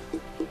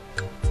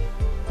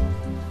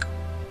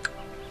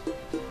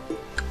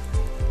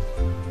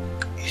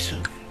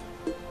 Izu,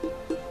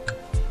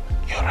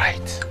 you're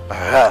right.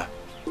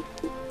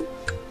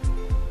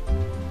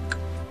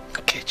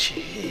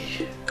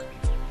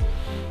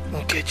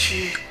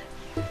 Nkechi.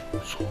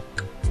 So,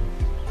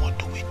 what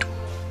do we do?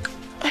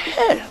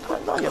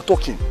 Now you're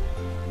talking.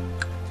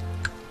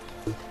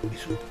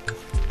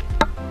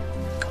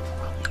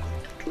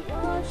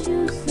 Want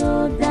you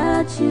so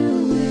that you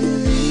will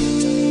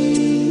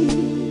leave.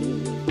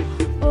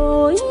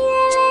 Oh yeah.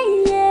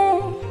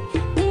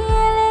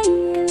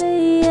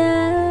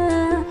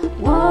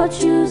 Want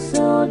you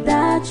so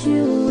that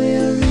you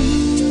will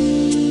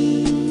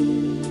leave.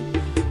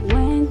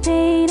 When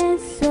pain and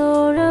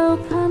sorrow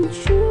come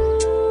true,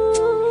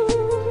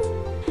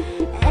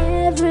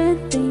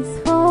 everything's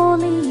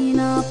falling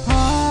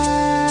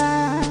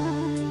apart.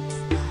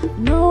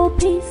 No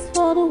peace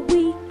for the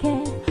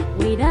wicked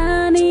with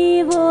an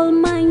evil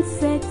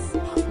mindset.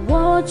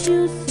 Want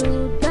you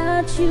so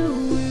that you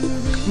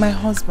will. My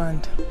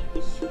husband,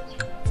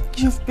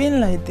 you've been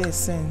like this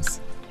since.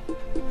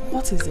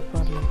 What is the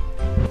problem?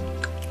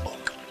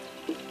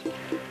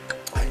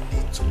 I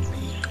need to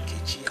pay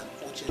Nkechi an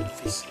urgent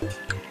visit.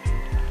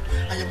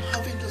 I am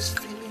having this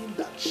feeling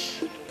that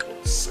she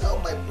will sell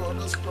my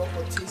brother's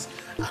properties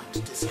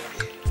and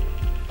disappear.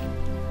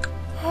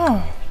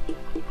 Oh.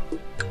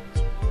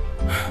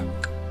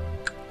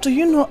 Do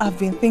you know I've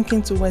been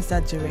thinking towards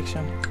that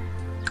direction?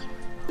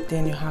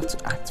 Then you have to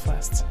act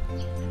fast.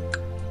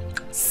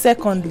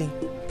 Secondly,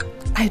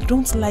 I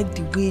don't like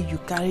the way you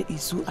carry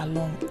Izu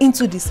along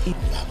into this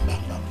evening.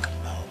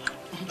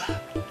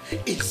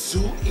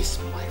 Izu is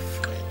my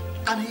friend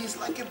and he is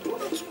like a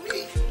brother to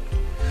me.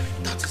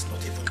 That is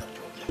not even the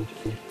problem.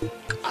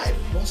 I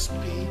must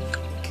pay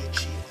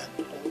Nkechi an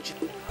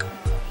urgent.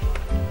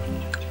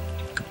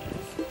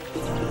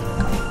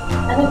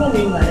 I never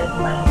knew my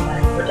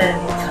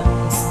brother-in-law had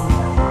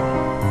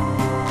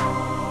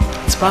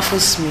this. It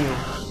baffles me.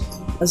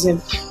 As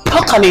in,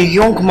 how can a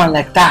young man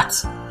like that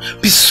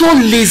be so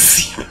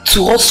lazy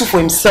to hustle for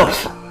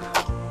himself?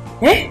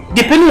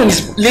 Depending on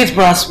his late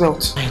brother's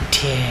wealth. My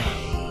dear,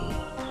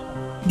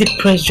 the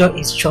pressure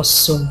is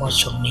just so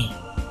much on me.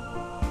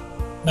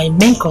 My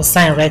main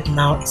concern right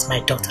now is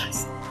my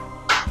daughters.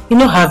 You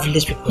know how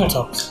village people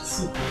talk.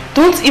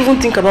 Don't even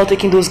think about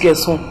taking those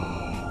girls home.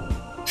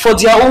 For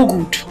their own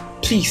good,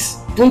 please,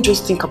 don't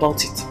just think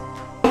about it.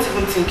 Don't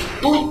even think.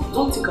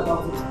 Don't think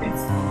about it,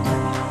 please.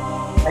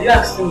 Are you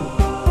asking me?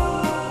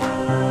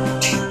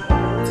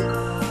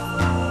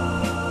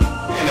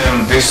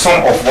 The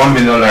sum of 1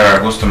 million naira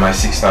goes to my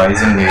sister,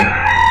 isn't it?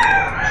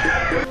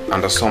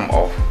 And the sum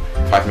of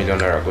 5 million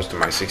naira goes to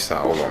my sister,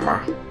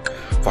 Oloma,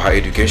 for her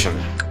education.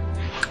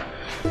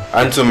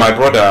 And to my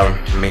brother,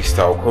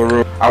 Mr.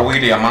 Okoro, I will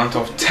the amount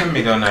of 10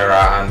 million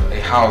naira and a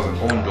house in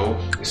Ondo,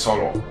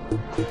 Isolo.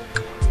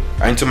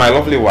 And to my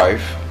lovely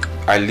wife,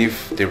 I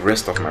leave the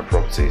rest of my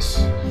properties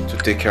to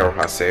take care of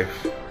herself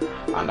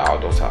and our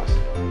daughters.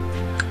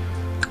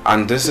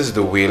 And this is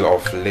the will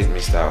of late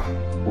Mr.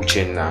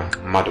 Uchenna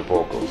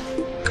Madubogo.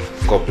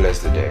 God bless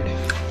the dead.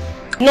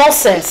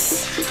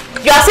 Nonsense!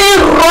 You are saying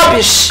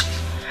rubbish!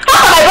 How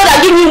can my brother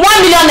give me 1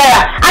 million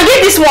naira and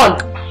give this one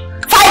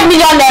 5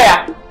 million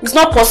naira? It's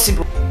not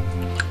possible.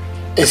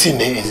 Isn't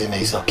it?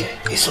 It's okay.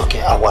 It's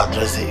okay. I will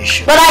address the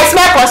issue. But I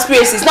smell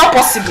conspiracy. It's not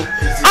possible.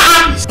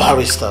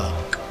 Barrister,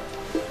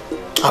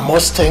 I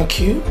must thank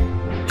you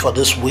for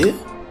this will.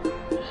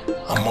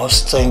 I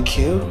must thank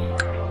you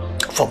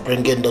for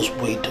bringing this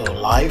way to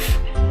life.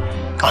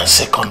 And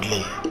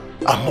secondly,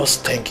 I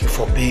must thank you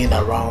for being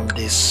around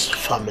this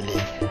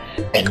family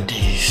in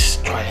this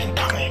trying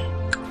time.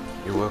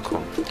 You're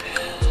welcome.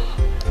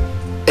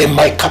 In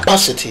my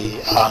capacity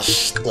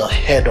as the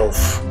head of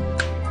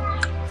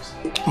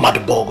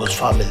Madubogo's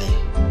family,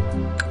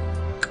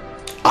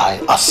 I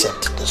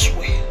accept this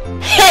way.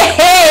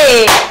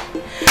 Hey!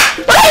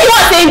 Why are you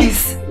not saying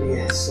this?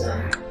 Yes,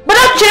 But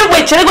that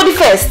wait, go the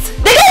first.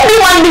 They gave me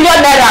 1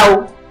 million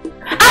naira.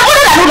 I'm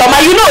older than Uloma,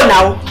 you know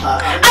now.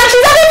 And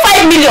she's having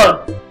 5 million.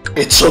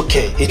 It's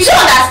okay. You don't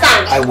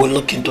understand. I will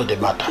look into the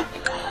matter.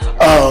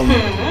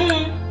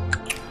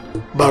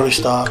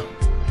 Barrister,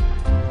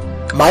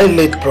 my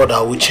late brother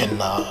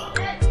Uchenna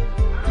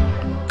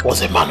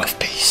was a man of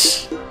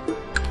peace.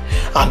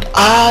 And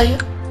I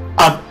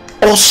am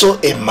also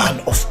a man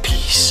of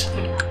peace.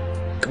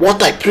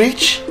 What I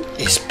preach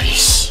is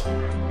peace.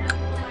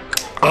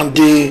 And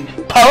the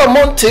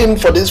paramount thing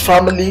for this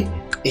family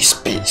is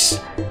peace.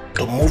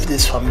 To move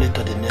this family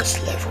to the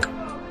next level.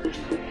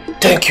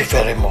 Thank you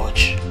very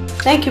much.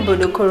 Thank you,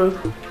 Bodokoro.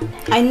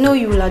 I know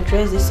you will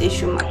address this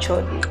issue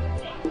maturely.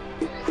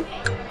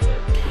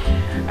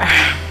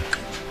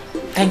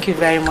 Thank you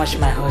very much,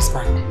 my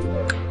husband.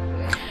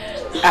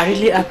 I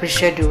really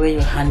appreciate the way you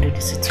handle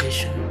the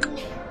situation.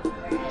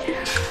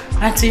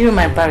 And to you,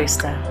 my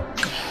barrister,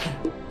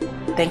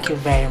 thank you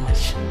very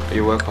much.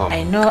 You're welcome.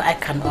 I know I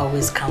can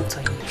always count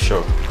on you.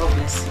 Sure. God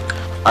bless you.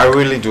 I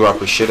really do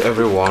appreciate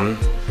everyone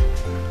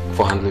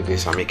for handling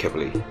this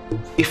amicably.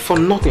 If for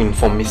nothing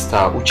for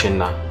Mr.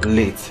 Uchenna,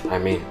 late,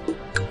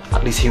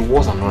 at least he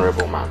was an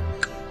honorable man.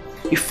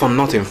 If for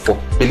nothing for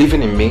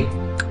believing in me,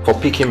 for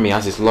picking me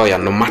as his lawyer,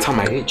 no matter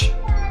my age.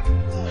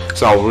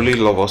 So I would really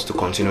love us to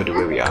continue the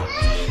way we are.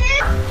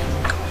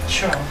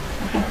 Sure.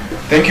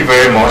 Thank you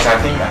very much. I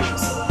think I should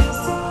say.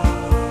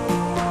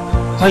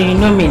 Well, you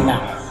know me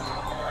now.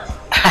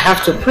 I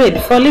have to pray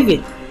before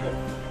leaving.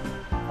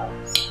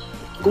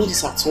 God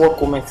is at work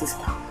with my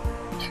sister.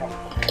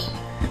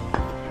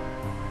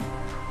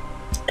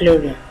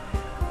 Gloria,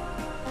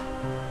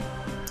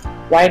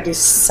 why this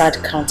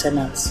sad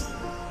countenance?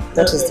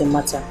 What is the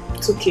matter?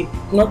 It's okay,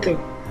 nothing.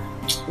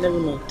 Never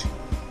mind.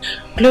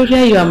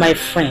 Gloria, you are my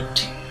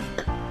friend,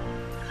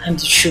 and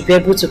you should be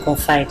able to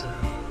confide in me.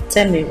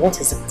 Tell me, what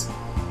is it?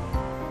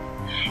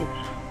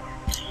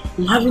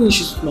 I'm having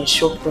issues with my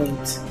shop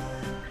rent,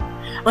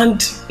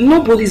 and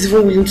nobody is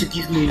even willing to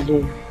give me a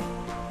loan.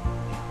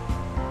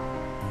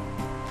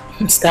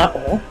 Is that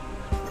all?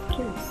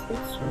 Yes,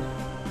 that's all.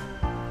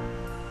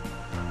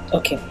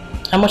 Okay,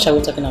 how much are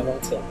we talking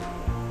about here?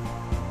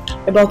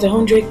 About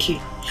 100k.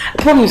 I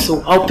promise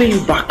you, I'll pay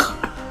you back.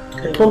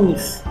 I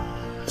promise.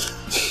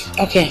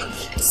 Okay,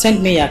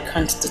 send me your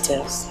account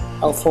details.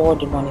 I'll forward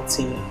the money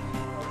to you.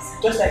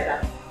 Just like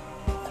that.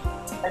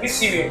 Are you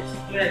serious?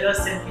 Yeah,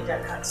 just send me the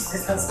account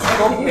details.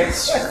 God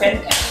bless you.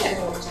 Thank you so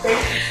much.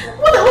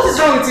 What is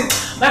wrong with it?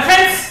 My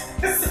friends!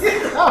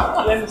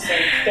 Let me say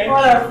thank you.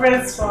 What are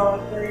friends for?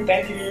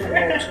 Thank you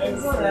very much.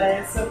 It's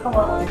alright, so come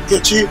on.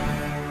 Nkechi!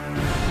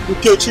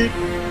 Nkechi!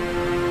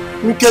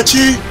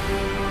 Nkechi!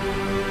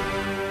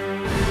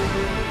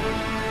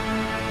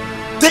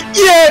 The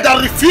ear that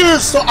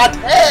refused to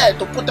adhere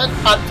to potent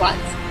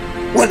advice,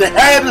 when the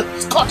head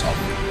is cut off,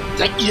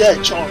 the ear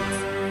joins.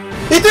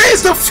 It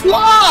is the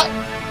fly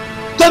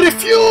that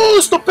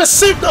refused to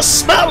perceive the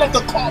smell of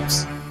the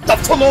corpse that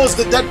follows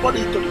the dead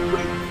body to the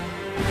grave.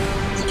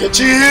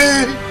 Nkechi,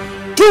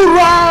 2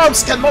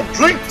 rams cannot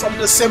drink from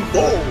the same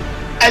bowl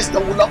as the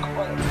Wulok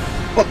pot,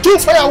 but 2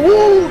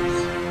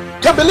 firewoods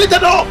can be lit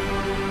up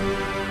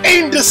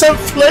in the same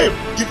flame,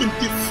 giving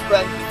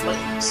different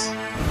flames.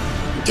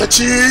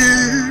 Nkechi,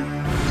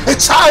 a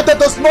child that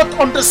does not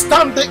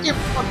understand the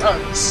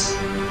importance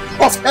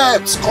of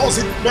herbs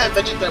causing mere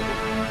vegetable.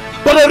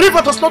 But a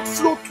river does not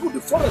flow through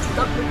the forest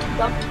without breaking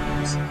down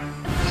trees.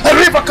 A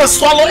river can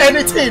swallow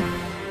anything,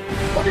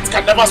 but it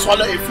can never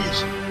swallow a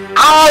fish.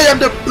 I am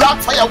the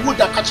black firewood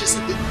that catches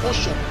in the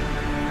ocean.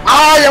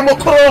 I am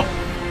Okoro.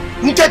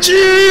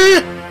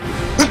 Nkechi!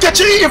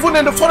 Nkechi, even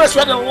in the forest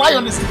where the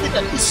lion is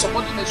defeated, his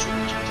subordinates should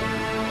be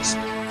changed.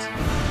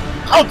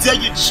 How dare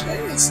you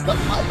chase the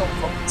lion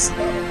from its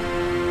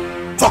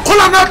lair? For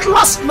kola nut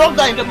lasts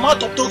longer in the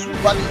mouth of those who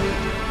value it.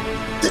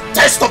 The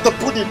taste of the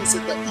pudding is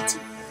in the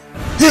eating.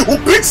 He who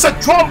beats a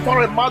drum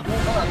for a mad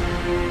woman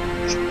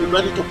should be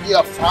ready to be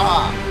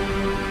afar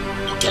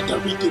to get the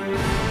rhythm.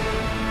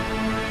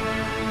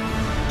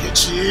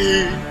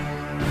 Nkechi!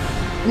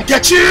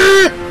 Nkechi!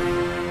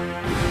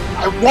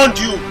 I warned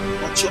you,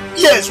 but your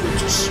ears were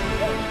too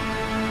small.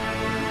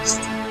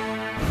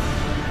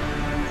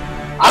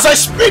 As I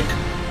speak,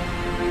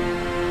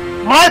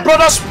 my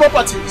brother's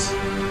properties,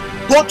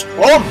 both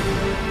home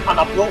and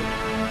abroad,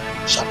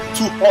 shall be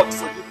too hot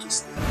for you to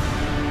stay.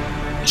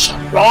 You shall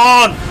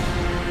run.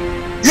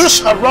 You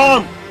shall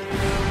run.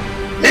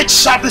 It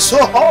shall be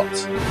so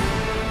hot.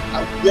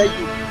 I will bear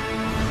you.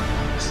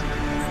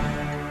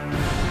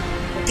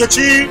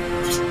 Nkechi!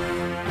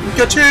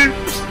 Nkechi!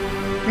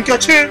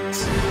 Nkechi!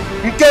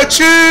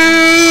 Nkechi!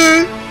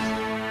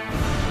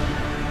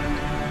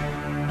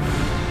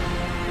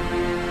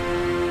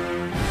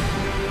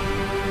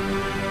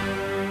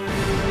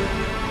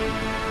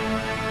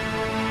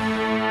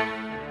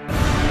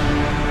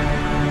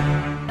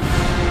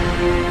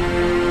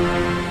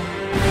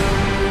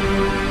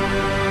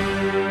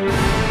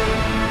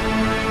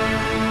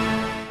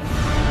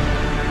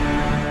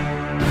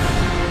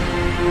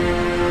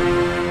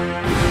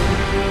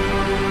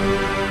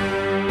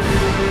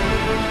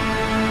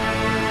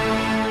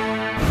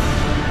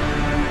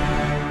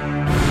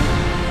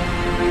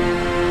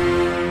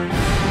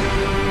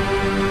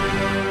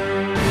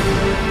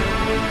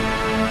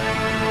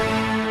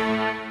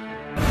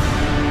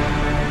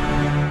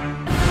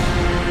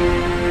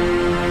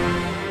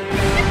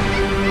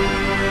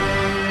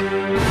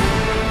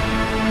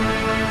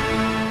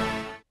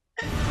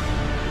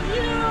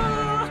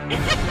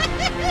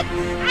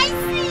 I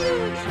see you.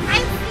 I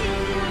see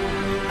you.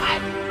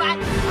 I'm mad.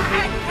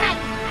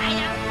 I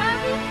am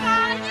coming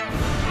for you.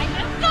 I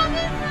am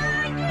coming for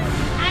you.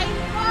 I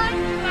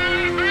want my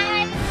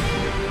eyes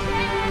in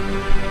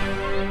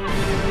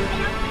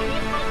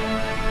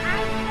I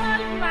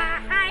want my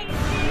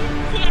eyes in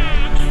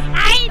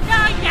I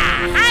know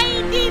you're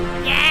hiding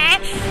there.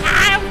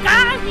 I'm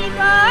coming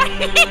on.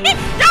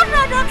 No,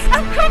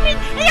 I'm coming.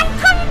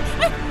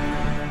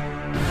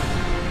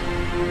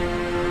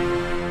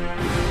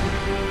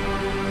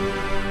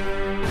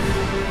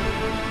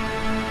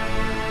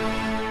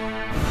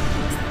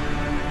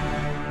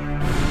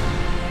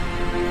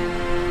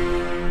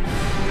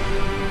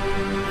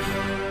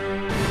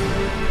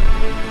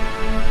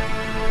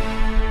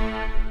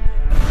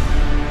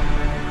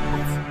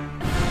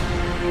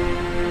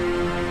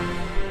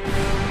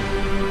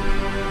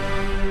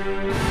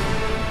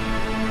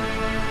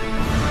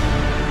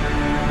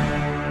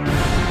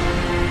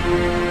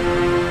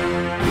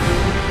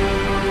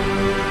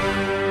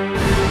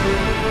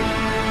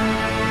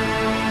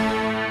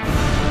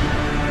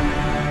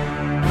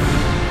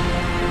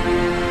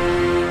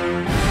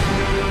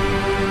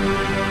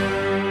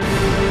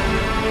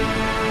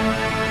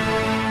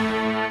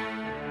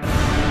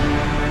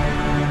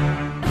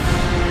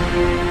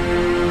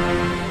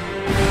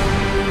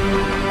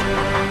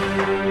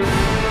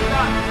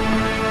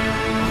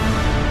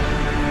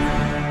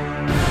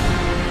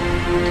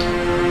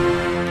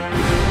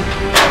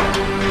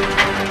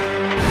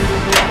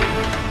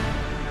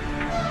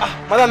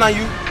 Madam, and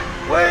you?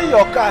 Where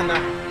your car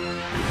now?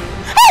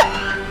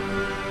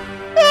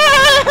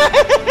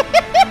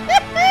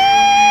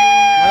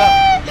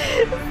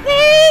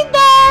 See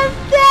them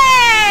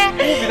there!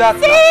 Who be that?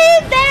 See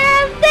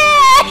them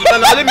there!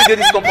 Now let me get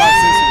this cup and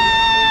see you.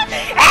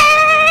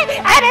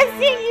 I don't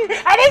see you!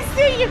 I don't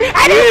see you!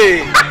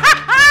 Hey!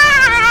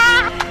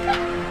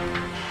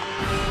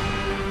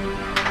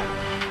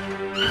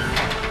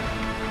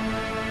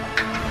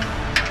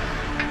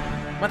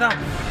 Madam,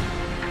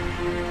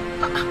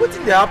 what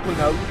did they happen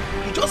now?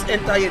 You just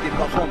enter here, they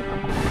perform.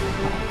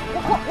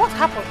 What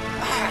happened?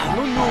 I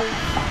don't know.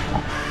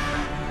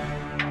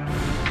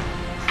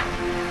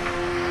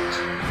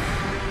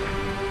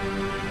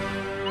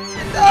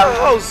 In that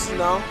house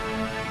now.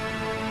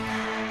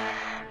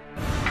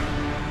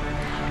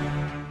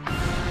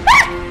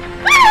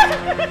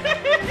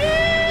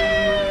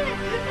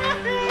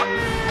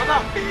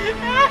 Madam.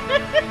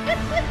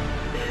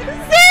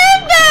 See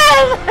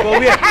them! Go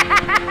where?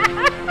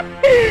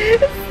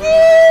 See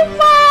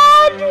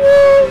mad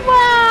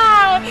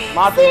woman!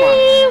 Mad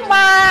See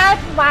mad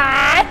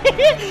man!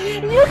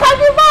 You can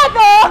be mad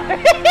though!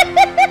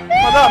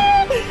 Madam!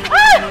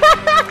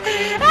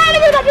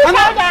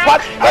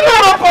 I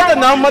don't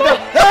know now, madam!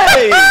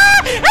 Hey!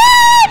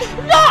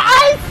 No,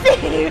 I see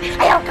you!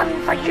 I am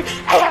coming for you!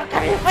 I am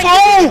coming for you!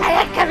 I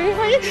am coming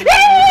for you!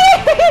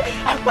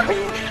 I'm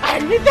coming! I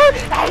need them!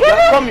 I am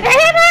coming!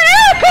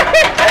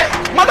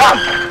 Madam!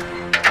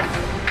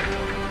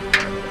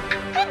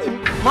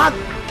 Mad!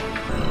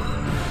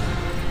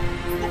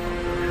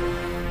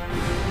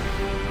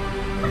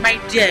 My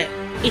dear,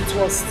 it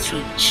was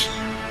strange.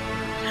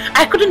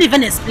 I couldn't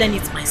even explain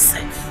it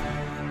myself.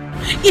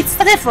 It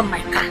started from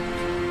my car.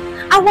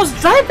 I was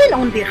driving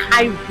on the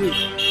highway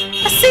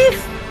as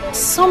if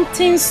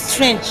something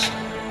strange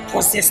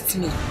possessed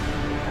me.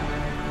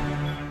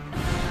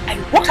 I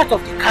walked out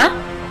of the car.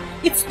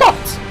 It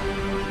stopped.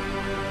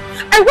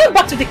 I went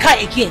back to the car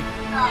again.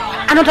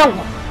 Another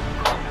one.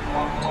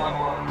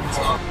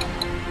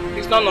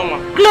 It's not normal.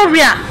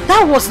 Gloria,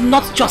 that was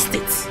not just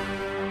it.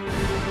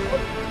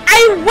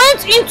 I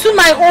went into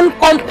my own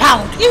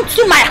compound,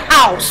 into my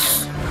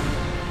house.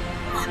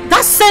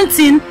 That same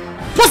thing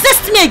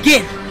possessed me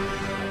again.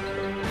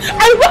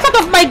 I walked out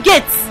of my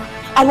gate.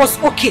 I was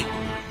okay.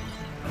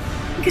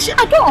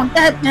 I don't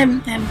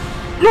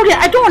Gloria,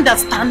 I don't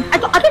understand. I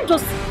don't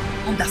just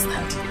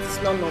understand.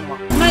 It's not normal.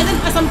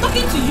 As I'm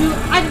talking to you,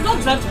 I did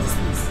not drive to this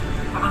place.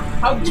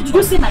 How did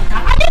you see my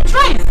car? I didn't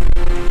drive.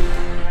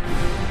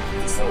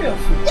 Serious?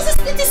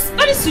 It is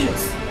very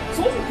serious.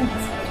 So what you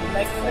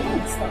like? I don't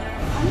understand.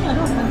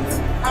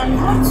 I don't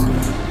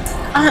understand.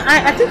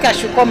 I think I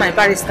should call my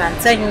barrister and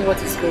tell him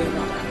what is going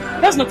on.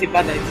 That's not a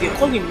bad idea.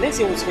 Call him. Let's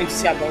see what's going to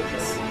say about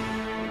this.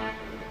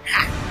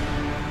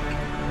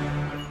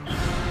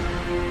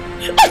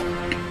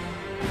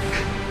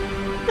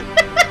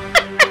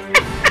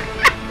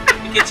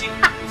 Ikechi.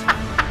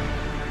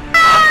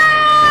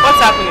 What's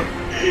happening?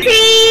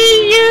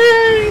 See you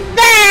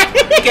there!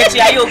 Ikechi,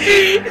 are you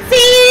okay?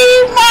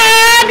 See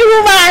mad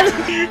woman!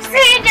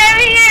 See them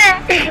here!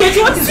 Ikechi,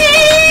 what is See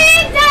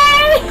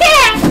them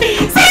here!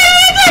 See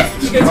them!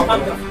 Ikechi, calm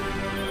down.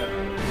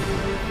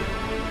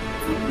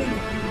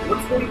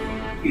 What's going on?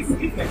 Please,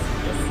 reflex.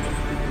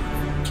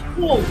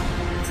 Whoa!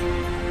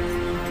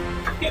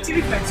 Ikechi,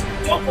 reflex.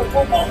 Jump, go!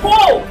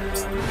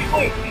 Keep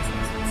going,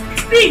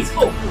 please,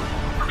 go!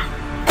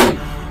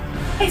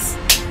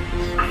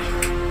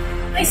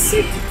 I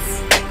see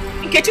this.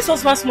 Nkechi's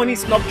husband's money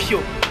is not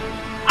pure.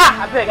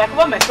 Ah, I beg, I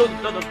cover myself with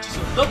the blood of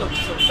Jesus. Blood of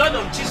Jesus. Blood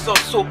of Jesus.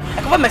 So,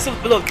 I cover myself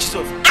with the blood of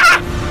Jesus. Ah!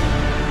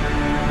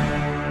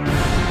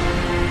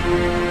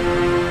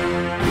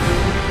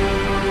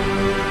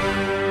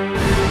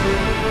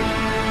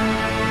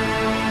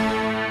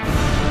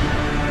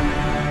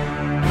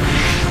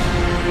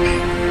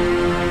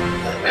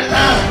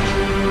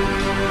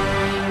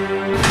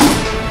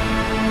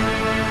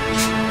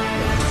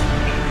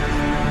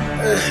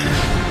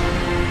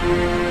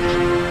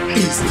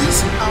 Is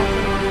this our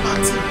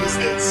party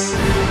business?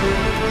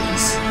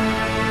 Please.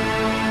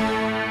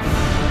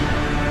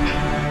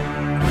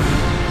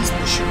 This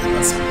boy should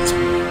never see this boy.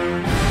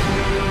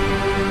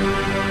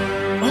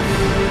 Huh?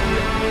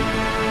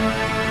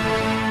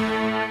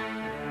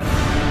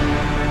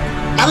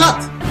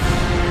 Alert!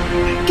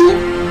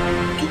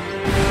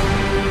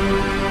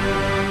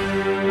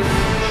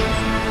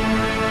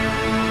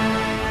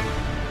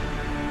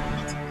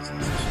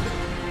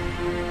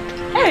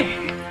 Hey!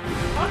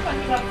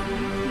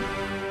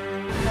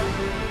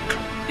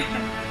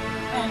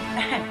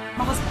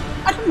 My husband,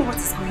 I don't know what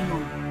is going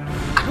on.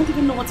 I don't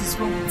even know what is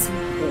wrong with me.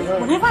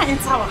 Whenever I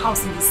enter our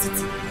house in the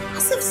city,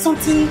 as if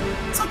something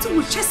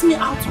will chase me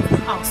out of the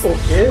house.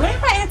 Okay.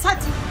 Whenever I enter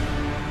the...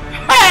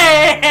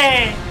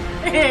 Hey!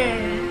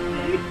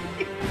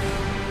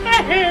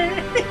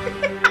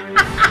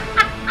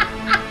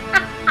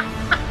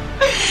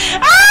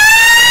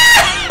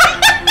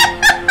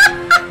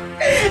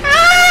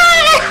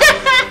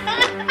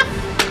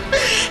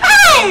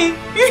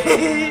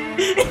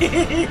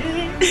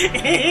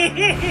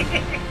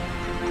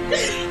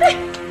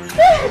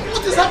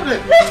 What is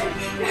happening?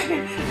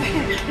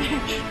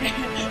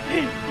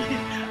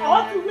 I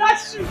want to wear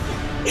shoes.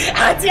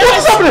 What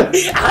is happening?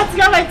 I want to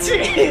wear my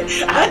chin.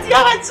 I want to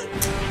wear my chin.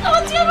 I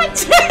want to wear my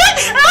chin.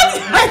 I want to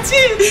wear my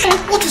chin.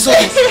 What is all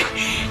this?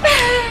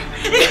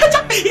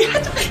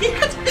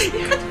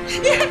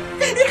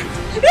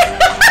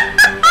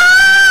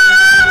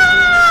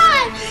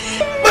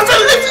 My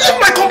friend, leave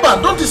my compound.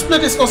 Don't display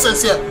this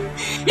nonsense here.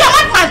 You're a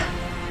madman.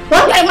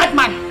 What? You're a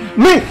madman.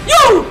 Me?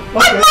 You!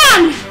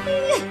 Madman!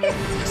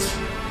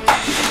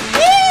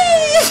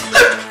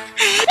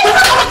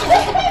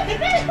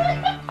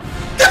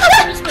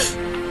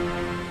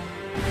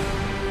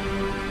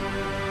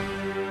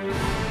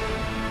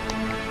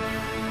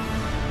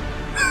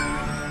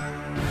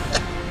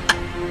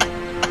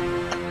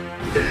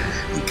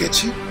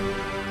 Nkechi,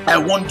 I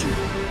warned you.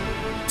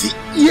 The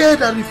ear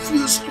that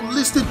refuses to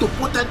listen to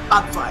potent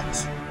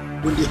advice,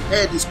 when the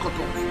head is cut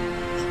off, the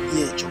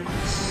ear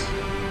joins.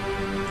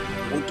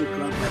 I want to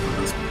grab my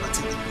brother's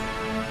property.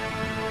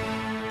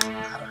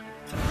 Ara.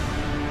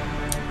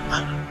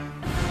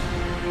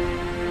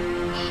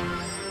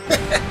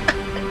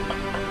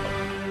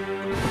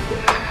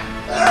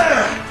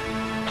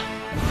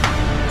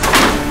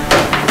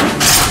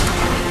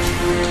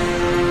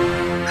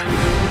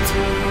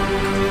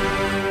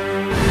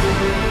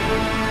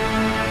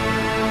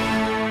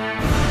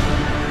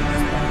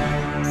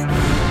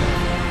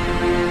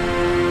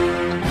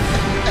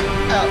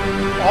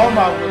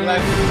 Oma would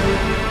like to.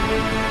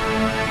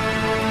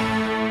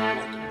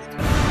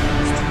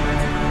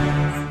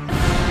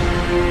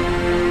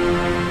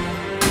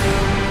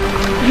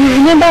 You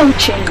remember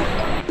Uchenna?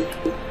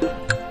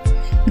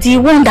 The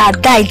one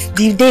that died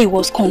the day he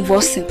was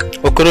convulsing.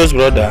 Okoro's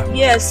brother?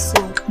 Yes,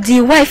 so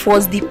the wife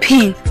was the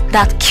pain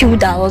that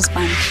killed her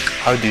husband.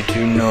 How did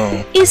you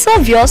know? It's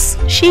obvious.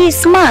 She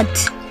is mad.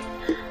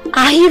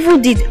 Her evil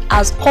deed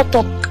has caught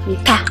up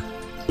with her.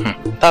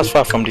 That's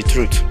far from the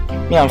truth.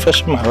 Me, I'm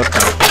fetching my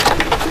water.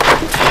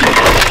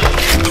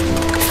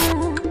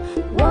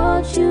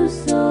 Watch you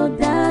so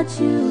that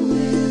you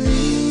will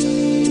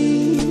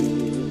reap.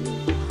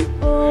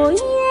 Oh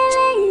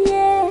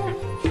yeah,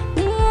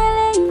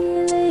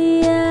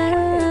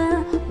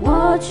 yeah.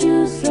 Watch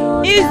you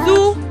so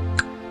Izu!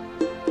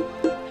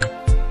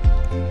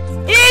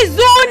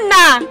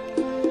 Izuna!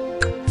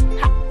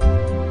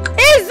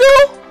 Izu!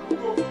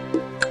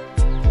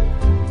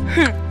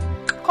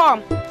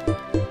 Come.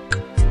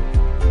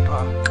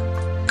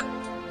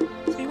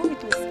 So you want me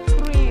to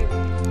scream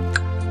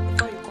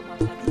before you come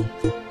after me?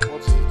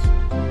 What's it?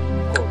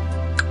 God.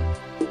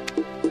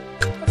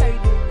 What are you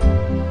doing?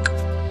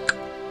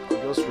 I'm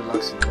just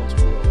relaxing. I want to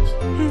go out.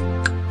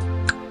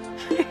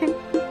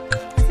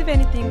 As if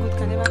anything good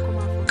can ever come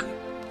out from you.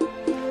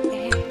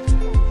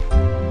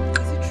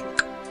 Is it true?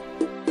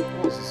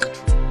 What is it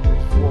true?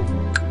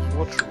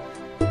 What true?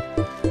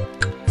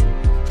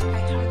 I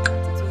heard that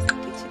it was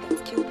Nkechi that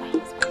killed her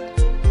husband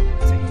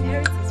to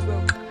inherit his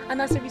wealth, and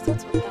as a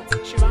result of that,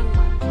 she ran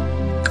mad.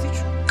 Is it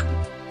true?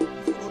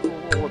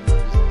 What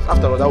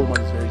after all, that woman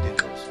is very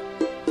dangerous.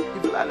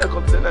 If I like to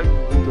tell her you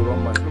going to run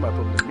man, it's not my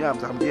problem. Me, I'm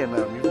here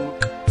now. I'm even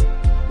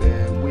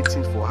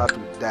waiting for her to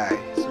die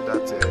so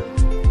that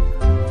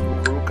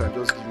Okoro can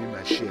just give me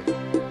my share.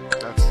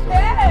 That's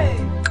Hey!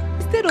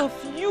 Instead of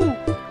you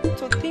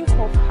to think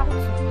of how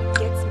to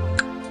get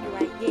money, you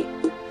are here.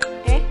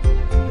 Eh?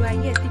 You are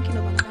here thinking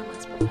of another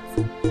man's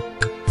property.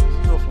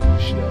 It's not from the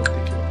share I'll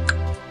take care of.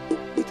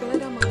 With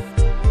another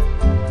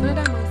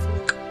man's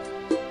money.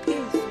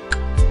 Yes.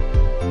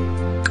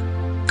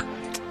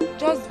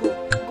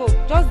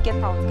 Just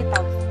get out, get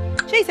out.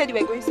 Sure you said you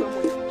were going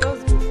somewhere.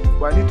 Just go.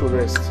 But I need to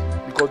rest.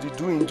 Because you're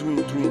doing. You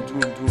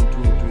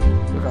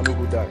cannot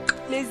go die.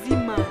 Lazy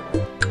man.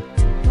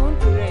 Don't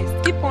rest.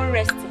 Keep on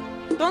resting.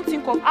 Don't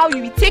think of how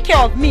you will take care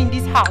of me in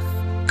this house.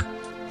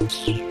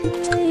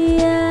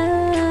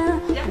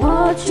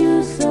 What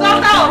you saw.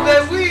 Daughter of a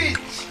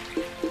witch!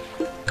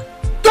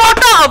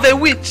 Daughter of a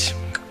witch!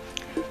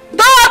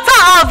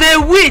 Daughter of a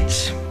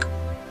witch!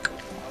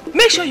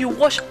 Make sure you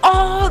wash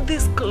all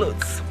these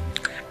clothes.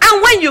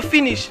 And when you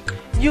finish,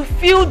 you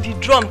fill the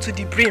drum to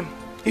the brim.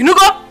 You know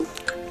go?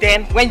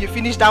 Then when you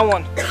finish that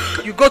one,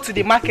 you go to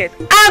the market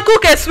and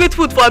cook a sweet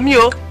food for me.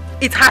 Oh.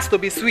 It has to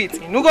be sweet.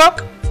 You know go?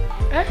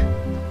 Eh?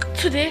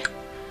 Today?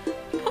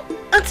 Oh,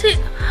 Auntie,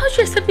 how do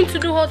you expect me to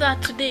do all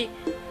that today?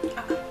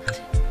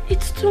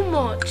 It's too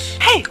much.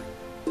 Hey!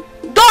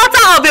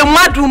 Daughter of a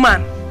mad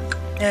woman.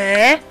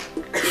 Eh?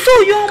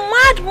 So your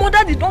mad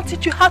mother did not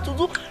teach you how to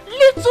do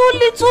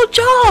little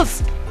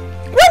chores.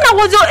 When I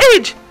was your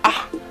age,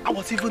 I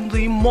was even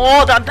doing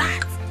more than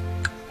that.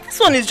 This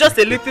one is just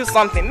a little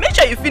something. Make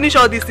sure you finish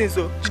all these things.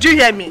 So, did you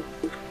hear me?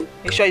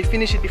 Make sure you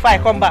finish it before I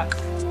come back.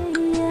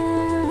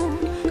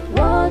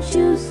 What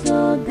you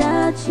saw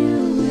that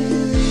you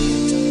will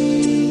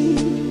reap.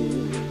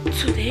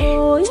 Today?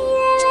 Oh yeah.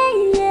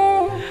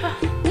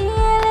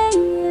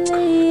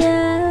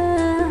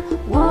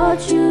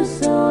 What you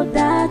sow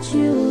that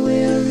you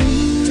will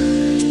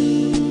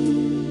reap.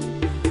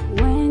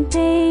 When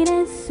pain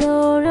and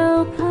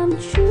sorrow come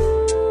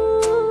true,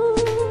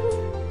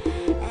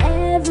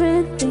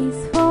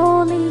 everything's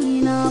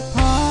falling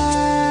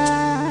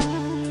apart.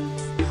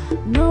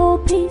 No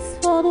peace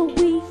for the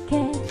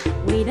wicked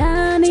with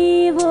an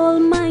evil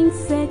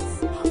mindset.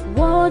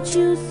 What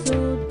you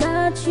sow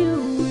that you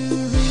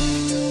will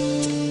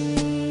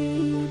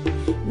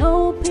reap.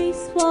 No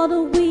peace for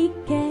the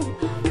wicked.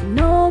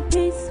 No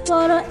peace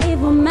for the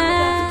evil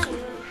man.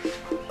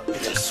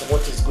 Yes,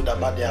 what is good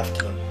about the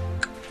afternoon?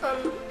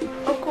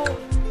 Uncle,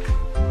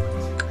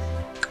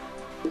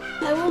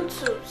 I want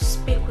to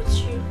speak with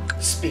you.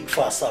 Speak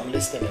fast, I'm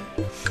listening.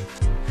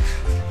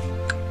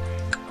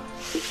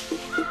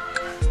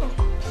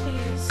 Uncle,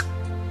 please.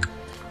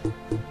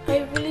 I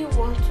really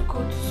want to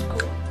go to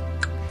school,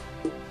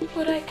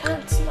 but I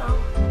can't now.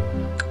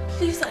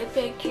 Please, I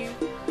beg you.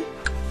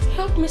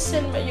 Help me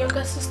send my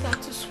younger sister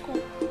to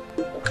school.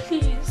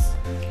 Please.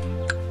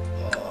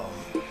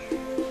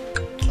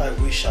 I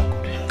wish I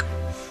could help.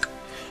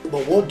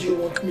 But what do you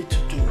want me to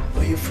do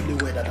when you fully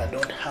aware that I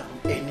don't have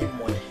any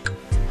money?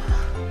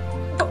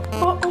 But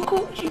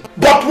Uncle,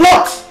 But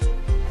what?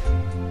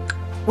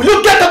 Will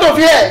you get out of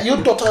here, you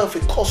daughter of a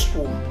cursed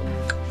woman?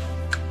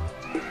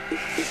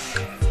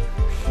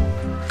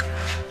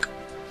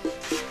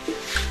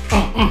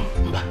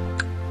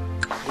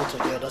 Go to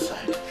the other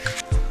side.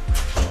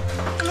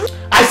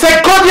 I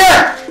said go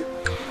there!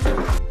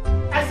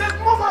 I said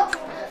move out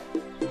from here!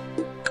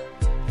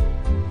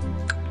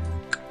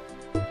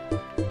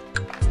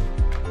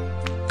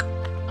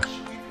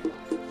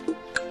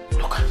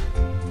 Look at it.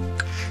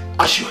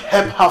 I should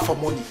help her for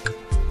money.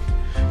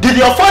 Did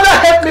your father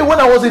help me when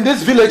I was in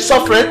this village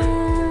suffering?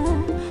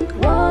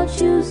 What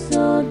you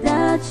sow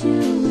that you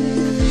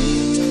will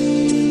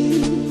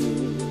reap.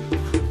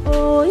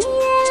 Oh yeah.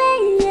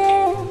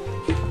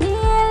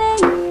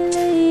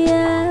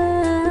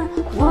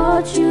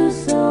 What you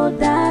sow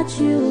that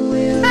you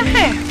will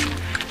reap.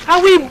 I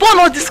will burn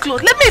all this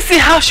clothes. Let me see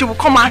how she will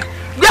come and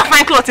wear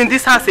fine clothes in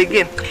this house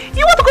again.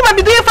 You want to come and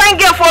be doing fine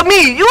girl for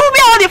me? You will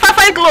wear all the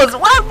fine clothes.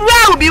 Where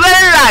I will be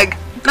wearing rag?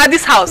 Now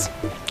this house,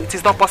 it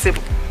is not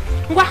possible.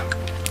 Ngwa,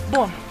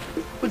 born.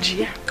 Oji,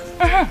 yeah.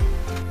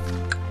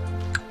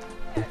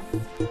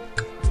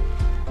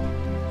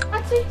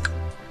 Auntie.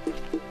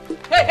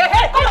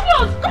 Hey, come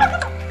on.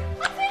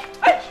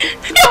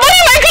 You're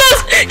burning my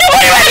clothes.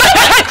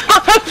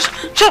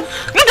 Sure,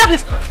 leave that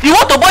place. You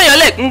want to burn your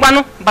leg?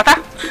 Ngbanu, bata,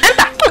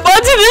 enter.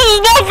 But this is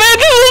not fair.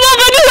 This is not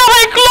fair. These are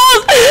my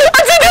clothes.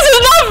 Auntie, this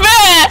is not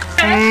fair.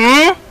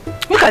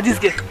 Look at this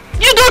girl.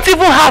 You don't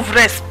even have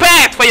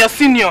respect for your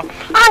senior.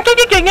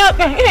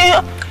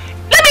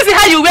 Let me see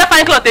how you wear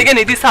fine clothes again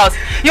in this house.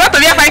 You want to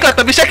wear fine clothes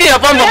to be shaking your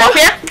bum up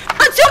here?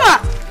 Antioma,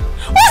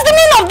 what's the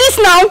meaning of this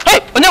now? Hey,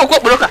 Onye Ukwo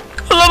Broka.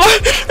 Oh my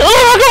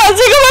God,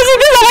 these are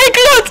my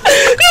clothes.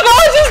 Look at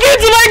what she's doing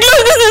to my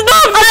clothes. This is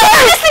not fair.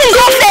 This thing is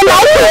not fair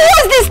now.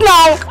 What's this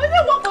now? Onye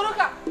Ukwo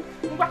Broka.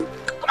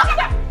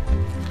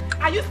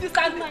 Are you still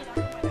standing?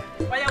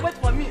 Why you wait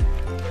for me?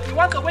 You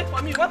want to wait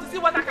for me? You want to see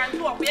what I can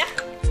do up here?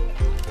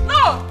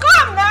 No,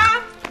 come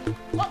now.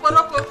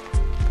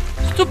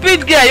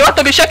 Stupid girl, you want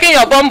to be shaking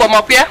your bum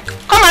up here?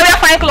 Come and wear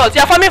fine clothes.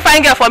 You're forming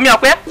fine girl for me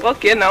up here?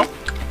 Okay now.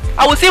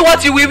 I will see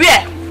what you will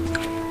wear.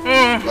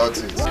 That's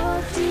it.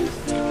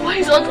 Why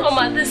is Aunt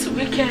Mama this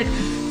wicked?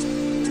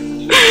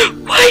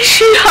 Why is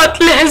she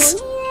heartless?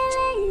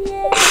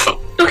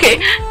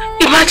 Okay,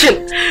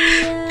 imagine.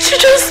 She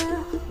just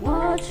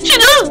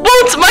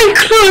burnt my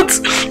clothes.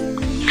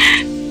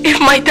 If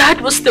my dad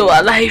was still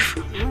alive,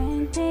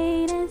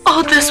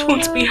 all this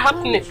won't be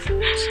happening.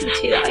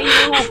 Cynthia,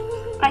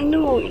 I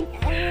know.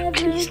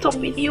 Please stop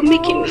it. You're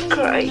making me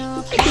cry.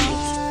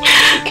 Please.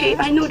 Okay,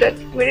 I know that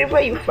wherever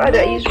your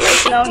father is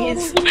right now,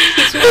 he's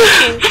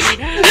working.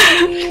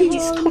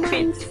 Please stop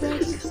it.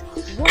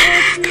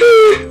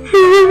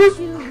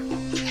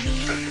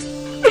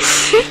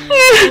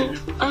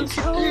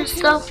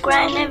 Stop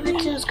crying.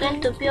 Everything's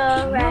going to be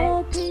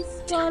alright. You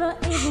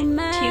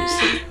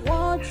see?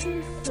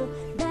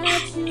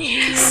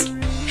 Yes.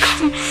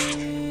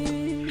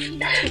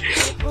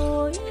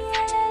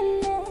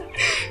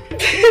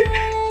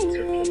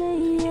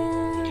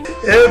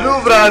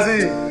 Edu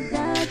Brazil.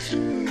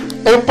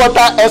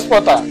 Importer,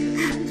 exporter.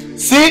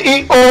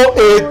 CEO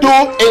Edu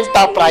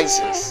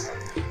Enterprises.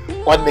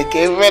 One make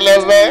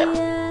available.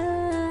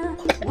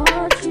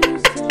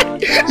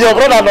 Your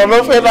brother don't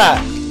know for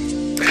that.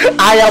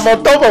 I am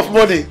on top of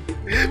money.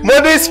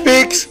 Money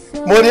speaks,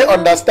 money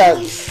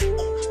understands.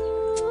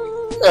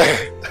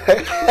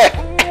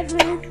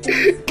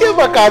 Give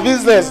back our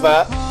business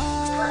now.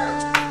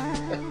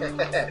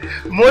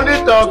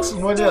 Money talks,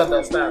 money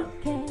understands.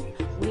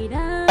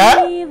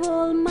 Huh?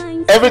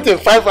 Everything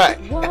fine.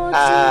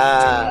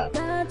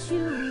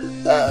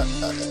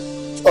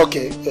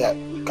 Okay, yeah.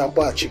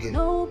 Kampa chicken.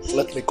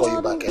 Let me call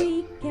you back.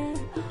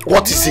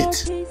 What is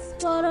it?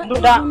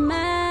 Brother,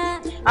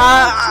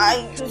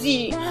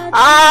 see,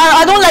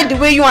 I don't like the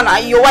way you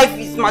and your wife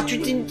is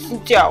maltreating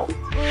Cynthia.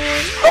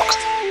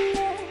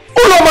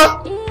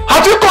 Uloma,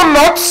 have you gone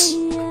nuts?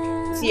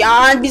 See,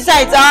 and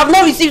besides, I have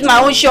not received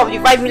my own share of the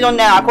 5 million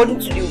naira according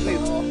to the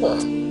will.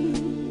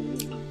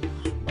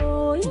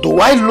 Do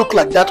I look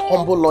like that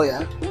humble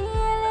lawyer?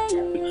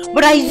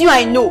 But it's you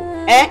I know.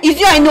 It's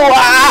you I know.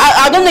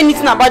 I don't know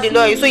anything about the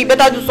lawyer, so you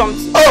better do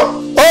something.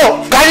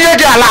 Oh, can you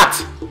get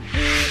alert?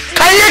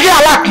 Can you get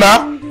alert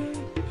now?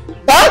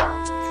 Huh?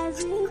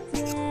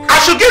 I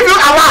should give you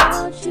alert.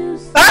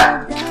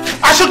 Huh?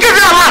 I should give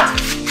you alert.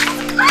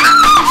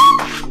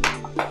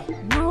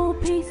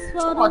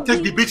 Come on,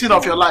 take the beating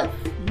of your life.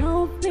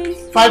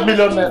 5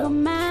 million naira.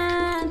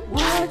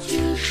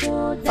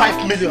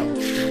 5 million.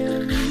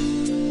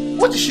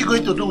 What is she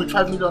going to do with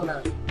 5 million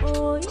naira?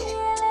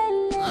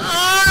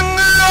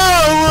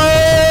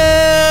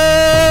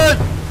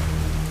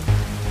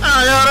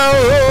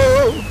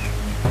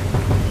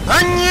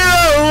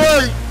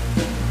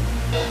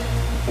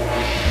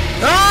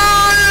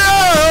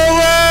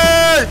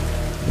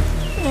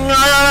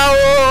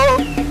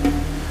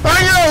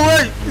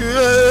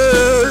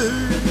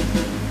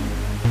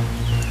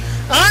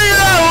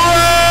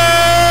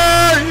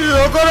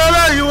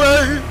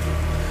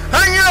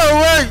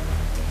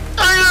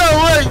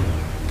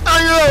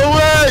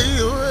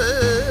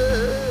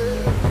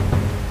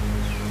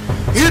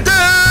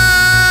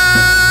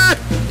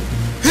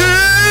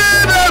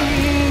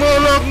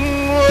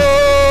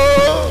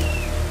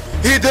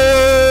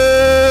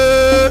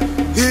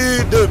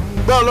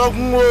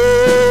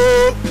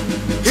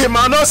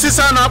 Imano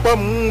sisa na pa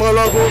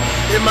mbologo,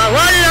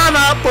 imawaya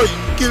na pa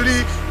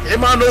ikiri,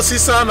 imano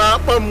sisa na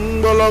pa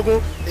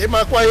mbologo,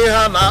 imakwaye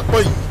ha na pa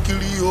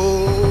ikiri o.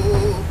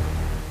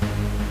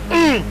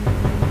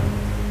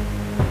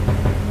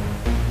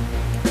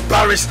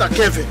 Barrister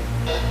Kevin.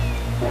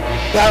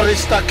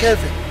 Barrister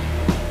Kevin.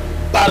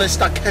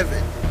 Barrister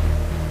Kevin.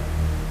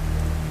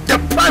 The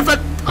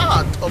private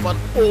part of an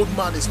old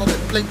man is not a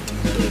plenty to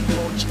a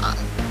small child.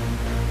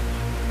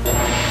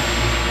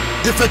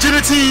 The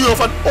virginity of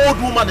an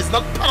old woman is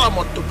not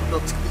paramount to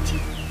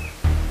productivity.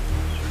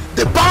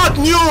 The bird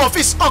knew of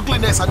his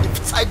ugliness and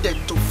decided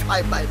to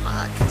fly by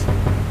night.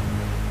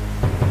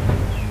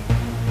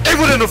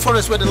 Even in the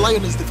forest where the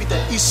lion is defeated,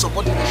 his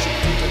subordination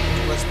treated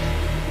to rest.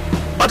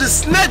 But the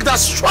snake that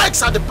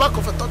strikes at the back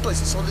of a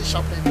tortoise is only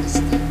sharper in this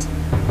state.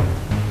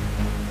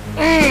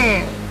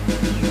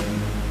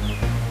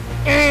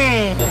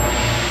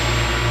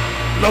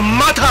 No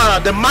matter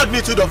the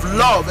magnitude of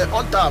love a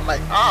hunter might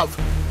have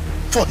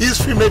for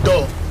his female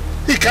dog,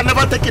 he can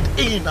never take it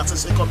in as a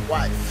second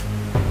wife.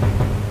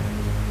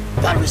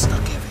 Barrister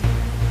Kevin,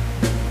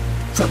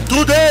 from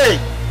today,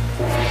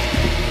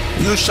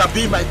 you shall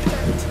be my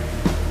pet.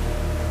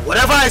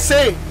 Whatever I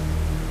say,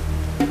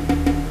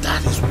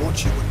 that is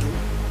what you will do.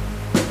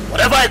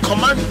 Whatever I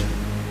command,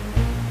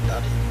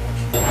 that is what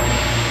you will do.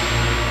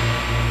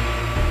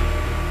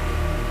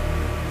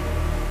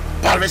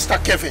 Barrister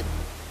Kevin.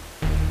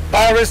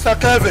 Barrister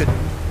Kevin.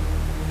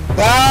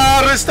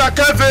 Barrister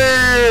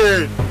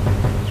Kevin.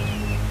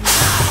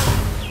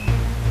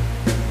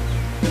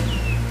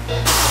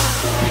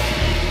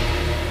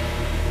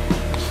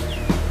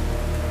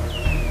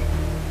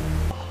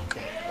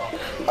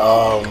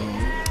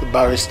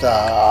 Barrister,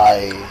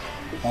 I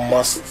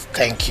must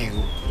thank you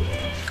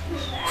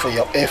for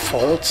your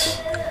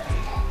efforts,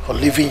 for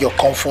leaving your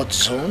comfort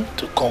zone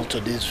to come to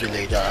this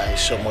village. I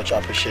so much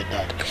appreciate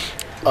that.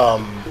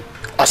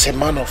 As a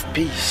man of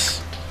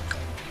peace,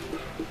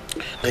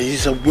 there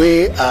is a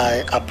way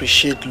I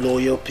appreciate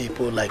loyal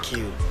people like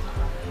you,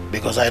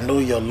 because I know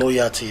your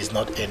loyalty is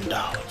not in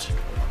doubt,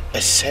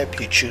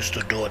 except you choose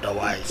to do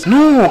otherwise.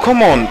 No,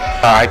 come on.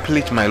 I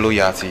pledge my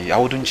loyalty. I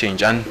wouldn't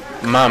change. And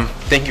ma'am,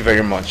 thank you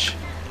very much.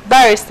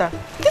 Barrister,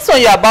 this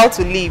one you're about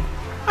to leave,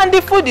 And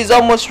the food is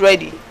almost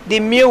ready. The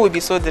meal will be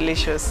so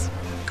delicious.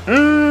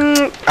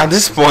 At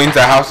this point,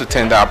 I have to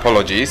tender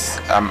apologies.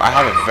 I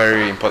have a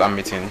very important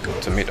meeting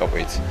to meet up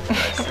with.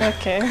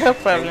 Okay, no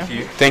problem.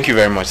 Thank you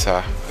very much,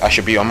 sir. I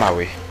should be on my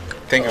way.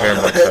 Thank you very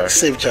much, sir.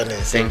 Safe journey.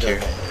 Thank you.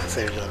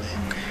 Safe journey.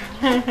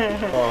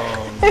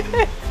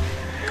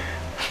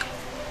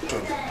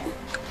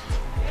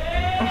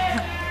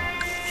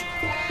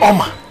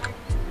 Oma,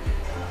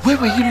 where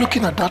were you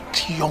looking at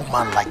that young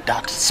man like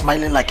that,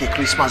 smiling like a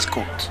Christmas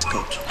goat?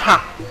 Ha!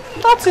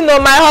 Don't you know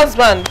my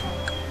husband?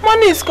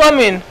 Money is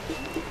coming.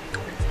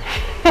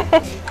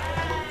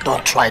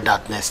 Don't try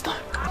that next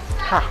time.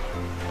 Ha!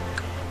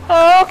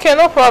 Okay,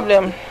 no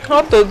problem.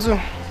 What to do?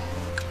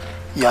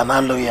 You are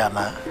not loyal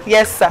now?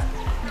 Yes, sir.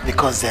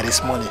 Because there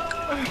is money.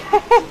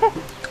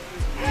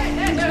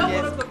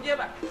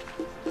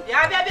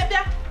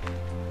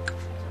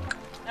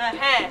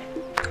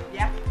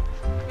 Yeah.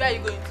 Where are you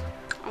going to?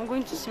 I'm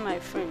going to see my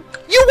friend.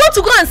 You want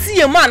to go and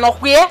see a man or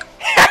where?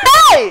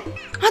 Hey!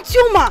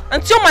 Antioma!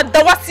 Antioma,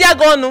 Dawasia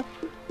Gono.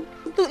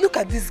 Look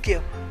at this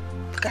girl.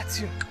 Look at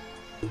you.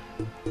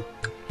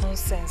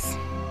 Nonsense.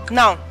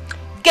 Now,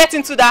 get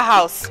into that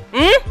house.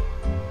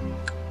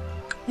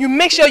 You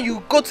make sure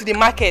you go to the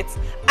market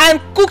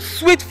and cook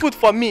sweet food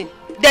for me.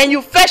 Then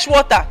you fetch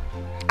water.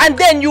 And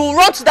then you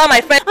run to that, my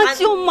friend.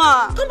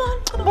 Antioma! Come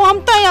on. But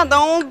I'm tired and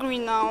hungry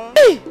now.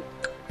 Hey!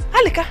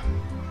 Alika,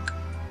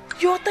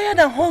 you're tired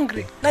and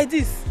hungry like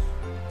this.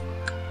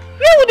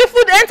 Where would the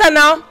food enter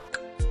now?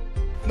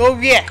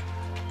 Nowhere.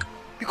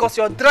 Because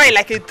you're dry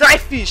like a dry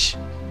fish.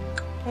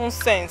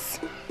 Nonsense.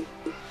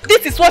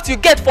 This is what you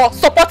get for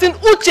supporting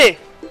Uche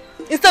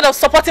instead of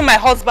supporting my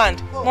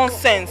husband.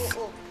 Nonsense.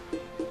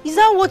 Is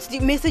that what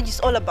the message is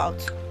all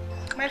about?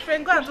 My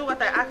friend, go and do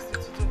what I asked you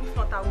to do. If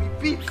not, I will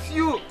beat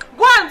you.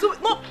 Go and do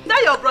it. No,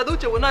 that your brother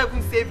Uche will not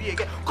even save you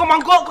again. Come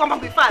on, go, come on,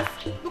 be fast.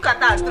 Look at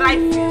that dry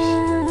fish.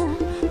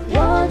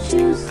 What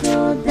you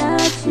so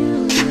that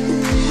you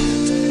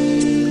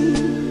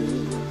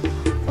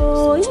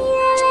oh yeah.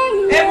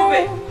 Hey,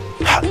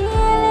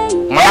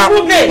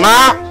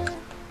 Ma!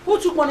 Who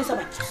took money,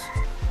 sir?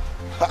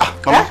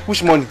 Mama,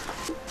 which money?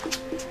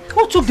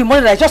 Who took the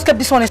money that I just kept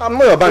this one? I'm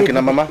not your bank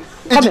now, Mama.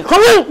 Come here,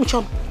 come here. Which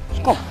one?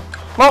 Come.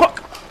 Ma,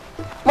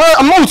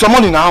 I'm not with your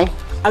money now.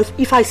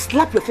 If I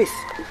slap your face.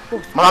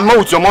 Ma, I'm not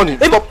with your money.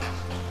 Stop.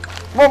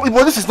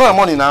 But this is not your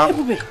money now.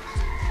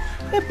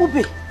 Hey,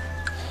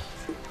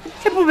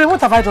 Bube,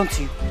 what have I done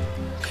to you?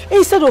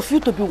 Instead of you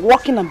to be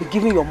working and be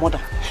giving your mother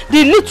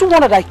the little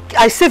one that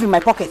I save in my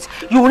pocket,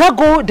 you will not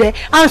go there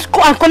and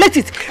collect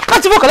it.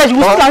 Can't even collect it.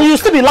 You will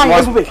still be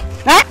lying, Bube.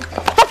 Huh?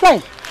 Stop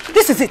lying.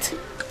 This is it.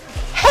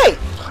 Hey!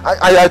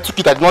 I took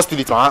it. I did not steal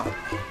it, Ma.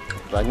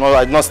 I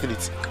did not steal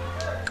it.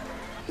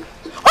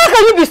 How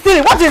can you be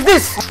stealing? What is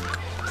this?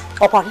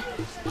 Okwari.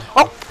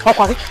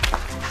 Okwari.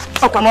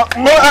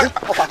 No,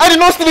 I did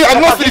not steal it. I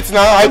did not steal it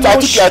now.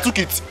 I took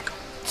it.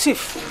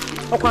 Chief.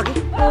 Okwari.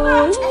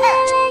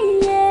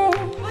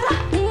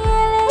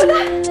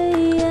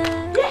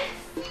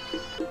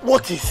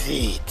 What is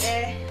it?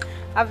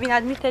 I've been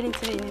admitted into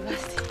the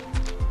university.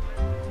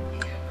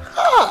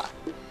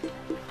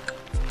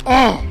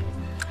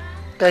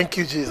 Thank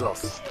you,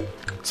 Jesus.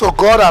 So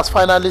God has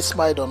finally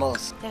smiled on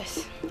us.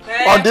 Yes.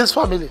 On this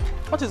family.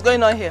 What is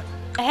going on here?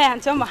 Hey,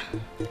 Antioma.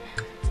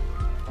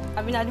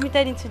 I've been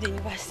admitted into the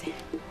university.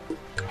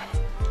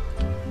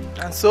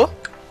 And so?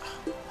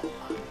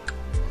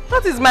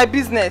 What is my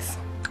business?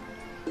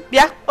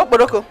 Yeah,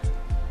 Oporoko.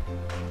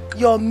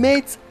 Your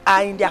mates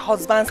are in their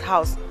husband's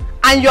house.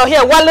 And you're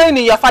here wallowing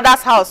in your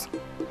father's house.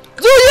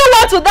 Do you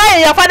want to die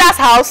in your father's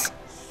house?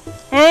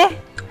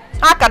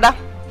 Akada.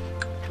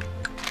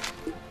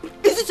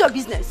 Is it your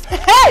business?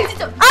 Hey!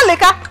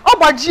 Aleka!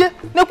 Obajie!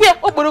 Nekwe!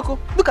 Oporoko!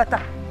 Look at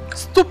her.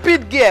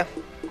 Stupid girl.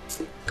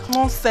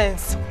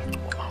 Nonsense.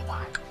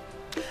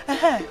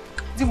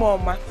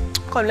 Dimoma,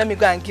 come let me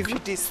go and give you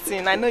this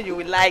thing. I know you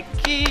will like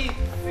it.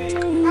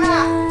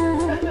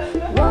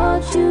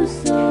 What you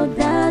so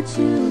that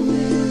you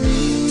will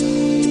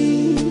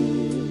reap.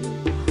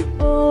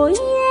 Oh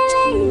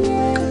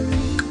yeah.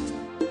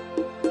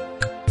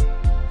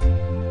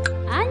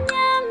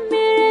 Anya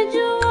mere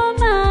juwa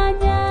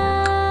manya.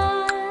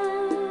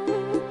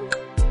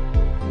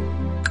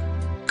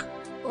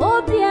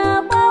 Obi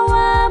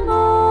agbawa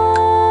mo.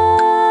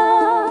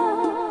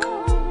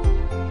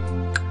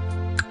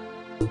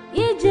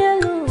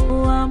 Ijelu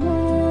amo.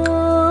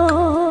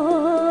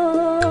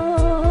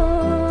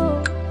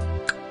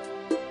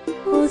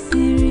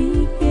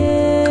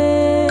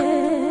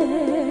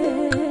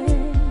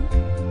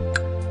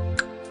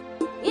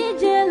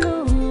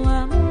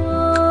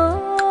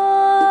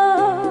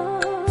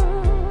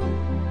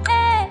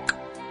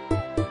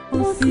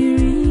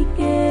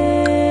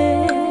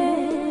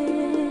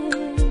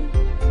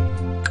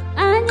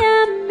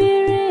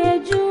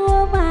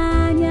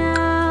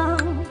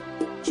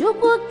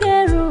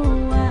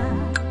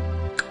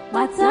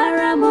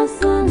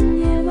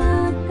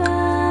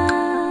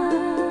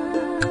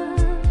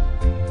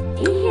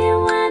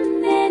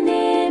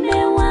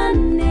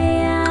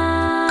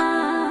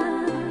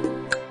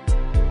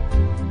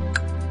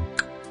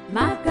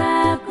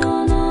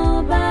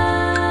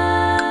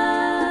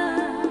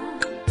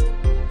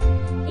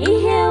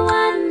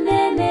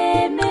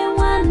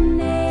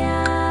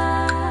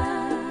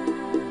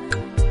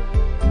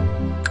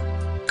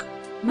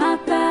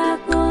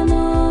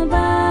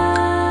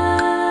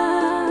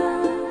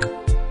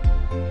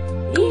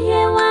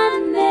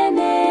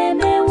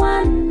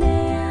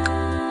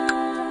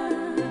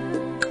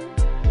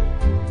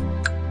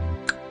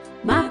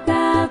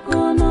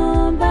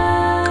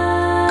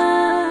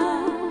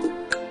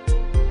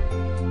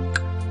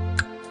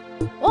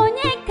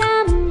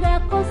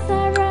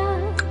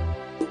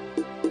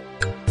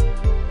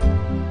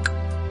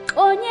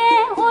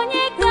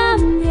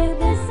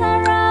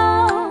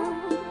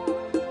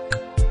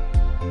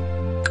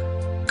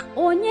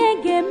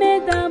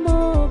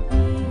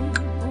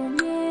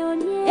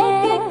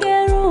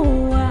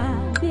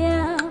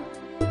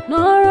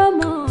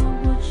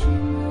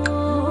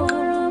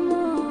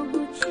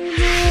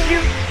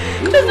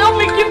 Just help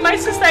me give my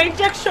sister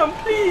injection,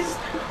 please.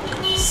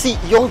 See,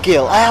 young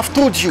girl, I have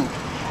told you.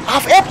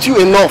 I've helped you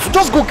enough.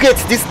 Just go get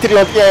this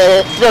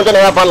 300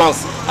 naira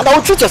balance and I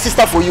will treat your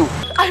sister for you.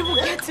 I will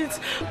get it,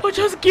 but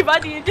just give her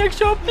the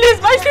injection, please.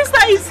 My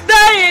sister is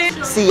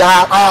dying. See,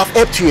 I have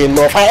helped you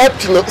enough. I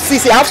helped you enough.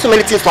 See, I have so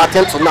many things to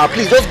attend to now.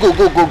 Please, just go.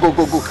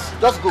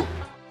 Just go.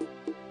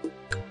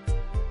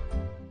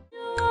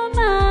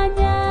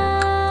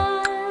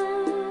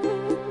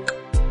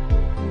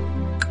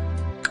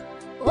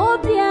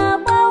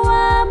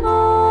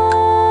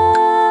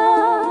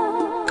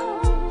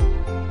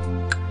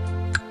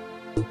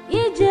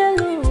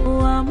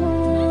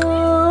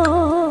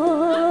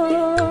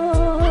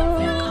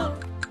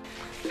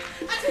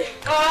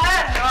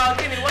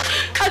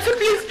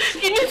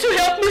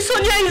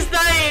 Sonia is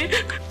dying.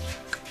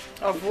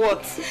 Of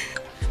what?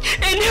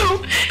 A new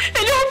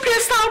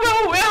pistol.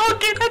 Well,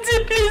 okay, that's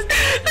it, please.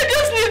 I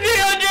just need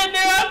 300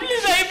 naira,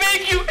 please. I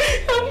beg you.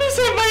 Help me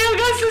save my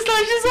younger sister.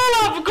 She's all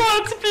I've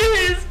got,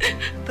 please.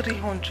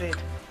 300.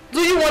 Do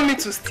you want me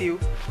to steal?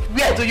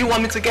 Where do you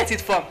want me to get it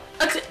from?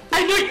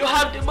 I know you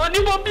have the money,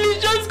 but please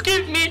just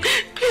give me.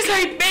 Please,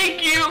 I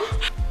beg you.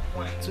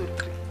 1, 2,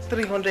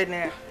 3. 300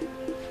 naira.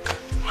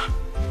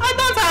 I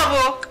don't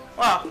have.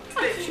 Wow.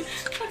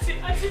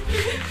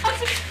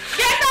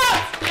 Get out!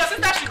 Your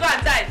sister should go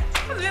and die.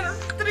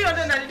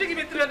 300 naira. Did you give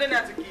me 300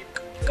 naira to keep?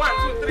 1,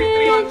 2, 3,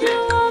 300.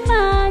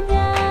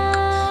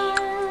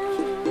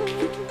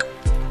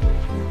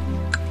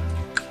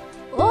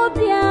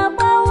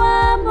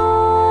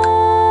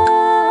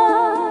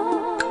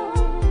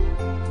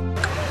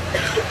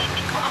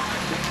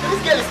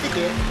 This girl is still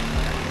here.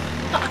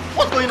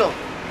 What's going on?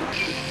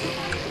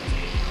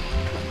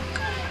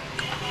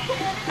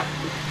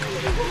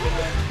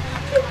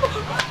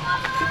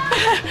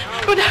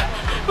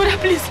 Brother,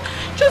 please,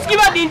 just give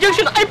her the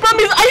injection. I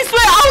promise, I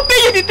swear, I'll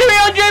pay you the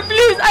 300,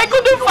 please. I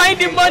couldn't find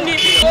the money.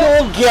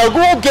 No, girl,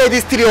 go get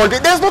this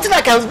 300. There's nothing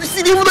I can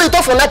see. Even though you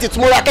talk for night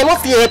tomorrow, I cannot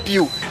still help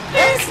you.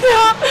 Please,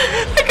 sir.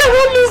 I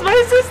cannot lose my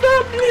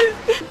sister, please.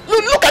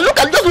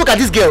 Just look at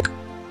this girl.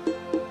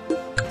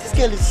 This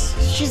girl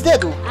she's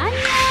dead, though.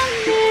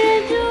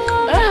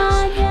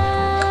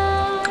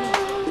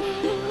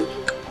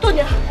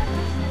 Tonya,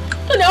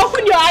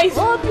 open your eyes.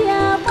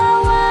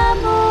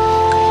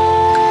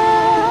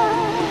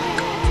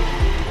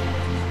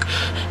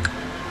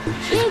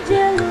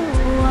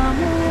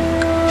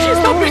 She's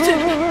not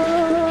breathing.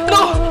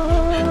 No.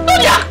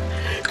 Tonya!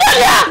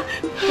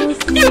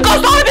 You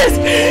caused all this.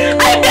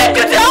 I beg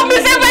you to help me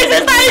save my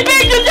sister. I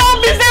beg you to help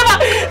me save her.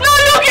 No,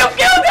 look, you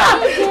killed her.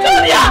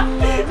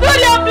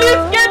 Tonya,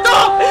 please get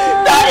up.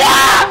 Tonya,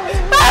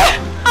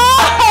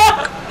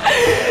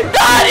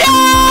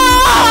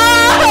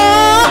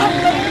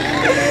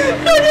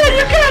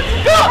 you can't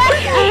go.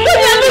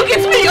 Tonya, look,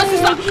 it's me, your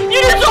sister. You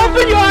need to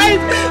open your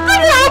eyes.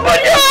 Tonya, open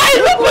your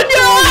eyes.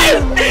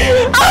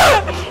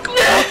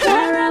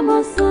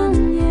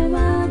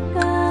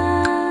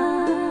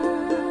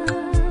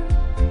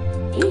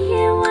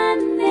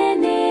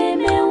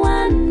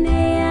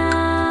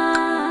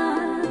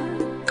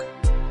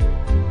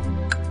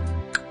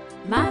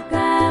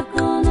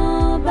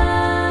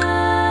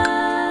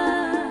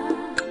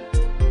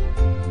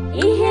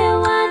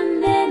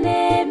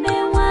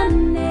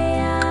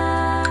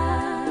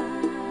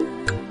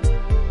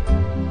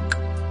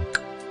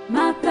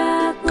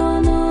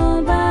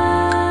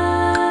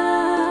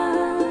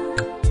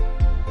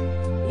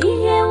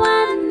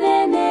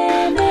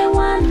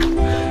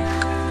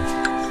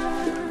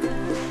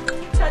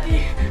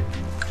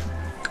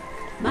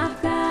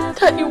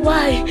 Daddy,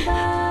 why?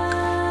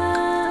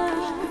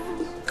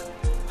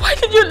 Why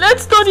did you let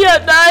Tonya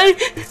die?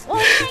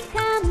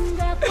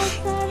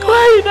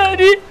 Why,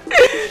 Daddy?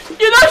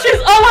 You know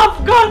she's all I've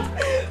got.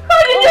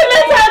 Why did you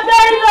let her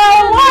die now?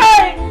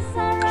 Why?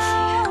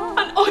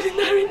 An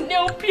ordinary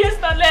nail pierced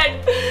her leg.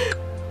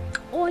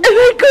 And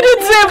I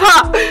couldn't save her.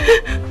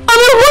 I'm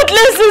a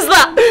worthless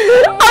sister.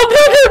 I'm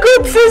not a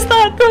good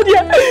sister,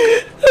 Tonya.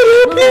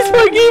 Please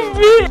forgive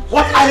me.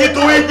 What are you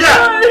doing here?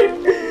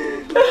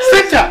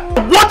 Cynthia,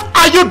 what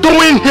are you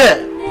doing here?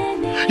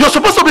 You're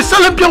supposed to be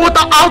selling pure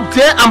water out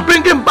there and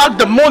bringing back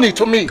the money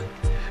to me.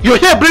 You're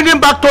here bringing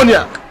back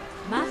Tonya.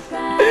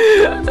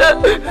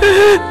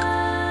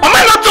 Am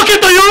I not talking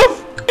to you?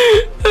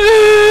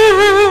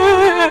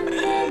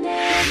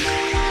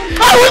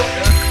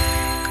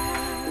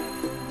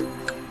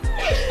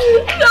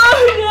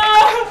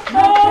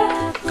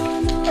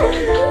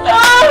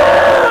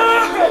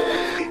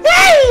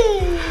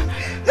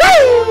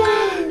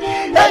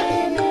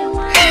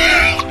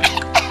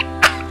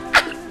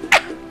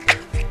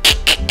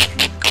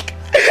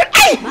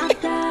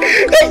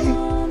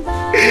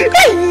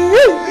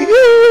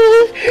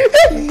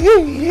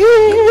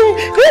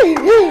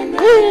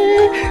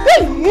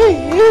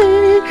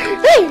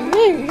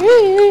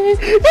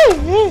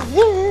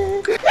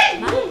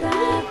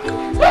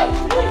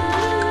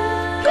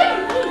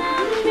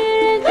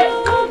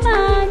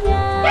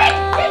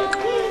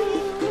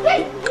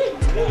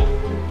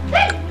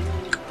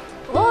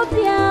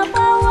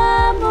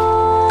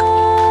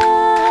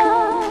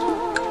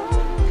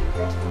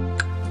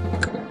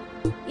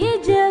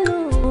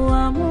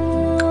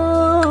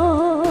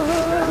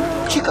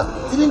 Chika,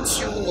 didn't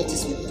you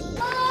notice me?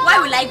 Why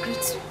will I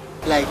greet you?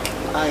 Like,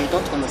 I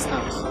don't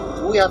understand.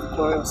 We have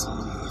quarrels.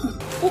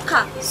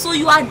 Uka, so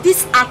you are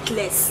this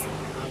heartless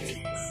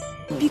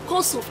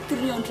because of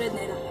 300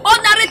 naira.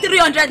 Ordinary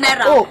 300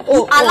 naira.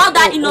 You allow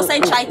that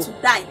innocent child to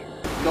die.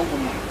 Young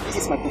woman, this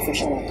is my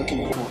profession I'm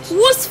talking about.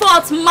 Whose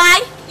fault?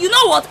 Mine? You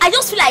know what? I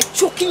just feel like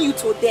choking you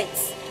to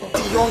death. The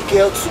young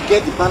girl to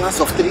get the balance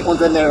of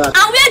 300 naira. And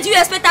where do you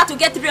expect her to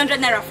get 300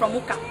 naira from,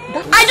 Uka?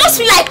 I just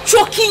feel like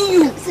choking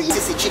you.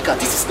 See, Chika,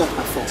 this is not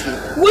my fault here.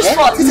 Whose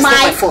fault? This is not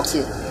my fault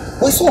here.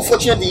 But it's so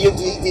unfortunate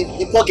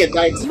the poor girl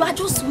died. You are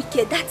just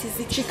wicked, that is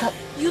it. Chika,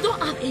 you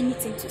don't have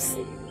anything to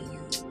say.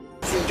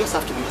 See, you just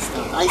have to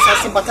understand. I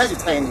sympathize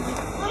with her anyway. I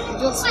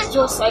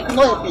could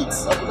not help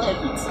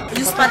it.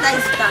 You sympathize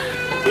with her.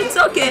 It's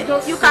okay.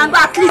 You can go.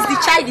 At least the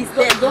child is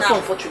dead now. Just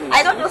unfortunate.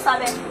 I don't know,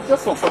 Sabe.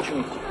 Just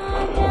unfortunate.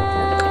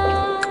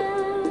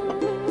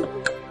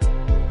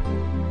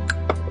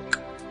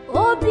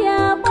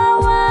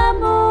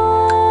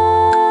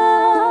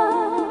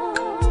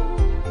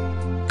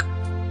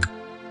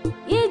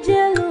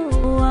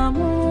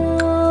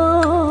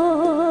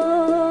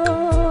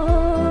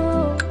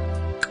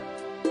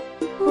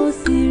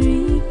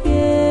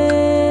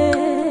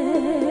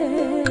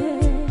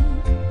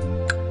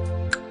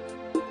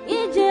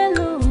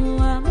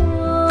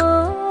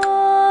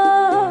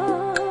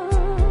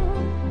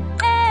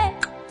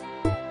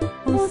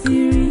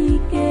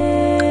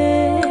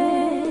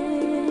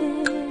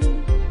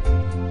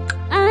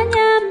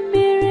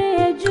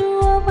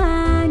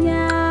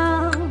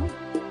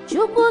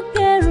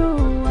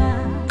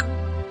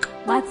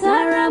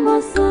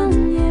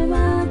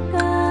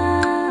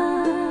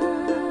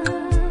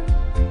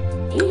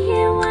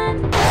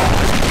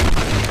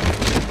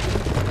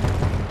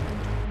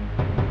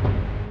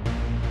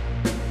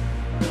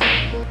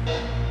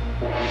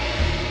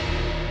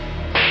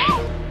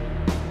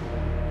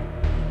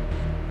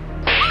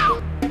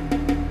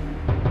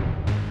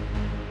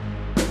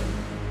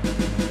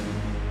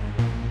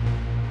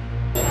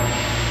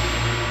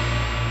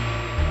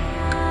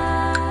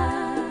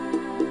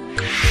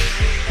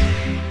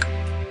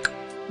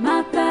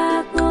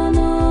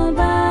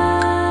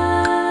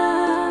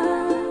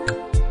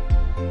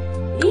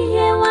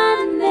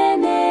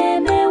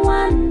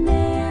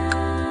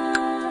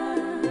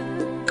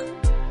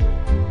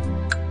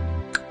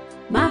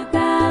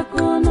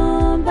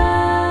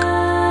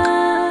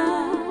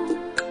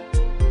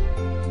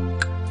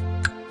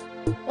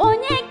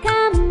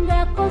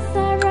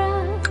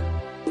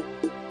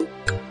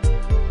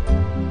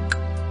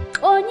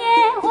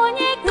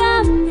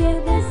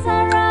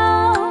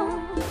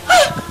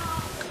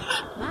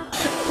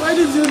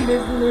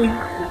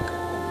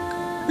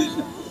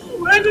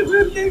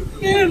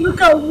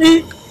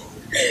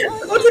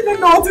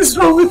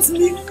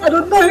 I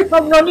don't know if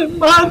I'm running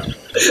mad.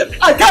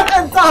 I can't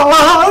enter our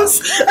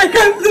house. I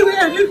can't do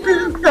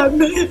anything,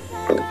 honey.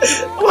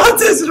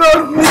 What is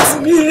wrong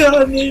with me,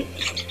 honey?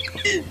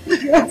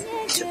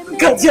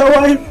 Look at your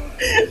wife.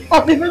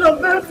 I'm even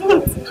on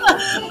barefoot.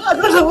 I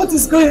don't know what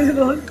is going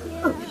on.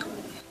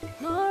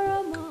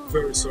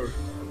 Very sorry.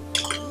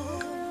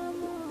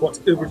 But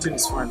everything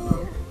is fine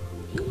now.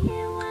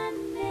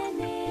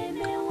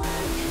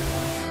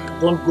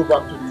 Don't go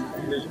back to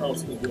the village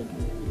house again.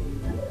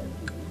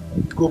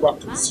 Go back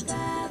to the city.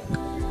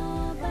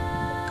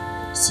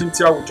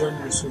 Cynthia will join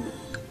you soon.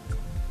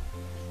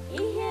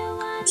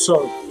 I'm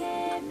sorry.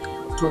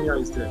 Tonya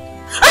is dead.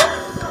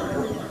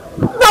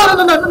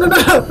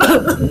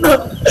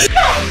 No.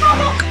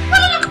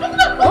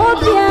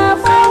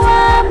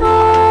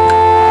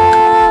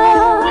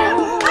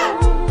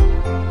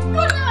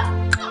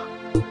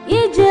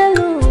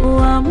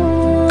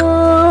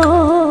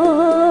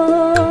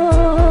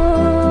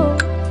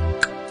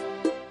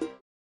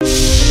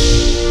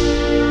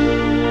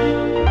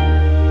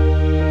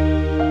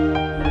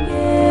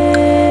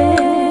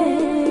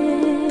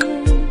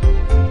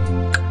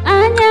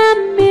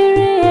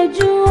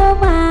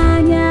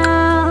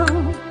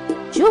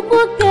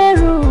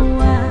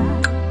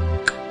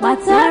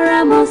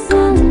 Matara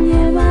Mosun